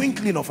 a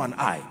twinkling of an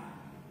eye.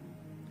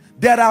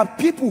 There are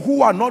people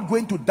who are not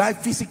going to die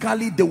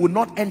physically, they will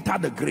not enter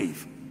the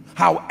grave.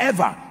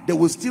 However, they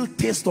will still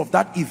taste of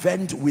that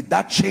event with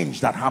that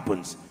change that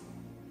happens.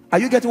 Are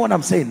you getting what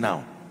I'm saying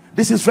now?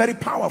 This is very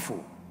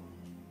powerful.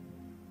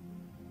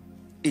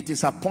 It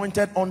is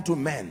appointed unto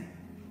men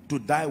to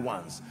die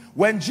once.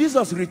 When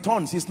Jesus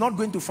returns, he's not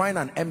going to find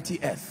an empty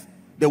earth.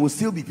 There will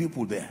still be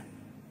people there.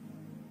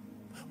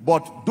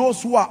 But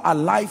those who are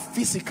alive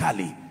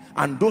physically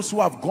and those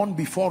who have gone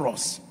before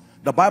us,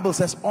 the Bible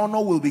says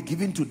honor will be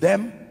given to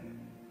them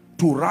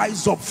to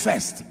rise up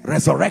first,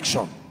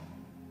 resurrection.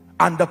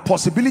 And the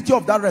possibility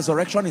of that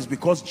resurrection is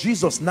because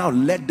Jesus now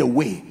led the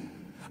way.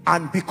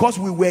 And because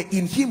we were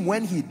in him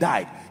when he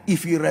died,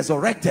 if he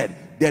resurrected,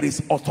 there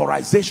is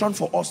authorization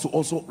for us to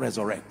also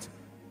resurrect.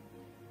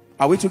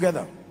 Are we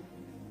together?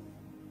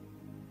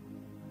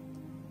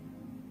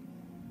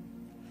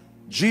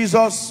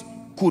 Jesus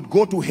could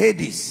go to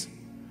Hades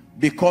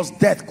because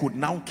death could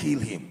now kill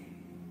him.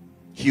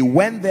 He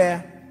went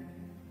there.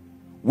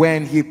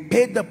 When he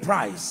paid the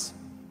price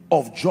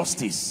of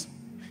justice,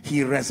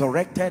 he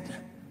resurrected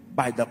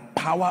by the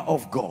power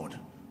of God.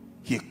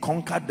 He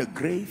conquered the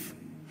grave,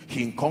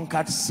 he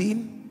conquered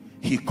sin,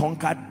 he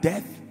conquered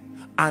death,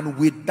 and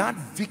with that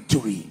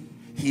victory,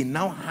 he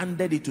now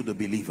handed it to the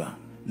believer.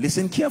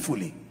 Listen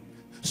carefully.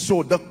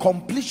 So the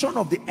completion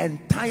of the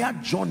entire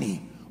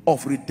journey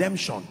of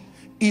redemption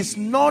is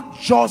not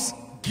just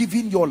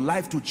giving your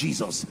life to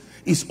Jesus,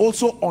 it's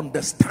also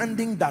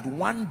understanding that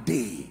one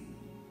day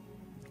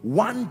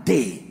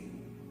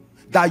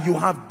that you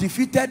have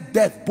defeated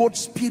death both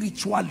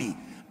spiritually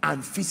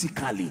and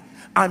physically,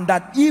 and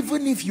that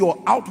even if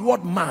your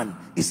outward man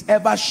is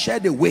ever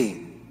shed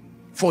away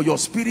for your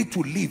spirit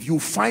to live, you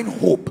find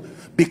hope.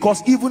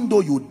 Because even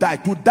though you die,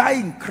 to die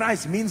in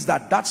Christ means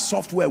that that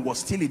software was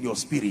still in your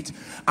spirit,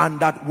 and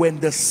that when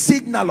the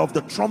signal of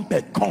the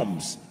trumpet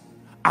comes,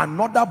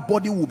 another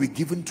body will be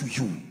given to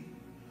you,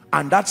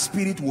 and that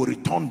spirit will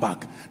return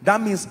back.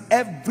 That means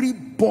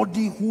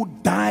everybody who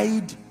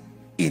died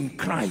in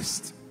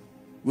Christ,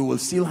 we will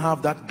still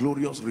have that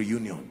glorious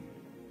reunion,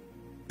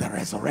 the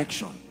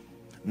resurrection.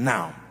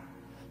 Now,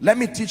 let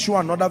me teach you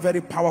another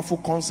very powerful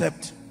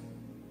concept.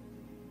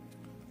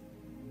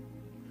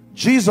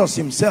 Jesus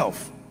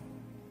himself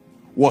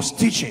was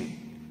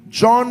teaching.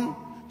 John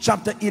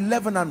chapter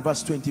 11 and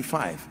verse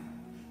 25.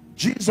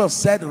 Jesus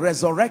said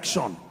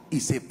resurrection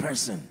is a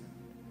person,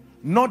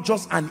 not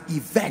just an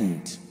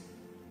event.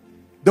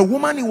 The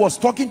woman he was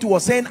talking to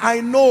was saying, I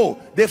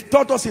know they've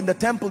taught us in the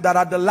temple that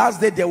at the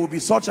last day there will be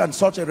such and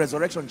such a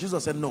resurrection.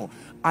 Jesus said, no,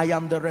 I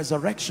am the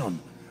resurrection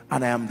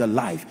and I am the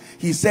life.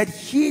 He said,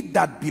 he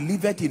that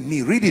believeth in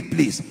me, read it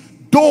please,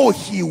 though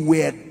he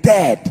were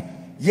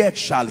dead, yet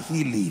shall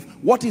he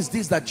live. What is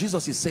this that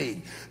Jesus is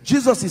saying?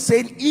 Jesus is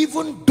saying,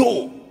 even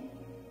though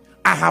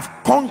I have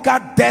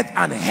conquered death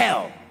and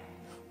hell,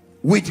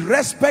 with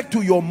respect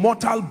to your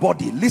mortal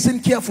body,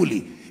 listen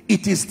carefully,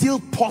 it is still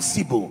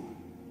possible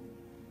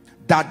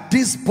that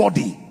this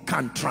body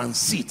can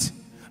transit.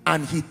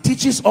 And he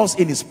teaches us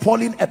in his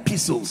Pauline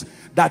epistles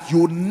that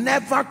you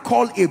never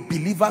call a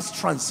believer's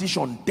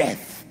transition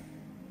death.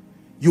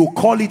 You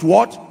call it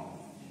what?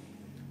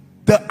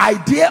 The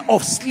idea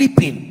of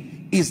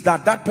sleeping is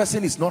that that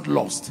person is not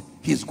lost.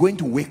 He's going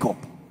to wake up.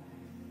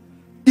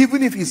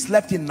 Even if he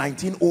slept in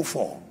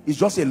 1904, it's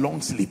just a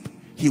long sleep.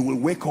 He will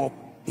wake up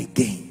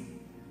again.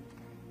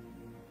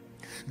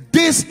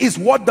 This is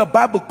what the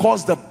Bible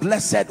calls the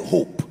blessed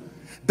hope.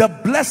 The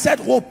blessed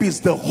hope is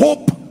the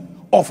hope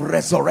of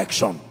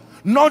resurrection,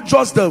 not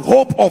just the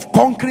hope of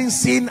conquering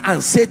sin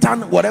and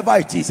Satan, whatever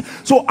it is.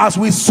 So as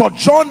we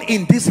sojourn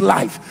in this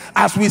life,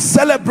 as we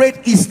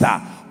celebrate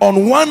Easter,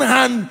 on one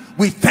hand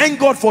we thank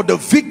God for the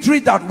victory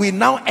that we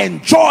now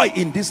enjoy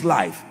in this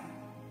life,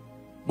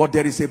 but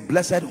there is a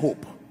blessed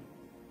hope.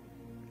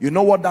 You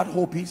know what that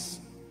hope is?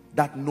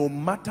 That no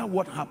matter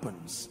what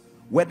happens,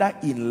 whether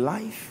in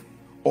life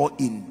or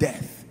in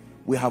death,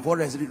 we have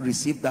already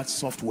received that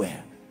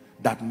software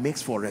that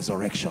makes for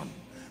resurrection.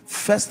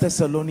 1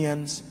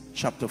 Thessalonians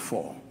chapter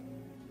 4.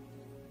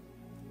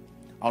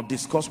 I'll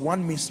discuss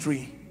one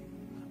mystery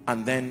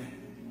and then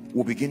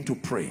we'll begin to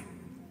pray.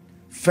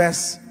 1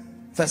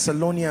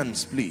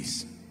 Thessalonians,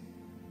 please,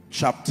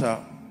 chapter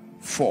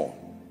 4.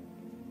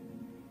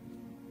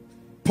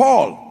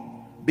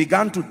 Paul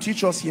began to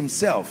teach us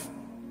himself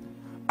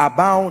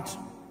about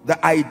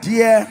the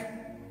idea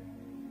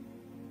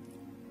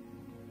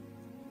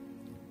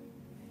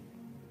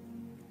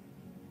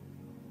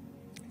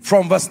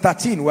from verse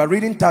 13. We're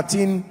reading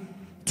 13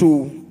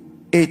 to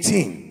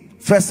 18.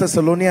 1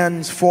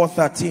 Thessalonians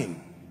 4:13.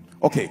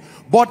 Okay.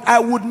 But I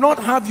would not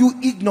have you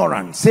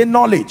ignorant. Say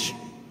knowledge.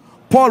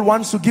 Paul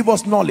wants to give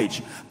us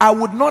knowledge. I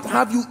would not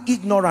have you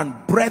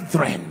ignorant,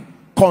 brethren,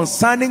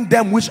 concerning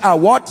them which are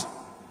what?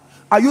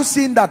 Are you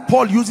seeing that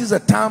Paul uses the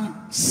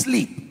term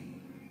sleep?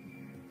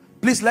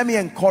 Please let me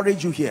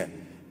encourage you here.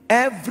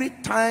 Every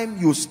time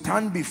you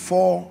stand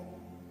before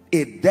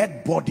a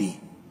dead body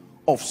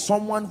of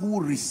someone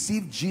who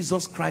received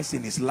Jesus Christ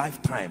in his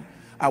lifetime,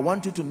 I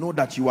want you to know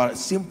that you are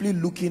simply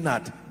looking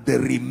at the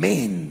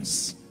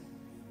remains.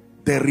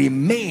 The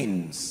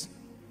remains.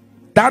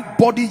 That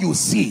body you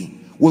see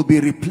will be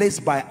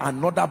replaced by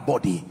another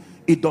body.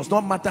 It does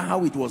not matter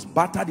how it was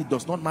battered. It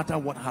does not matter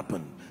what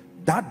happened.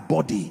 That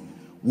body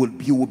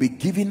will be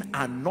given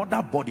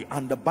another body,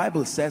 and the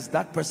Bible says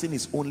that person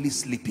is only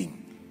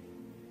sleeping.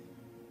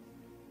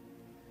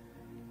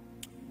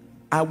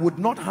 I would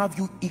not have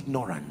you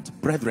ignorant,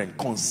 brethren,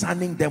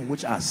 concerning them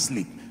which are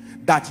asleep,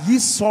 that ye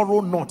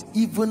sorrow not,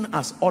 even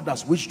as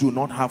others which do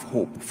not have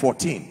hope.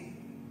 14.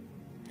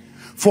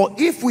 For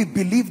if we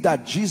believe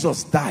that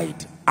Jesus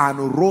died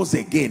and rose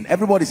again,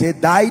 everybody say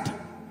died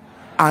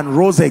and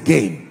rose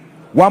again.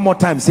 One more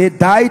time, say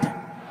died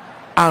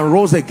and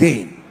rose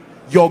again.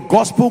 Your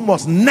gospel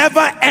must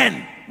never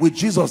end with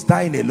Jesus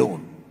dying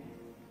alone.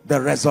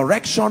 The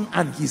resurrection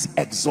and his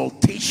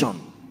exaltation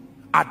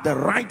at the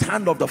right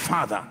hand of the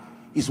Father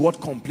is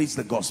what completes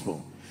the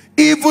gospel.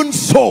 Even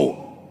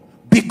so,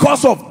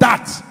 because of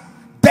that,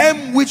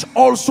 them which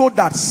also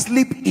that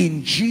sleep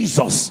in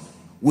Jesus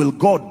will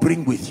God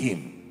bring with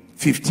him.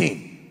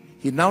 15.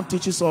 He now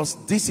teaches us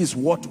this is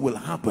what will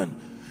happen.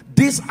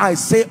 This I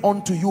say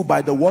unto you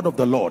by the word of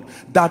the Lord,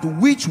 that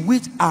which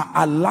are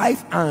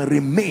alive and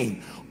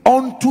remain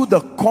unto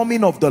the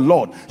coming of the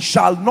Lord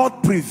shall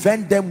not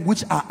prevent them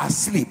which are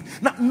asleep.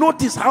 Now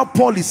notice how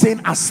Paul is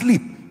saying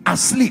asleep,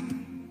 asleep.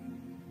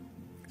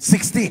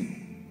 16.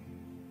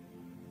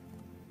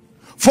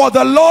 For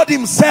the Lord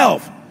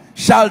himself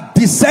shall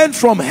descend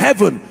from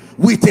heaven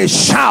with a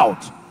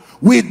shout,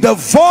 with the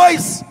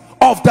voice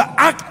of the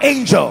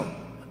archangel,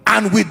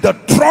 and with the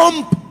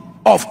trump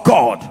of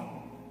God,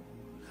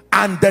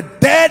 and the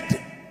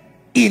dead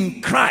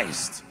in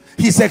Christ,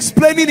 he's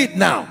explaining it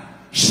now,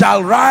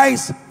 shall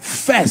rise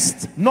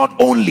first. Not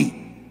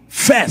only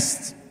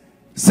first.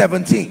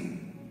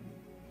 17.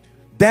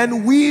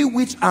 Then we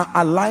which are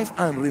alive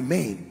and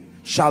remain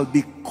shall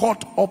be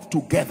caught up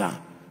together.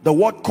 The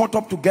word caught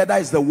up together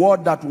is the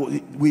word that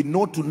we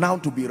know to now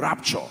to be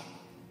rapture,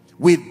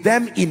 with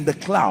them in the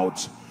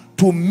clouds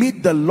to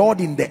meet the Lord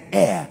in the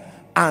air,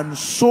 and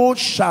so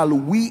shall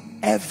we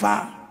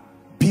ever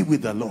be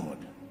with the Lord.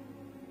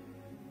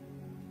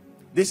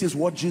 This is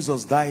what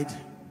Jesus died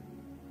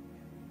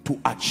to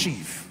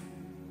achieve,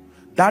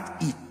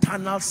 that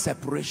eternal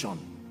separation.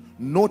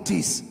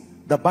 Notice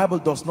the Bible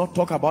does not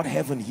talk about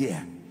heaven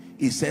here.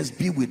 It says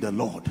be with the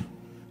Lord.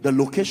 The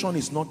location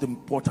is not the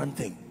important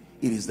thing,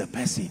 it is the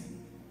person.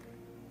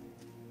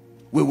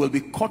 We will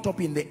be caught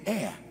up in the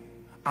air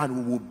and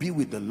we will be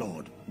with the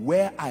Lord.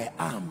 Where I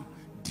am,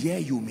 there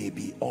you may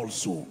be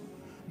also.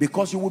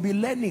 Because you will be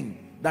learning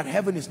that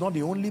heaven is not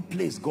the only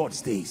place God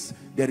stays.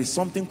 There is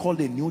something called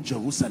a New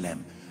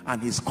Jerusalem,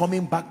 and he's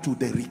coming back to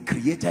the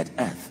recreated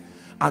earth.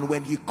 And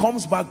when he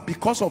comes back,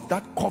 because of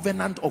that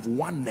covenant of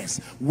oneness,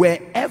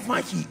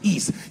 wherever he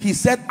is, he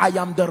said, I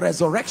am the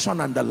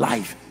resurrection and the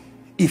life.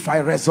 If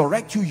I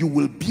resurrect you, you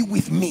will be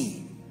with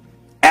me.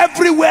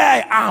 Everywhere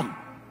I am,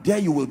 there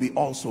you will be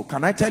also.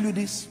 Can I tell you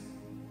this?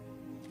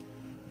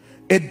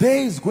 A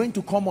day is going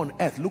to come on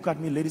earth. Look at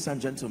me, ladies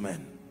and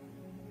gentlemen.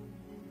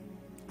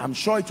 I'm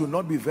sure it will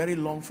not be very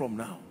long from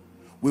now.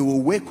 We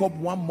will wake up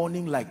one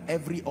morning like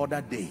every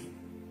other day.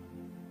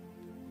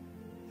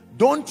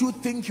 Don't you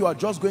think you are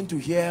just going to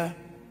hear,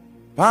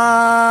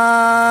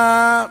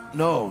 ah,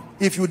 no.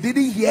 If you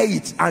didn't hear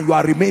it and you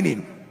are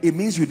remaining, it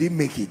means you didn't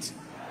make it.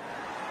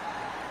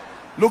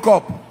 Look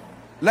up.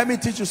 Let me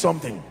teach you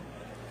something.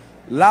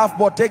 Laugh,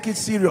 but take it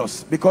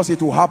serious, because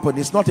it will happen.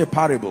 It's not a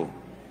parable.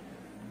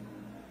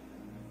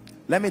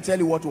 Let me tell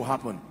you what will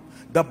happen.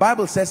 The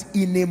Bible says,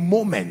 in a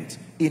moment,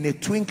 in a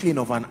twinkling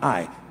of an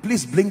eye.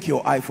 Please blink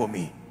your eye for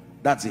me.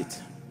 That's it.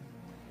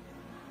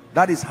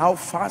 That is how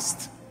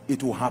fast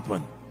it will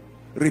happen.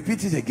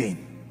 Repeat it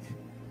again.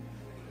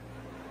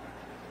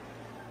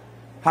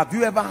 Have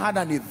you ever had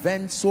an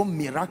event so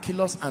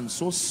miraculous and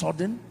so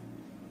sudden?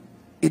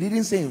 It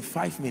didn't say in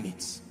 5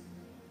 minutes.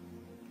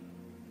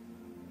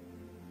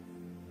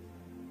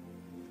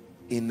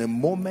 In a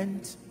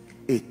moment,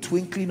 a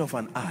twinkling of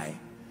an eye,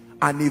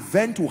 an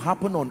event will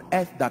happen on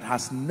earth that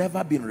has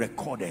never been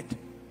recorded.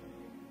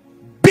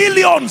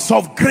 Billions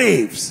of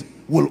graves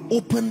will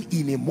open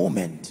in a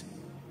moment.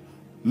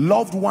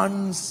 Loved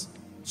ones,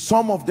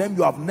 some of them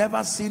you have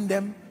never seen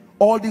them.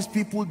 All these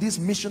people, these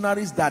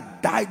missionaries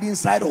that died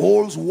inside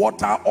holes,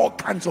 water, all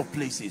kinds of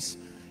places.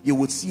 You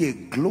would see a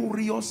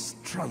glorious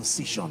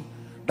transition,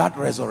 that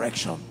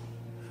resurrection.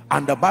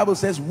 And the Bible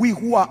says, we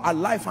who are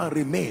alive and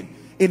remain,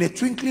 in a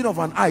twinkling of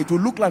an eye, to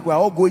look like we're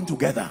all going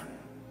together.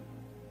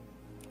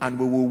 And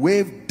we will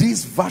wave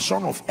this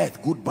version of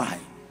earth goodbye,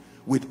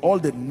 with all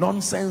the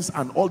nonsense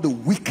and all the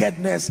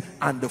wickedness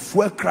and the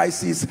fuel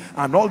crisis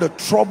and all the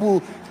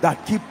trouble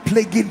that keep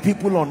plaguing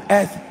people on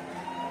earth.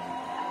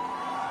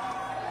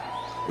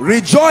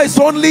 Rejoice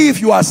only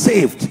if you are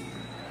saved,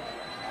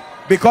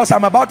 because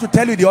I'm about to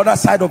tell you the other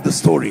side of the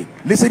story.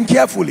 Listen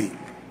carefully.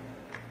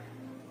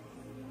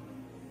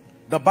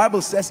 The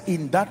Bible says,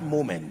 in that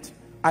moment,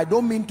 I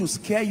don't mean to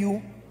scare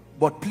you,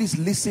 but please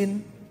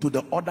listen to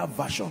the other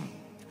version.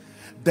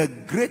 The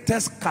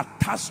greatest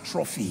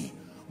catastrophe,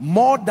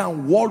 more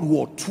than World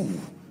War II,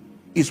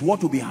 is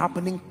what will be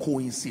happening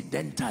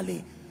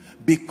coincidentally.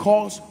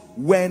 Because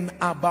when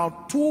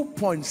about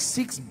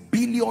 2.6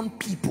 billion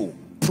people,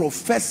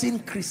 professing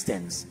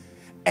Christians,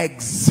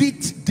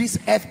 exit this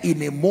earth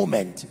in a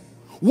moment,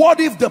 what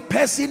if the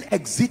person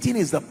exiting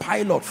is the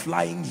pilot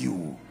flying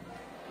you?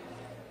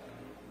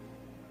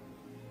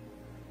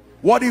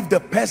 What if the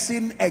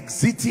person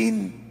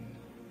exiting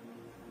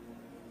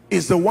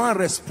is the one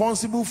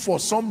responsible for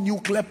some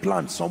nuclear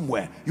plant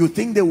somewhere? You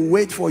think they will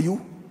wait for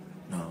you?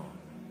 No.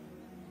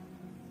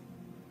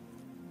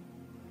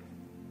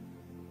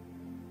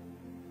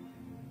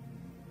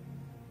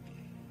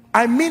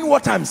 I mean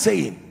what I'm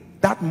saying.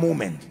 That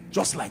moment,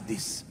 just like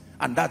this,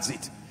 and that's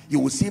it. You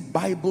will see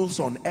Bibles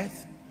on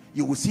earth.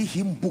 You will see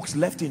hymn books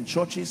left in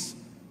churches.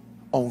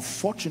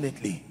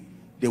 Unfortunately,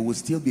 there will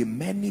still be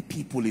many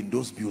people in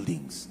those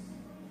buildings,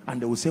 and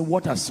they will say,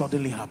 what has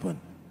suddenly happened?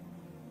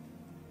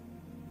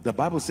 The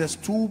Bible says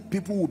 2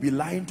 people will be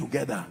lying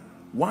together.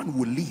 One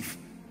will leave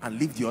and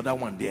leave the other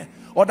one there.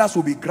 Others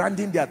will be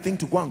grinding their thing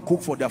to go and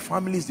cook for their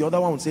families. The other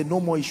one will say, no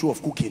more issue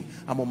of cooking.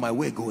 I'm on my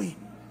way going.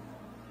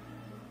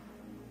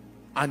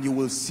 And you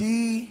will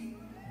see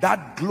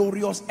that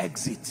glorious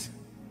exit.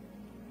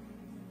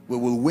 We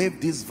will wave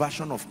this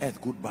version of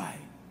earth goodbye.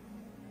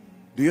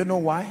 Do you know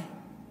why?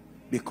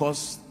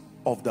 Because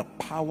of the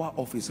power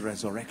of his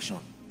resurrection.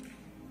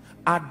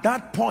 At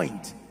that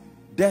point,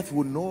 death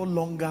will no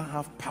longer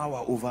have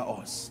power over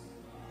us.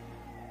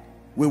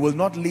 We will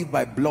not live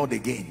by blood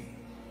again.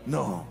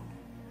 No.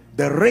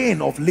 The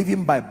reign of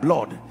living by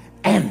blood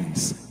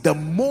ends the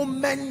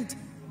moment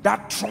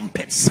that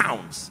trumpet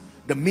sounds.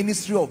 The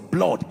ministry of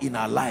blood in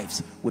our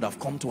lives would have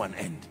come to an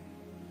end.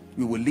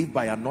 We will live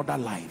by another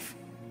life.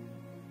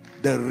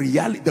 The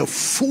reality, the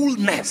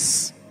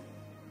fullness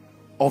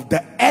of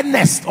the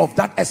earnest of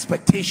that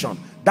expectation,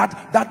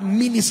 that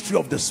ministry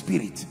of the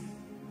Spirit,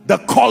 the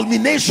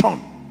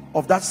culmination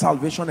of that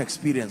salvation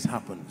experience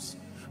happens.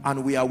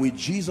 And we are with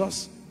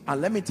Jesus.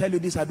 And let me tell you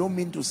this, I don't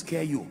mean to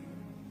scare you.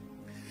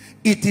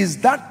 It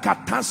is that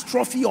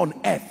catastrophe on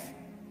earth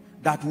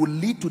that will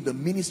lead to the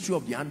ministry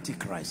of the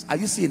Antichrist. Are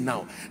you seeing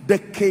now? The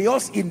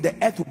chaos in the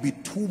earth will be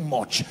too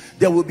much.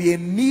 There will be a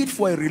need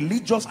for a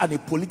religious and a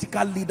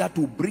political leader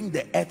to bring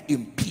the earth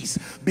in peace,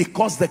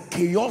 because the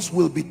chaos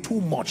will be too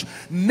much.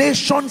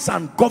 Nations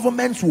and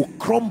governments will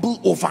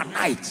crumble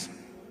overnight.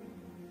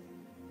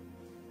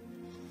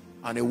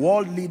 And a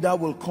world leader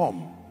will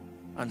come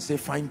and say,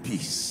 find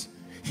peace.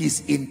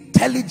 his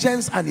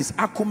intelligence and his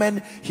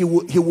acumen, he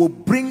will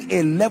bring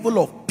a level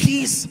of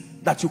peace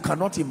that you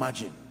cannot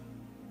imagine.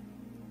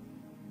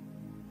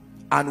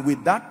 And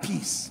with that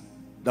peace,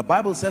 the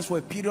Bible says for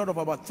a period of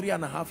about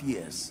 3.5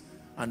 years,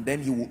 and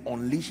then he will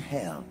unleash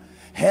hell.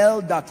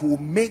 Hell that will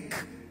make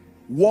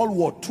World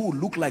War II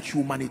look like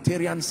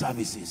humanitarian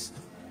services.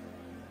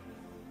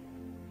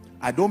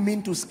 I don't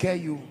mean to scare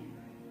you.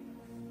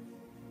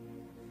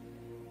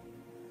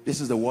 This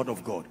is the word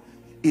of God.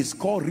 It's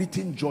called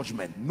written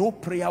judgment. No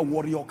prayer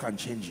warrior can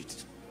change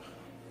it.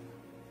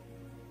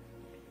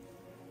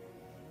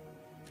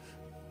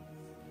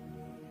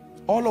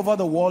 All over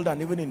the world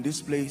and even in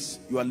this place,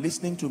 you are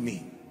listening to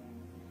me.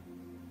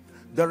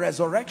 The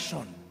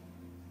resurrection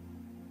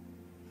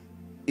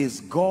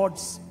is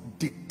God's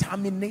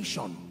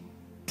determination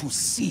to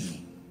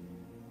see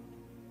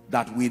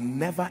that we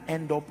never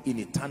end up in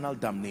eternal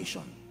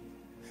damnation.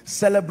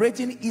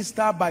 Celebrating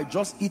Easter by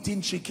just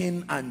eating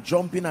chicken and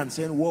jumping and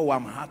saying, whoa,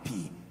 I'm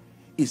happy,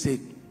 is a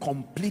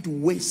complete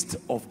waste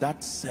of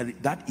that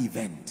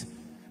event.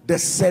 The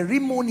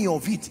ceremony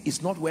of it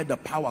is not where the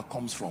power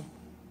comes from.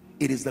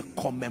 It is the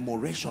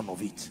commemoration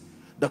of it.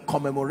 The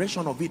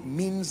commemoration of it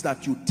means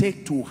that you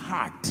take to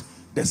heart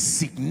the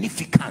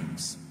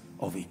significance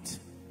of it.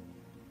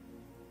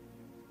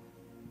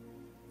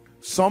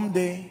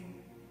 Someday,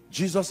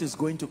 Jesus is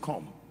going to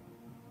come.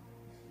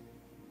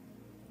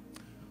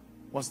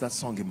 What's that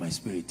song in my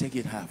spirit? Take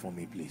it high for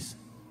me, please.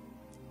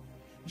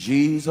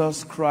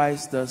 Jesus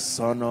Christ, the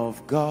Son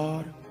of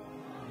God.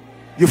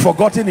 You've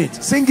forgotten it.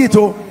 Sing it,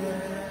 oh.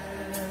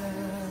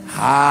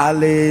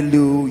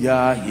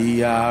 Hallelujah,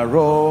 he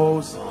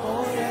arose.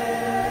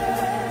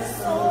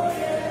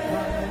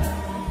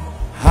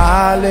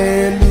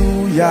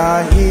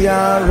 Hallelujah, he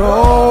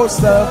arose.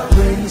 The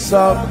Prince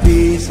of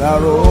Peace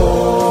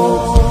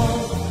arose.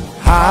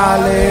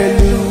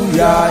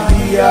 Hallelujah,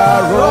 he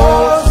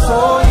arose.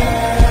 Oh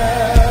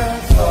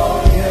yes,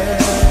 oh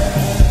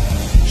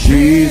yes.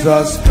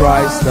 Jesus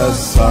Christ, the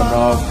Son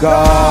of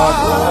God.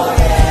 Oh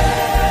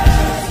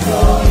yes,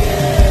 oh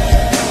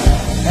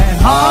yes. And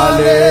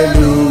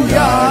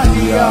hallelujah,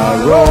 he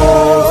arose.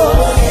 Oh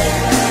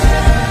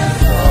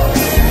yes, oh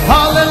yes.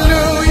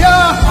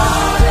 Hallelujah,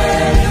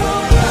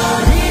 hallelujah,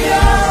 he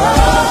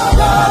arose.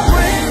 The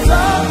Prince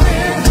of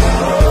Peace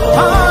arose.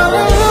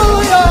 Hallelujah.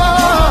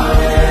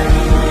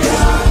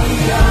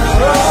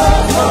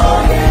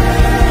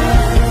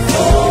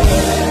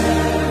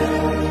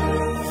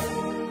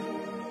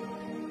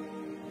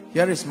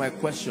 Here is my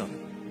question.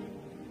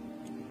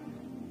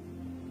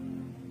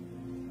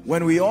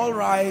 When we all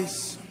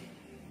rise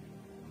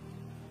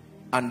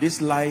and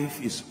this life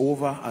is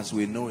over as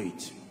we know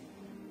it,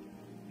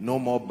 no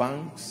more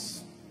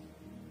banks,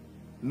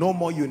 no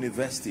more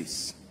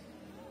universities,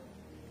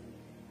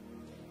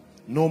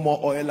 no more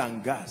oil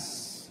and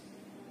gas,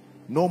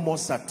 no more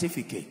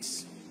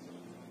certificates,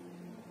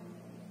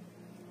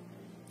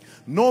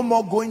 no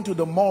more going to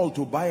the mall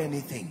to buy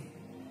anything.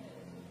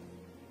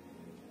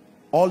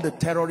 All the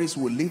terrorists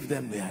will leave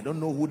them there. I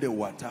don't know who they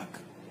will attack.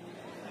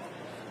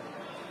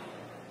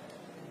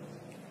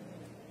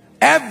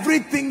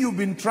 Everything you've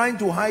been trying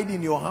to hide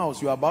in your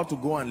house, you're about to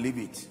go and leave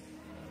it.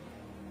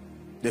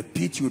 The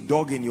pit you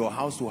dug in your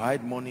house to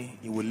hide money,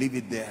 you will leave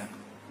it there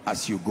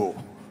as you go.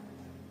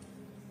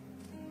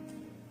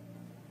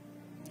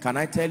 Can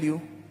I tell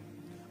you,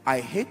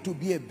 I hate to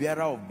be a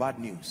bearer of bad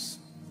news,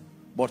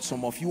 but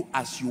some of you,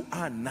 as you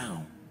are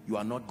now, you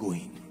are not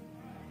going.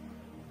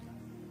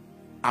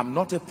 I'm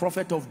not a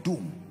prophet of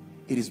doom.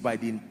 It is by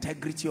the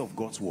integrity of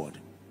God's word.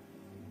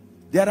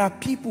 There are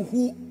people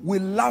who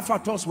will laugh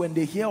at us when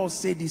they hear us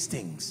say these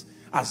things,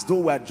 as though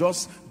we're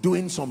just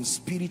doing some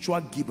spiritual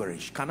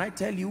gibberish. Can I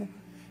tell you,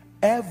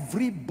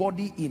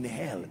 everybody in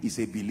hell is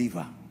a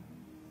believer.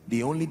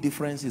 The only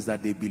difference is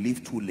that they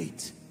believe too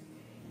late.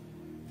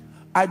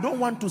 I don't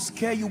want to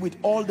scare you with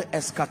all the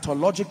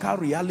eschatological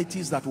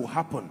realities that will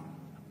happen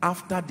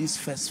after this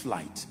first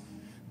flight.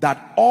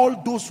 That all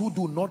those who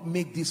do not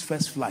make this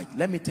first flight,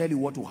 let me tell you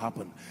what will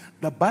happen.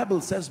 The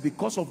Bible says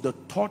because of the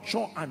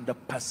torture and the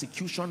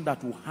persecution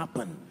that will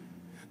happen,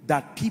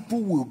 that people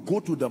will go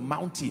to the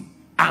mountain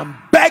and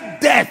beg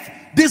death.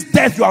 This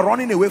death you are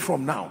running away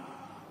from now.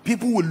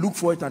 People will look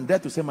for it and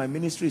death will say, my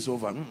ministry is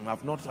over.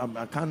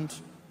 I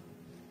can't.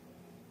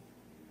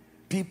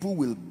 People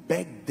will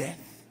beg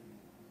death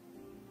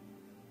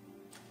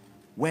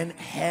when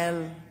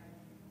hell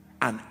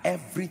and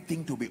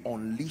everything to be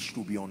unleashed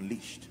will be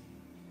unleashed.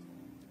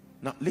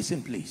 Now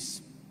listen please.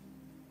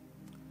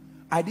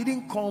 I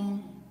didn't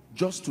come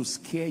just to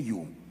scare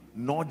you,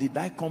 nor did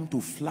I come to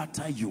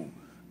flatter you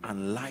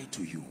and lie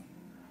to you.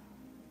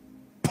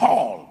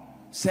 Paul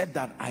said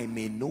that I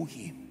may know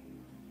him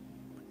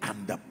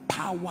and the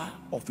power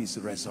of his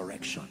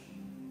resurrection.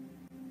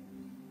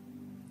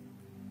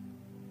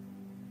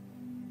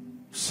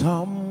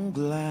 Some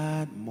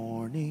glad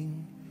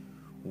morning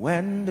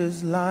when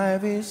this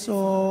life is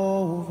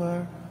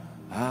over,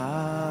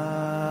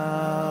 I'll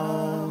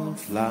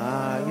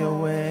fly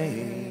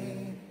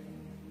away.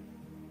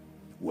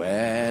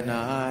 When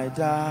I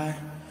die,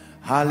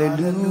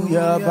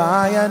 Hallelujah,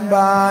 by and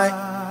by.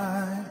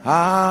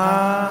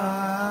 I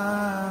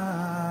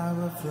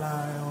will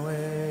fly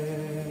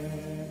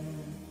away.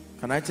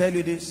 Can I tell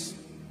you this?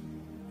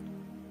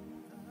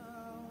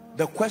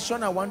 The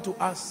question I want to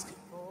ask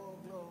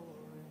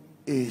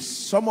is,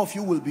 some of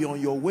you will be on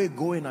your way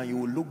going and you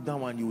will look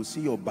down and you will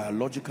see your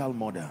biological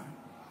mother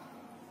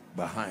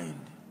behind.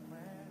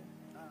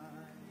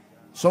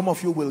 Some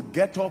of you will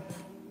get up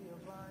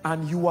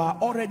and you are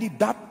already,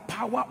 that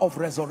power of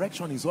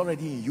resurrection is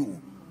already in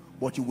you,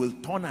 but you will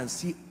turn and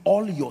see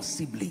all your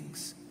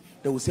siblings.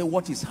 They will say,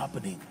 what is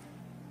happening?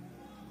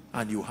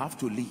 And you have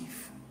to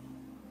leave.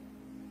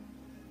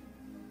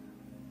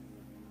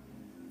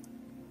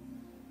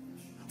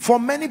 For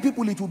many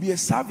people, it will be a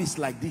service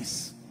like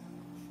this.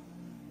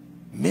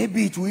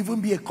 Maybe it will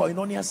even be a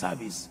koinonia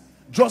service.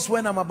 Just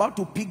when I'm about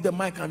to pick the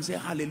mic and say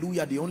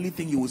hallelujah, the only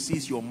thing you will see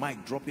is your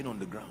mic dropping on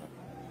the ground.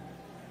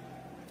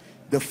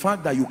 The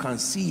fact that you can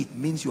see it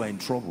means you are in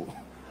trouble.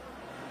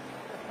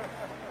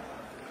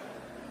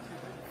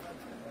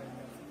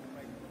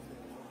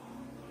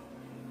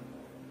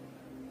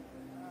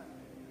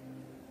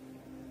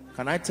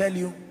 Can I tell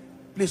you?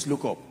 Please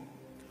look up.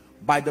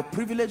 By the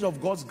privilege of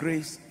God's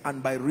grace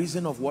and by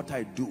reason of what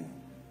I do,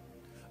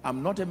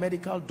 I'm not a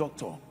medical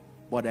doctor,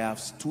 but I have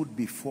stood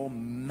before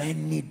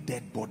many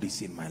dead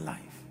bodies in my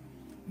life.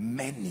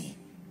 Many.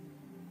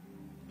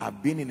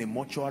 I've been in a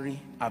mortuary.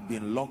 I've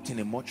been locked in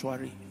a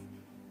mortuary.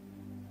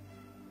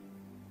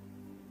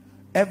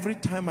 Every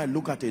time I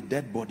look at a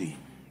dead body,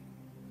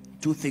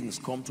 two things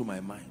come to my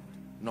mind.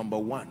 Number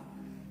one,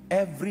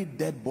 every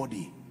dead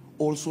body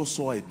also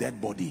saw a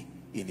dead body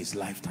in his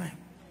lifetime.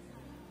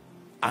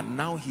 And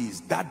now he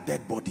is that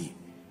dead body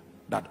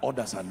that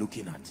others are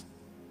looking at.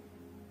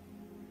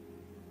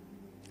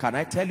 Can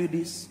I tell you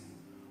this?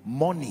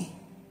 Money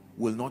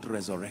will not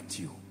resurrect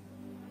you.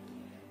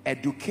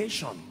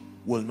 Education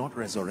will not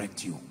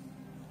resurrect you.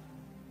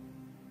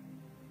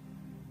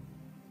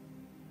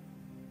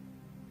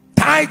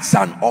 Tithes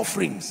and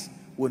offerings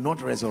will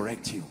not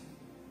resurrect you.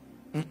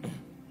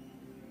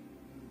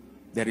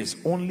 There is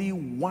only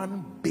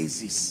one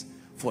basis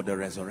for the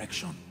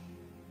resurrection.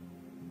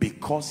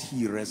 Because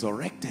he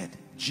resurrected,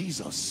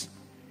 Jesus,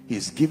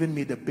 he's given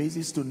me the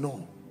basis to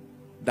know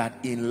that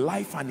in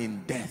life and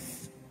in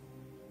death,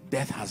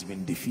 death has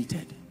been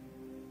defeated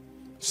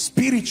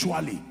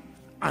spiritually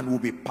and will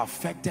be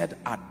perfected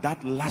at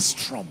that last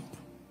trump.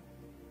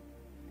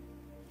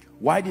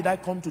 Why did I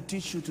come to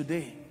teach you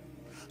today?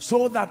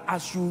 So that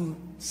as you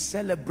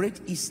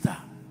celebrate Easter,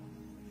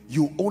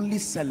 you only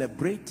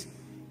celebrate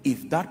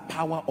if that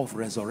power of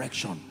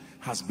resurrection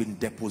has been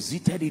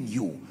deposited in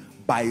you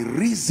by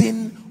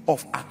reason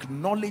of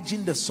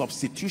acknowledging the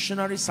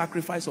substitutionary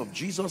sacrifice of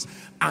Jesus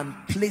and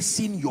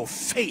placing your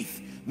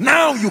faith.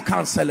 Now you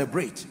can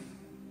celebrate.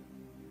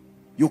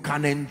 You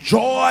can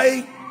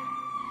enjoy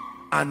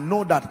and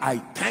know that I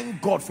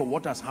thank God for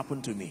what has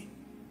happened to me.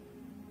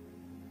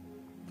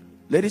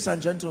 Ladies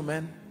and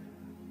gentlemen,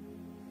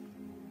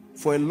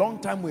 for a long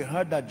time we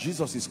heard that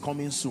Jesus is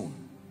coming soon.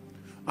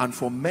 And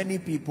for many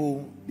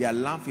people, they are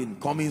laughing,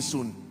 coming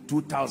soon,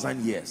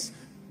 2,000 years.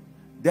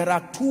 There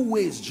are two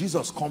ways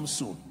Jesus comes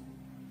soon.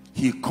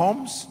 He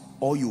comes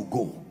or you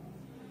go.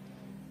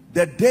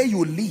 The day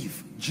you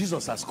leave,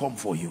 Jesus has come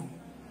for you.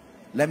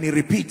 Let me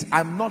repeat,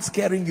 I'm not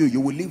scaring you.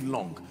 You will live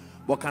long.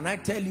 But can I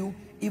tell you,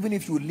 even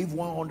if you live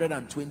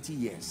 120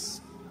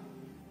 years,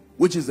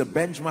 which is the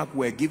benchmark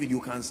we're giving, you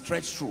can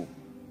stretch through.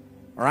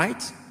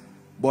 Right?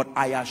 But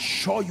I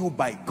assure you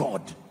by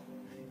God,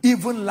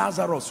 even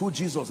Lazarus, who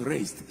Jesus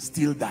raised,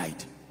 still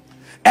died.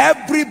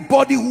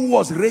 Everybody who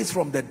was raised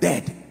from the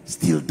dead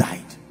still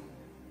died.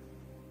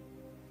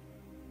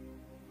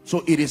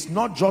 So it is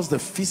not just the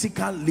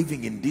physical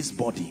living in this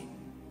body.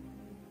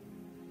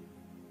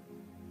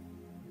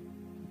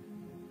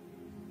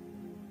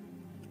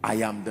 I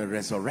am the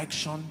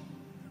resurrection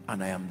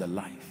and I am the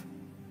life.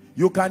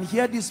 You can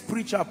hear this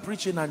preacher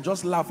preaching and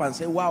just laugh and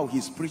say, wow,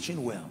 he's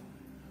preaching well.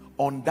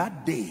 On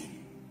that day,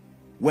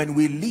 when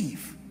we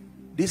leave,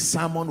 this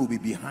sermon will be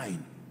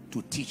behind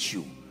to teach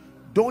you.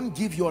 Don't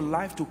give your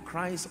life to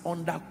Christ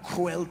under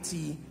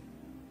cruelty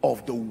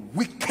of the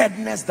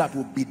wickedness that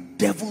will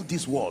bedevil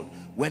this world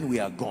when we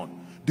are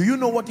gone. Do you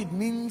know what it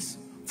means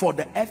for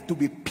the earth to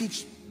be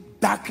pitch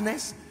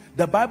darkness?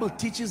 The Bible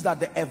teaches that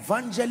the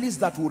evangelists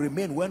that will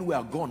remain when we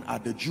are gone are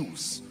the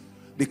Jews,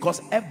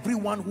 because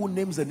everyone who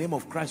names the name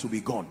of Christ will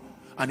be gone.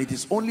 And it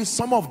is only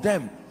some of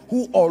them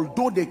who,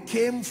 although they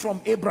came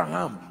from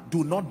Abraham,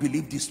 do not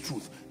believe this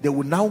truth. They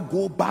will now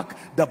go back.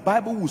 The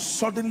Bible will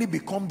suddenly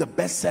become the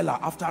bestseller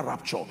after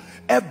rapture.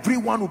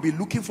 Everyone will be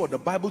looking for the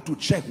Bible to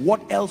check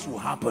what else will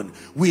happen.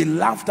 We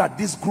laughed at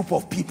this group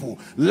of people,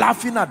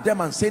 laughing at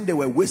them and saying they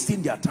were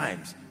wasting their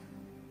times.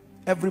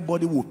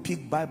 Everybody will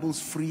pick Bibles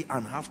free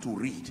and have to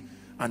read,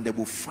 and they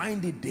will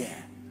find it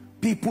there.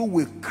 People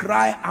will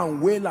cry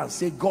and wail and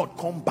say, God,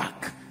 come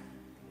back.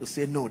 They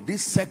say, no,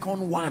 this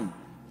second one,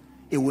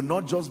 it will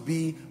not just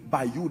be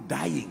by you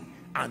dying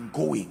and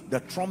going. The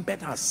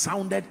trumpet has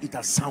sounded, it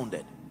has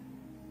sounded.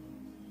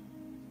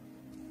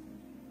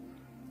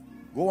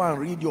 Go and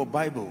read your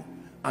Bible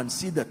and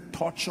see the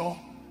torture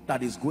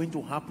that is going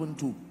to happen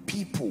to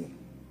people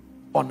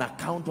on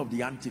account of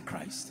the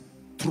Antichrist.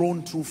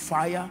 Thrown through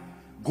fire,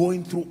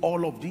 going through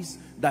all of this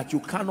that you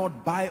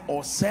cannot buy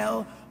or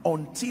sell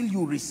until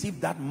you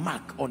receive that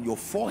mark on your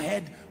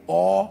forehead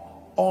or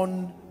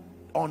on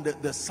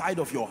the side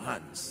of your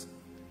hands.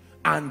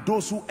 And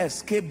those who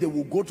escape, they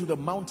will go to the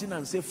mountain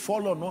and say,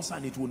 fall on us,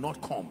 and it will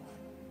not come.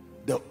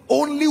 The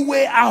only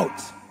way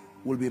out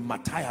will be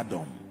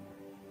martyrdom.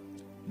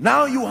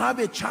 Now you have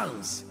a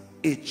chance,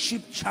 a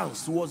cheap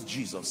chance towards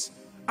Jesus.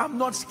 I'm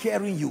not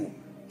scaring you.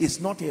 It's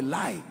not a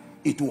lie.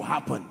 It will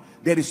happen.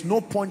 There is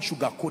no point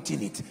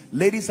sugarcoating it.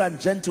 Ladies and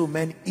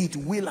gentlemen, it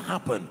will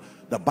happen.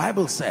 The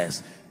Bible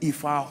says,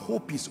 if our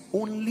hope is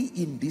only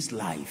in this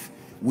life,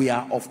 we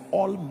are of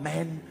all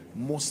men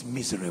most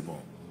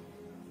miserable.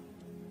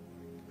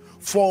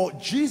 For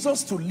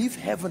Jesus to leave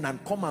heaven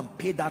and come and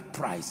pay that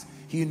price,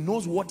 he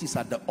knows what is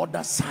at the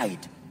other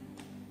side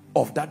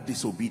of that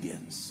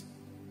disobedience.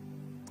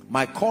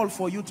 My call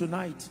for you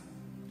tonight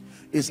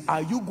is,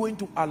 are you going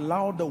to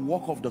allow the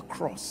work of the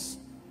cross,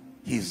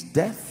 his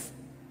death,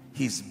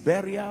 his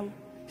burial,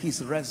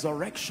 his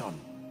resurrection,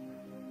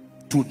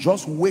 to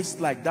just waste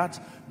like that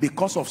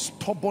because of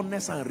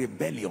stubbornness and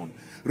rebellion?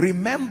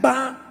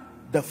 Remember,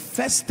 the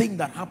first thing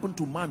that happened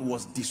to man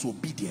was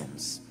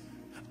disobedience,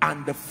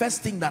 and the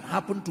first thing that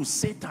happened to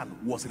Satan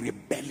was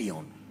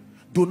rebellion.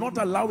 Do not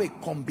allow a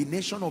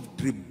combination of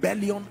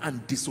rebellion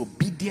and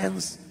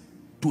disobedience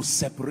to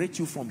separate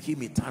you from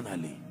him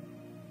eternally.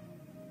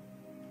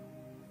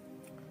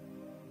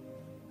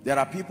 There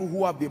are people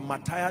who have been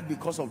martyred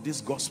because of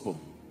this gospel.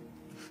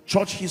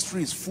 Church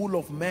history is full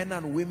of men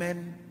and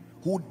women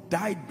who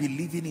died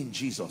believing in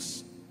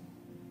Jesus.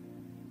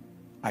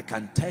 I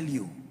can tell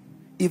you,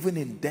 even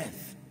in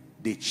death,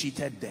 they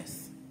cheated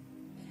death.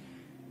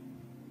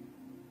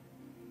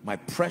 My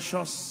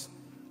precious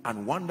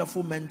and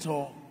wonderful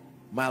mentor,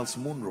 Miles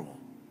Monroe,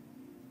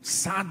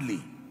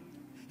 sadly,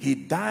 he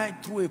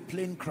died through a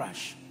plane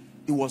crash.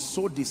 It was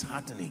so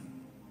disheartening.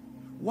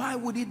 Why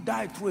would he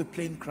die through a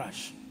plane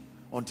crash?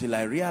 Until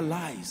I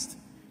realized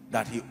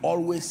that he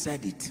always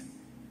said it,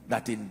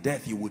 that in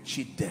death you would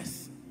cheat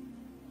death.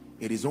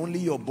 It is only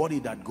your body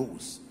that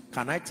goes.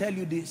 Can I tell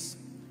you this?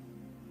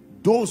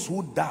 Those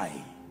who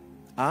die,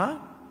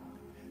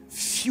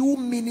 few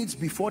minutes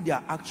before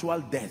their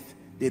actual death,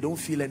 they don't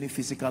feel any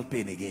physical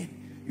pain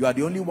again. You are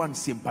the only one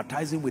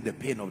sympathizing with the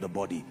pain of the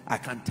body. I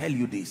can tell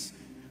you this.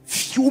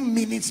 Few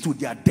minutes to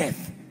their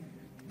death,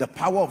 the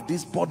power of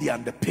this body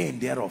and the pain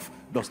thereof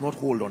does not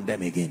hold on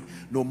them again.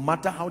 No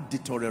matter how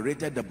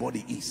deteriorated the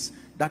body is,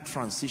 that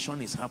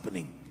transition is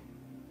happening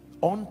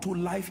unto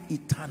life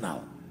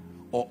eternal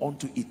or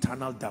unto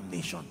eternal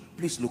damnation.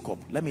 Please look up.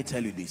 Let me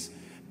tell you this.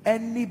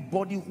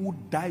 Anybody who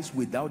dies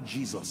without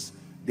Jesus,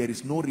 there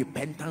is no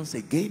repentance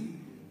again.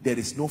 There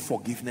is no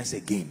forgiveness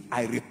again.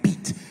 I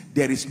repeat,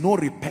 there is no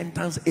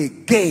repentance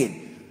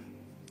again.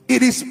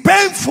 It is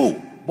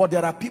painful, but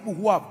there are people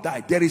who have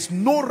died. There is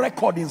no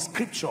record in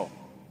scripture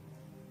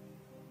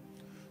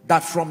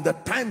that from the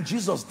time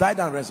Jesus died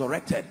and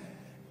resurrected,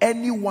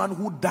 anyone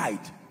who died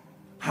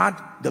had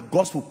the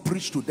gospel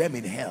preached to them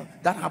in hell.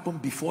 That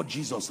happened before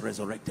Jesus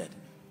resurrected.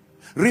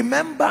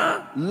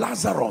 Remember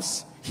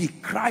Lazarus, he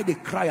cried a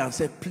cry and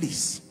said,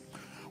 please,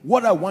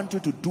 what I want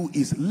you to do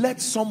is let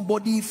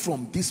somebody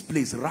from this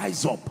place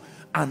rise up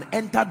and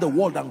enter the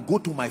world and go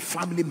to my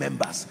family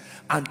members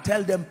and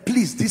tell them,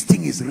 please, this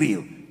thing is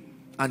real.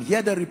 And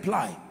hear the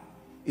reply.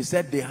 He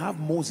said, they have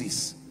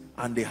Moses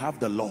and they have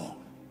the law.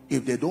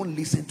 If they don't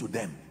listen to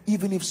them,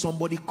 even if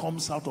somebody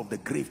comes out of the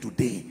grave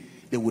today,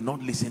 they will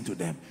not listen to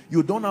them.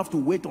 You don't have to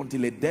wait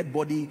until a dead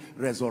body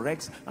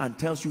resurrects and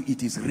tells you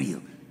it is real.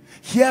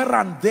 Here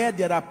and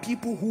there are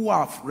people who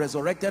have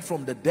resurrected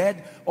from the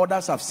dead.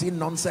 Others have seen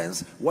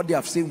nonsense. What they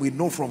have seen, we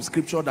know from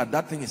scripture that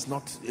that thing is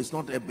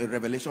not a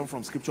revelation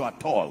from scripture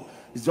at all.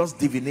 It's just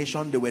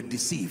divination. They were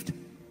deceived.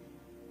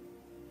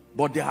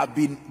 But there have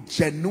been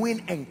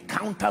genuine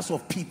encounters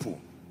of people.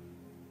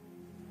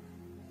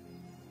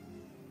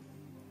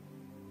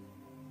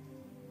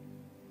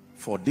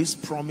 For this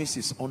promise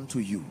is unto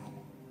you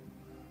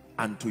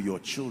and to your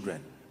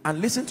children. And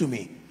listen to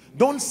me.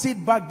 Don't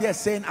sit back there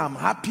saying, I'm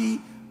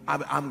happy,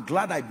 I'm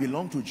glad I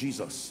belong to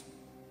Jesus.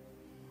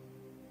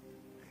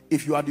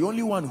 If you are the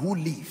only one who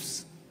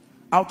lives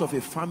out of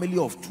a family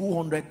of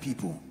 200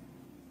 people,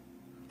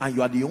 and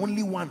you are the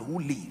only one who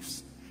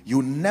lives,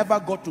 you never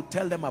got to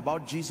tell them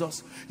about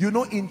Jesus. You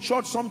know, in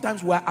church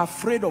sometimes we're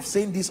afraid of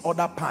saying this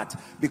other part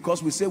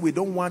because we say we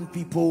don't want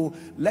people.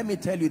 Let me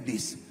tell you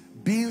this,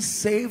 being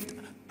saved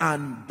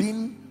and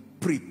being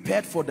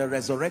prepared for the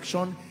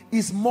resurrection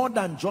is more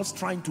than just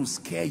trying to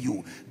scare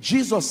you.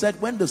 Jesus said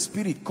when the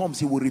Spirit comes,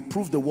 he will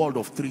reprove the world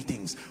of three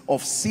things: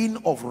 of sin,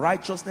 of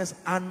righteousness,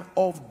 and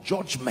of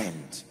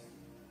judgment.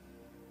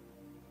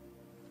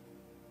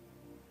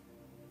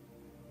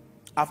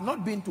 I've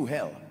not been to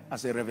hell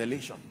as a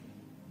revelation,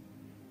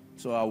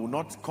 so I will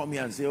not come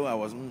here and say, oh,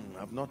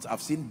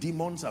 I've seen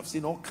demons, I've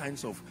seen all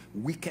kinds of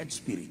wicked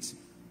spirits.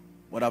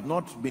 but I've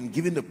not been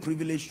given the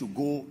privilege to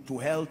go to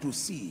hell to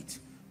see it.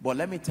 But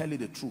let me tell you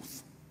the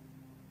truth.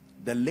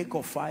 The lake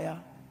of fire,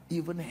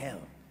 even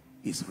hell,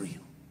 is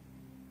real.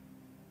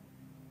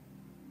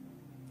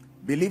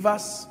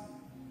 Believers,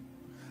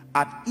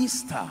 at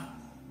Easter,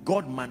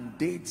 God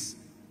mandates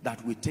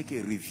that we take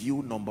a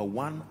review, number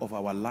one, of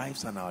our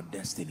lives and our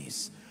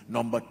destinies.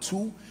 Number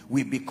two,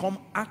 we become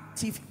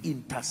active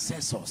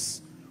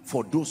intercessors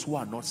for those who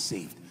are not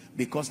saved.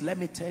 Because let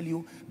me tell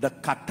you, the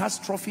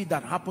catastrophe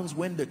that happens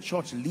when the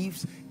church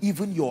leaves,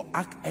 even your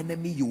arch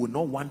enemy, you will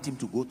not want him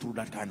to go through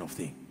that kind of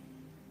thing.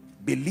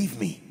 Believe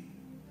me.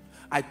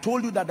 I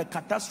told you that the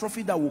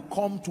catastrophe that will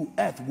come to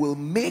earth will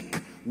make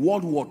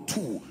World War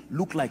II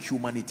look like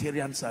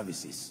humanitarian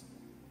services.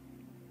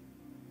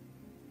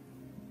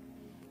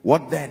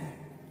 What then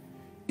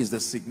is the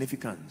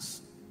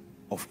significance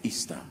of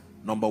Easter?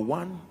 Number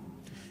one,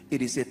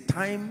 it is a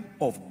time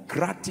of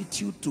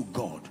gratitude to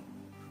God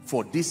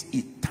for this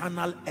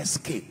eternal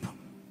escape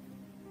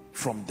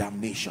from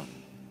damnation.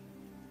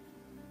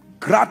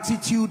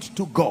 Gratitude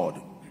to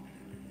God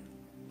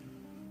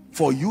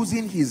for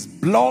using his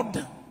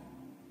blood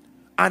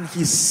and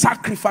his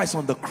sacrifice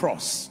on the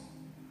cross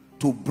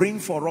to bring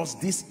for us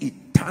this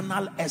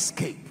eternal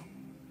escape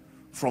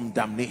from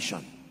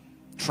damnation,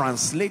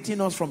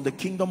 translating us from the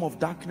kingdom of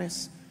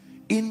darkness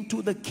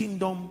into the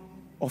kingdom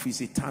of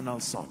his eternal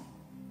Son.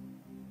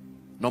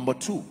 Number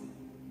two,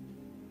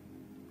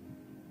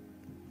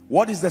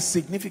 what is the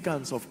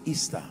significance of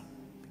Easter?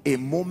 A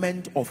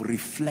moment of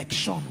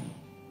reflection.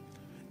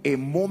 A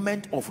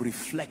moment of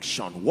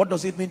reflection. What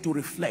does it mean to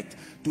reflect?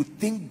 To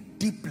think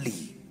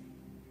deeply,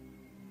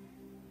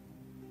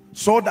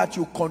 so that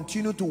you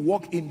continue to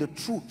walk in the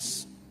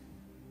truths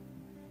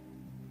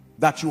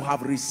that you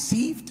have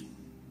received,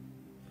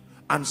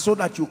 and so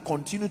that you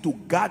continue to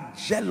guard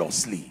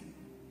jealously.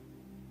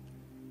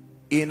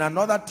 In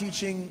another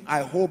teaching,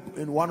 I hope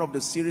in one of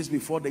the series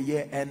before the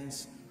year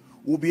ends,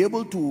 we'll be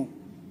able to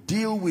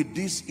deal with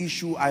this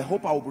issue. I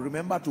hope I will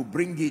remember to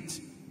bring it.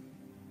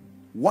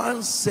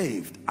 Once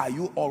saved, are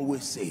you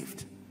always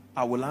saved?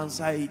 I will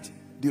answer it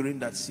during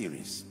that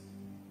series.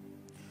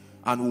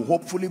 And will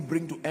hopefully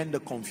bring to end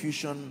the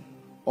confusion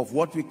of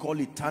what we call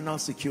eternal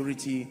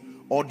security,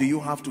 or do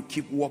you have to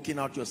keep working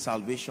out your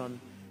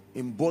salvation?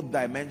 In both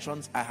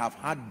dimensions, I have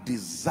had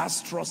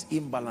disastrous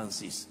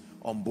imbalances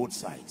on both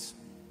sides.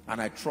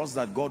 And I trust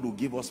that God will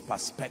give us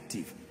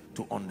perspective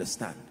to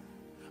understand.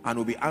 And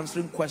we'll be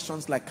answering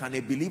questions like, can a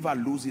believer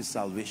lose his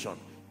salvation?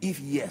 If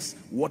yes,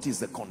 what is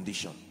the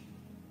condition?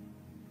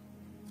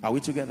 Are we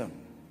together?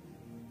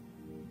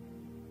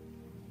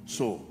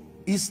 So,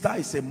 Easter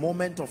is a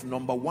moment of,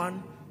 number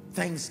one,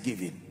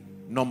 thanksgiving.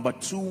 Number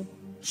two,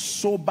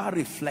 sober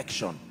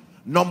reflection.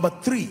 Number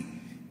three,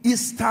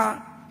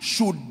 Easter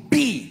should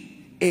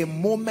be a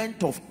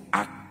moment of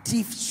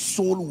active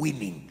soul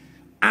winning,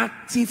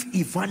 active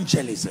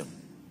evangelism.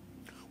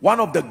 One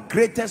of the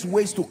greatest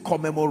ways to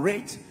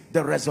commemorate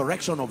the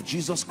resurrection of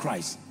Jesus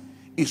Christ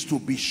is to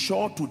be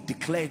sure to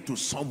declare to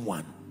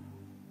someone,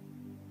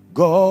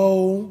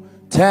 go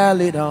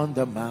tell it on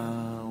the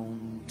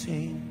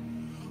mountain,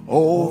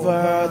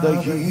 over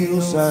the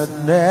hills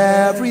and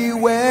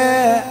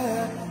everywhere.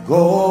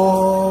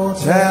 Go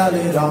tell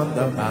it on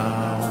the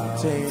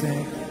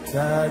mountain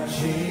that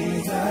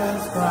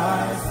Jesus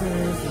Christ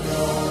is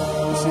Lord.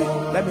 You see,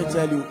 let me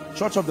tell you,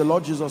 Church of the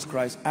Lord Jesus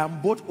Christ, I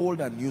am both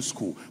old and new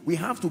school. We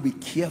have to be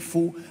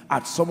careful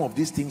at some of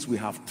these things we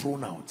have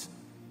thrown out.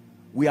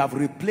 We have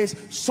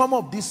replaced some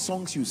of these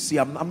songs you see.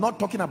 I'm not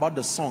talking about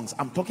the songs,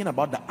 I'm talking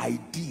about the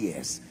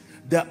ideas.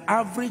 The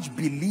average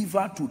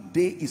believer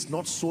today is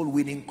not soul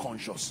winning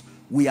conscious.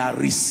 We are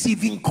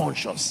receiving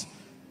conscious.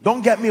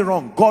 Don't get me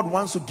wrong, God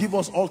wants to give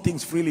us all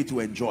things freely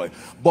to enjoy.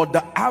 But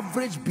the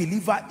average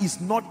believer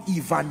is not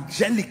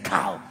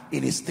evangelical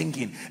in his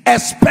thinking,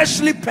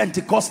 especially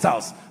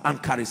Pentecostals and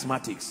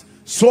charismatics.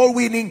 Soul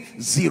winning,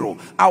 zero.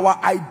 Our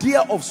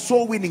idea of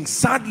soul winning,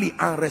 sadly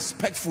and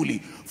respectfully,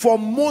 for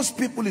most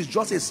people is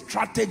just a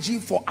strategy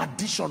for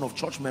addition of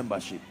church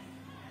membership.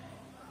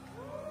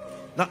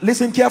 Now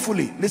listen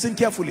carefully, listen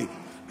carefully.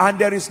 And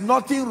there is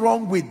nothing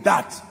wrong with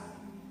that,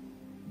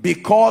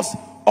 because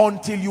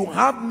until you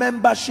have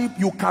membership,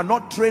 you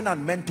cannot train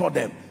and mentor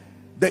them.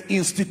 The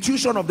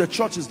institution of the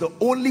church is the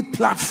only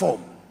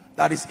platform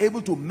that is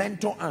able to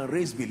mentor and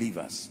raise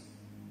believers.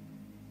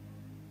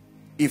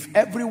 If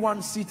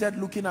everyone seated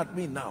looking at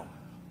me now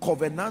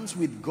covenants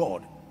with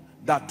God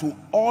that to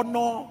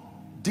honor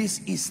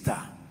this Easter,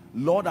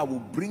 Lord, I will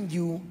bring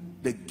you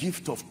the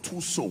gift of 2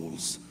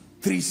 souls,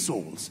 3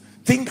 souls.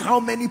 Think how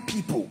many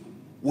people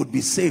would be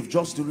saved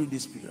just during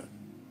this period.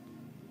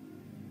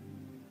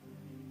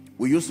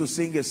 We used to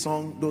sing a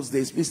song those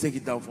days. Please take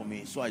it down for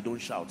me so I don't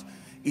shout.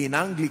 In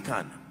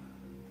Anglican.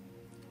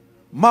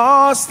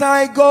 Must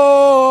I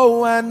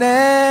go an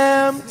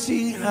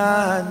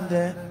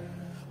empty-handed?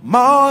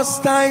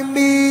 Must I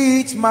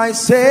meet my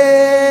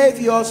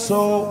Savior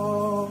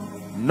so?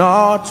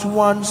 Not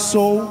one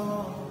soul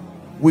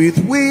with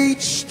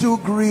which to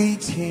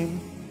greet him.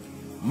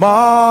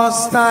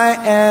 Must I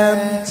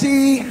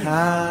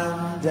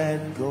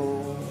empty-handed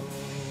go?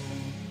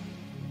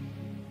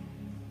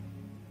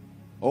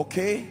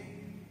 Okay,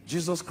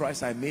 Jesus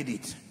Christ, I made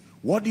it.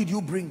 What did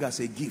you bring as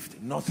a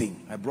gift?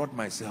 Nothing. I brought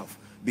myself.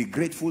 Be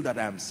grateful that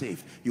I am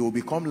saved. You will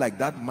become like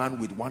that man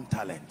with 1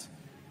 talent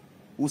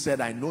who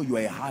said, I know you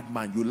are a hard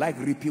man. You like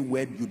reaping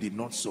where you did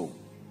not sow.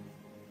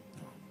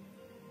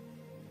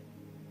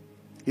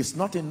 It's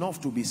not enough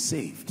to be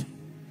saved.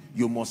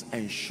 You must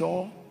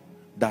ensure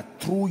that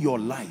through your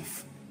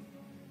life,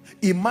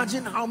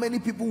 imagine how many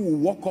people will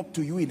walk up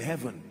to you in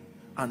heaven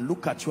and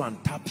look at you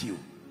and tap you.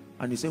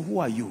 And you say, who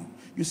are you?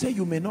 You say,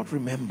 you may not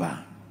remember.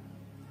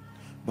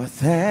 But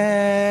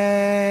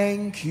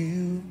thank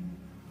you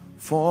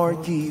for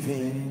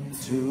giving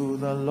to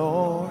the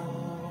Lord.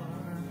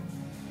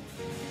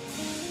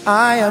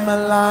 I am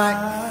a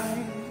life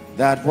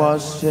that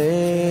was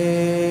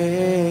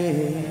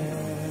saved.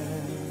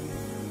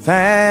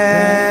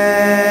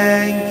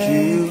 Thank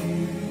you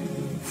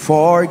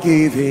for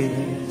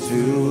giving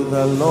to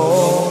the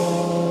Lord.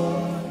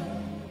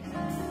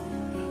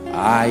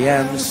 I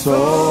am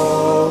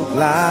so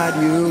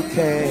glad you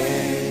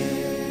came.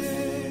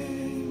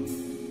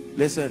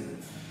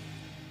 Listen,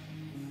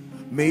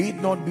 may it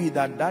not be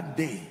that that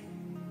day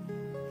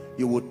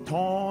you will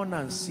turn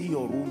and see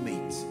your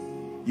roommate,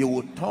 you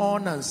will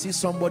turn and see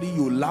somebody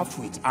you laughed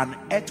with and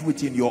ate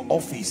with in your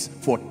office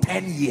for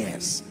 10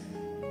 years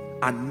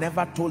and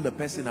never told the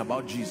person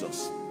about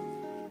Jesus.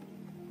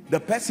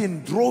 The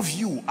person drove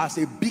you as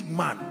a big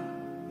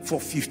man for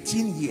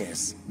 15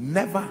 years,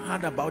 never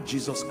heard about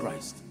Jesus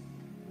Christ.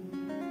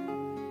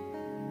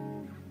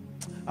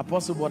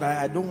 Apostle, but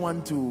I don't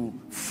want to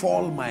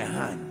fall my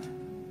hand.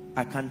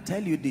 I can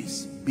tell you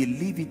this,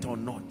 believe it or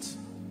not,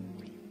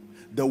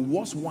 the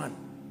worst one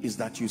is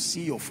that you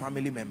see your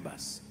family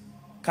members.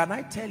 Can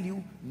I tell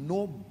you,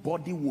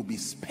 nobody will be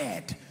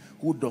spared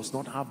who does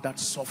not have that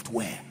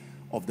software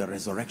of the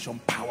resurrection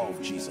power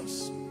of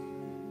Jesus.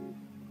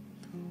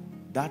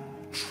 That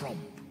trump,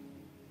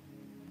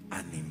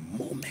 and in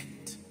a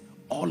moment,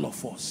 all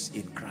of us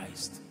in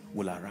Christ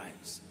will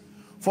arise.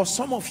 For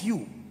some of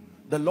you,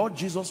 the Lord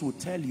Jesus will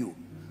tell you,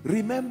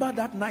 remember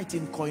that night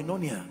in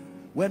Koinonia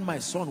when my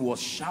son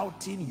was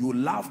shouting, you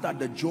laughed at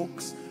the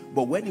jokes,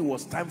 but when it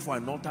was time for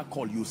an altar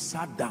call, you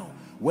sat down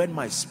when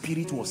my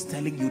spirit was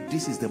telling you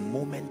this is the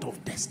moment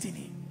of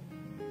destiny.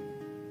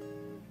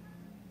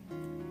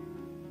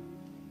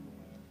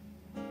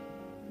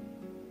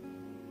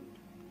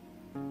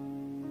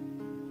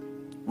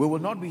 We will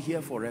not be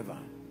here forever,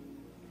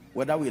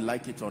 whether we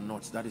like it or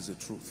not. That is the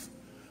truth.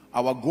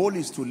 Our goal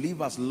is to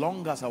live as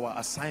long as our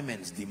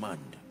assignments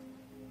demand,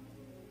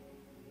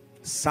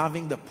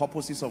 serving the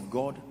purposes of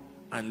God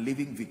and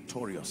living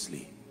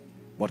victoriously.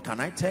 But can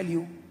I tell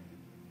you,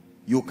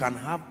 you can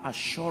have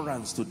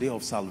assurance today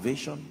of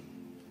salvation,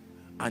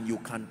 and you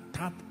can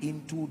tap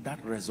into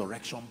that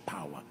resurrection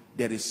power.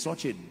 There is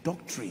such a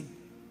doctrine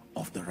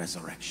of the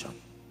resurrection.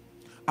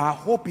 Our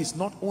hope is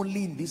not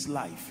only in this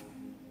life.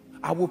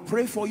 I will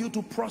pray for you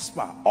to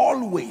prosper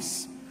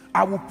always.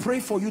 I will pray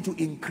for you to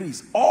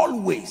increase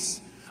always.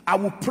 I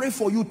will pray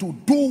for you to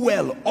do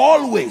well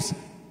always.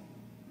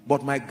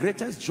 But my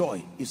greatest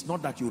joy is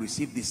not that you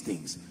receive these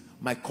things.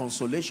 My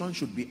consolation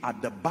should be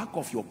at the back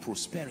of your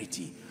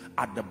prosperity,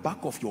 at the back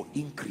of your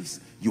increase.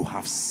 You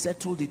have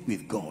settled it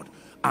with God,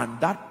 and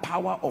that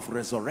power of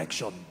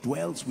resurrection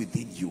dwells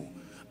within you,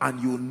 and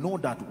you know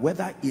that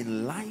whether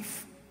in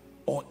life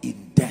or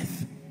in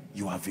death,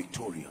 you are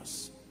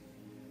victorious.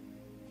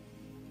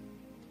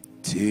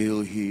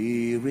 Till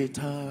he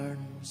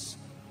returns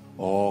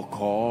or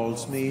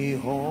calls me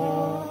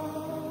home,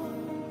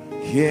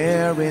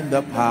 here in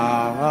the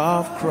power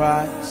of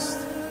Christ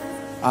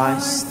I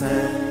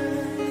stand.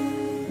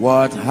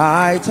 What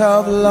height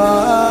of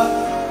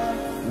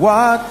love,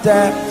 what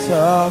depth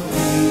of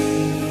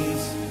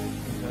peace,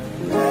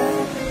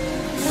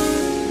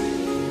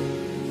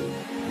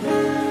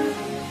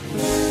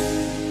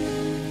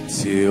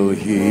 till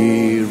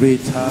he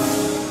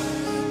returns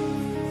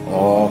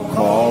or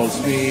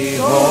calls me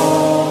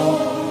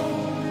home,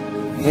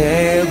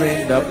 here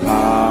in the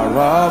power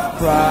of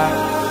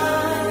Christ.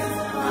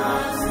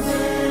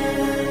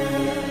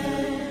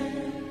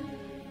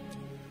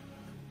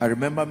 I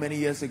remember many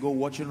years ago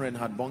watching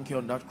Reinhard Bonnke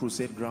on that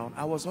crusade ground.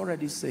 I was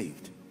already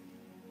saved,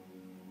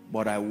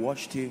 but I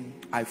watched him.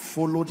 I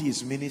followed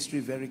his ministry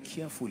very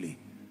carefully,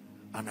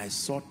 and I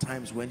saw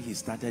times when he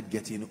started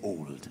getting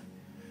old.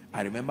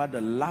 I remember the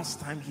last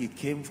time he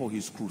came for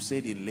his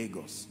crusade in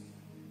Lagos,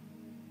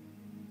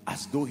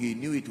 as though he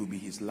knew it would be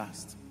his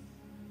last.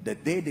 The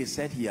day they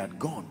said he had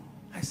gone,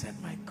 I said,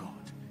 my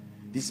God,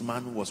 this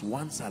man was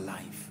once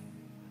alive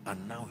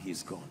and now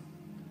he's gone.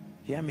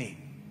 Hear me.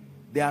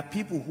 There are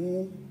people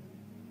who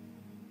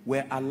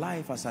were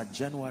alive as at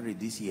January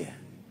this year.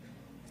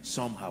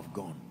 Some have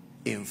gone.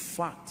 In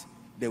fact,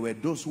 there were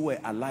those who were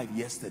alive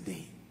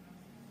yesterday.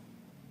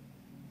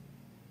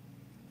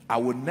 I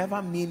will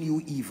never mean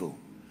you evil,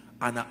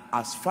 and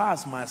as far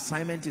as my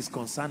assignment is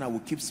concerned, I will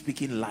keep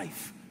speaking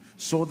life,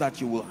 so that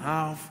you will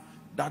have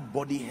that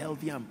body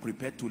healthy and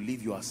prepared to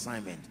live your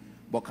assignment.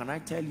 But can I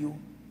tell you,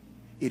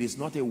 it is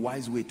not a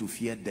wise way to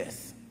fear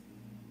death.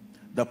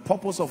 The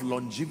purpose of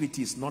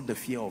longevity is not the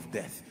fear of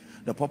death.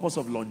 The purpose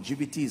of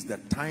longevity is the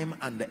time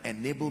and the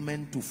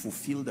enablement to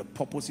fulfill the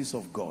purposes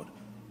of God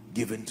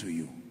given to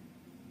you.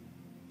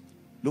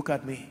 Look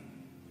at me.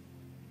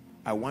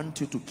 I want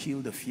you to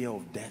kill the fear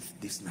of death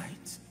this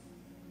night.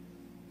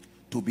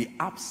 To be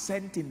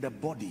absent in the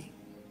body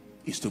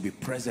is to be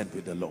present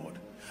with the Lord.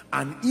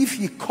 And if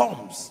he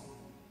comes,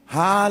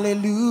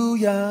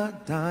 hallelujah,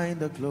 thine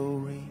the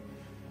glory.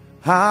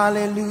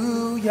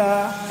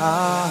 Hallelujah,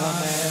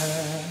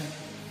 amen.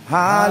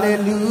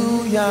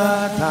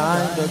 Hallelujah,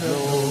 thine the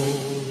glory.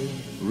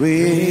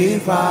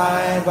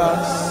 Revive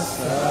us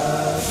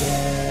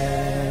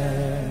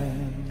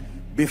again.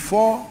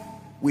 Before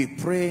we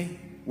pray,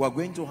 we're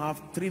going to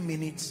have 3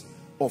 minutes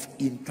of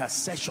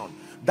intercession.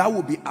 That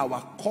will be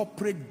our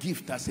corporate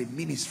gift as a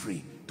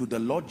ministry to the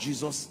Lord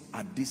Jesus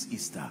at this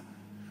Easter.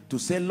 To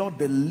say, Lord,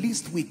 the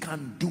least we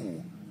can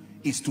do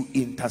is to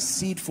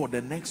intercede for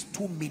the next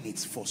 2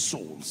 minutes for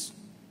souls.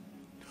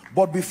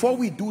 But before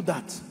we do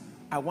that,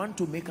 I want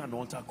to make an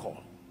altar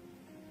call.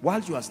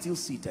 While you are still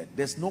seated,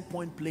 there's no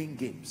point playing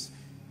games.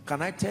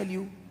 Can I tell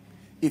you,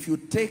 if you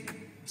take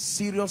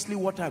seriously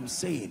what I'm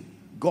saying,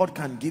 God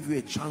can give you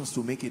a chance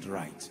to make it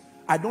right.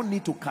 I don't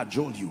need to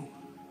cajole you.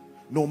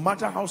 No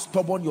matter how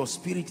stubborn your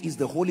spirit is,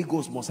 the Holy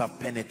Ghost must have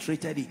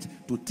penetrated it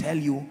to tell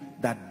you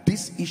that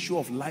this issue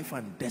of life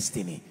and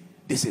destiny,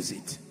 this is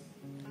it.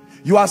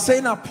 You are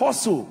saying,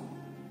 Apostle,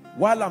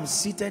 while I'm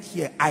seated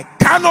here, I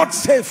cannot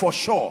say for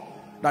sure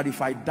that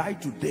if I die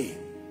today,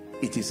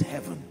 it is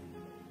heaven.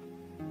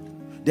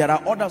 There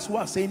are others who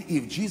are saying,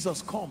 if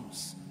Jesus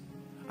comes,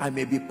 I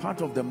may be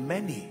part of the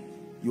many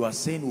you are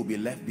saying will be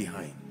left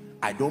behind.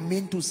 I don't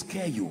mean to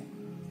scare you,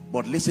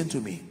 but listen to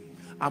me.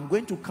 I'm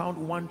going to count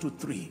 1 to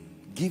 3.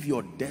 Give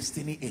your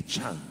destiny a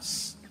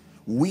chance.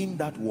 Win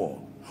that war.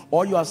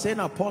 Or you are saying,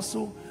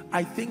 Apostle,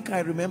 I think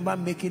I remember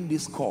making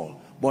this call,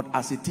 but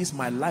as it is,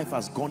 my life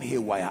has gone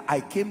haywire.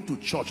 I came to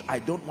church. I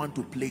don't want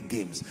to play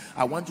games.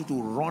 I want you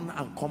to run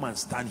and come and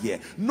stand here.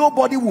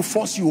 Nobody will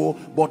force you,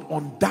 but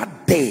on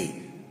that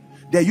day,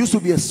 there used to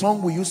be a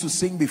song we used to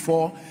sing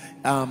before.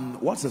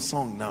 What's the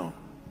song now?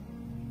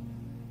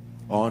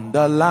 On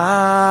the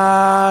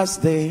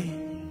last day,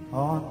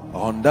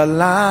 on the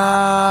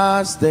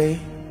last day,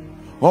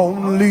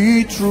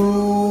 only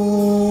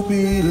true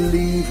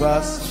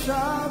believers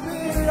shall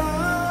be raptured.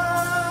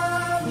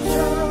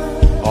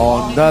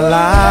 On the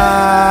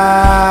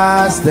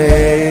last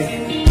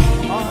day,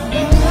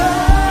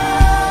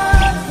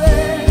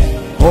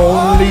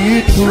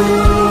 only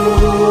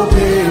true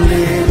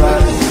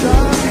believers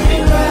shall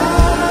be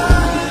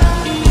raptured.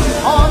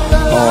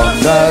 On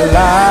the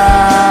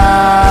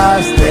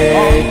last day,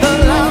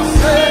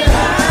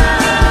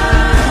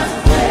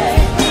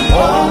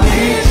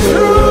 only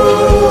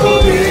true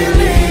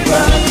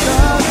believers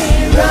shall be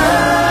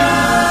raptured.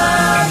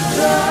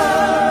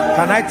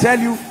 Can I tell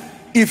you,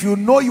 if you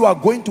know you are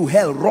going to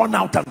hell, run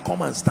out and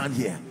come and stand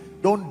here.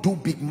 Don't do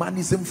big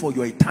manism for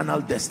your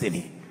eternal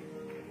destiny.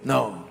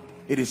 No,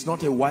 it is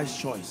not a wise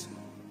choice.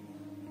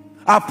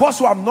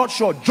 Apostle, I'm not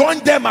sure. Join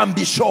them and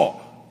be sure.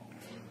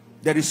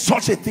 There is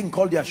such a thing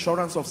called the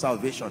assurance of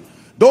salvation.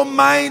 Don't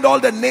mind all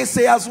the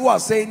naysayers who are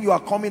saying you are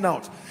coming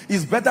out.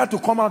 It's better to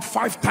come out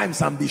 5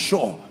 times and be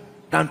sure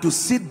than to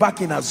sit back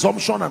in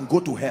assumption and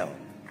go to hell.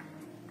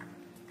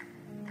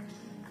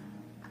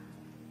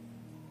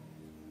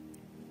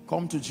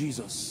 Come to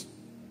Jesus.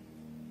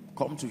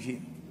 Come to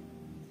him.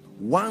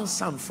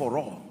 Once and for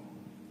all.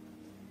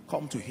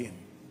 Come to him.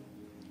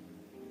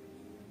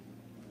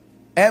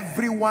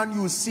 Everyone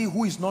you see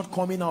who is not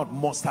coming out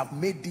must have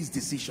made this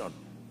decision.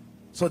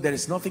 So there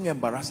is nothing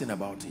embarrassing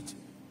about it.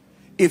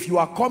 If you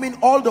are coming,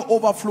 all the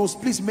overflows,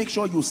 please make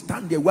sure you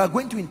stand there. We are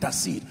going to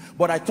intercede.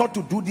 But I thought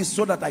to do this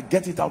so that I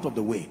get it out of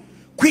the way.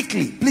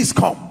 Quickly, please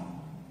come.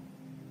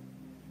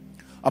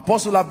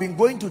 Apostle, I've been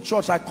going to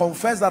church. I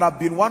confess that I've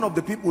been one of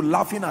the people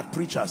laughing at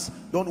preachers.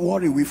 Don't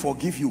worry, we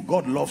forgive you.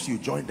 God loves you.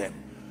 Join them.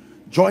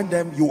 Join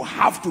them. You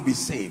have to be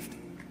saved.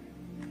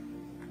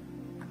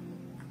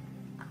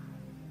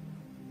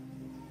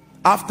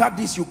 After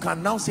this, you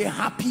can now say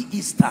Happy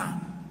Easter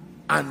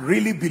and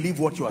really believe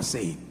what you are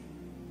saying.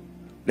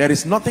 There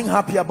is nothing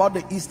happy about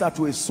the Easter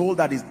to a soul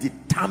that is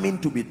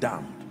determined to be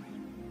damned.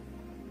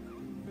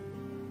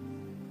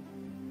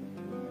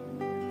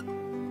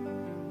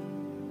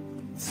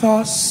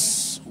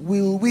 Thus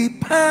will we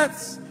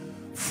pass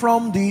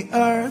from the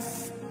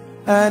earth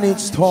and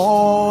its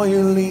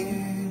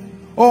toiling.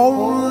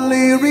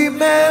 Only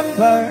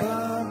remember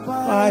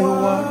by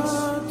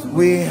what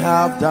we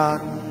have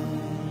done.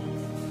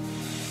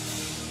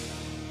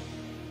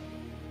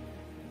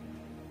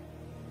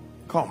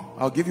 Come,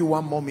 I'll give you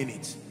 1 more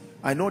minute.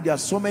 I know there are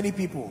so many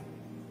people,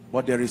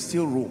 but there is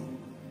still room.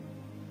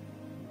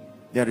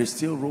 There is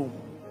still room.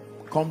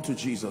 Come to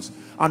Jesus.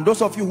 And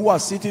those of you who are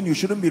sitting, you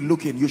shouldn't be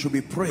looking, you should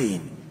be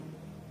praying.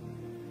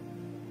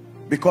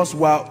 Because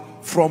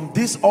from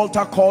this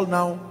altar call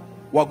now,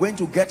 we're going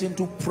to get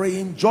into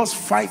praying just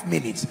 5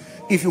 minutes.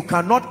 If you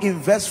cannot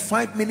invest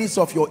 5 minutes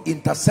of your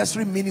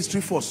intercessory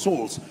ministry for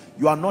souls,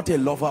 you are not a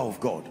lover of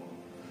God.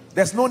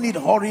 There's no need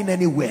hurrying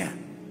anywhere.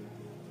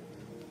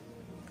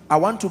 I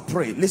want to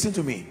pray. Listen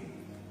to me.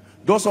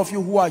 Those of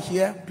you who are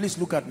here, please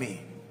look at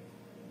me.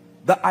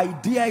 The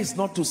idea is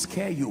not to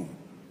scare you,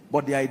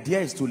 but the idea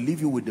is to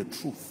leave you with the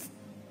truth.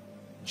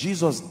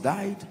 Jesus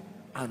died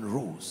and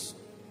rose.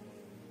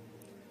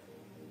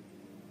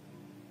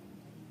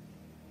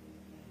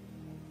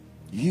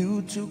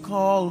 You took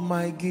all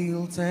my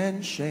guilt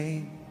and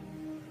shame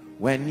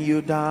when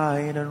you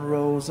died and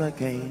rose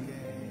again.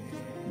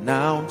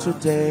 Now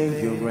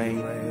today you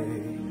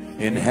reign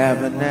in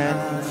heaven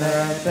and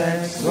earth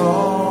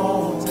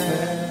exalted.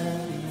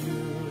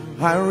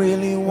 I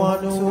really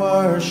want to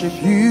worship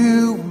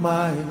you,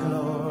 my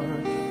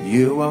Lord.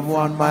 You have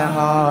won my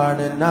heart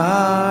and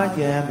I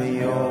am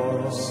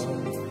yours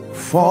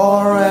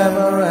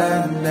forever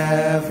and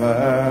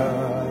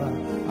ever.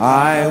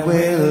 I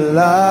will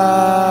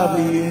love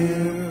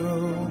you.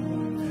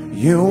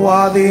 You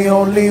are the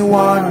only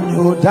one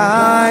who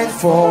died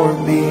for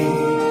me,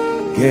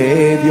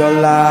 gave your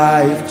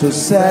life to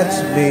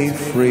set me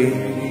free.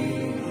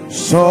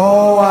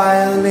 So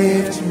I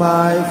lift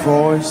my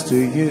voice to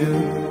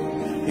you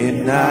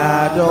in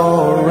adoration.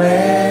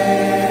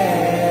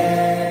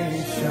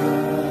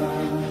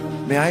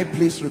 May I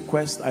please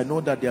request, I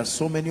know that there are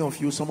so many of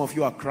you, some of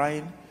you are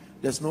crying.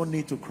 There's no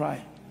need to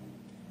cry.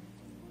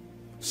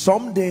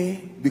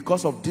 Someday,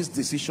 because of this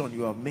decision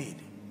you have made,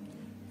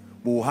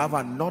 we will have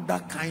another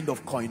kind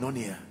of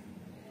koinonia.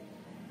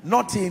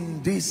 Not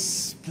in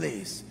this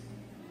place.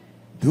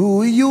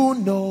 Do you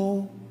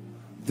know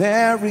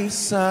there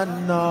is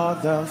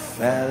another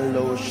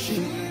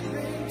fellowship?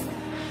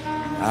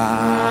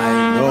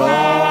 I know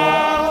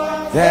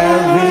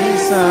there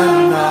is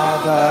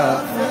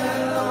another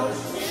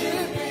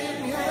fellowship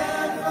in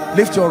heaven.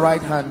 Lift your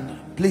right hand.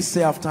 Please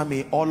say after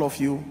me, all of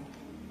you.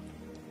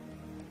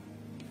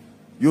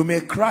 You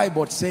may cry,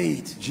 but say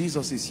it.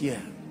 Jesus is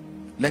here.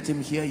 Let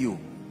him hear you.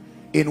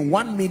 In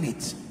 1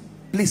 minute,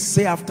 please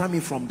say after me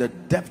from the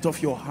depth of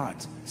your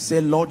heart.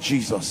 Say, Lord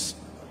Jesus,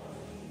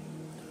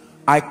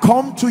 I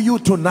come to you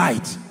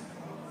tonight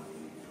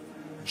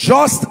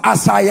just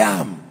as I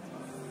am,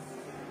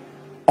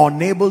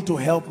 unable to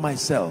help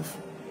myself.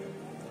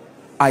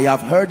 I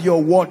have heard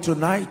your word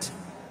tonight.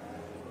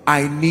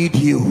 I need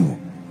you.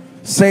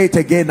 Say it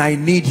again. I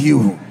need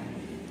you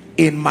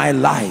in my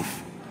life.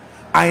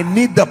 I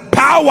need the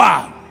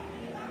power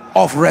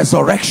of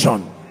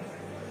resurrection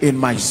in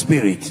my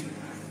spirit.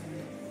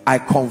 I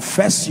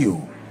confess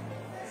you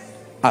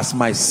as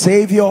my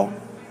Savior,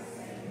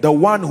 the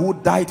one who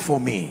died for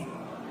me,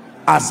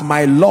 as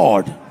my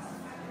Lord,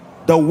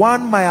 the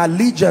one my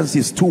allegiance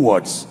is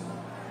towards,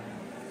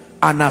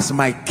 and as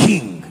my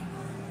King,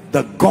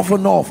 the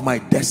governor of my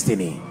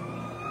destiny.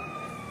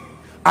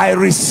 I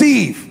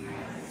receive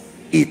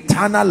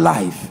eternal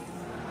life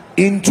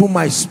into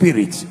my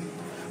spirit,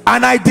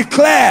 and I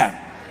declare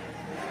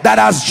that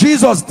as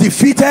Jesus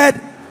defeated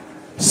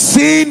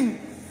sin,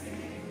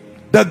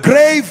 the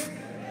grave,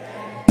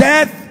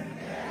 death,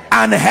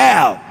 and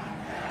hell,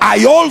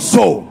 I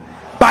also,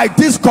 by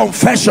this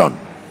confession,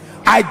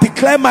 I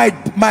declare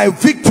my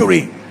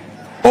victory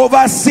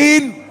over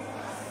sin,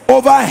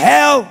 over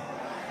hell,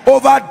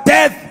 over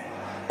death,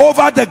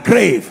 over the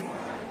grave.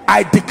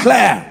 I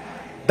declare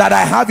that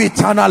I have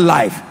eternal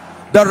life.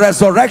 The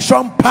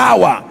resurrection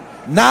power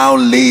now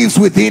lives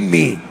within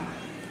me.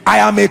 I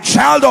am a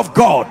child of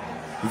God,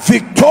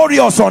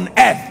 victorious on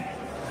earth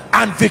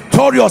and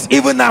victorious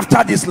even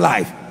after this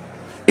life.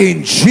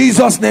 In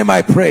Jesus' name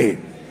I pray.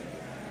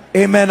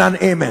 Amen and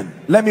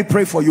amen. Let me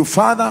pray for you.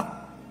 Father,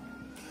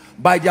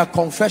 by their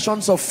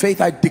confessions of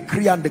faith, I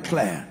decree and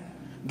declare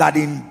that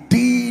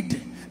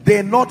indeed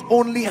they not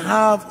only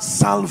have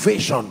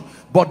salvation,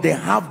 but they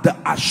have the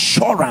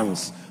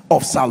assurance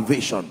of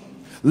salvation.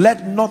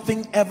 Let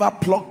nothing ever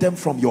pluck them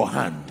from your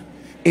hand.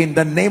 In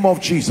the name of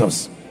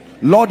Jesus,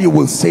 Lord, you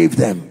will save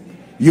them.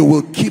 You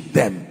will keep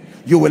them.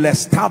 You will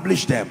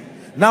establish them.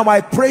 Now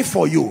I pray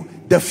for you,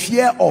 the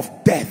fear of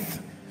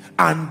death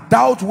and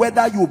doubt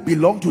whether you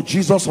belong to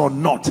Jesus or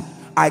not,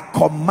 I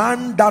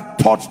command that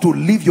thought to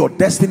leave your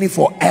destiny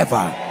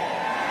forever.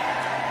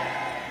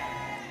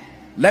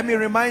 Let me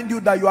remind you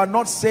that you are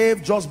not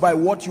saved just by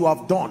what you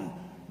have done.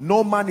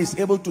 No man is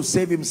able to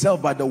save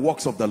himself by the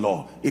works of the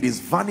law. It is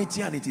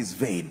vanity and it is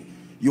vain.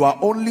 You are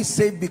only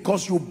saved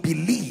because you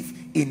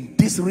believe in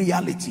this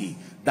reality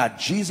that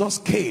Jesus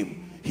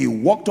came, he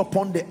walked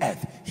upon the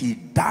earth, he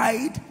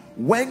died,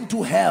 went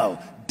to hell,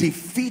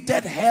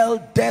 defeated hell,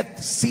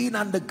 death, sin,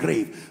 and the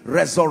grave,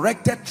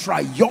 resurrected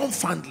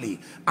triumphantly,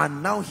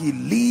 and now he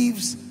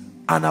lives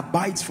and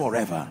abides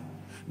forever.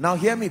 Now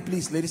hear me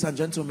please, ladies and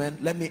gentlemen.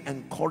 Let me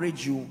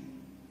encourage you.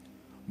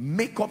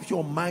 Make up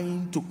your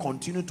mind to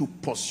continue to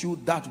pursue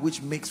that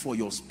which makes for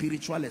your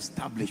spiritual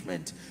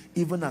establishment,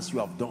 even as you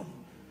have done.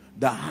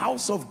 The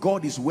house of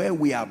God is where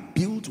we are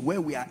built, where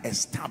we are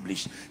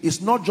established. It's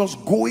not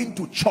just going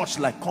to church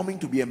like coming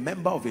to be a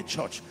member of a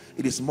church.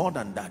 It is more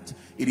than that.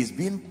 It is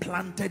being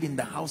planted in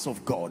the house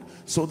of God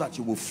so that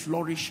you will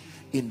flourish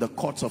in the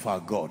courts of our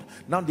God.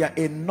 Now there are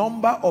a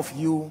number of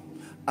you,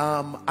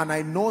 and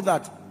I know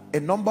that A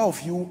number of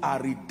you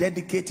are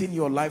rededicating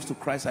your lives to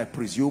Christ, I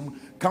presume.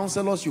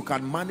 Counselors, you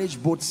can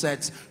manage both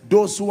sets.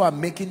 Those who are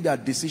making their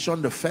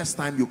decision the first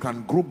time, you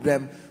can group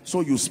them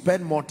so you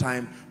spend more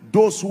time.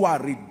 Those who are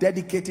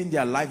rededicating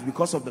their life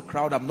because of the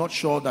crowd, I'm not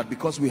sure that,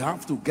 because we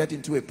have to get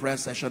into a prayer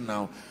session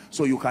now,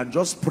 so you can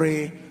just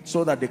pray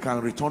so that they can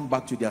return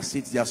back to their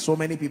seats. There are so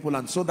many people,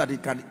 and so that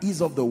it can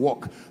ease off the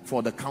work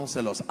for the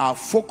counselors. Our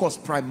focus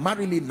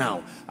primarily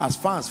now, as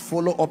far as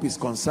follow-up is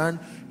concerned,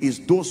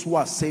 is those who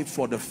are saved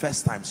for the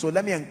first time. So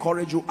let me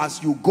encourage you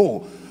as you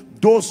go,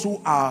 those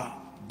who are,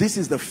 this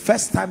is the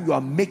first time you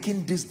are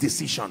making this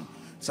decision,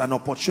 it's an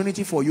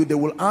opportunity for you. They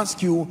will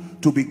ask you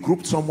to be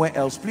grouped somewhere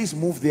else. Please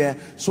move there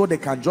so they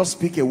can just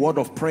speak a word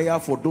of prayer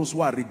for those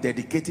who are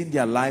rededicating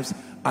their lives,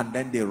 and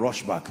then they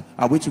rush back.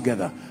 Are we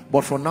together?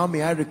 But for now,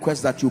 may I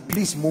request that you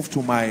please move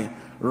to my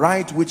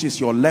right, which is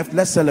your left.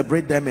 Let's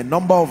celebrate them, a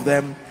number of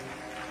them.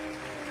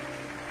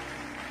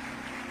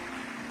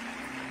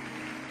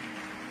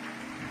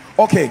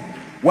 Okay,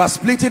 we're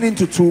splitting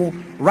into two.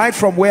 Right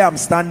from where I'm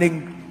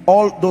standing,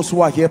 all those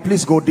who are here,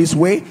 please go this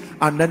way,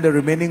 and then the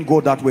remaining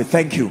go that way.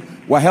 Thank you.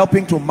 We're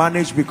helping to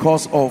manage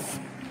because of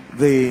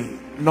the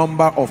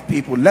number of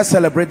people. Let's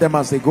celebrate them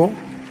as they go.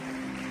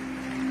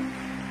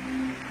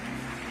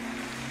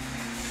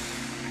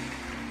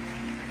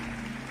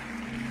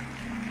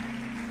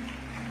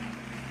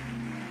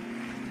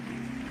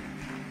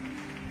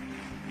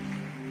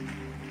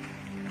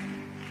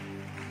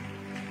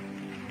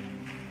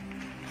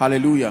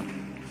 Hallelujah.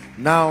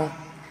 Now,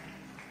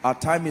 our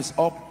time is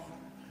up.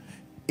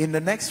 In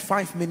the next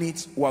 5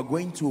 minutes, we are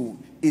going to,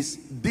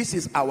 this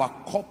is our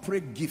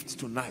corporate gift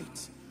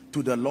tonight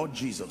to the Lord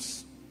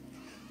Jesus.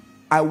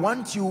 I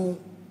want you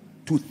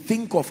to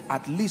think of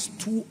at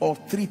least 2 or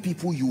 3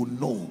 people you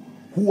know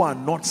who are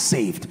not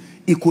saved.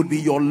 It could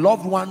be your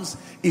loved ones,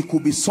 it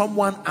could be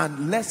someone,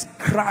 and let's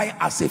cry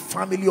as a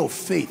family of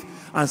faith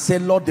and say,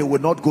 Lord, they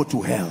will not go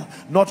to hell,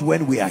 not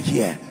when we are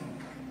here.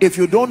 If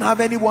you don't have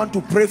anyone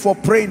to pray for,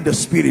 pray in the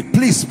spirit.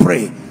 Please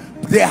pray.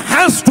 There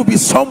has to be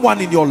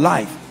someone in your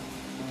life,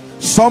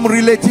 some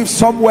relative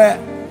somewhere,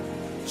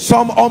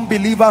 some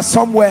unbeliever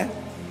somewhere.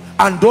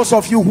 And those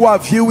of you who are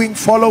viewing,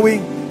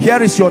 following,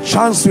 here is your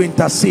chance to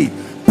intercede.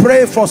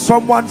 Pray for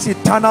someone's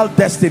eternal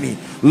destiny,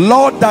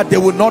 Lord, that they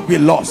will not be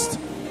lost.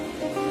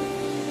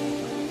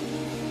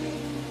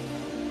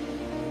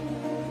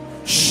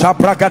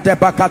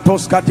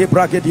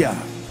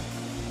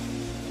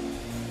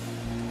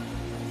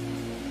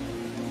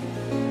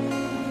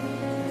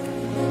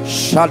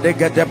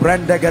 Shadegede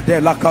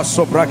brandegede la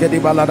kasobragedi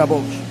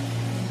baladabosh.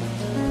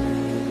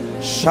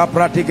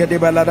 Shabratigedi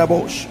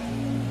baladabosh.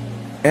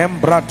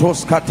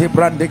 Embratos kati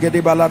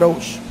brandegedi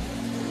baladosh.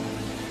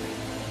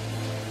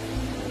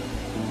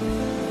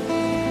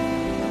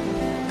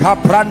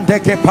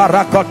 Kaprandeke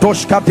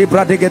parakatosh kati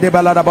brandegedi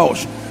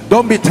baladabosh.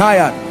 Don't be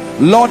tired.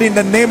 Lord, in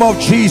the name of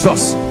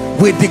Jesus,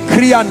 we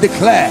decree and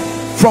declare,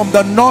 from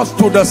the north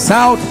to the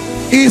south,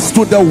 east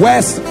to the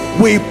west,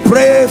 we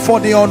pray for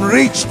the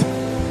unreached.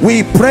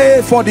 We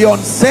pray for the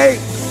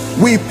unsaved.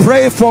 We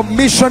pray for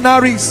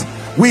missionaries.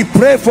 We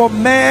pray for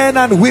men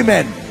and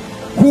women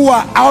who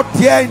are out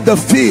there in the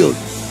field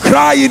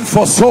crying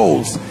for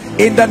souls.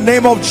 In the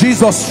name of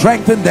Jesus,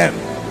 strengthen them.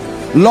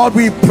 Lord,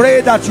 we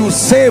pray that you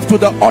save to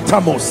the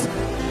uttermost.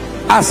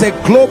 As a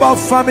global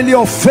family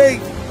of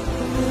faith,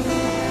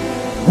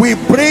 we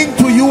bring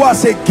to you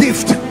as a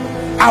gift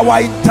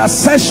our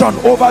intercession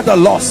over the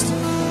lost.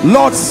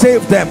 Lord,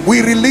 save them.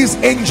 We release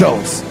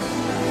angels.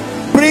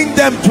 Bring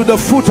them to the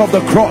foot of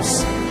the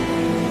cross.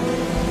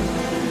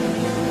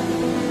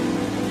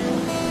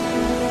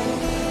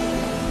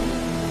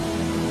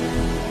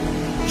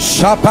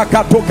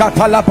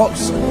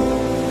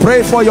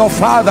 Pray for your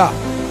father.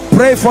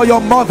 Pray for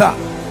your mother.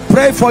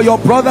 Pray for your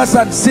brothers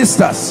and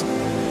sisters.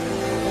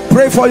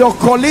 Pray for your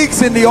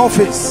colleagues in the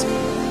office.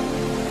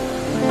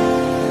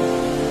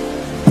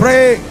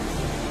 Pray.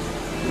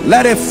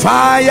 Let a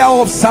fire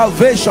of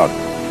salvation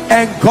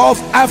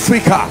engulf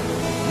Africa,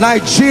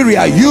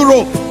 Nigeria,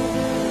 Europe.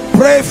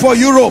 Pray for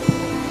Europe.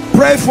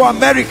 Pray for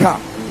America.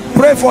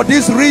 Pray for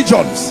these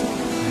regions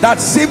that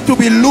seem to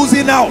be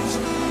losing out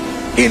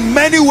in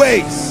many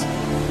ways.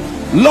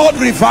 Lord,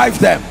 revive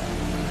them.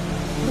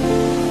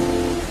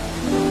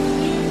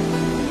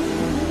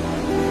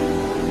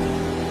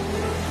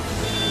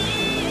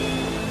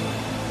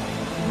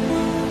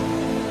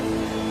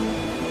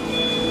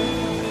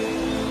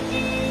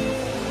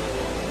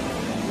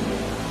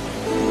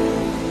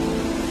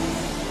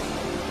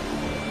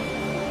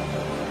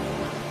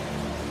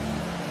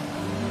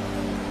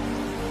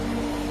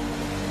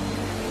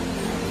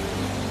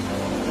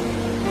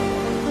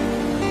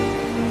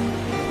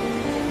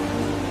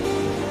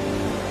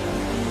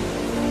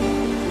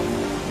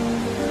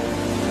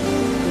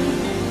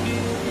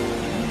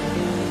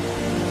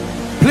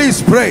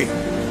 Please pray.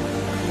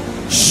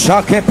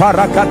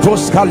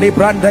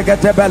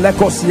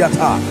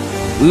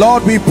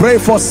 Lord, we pray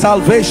for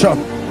salvation.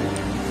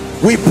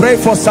 We pray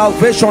for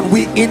salvation.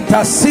 We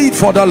intercede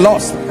for the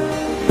lost.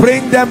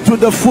 Bring them to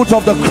the foot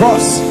of the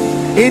cross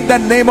in the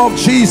name of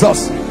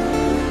Jesus.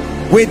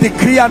 We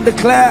decree and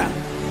declare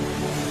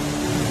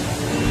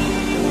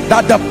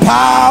that the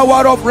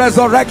power of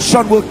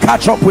resurrection will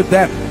catch up with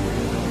them,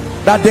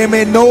 that they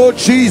may know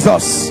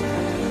Jesus.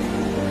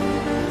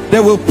 They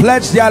will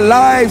pledge their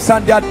lives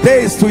and their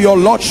days to your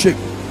lordship.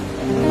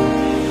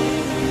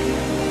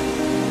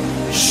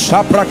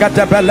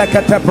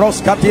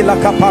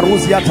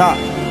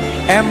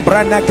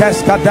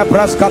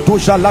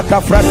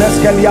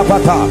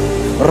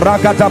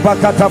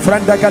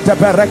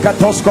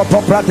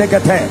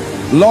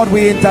 Lord,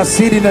 we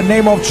intercede in the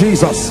name of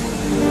Jesus.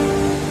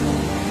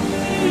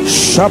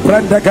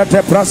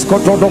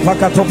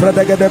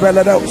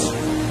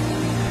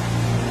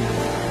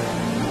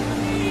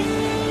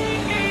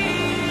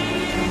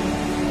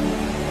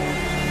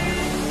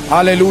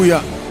 Hallelujah.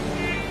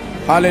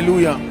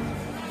 Hallelujah.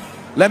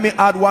 Let me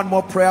add one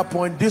more prayer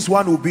point. This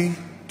one will be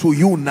to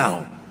you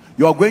now.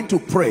 You are going to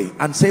pray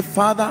and say,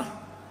 Father,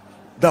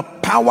 the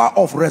power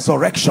of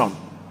resurrection,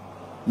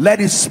 let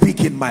it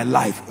speak in my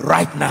life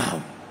right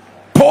now.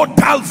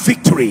 Total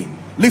victory.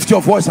 Lift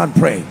your voice and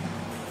pray.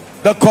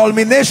 The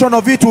culmination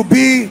of it will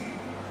be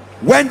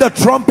when the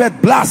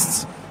trumpet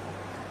blasts.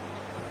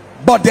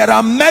 But there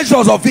are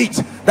measures of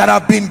it that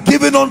have been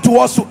given unto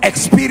us to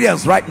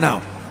experience right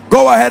now.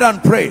 Go ahead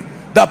and pray.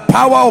 The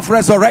power of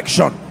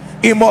resurrection,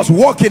 it must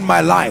work in my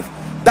life.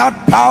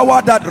 That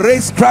power that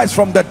raised Christ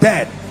from the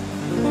dead.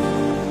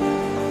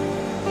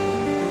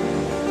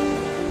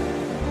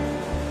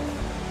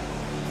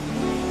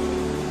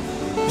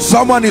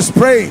 Someone is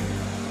praying.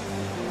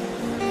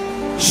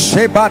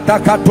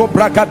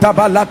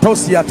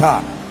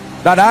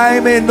 That I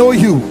may know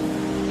you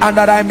and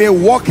that I may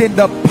walk in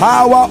the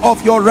power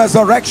of your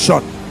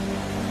resurrection.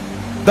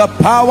 The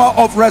power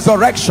of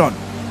resurrection,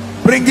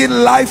 bringing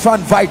life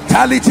and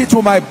vitality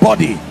to my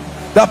body.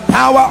 The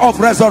power of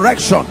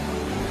resurrection,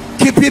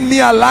 keeping me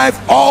alive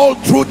all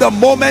through the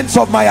moments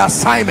of my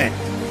assignment.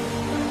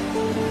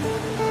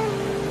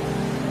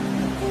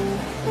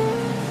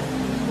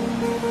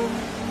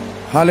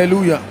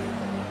 Hallelujah.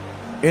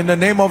 In the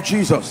name of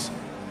Jesus.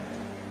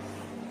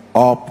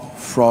 Up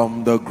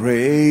from the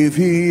grave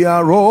he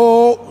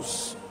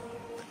arose,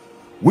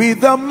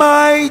 with a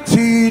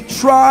mighty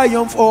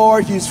triumph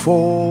o'er his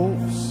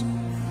foes.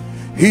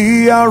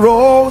 He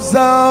arose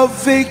a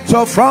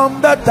victor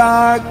from the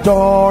dark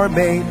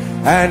domain,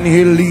 and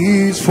he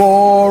lives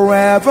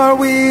forever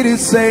with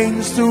his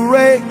saints to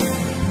reign.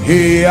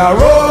 He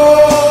arose,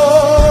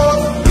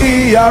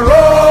 he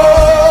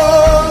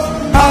arose,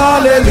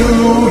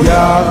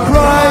 hallelujah,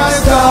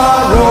 Christ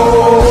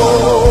arose.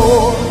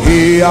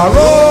 He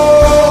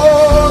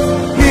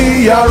arose,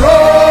 he arose,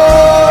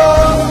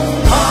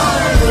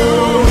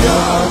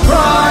 hallelujah,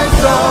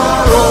 Christ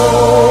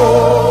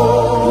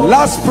arose.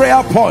 Last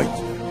prayer point.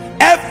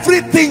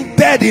 Everything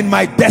dead in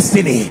my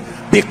destiny,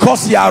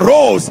 because he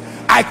arose,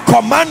 I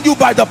command you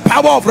by the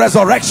power of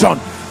resurrection,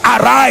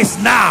 arise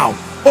now.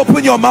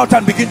 Open your mouth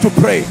and begin to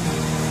pray.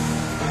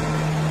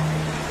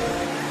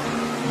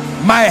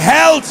 My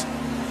health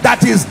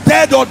that is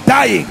dead or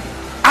dying,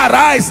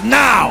 arise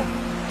now.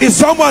 Is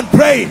someone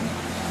praying?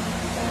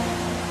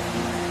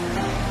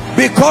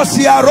 Because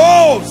he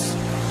arose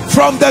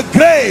from the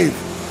grave,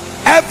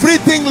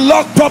 everything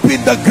locked up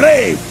in the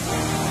grave,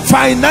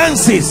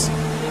 finances,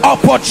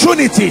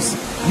 opportunities,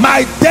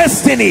 my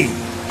destiny,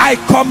 I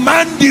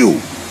command you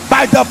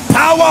by the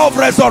power of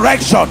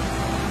resurrection,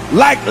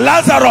 like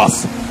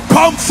Lazarus,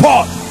 come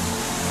forth.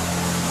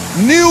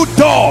 New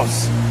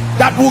doors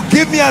that will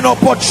give me an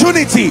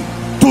opportunity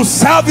to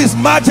serve his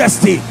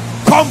majesty,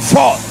 come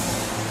forth.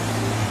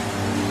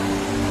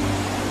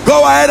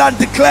 Go ahead and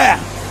declare.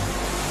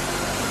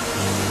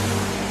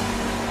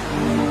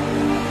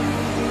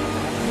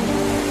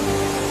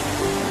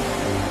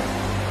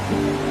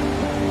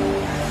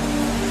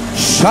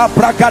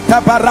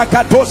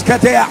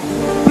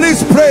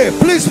 Please pray,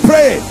 please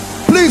pray,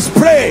 please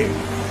pray.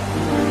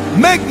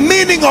 Make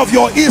meaning of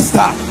your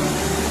Easter.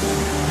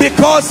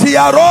 Because he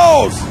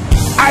arose,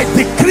 I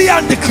decree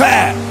and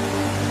declare,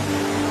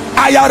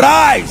 I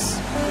arise.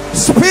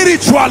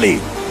 Spiritually,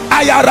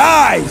 I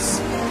arise.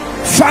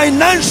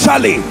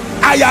 Financially,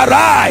 I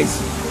arise.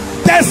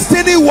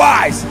 Destiny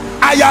wise,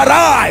 I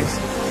arise.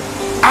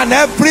 And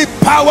every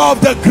power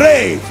of the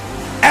grave,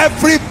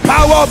 every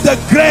power of the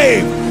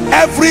grave,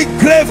 every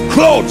grave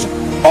cloth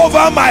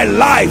over my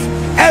life,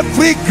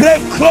 every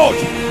grave cloth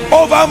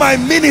over my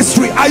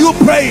ministry, are you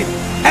praying?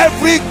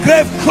 Every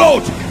grave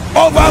cloth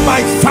over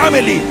my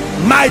family,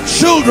 my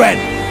children,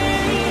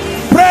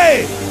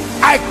 pray.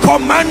 I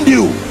command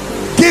you,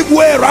 give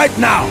way right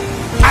now.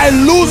 I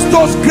lose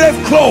those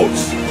grave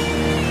clothes.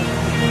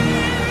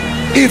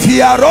 If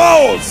he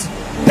arose,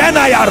 then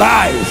I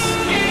arise.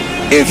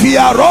 If he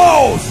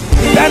arose,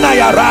 then I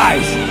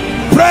arise.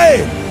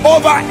 Pray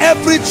over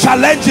every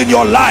challenge in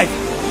your life.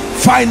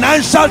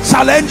 Financial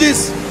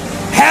challenges,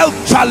 health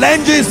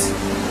challenges.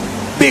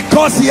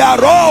 Because he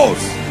arose,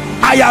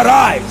 I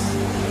arise.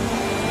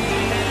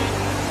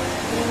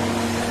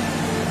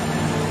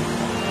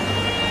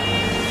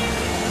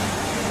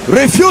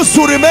 Refuse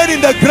to remain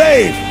in the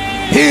grave.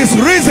 He is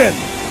risen.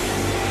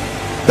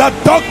 The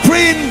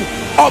doctrine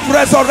of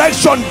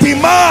resurrection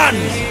demands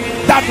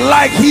that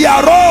like he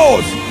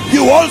arose,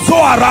 you also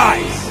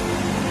arise.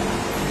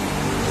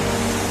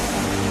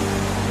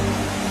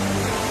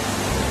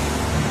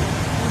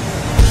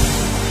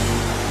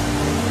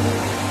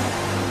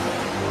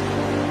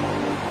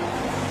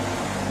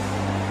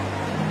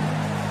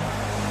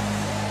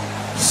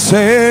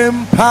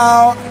 Same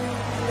power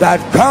that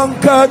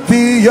conquered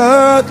the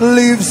earth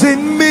lives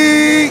in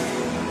me.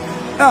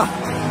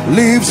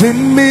 Lives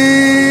in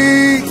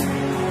me.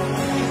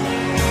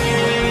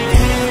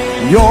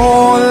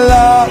 Your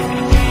love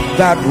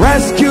that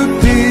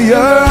rescued the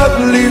earth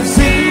lives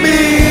in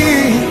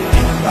me.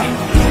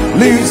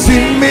 Lives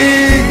in me.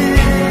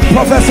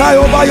 Prophesy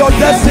over your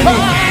destiny.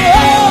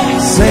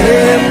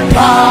 Same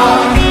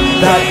power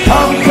that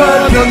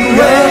conquered the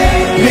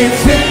earth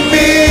lives in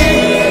me.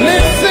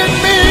 Lives in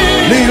me.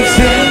 Lives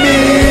in me.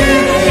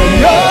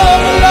 Your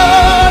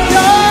love,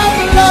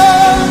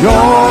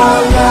 your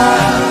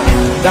love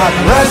that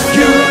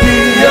rescued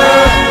the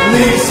earth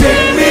lives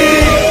in me.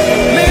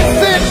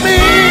 Lives in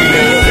me.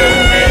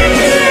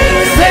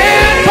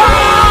 Same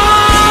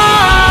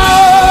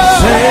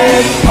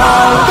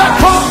power that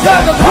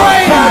conquered the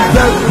grave.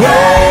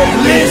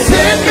 Lives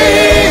in me.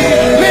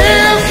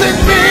 Lives in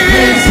me.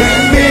 Lives in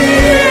me.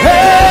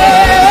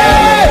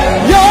 Hey,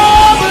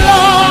 your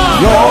love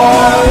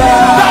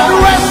that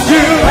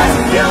rescued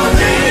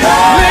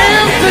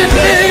lives in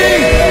me.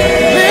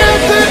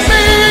 Lives in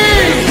me.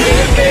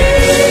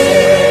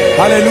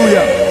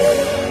 Hallelujah.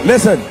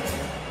 Listen,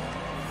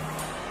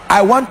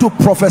 I want to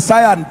prophesy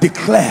and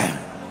declare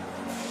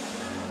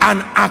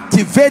and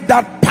activate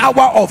that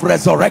power of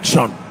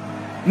resurrection.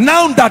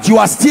 Now that you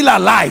are still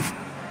alive,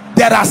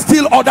 there are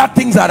still other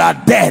things that are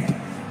dead,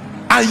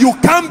 and you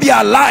can't be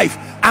alive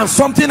and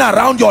something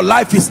around your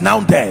life is now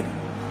dead.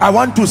 I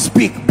want to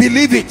speak,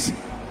 believe it,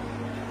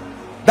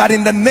 that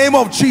in the name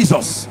of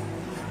Jesus,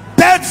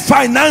 dead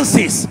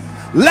finances,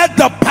 let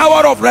the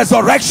power of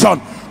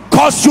resurrection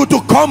cause you to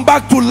come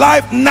back to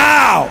life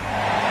now.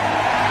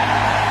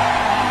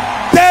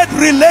 Dead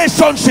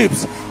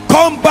relationships,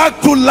 come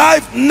back to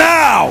life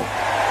now.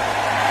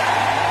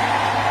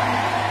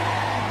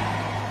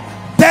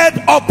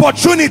 Dead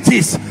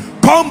opportunities,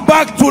 come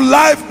back to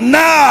life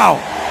now.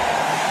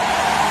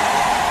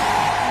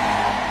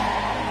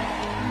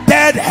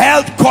 Dead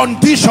health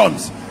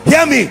conditions,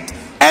 hear me,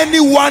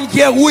 anyone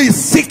here who is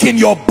sick in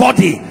your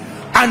body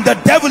and the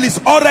devil is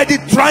already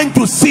trying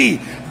to see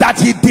that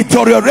he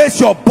deteriorates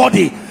your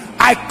body,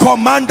 I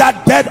command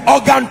that dead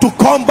organ to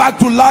come back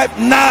to life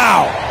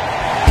now.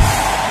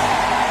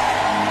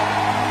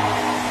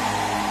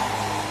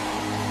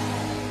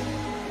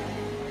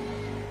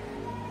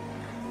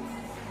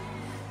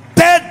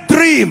 Dead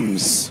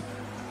dreams,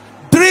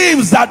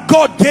 dreams that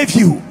God gave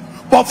you,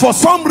 but for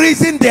some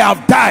reason they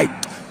have died,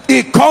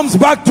 it comes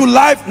back to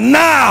life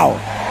now.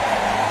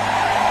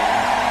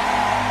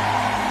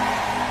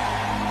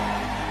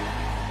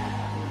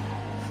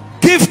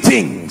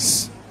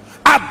 Giftings,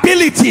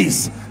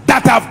 abilities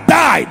that have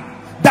died,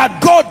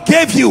 that God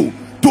gave you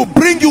to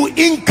bring you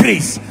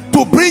increase,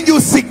 to bring you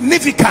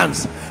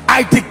significance,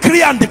 I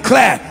decree and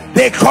declare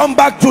they come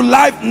back to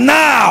life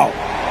now.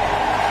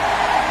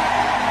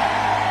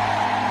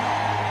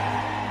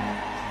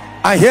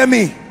 And hear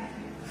me,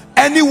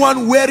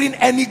 anyone wearing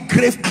any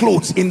grave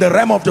clothes in the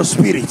realm of the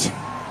spirit,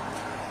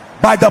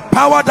 by the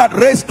power that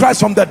raised Christ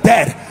from the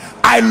dead,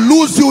 I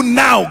lose you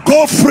now,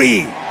 go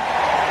free.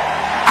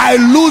 I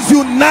lose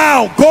you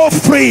now, go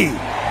free.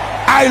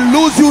 I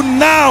lose you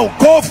now,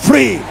 go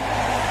free.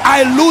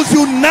 I lose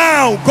you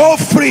now, go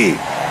free.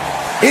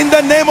 In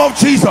the name of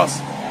Jesus.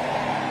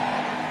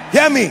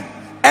 Hear me,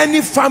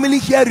 any family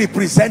here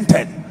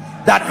represented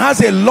that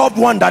has a loved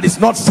one that is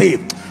not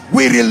saved,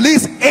 we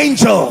release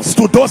angels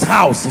to those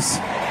houses.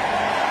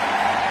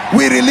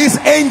 We release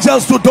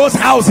angels to those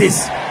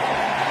houses.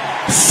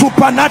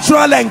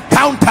 Supernatural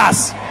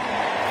encounters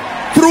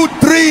through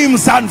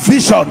dreams and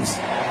visions,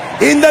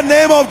 in the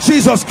name of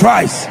Jesus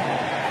Christ.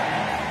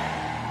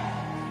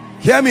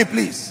 Hear me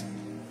please,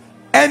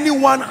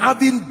 anyone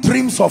having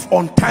dreams of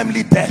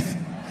untimely death,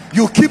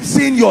 you keep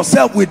seeing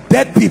yourself with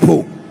dead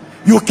people,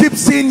 you keep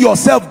seeing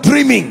yourself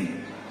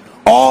dreaming,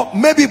 or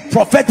maybe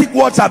prophetic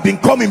words have been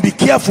coming, be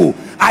careful,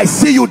 I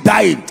see you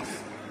dying.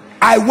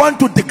 I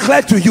want to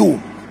declare to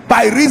you,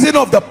 by reason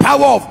of the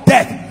power of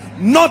death,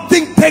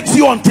 nothing takes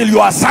you until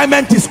your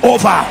assignment is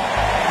over.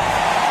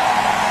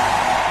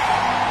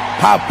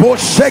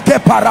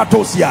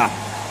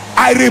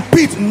 I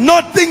repeat,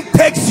 nothing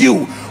takes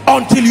you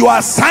until your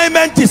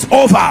assignment is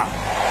over.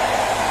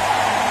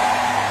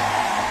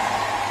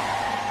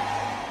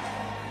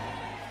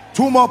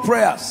 Two more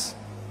prayers.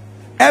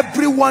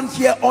 Everyone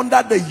here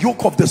under the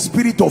yoke of the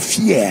spirit of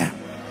fear,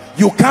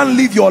 you can't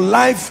live your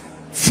life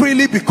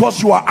freely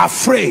because you are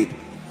afraid.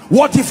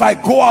 What if I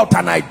go out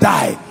and I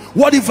die?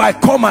 What if I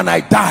come and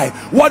I die?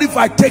 What if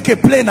I take a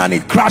plane and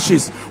it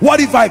crashes? What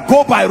if I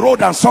go by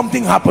road and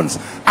something happens?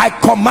 I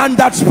command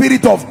that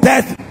spirit of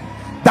death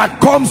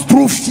that comes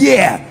through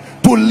fear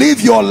to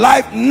live your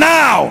life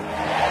now.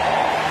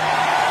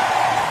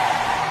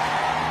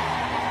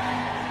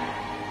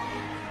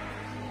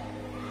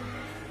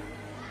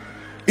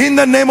 In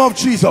the name of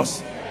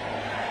Jesus.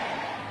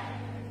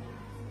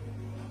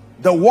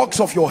 The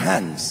works of your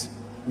hands,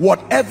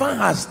 whatever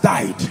has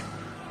died,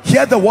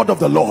 hear the word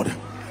of the Lord.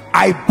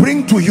 I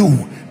bring to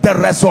you the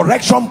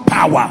resurrection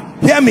power.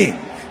 Hear me.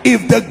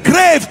 If the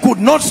grave could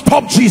not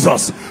stop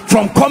Jesus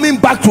from coming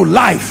back to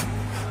life,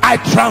 I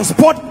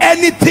transport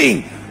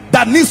anything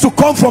that needs to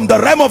come from the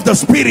realm of the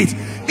spirit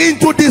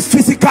into this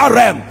physical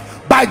realm.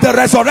 By the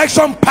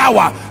resurrection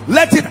power,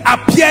 let it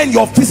appear in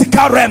your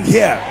physical realm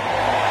here.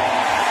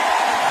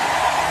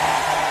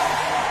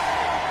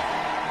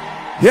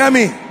 Hear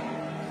me.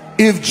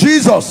 If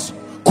Jesus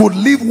could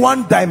leave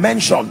one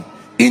dimension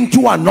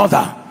into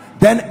another,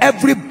 then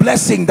every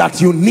blessing that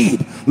you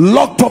need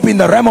locked up in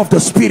the realm of the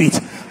spirit,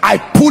 I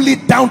pull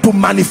it down to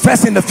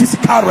manifest in the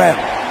physical realm.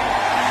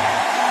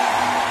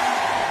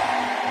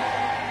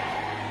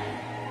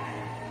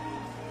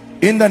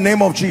 In the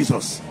name of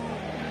Jesus.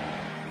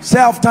 Say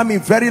after me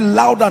very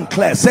loud and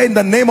clear. Say, in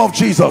the name of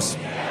Jesus,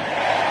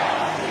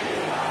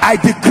 I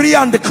decree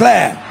and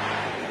declare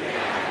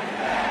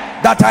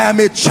that I am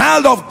a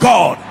child of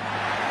God,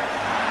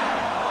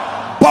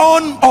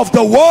 born of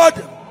the word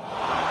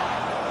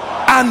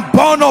and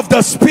born of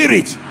the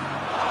spirit.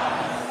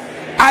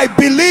 I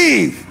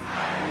believe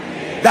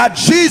that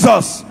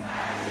Jesus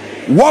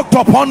walked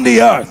upon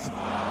the earth.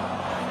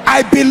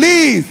 I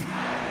believe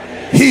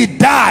he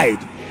died.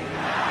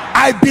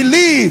 I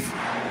believe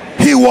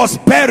he was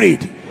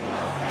buried.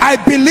 I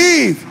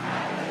believe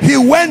he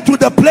went to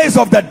the place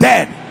of the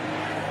dead.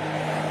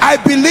 I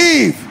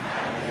believe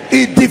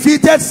he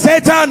defeated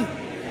Satan,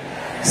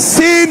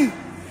 sin,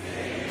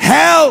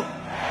 hell,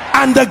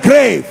 and the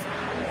grave.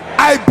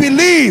 I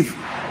believe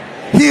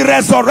he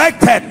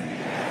resurrected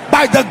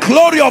by the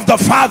glory of the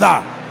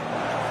Father.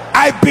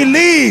 I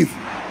believe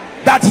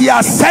that he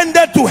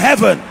ascended to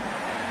heaven.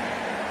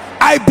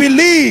 I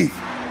believe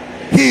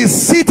he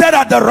is seated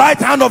at the right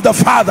hand of the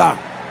Father,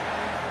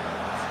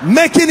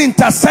 making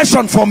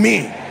intercession for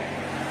me.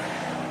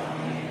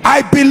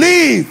 I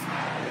believe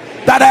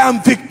that I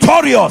am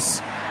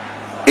victorious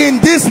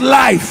in this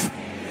life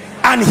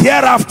and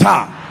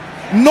hereafter.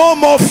 No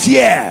more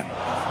fear,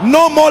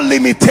 no more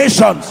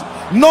limitations,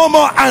 no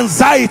more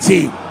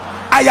anxiety.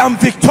 I am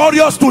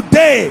victorious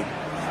today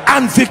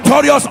and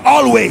victorious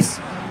always.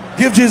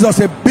 Give Jesus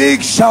a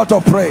big shout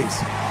of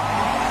praise.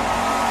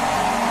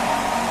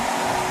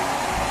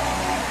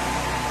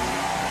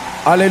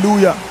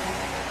 Hallelujah.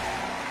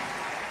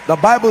 The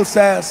Bible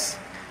says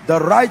the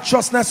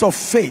righteousness of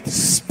faith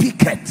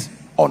speaketh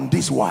on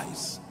this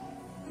wise.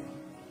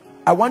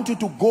 I want you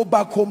to go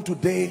back home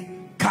today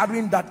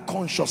carrying that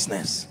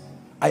consciousness.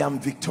 I am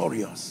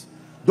victorious.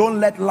 Don't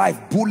let life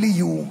bully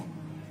you.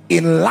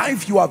 In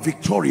life you are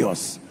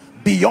victorious.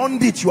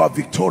 Beyond it you are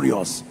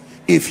victorious.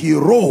 If he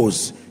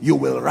rose, you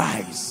will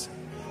rise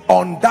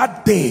on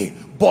that day.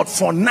 But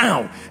for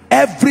now,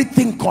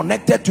 everything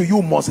connected to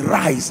you must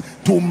rise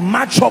to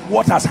match up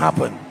what has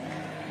happened.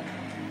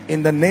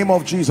 In the name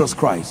of Jesus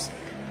Christ.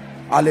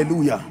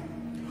 Hallelujah.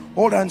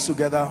 Hold hands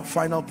together.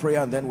 Final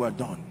prayer and then we're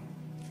done.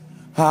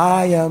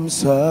 I am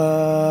serving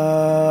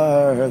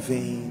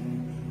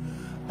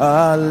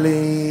a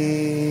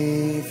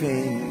living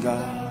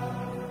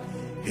God.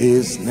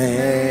 His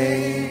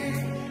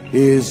name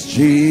is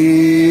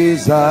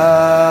Jesus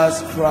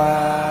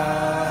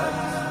Christ.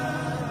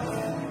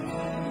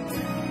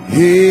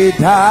 He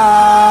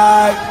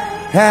died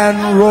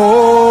and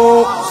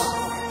rose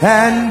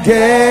and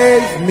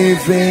gave me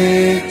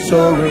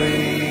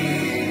victory.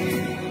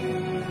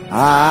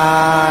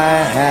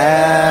 I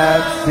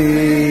have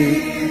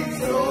victory.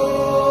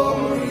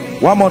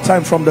 One more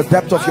time from the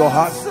depth of your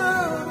heart.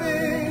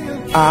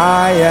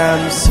 I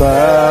am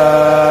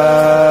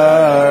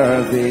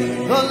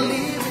serving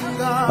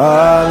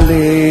a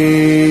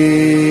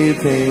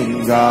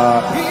living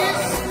God.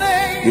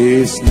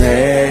 His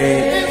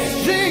name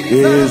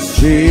is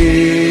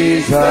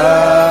Jesus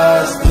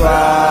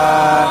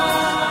Christ.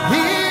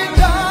 He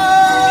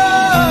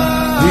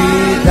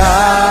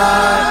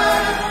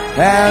died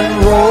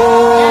and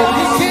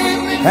rose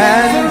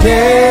and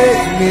gave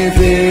me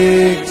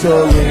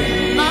victory.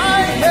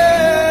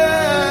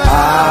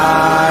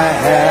 I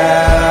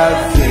have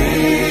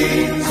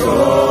victory.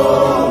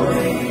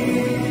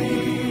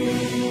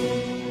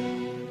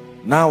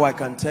 Now I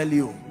can tell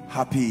you,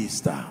 happy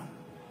Easter.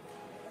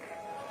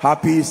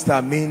 Happy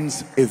Easter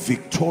means a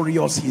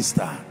victorious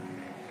Easter,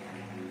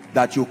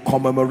 that you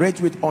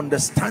commemorate with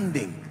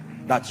understanding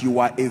that you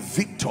are a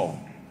victor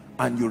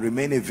and you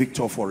remain a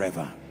victor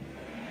forever.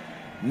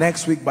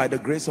 Next week, by the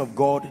grace of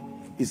God,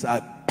 is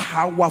a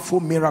powerful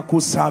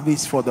miracle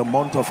service for the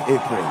month of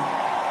April.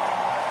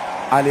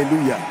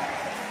 Hallelujah.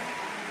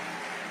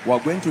 We're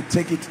going to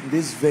take it in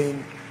this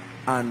vein,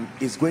 and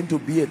it's going to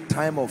be a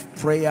time of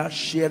prayer,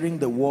 sharing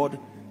the word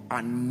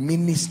and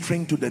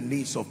ministering to the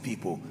needs of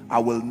people. I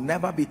will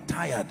never be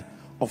tired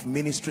of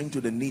ministering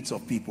to the needs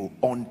of people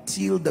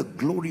until the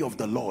glory of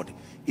the Lord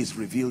is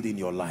revealed in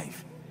your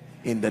life.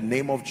 In the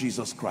name of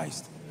Jesus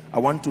Christ, I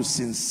want to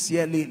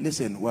sincerely,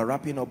 listen, we're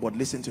wrapping up, but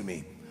listen to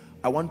me.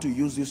 I want to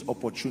use this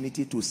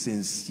opportunity to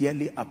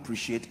sincerely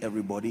appreciate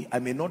everybody. I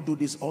may not do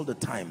this all the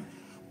time,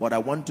 but I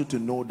want you to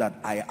know that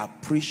I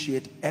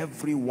appreciate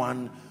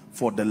everyone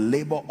for the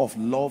labor of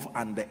love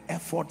and the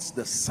efforts,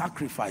 the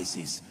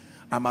sacrifices.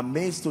 I'm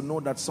amazed to know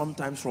that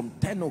sometimes from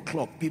 10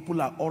 o'clock,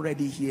 people are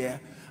already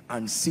here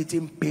and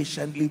sitting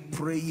patiently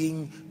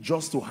praying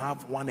just to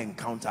have one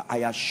encounter. I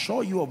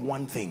assure you of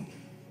one thing: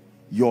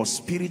 your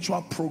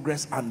spiritual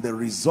progress and the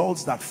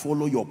results that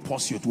follow your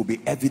pursuit will be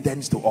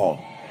evidence to all.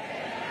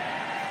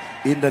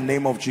 In the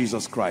name of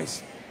Jesus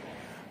Christ.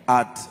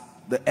 At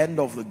the end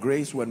of the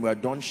grace, when we're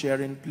done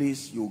sharing,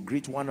 please, you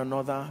greet one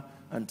another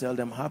and tell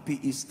them Happy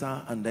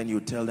Easter, and then you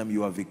tell them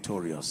you are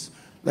victorious.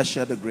 Let's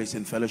share the grace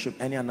in fellowship.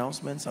 Any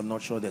announcements? I'm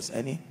not sure there's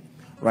any.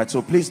 Right,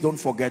 so please don't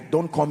forget,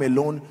 don't come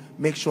alone.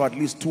 Make sure at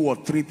least 2 or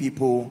 3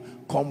 people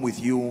come with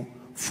you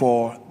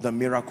for the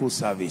miracle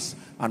service.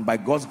 And by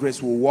God's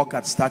grace, we'll walk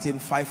at starting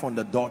 5 on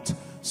the dot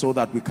so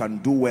that we can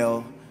do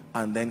well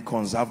and then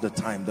conserve the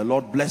time. The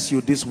Lord bless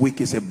you. This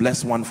week is a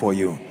blessed one for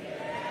you.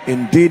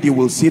 Indeed, you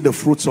will see the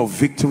fruits of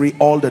victory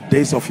all the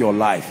days of your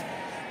life.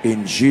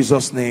 In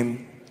Jesus'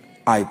 name,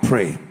 I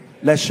pray.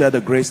 Let's share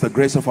the grace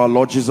of our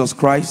Lord Jesus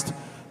Christ,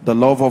 the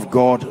love of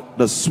God,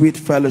 the sweet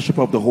fellowship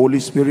of the Holy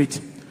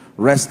Spirit,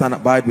 rest and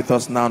abide with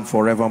us now and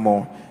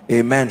forevermore.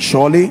 Amen.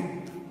 Surely,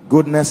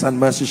 goodness and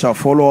mercy shall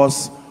follow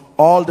us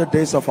all the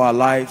days of our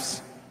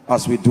lives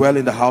as we dwell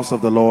in the house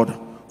of the Lord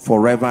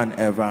forever and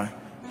ever.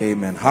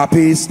 Amen. Happy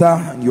Easter,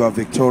 and you are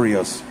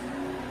victorious.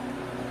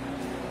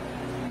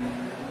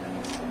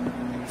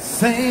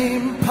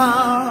 Same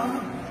power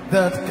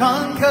that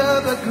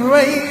conquered the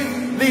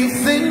grave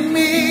lives in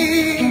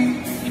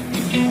me,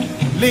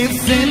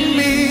 lives in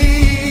me.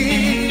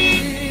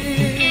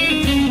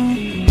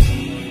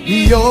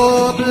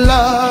 Your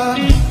blood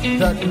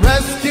that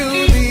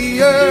rescued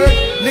the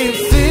earth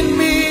lives in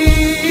me,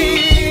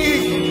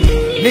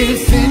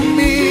 lives in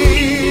me.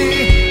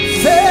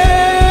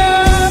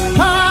 Same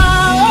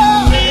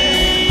power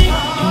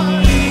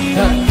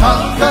that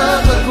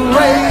conquered the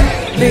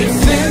grave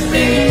lives in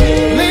me.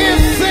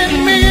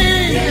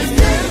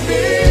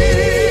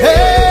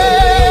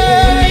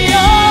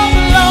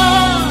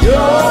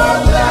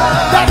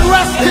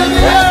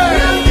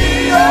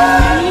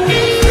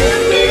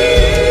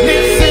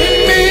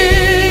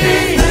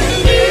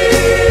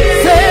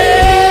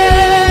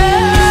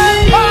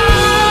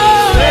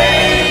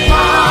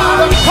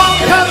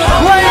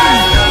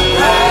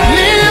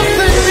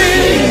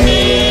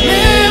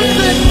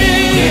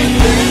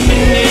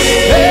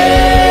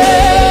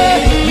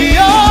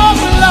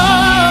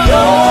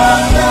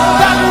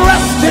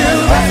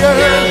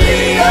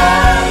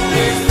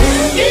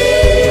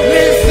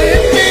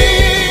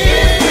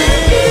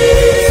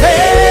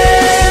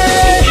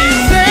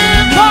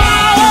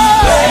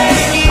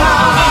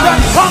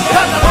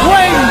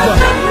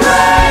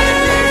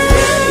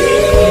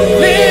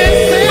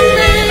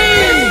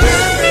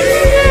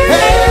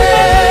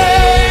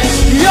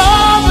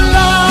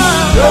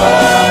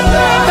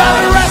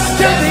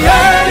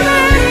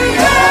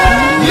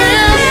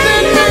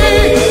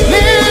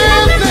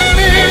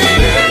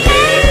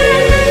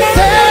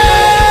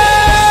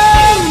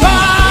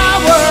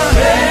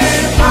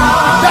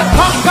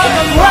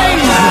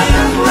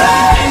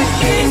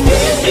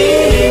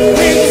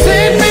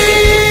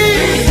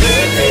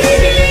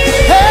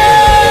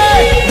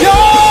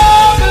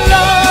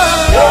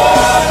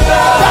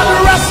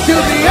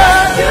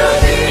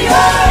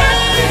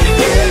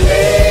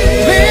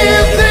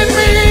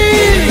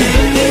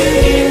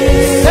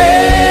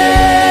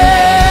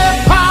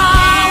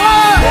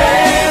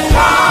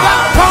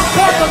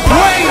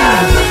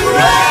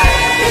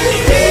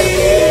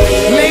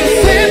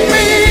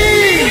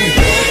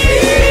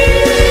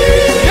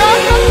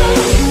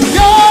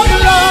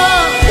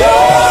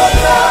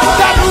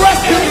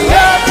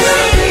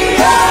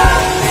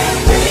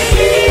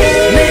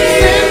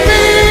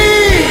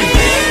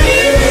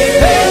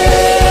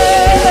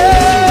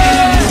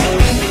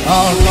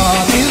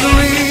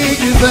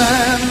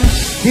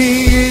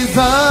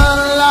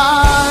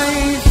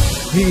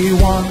 He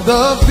won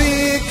the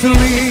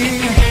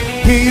victory.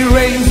 He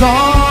reigns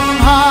on.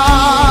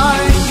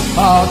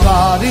 Our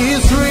God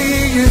is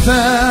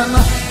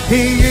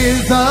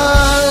He's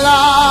alive.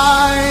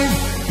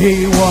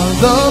 He won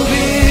the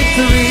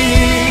victory.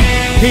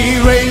 He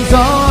reigns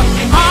on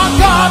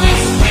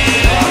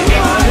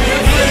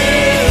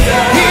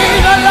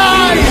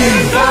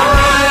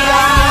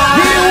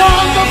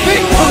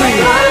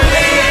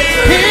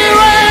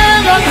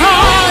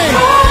high.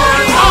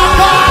 Our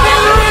God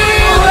is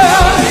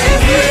risen.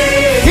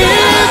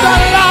 He's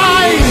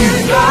alive.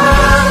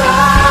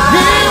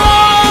 He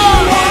won.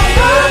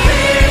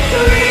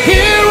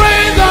 He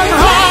reigns on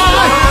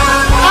high.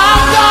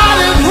 Our God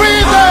is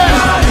risen.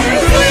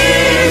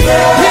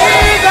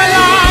 He's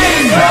alive.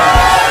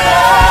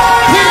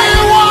 He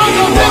won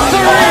the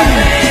victory.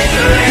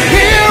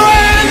 He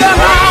reigns on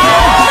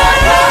high.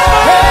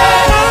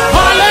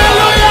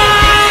 Hallelujah.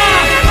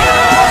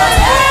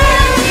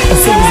 It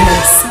says,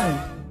 my son,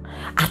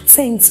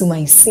 attend to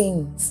my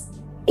sins,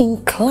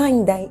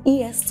 incline thy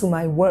ears to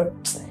my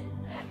words.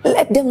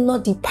 Let them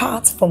not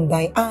depart from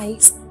thy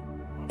eyes,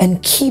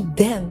 and keep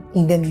them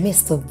in the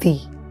midst of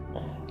thee.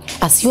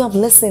 As you have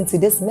listened to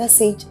this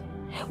message,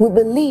 we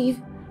believe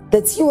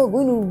that you are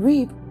going to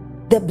reap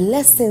the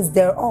blessings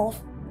thereof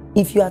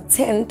if you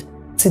attend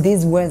to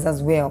these words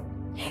as well.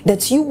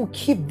 That you will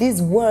keep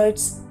these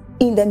words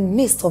in the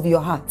midst of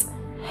your heart.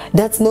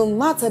 That no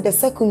matter the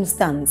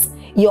circumstance,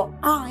 your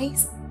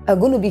eyes are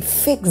going to be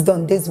fixed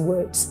on these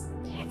words.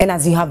 And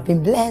as you have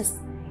been blessed,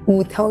 we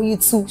will tell you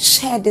to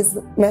share this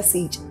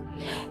message.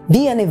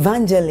 Be an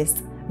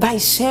evangelist by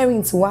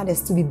sharing to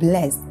others to be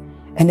blessed.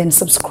 And then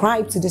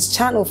subscribe to this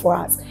channel for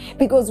us,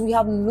 because we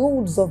have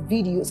loads of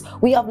videos,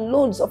 we have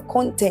loads of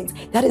content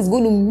that is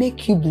going to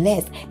make you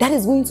blessed, that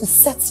is going to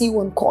set you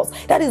on course,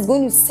 that is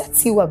going to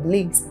set you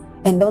ablaze.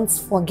 And don't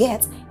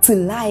forget to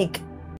like,